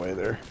find my way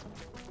there.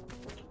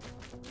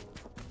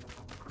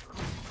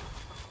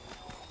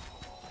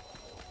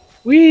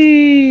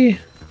 Whee!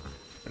 There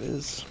it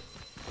is.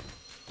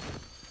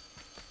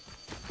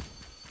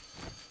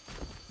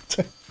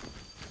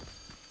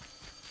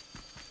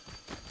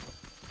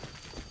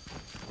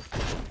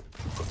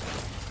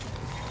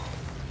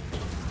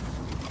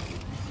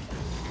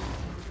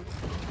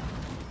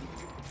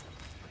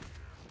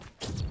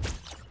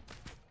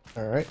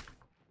 All right.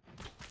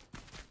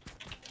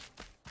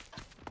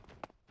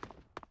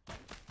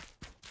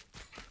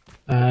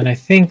 And I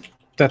think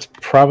that's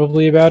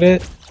probably about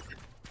it.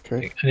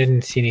 Okay. I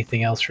didn't see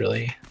anything else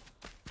really.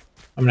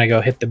 I'm gonna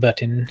go hit the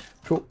button.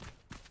 Cool.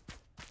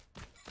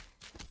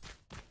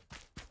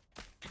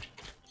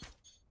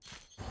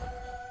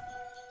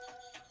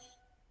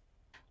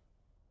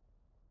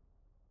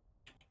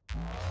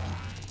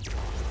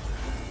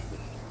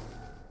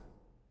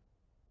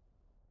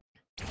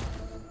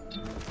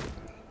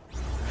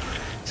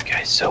 This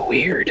guy's so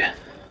weird.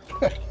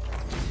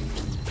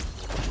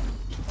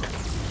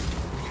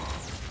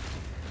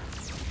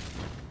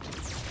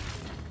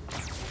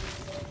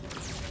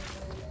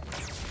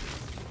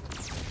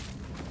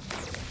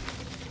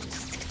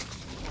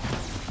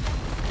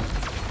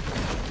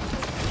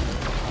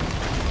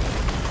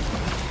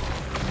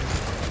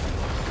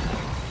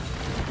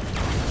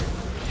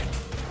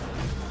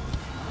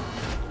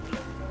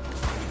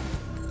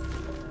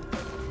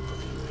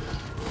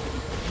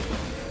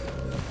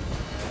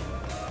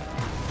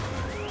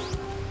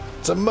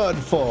 It's a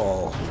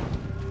mudfall.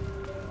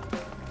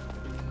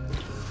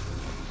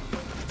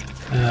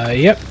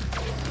 Yep.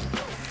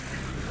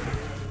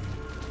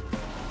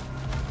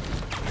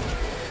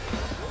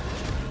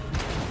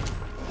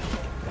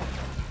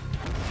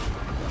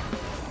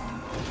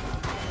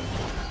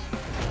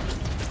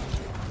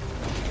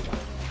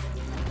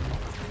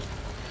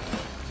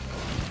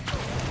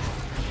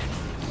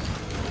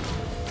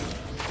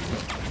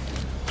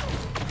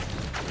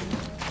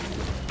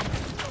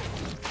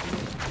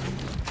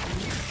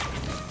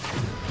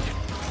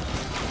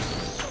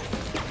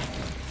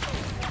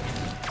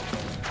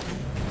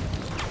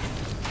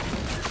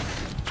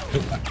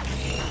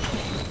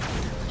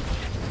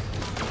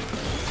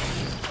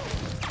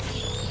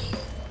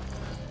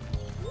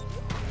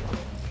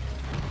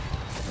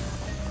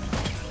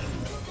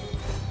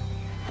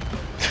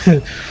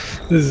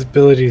 This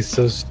ability is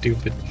so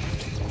stupid.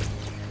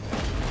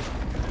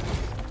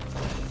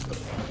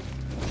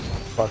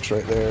 Box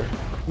right there.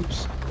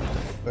 Oops.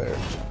 There.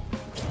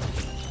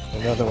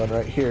 Another one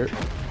right here.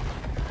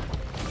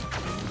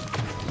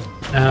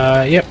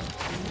 Yep.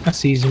 I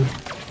sees him.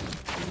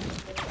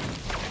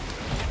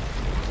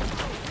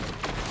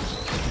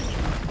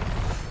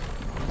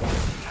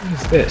 What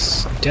is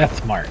this?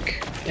 Death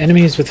mark.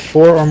 Enemies with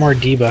 4 or more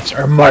debuffs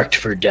are marked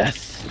for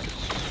death.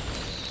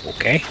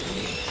 Okay.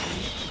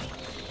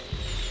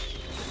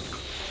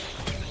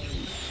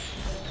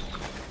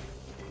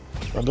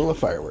 Bundle of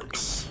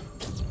fireworks.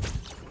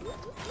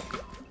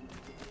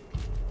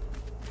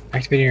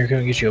 Activating your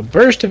equipment gives you a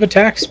burst of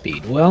attack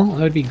speed. Well, that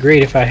would be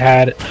great if I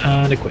had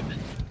on equipment.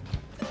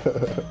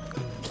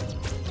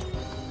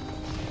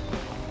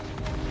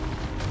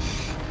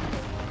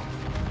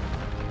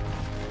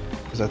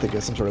 Because I think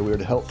it's some sort of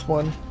weird health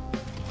one.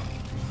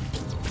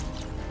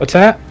 What's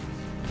that?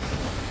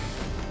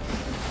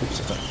 Oops,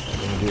 that's not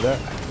going to do that.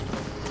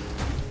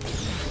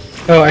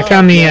 Oh, I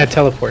found the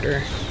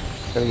teleporter.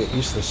 Gotta get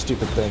used to this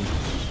stupid thing.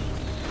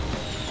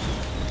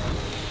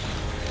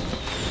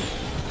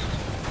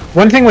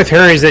 One thing with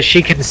her is that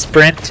she can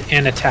sprint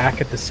and attack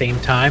at the same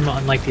time,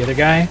 unlike the other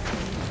guy.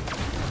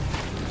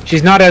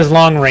 She's not as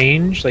long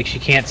range, like she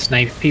can't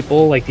snipe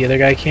people like the other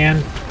guy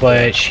can,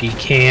 but she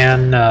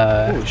can.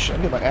 Holy shit!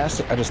 I get my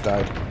ass. I just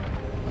died.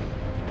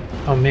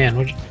 Oh man,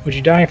 what'd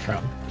you die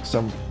from?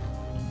 Some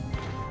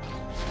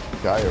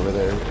guy over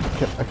there.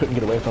 I couldn't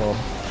get away from him.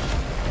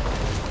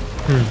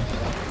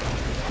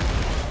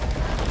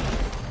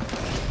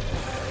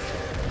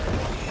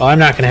 Well, I'm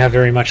not going to have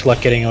very much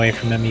luck getting away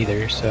from him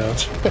either, so...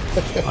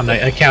 on the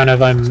account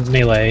of I'm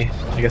melee,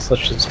 I guess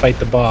let's just fight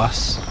the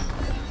boss.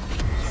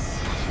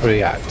 What do we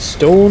got?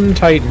 Stone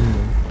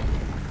Titan.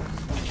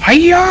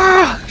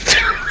 Hiya!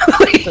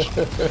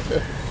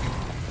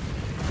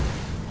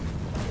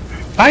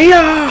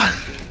 Hiya!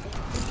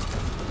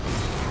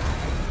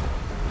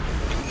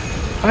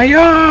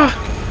 Hiya!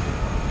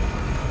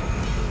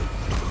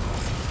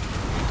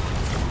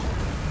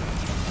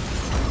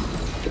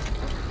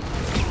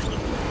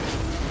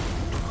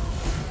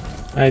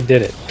 I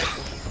did it.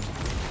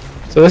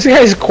 So this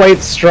guy's quite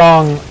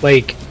strong.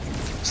 Like,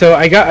 so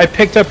I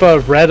picked up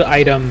a red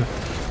item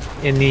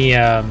in the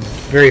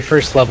very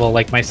first level.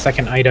 Like my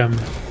second item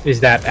is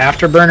that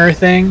afterburner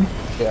thing,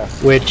 Yeah.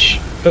 which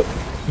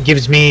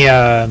gives me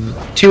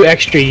 2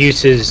 extra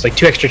uses, like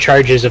 2 extra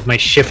charges of my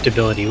shift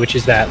ability, which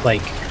is that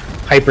like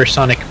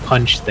hypersonic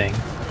punch thing.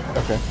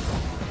 Okay.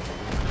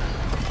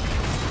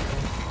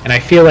 And I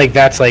feel like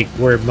that's like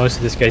where most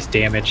of this guy's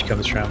damage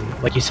comes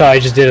from. Like you saw, I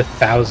just did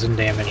 1,000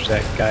 damage to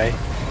that guy.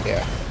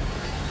 Yeah.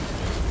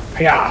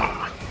 Yeah.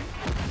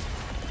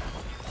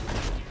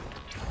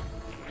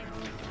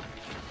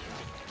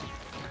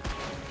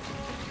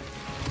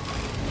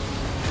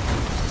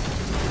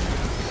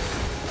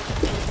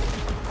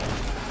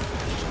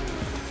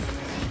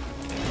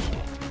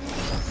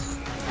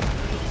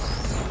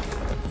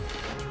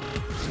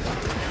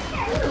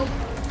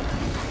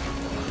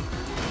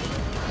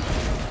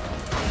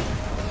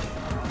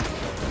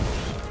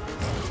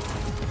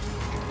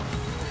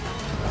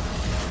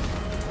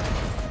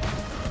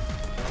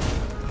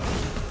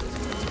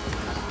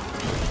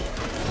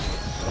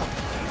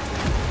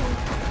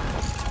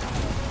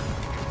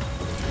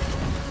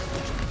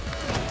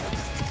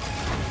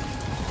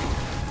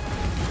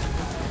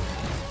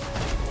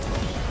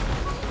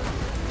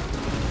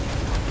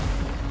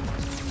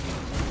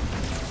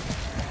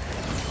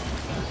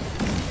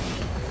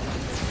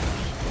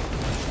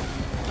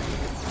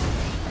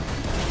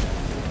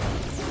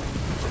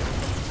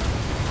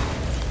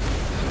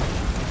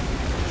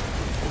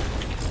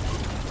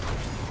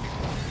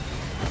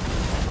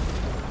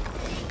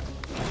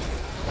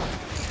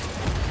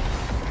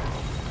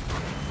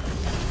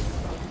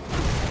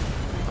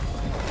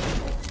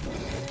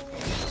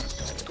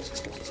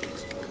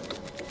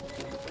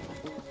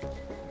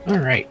 All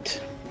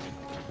right.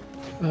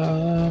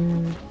 I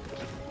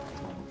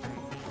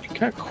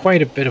got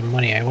quite a bit of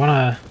money. I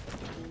wanna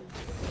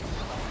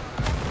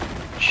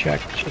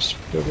check just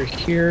over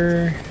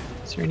here.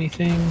 Is there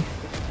anything?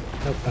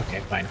 Nope. Okay,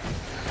 fine.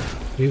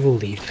 We will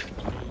leave.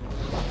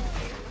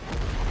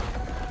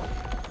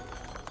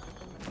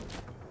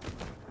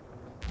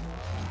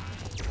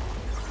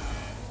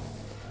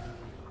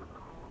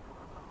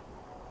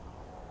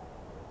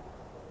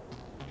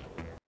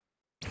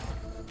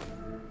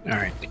 All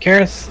right,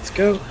 Karis, let's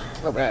go.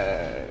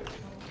 Alright.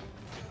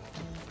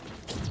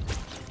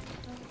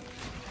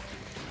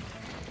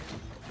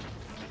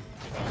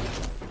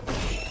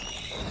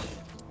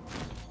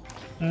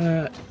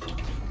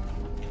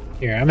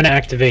 Here, I'm gonna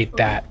activate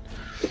that.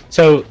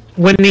 So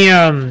when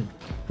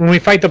we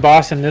fight the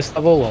boss in this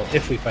level, well,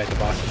 if we fight the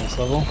boss in this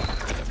level,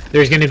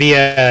 there's gonna be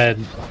a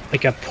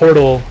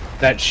portal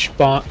that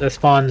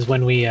spawns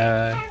when we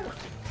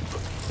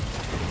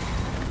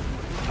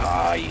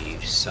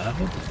you son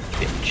of a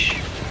bitch.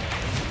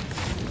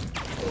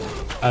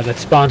 That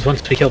spawns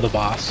once we kill the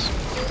boss.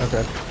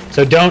 Okay.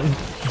 So don't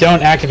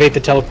activate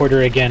the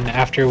teleporter again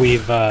after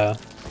we've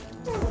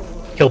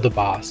killed the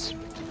boss.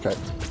 Okay.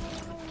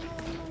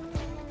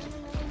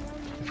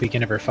 If we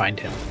can ever find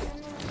him.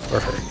 Or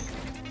her.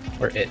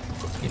 Or it.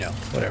 You know,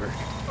 whatever.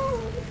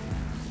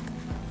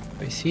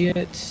 If I see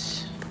it...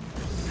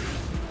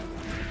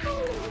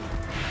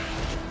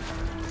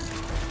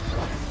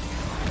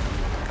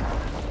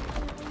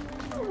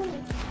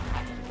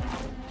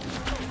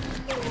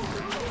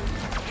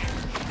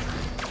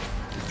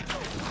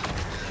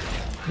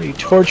 Are you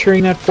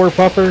torturing that poor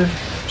pupper?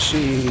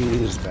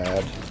 She's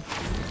bad.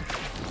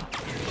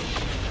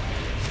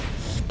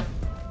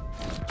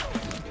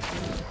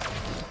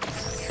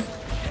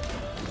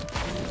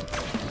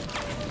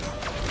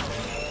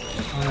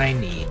 I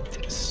need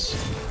this.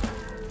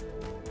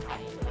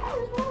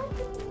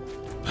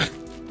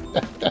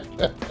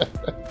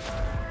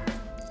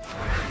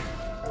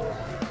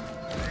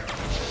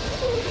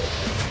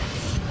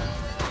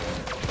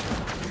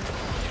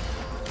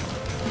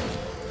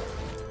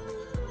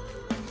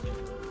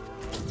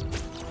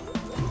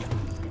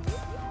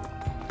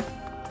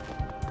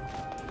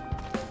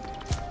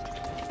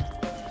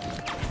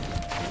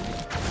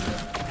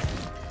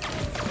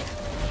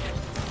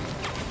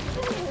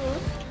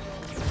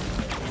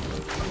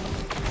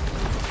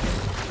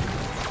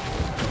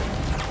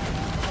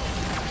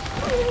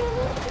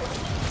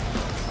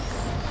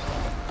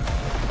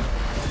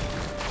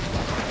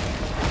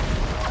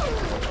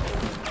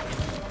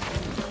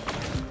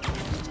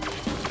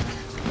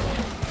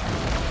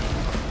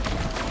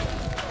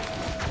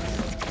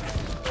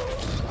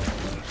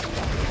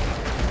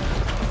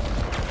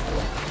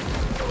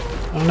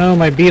 Oh no,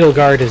 my beetle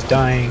guard is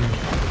dying.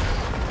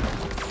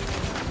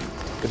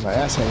 Get my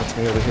ass handed to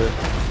me over here.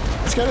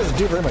 This guy doesn't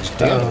do very much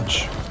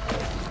damage.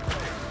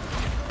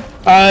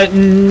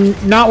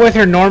 Not with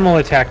her normal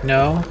attack,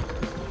 no.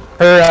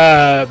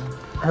 Her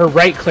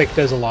right click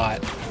does a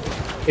lot.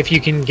 If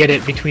you can get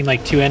it between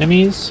like two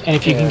enemies, and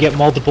if you can get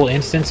multiple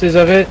instances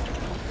of it,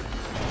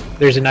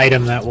 there's an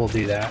item that will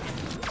do that.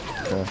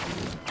 Okay.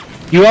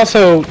 You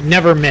also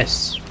never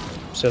miss,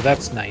 so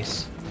that's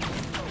nice.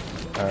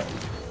 Alright.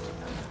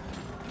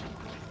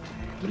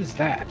 What is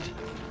that?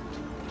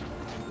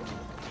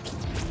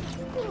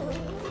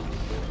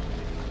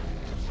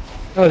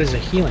 Oh, there's a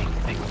healing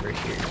thing over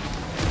here.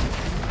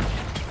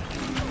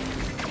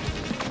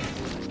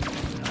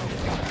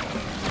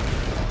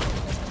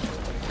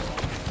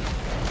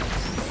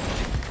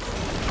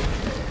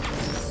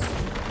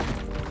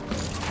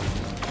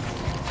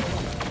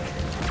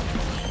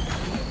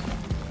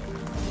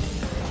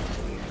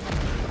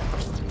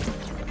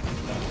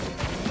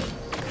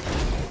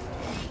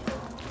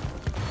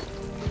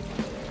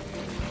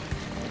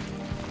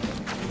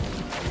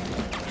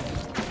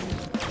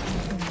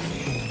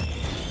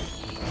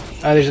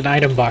 There's an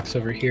item box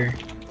over here.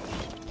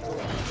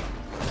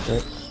 Okay.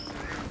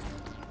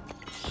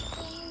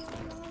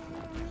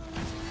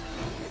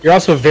 You're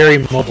also very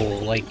mobile,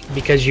 like,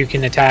 because you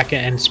can attack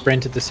and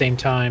sprint at the same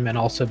time, and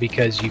also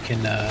because you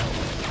can,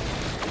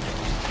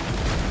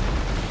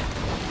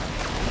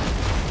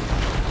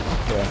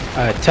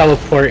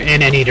 teleport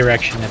in any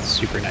direction. That's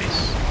super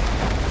nice.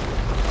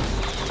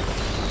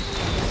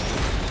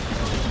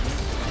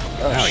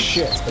 Oh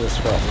shit, I just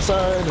fell off the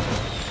side.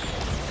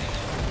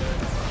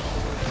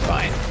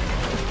 Fine.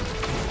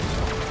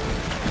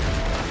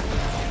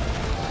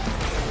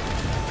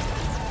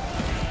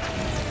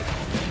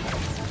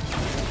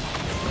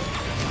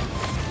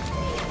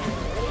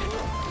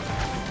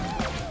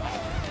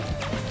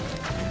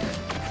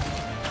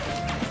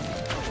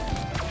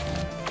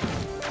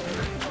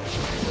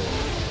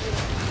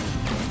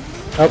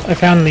 Oh, I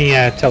found the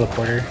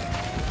teleporter.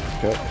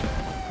 Okay.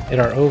 It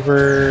are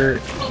over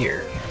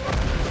here.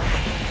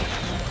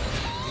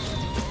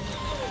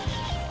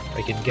 If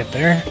I can get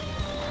there.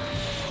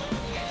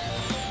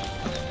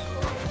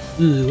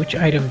 Ooh, which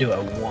item do I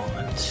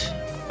want?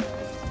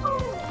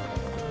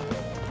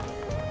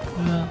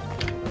 Well,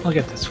 I'll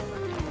get this one.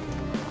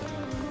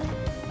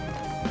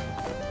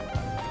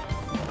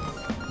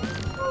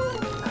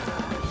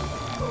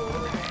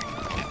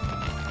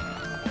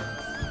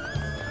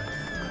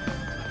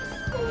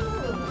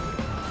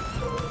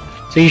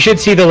 So you should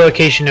see the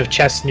location of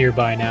chests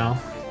nearby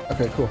now.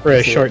 Okay, cool. For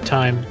a short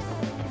time.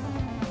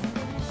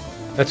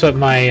 That's what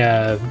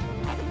my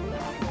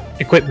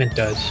equipment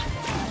does.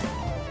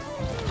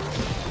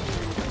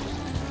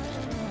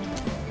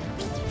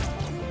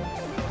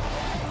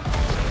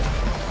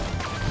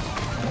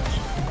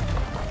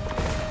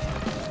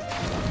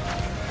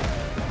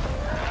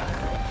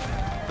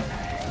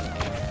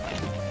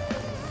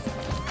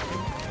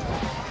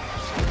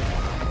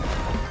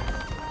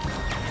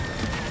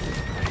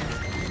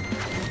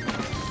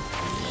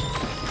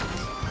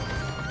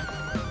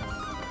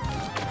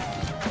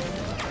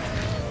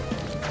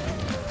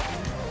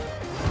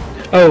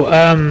 Oh,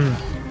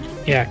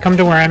 yeah, come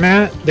to where I'm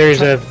at.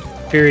 There's a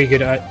very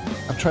good I'm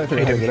trying to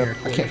figure out how to get up.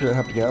 I can't figure out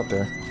how to get out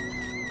there.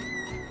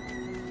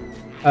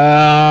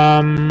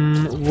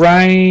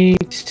 Right.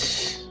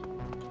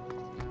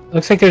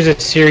 Looks like there's a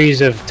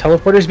series of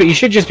teleporters, but you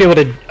should just be able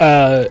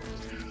to,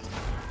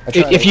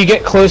 if you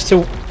get close to...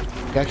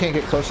 Yeah, I can't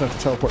get close enough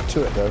to teleport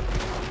to it, though.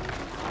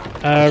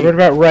 What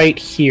about right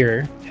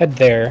here? Head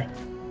there.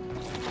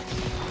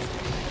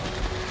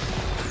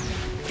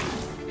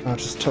 I'll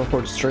just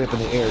teleport straight up in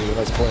the air when I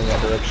was pointing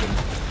that direction.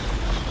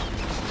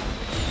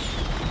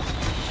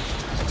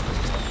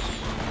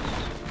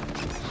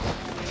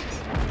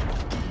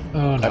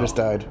 Oh no. I just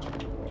died.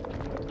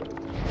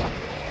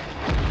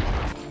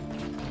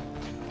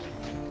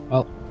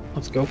 Well,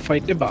 let's go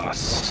fight the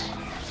boss.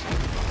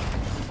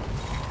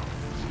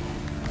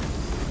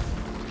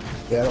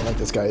 Yeah, I don't like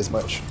this guy as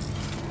much.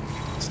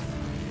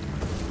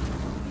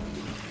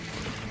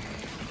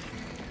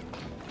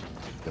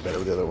 Get better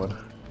with the other one.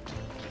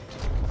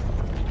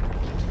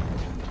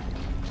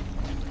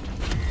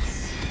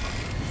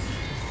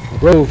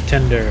 Grove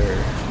Tender.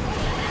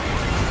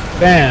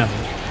 Bam.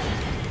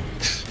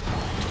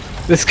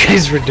 This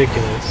guy's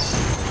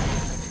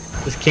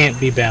ridiculous. This can't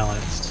be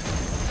balanced.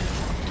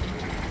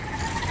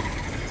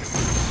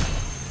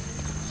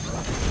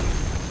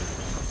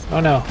 Oh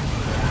no.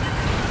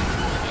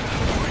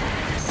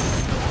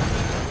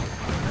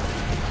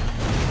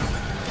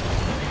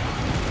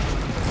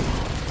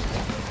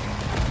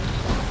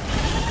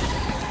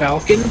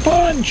 Falcon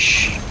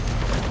Punch!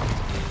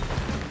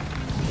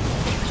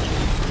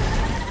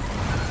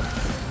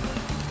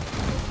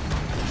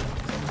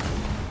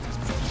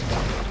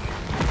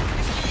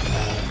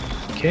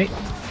 Okay,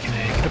 can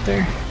I get up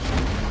there?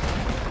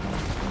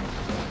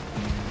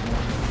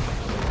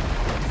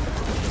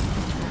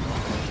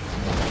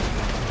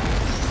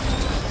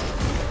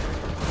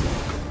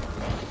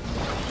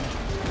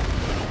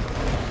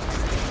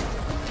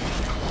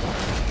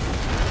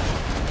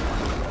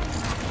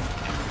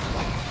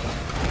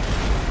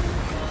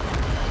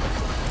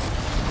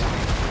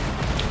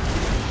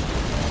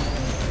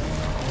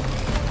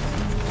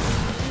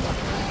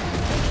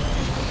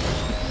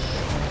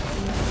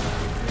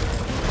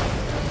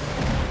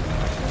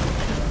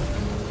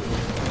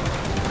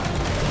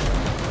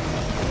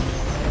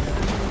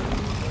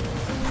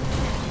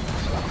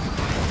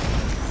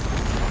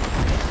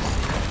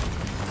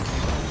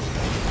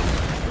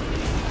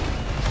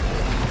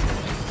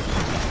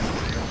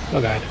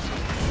 Oh god.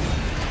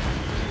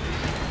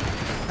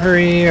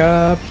 Hurry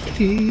up,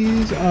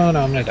 please. Oh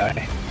no, I'm gonna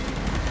die.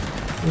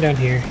 I'm down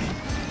here.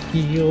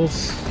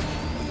 Heals.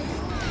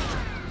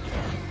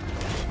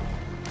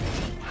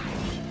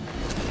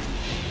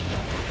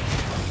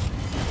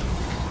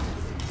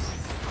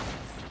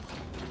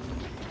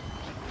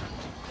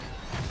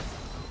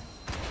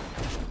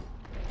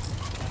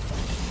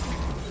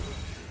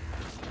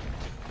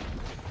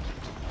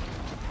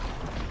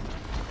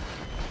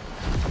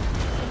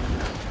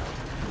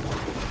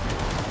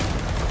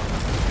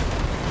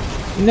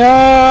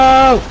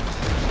 No!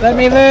 Let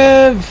me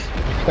live!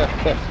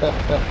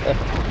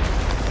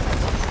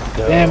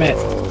 Damn it.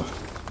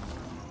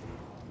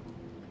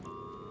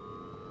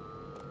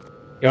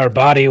 Your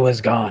body was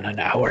gone an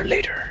hour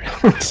later.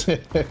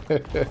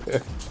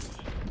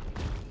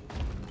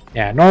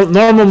 Yeah,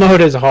 normal mode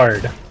is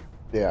hard.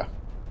 Yeah.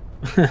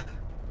 I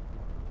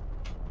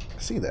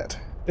see that.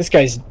 This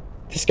guy's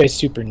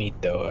super neat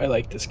though. I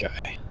like this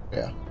guy.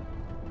 Yeah.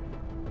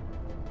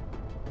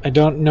 I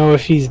don't know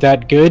if he's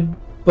that good.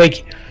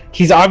 Like,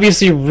 he's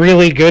obviously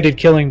really good at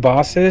killing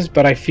bosses,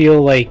 but I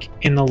feel like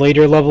in the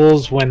later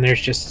levels when there's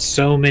just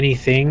so many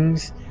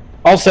things.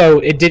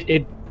 Also,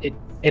 it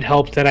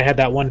helped that I had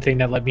that one thing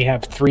that let me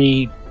have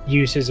 3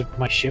 uses of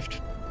my shift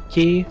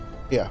key.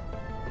 Yeah.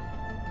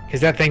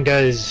 Because that thing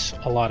does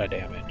a lot of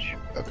damage.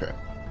 Okay.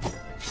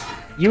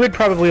 You would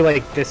probably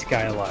like this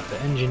guy a lot, the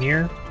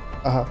engineer.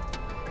 Uh-huh.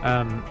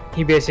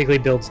 He basically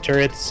builds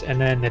turrets, and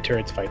then the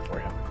turrets fight for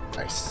him.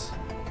 Nice.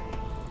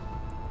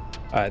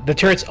 The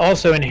turrets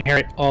also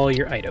inherit all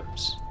your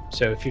items.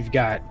 So if you've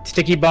got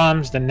sticky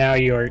bombs, then now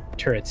your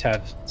turrets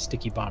have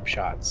sticky bomb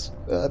shots.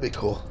 That'd be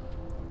cool.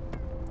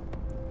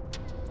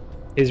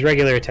 His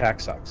regular attack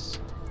sucks.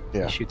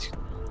 Yeah. He shoots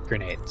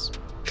grenades.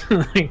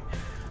 Yep.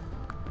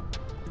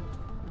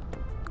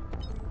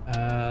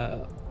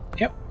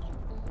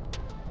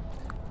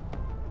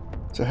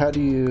 So how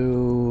do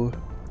you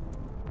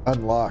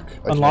unlock?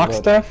 Unlock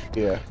stuff?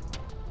 Yeah.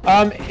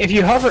 If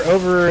you hover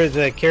over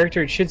the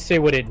character, it should say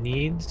what it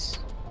needs.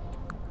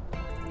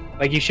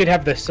 Like, you should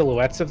have the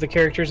silhouettes of the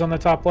characters on the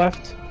top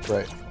left.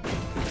 Right.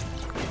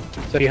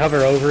 So if you hover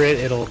over it,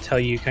 it'll tell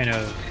you kind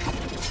of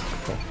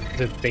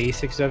the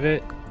basics of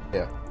it.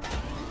 Yeah.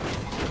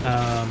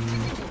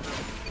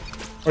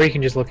 Or you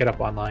can just look it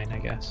up online, I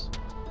guess.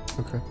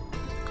 Okay.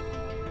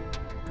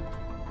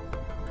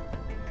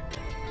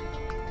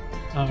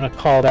 I'm gonna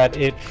call that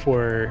it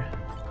for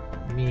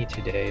me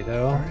today,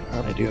 though. All right,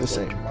 I'll do the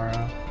same tomorrow.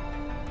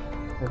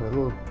 I have a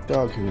little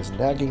dog who is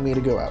nagging me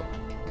to go out.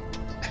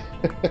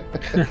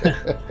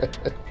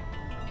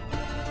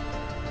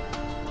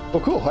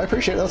 Well, cool. I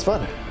appreciate it. That was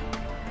fun.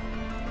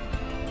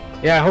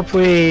 Yeah,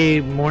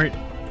 hopefully Mort,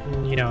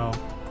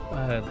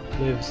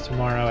 lives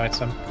tomorrow at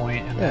some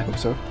point. And Yeah, I then, hope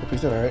so. Hope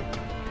he's doing all right.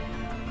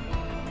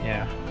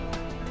 yeah.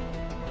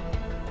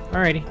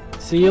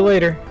 Alrighty. See you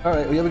later. All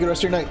right. Well, you have a good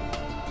rest of your night.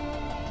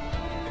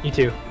 You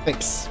too.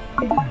 Thanks.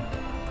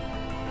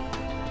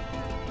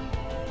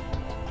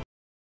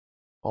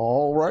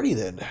 Alrighty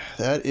then.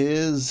 That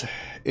is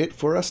it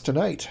for us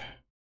tonight.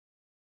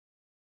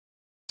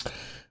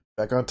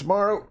 Back on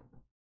tomorrow.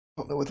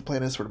 Don't know what the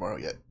plan is for tomorrow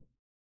yet.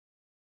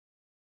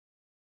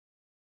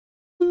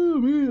 Oh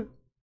man.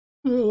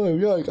 Oh,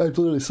 I've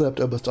literally slept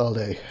almost all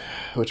day,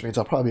 which means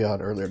I'll probably be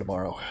on earlier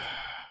tomorrow.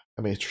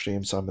 I may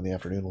stream some in the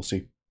afternoon. We'll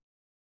see.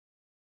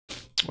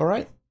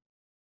 Alright.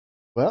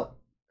 Well,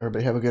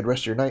 everybody have a good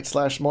rest of your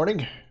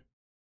night/morning.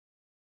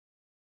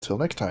 Till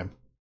next time.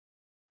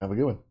 Have a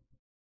good one.